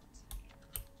not.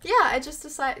 Yeah, I just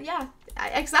decided. Yeah,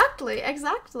 exactly.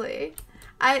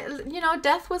 You know,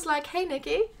 Death was like, "Hey,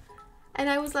 Nikki," and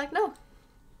I was like, "No,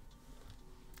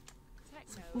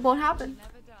 Techno won't happen."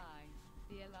 never die.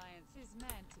 The alliance is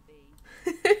meant to be.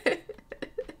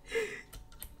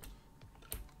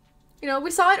 You know,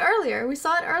 we saw it earlier. We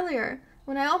saw it earlier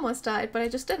when I almost died, but I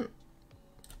just didn't.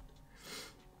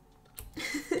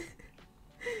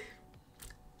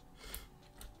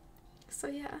 So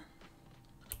yeah.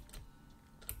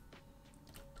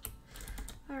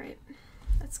 All right,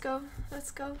 let's go. Let's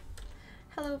go.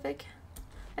 Hello, Vic.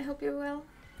 I hope you're well.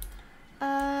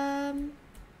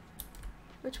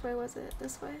 Which way was it?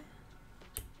 This way?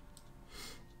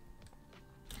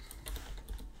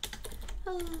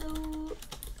 Hello.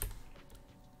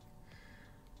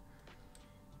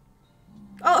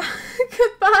 Oh,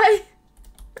 goodbye.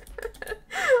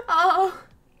 Oh.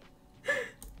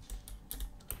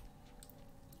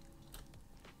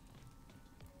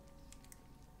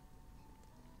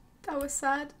 That was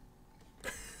sad.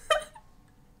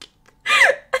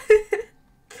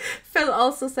 Phil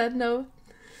also said no.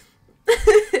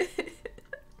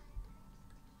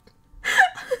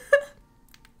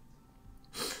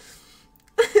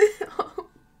 Oh.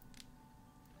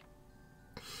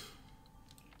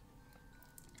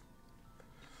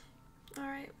 All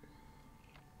right.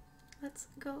 Let's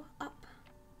go up.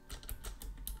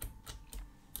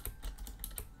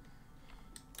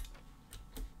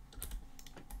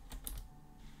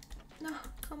 No,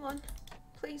 come on.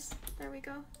 Please. There we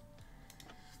go.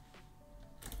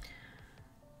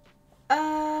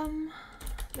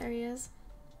 There he is.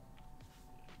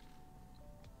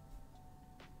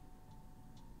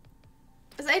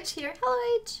 Is H here? Hello,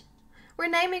 H. We're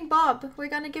naming Bob. We're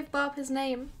gonna give Bob his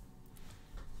name.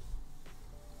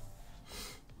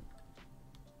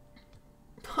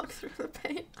 Walk through the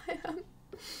pain.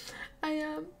 I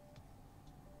am.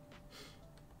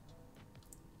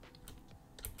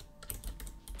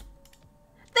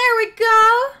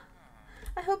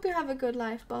 hope you have a good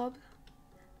life, Bob.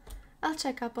 I'll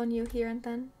check up on you here and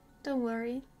then. Don't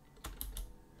worry.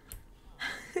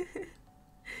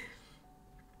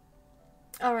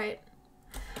 All right.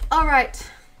 All right.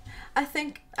 I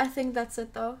think that's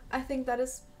it though. I think that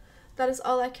is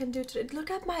all I can do today.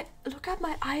 Look at my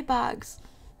eye bags.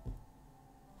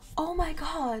 Oh my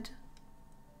god.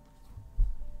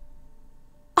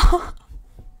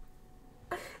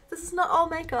 This is not all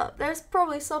makeup. There's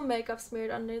probably some makeup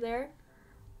smeared under there.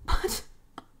 But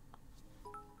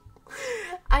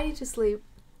I need to sleep.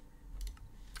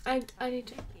 I need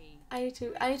to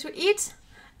eat.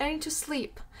 I need to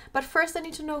sleep. But first I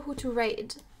need to know who to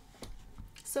raid.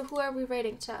 So who are we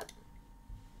raiding, chat?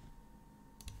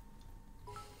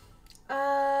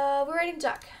 We're raiding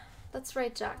Jack. Let's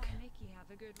raid Jack. Nikki, have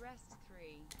a good rest.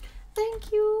 3.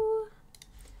 Thank you.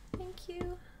 Thank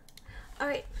you.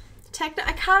 Alright. Techno.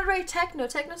 I can't raid Techno.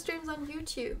 Techno streams on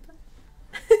YouTube.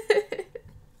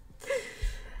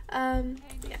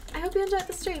 Yeah, I hope you enjoyed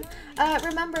the stream.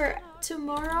 Remember,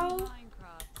 tomorrow...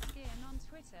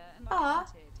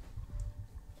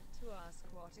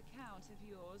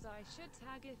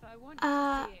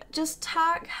 just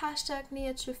tag hashtag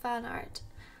Nihachu fanart.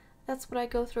 That's what I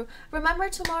go through. Remember,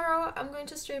 tomorrow I'm going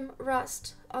to stream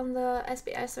Rust on the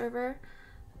SBI server.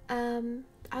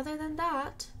 Other than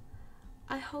that,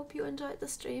 I hope you enjoyed the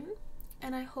stream,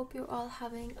 and I hope you're all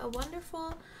having a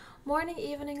wonderful morning,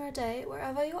 evening, or day,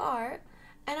 wherever you are,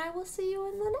 and I will see you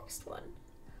in the next one.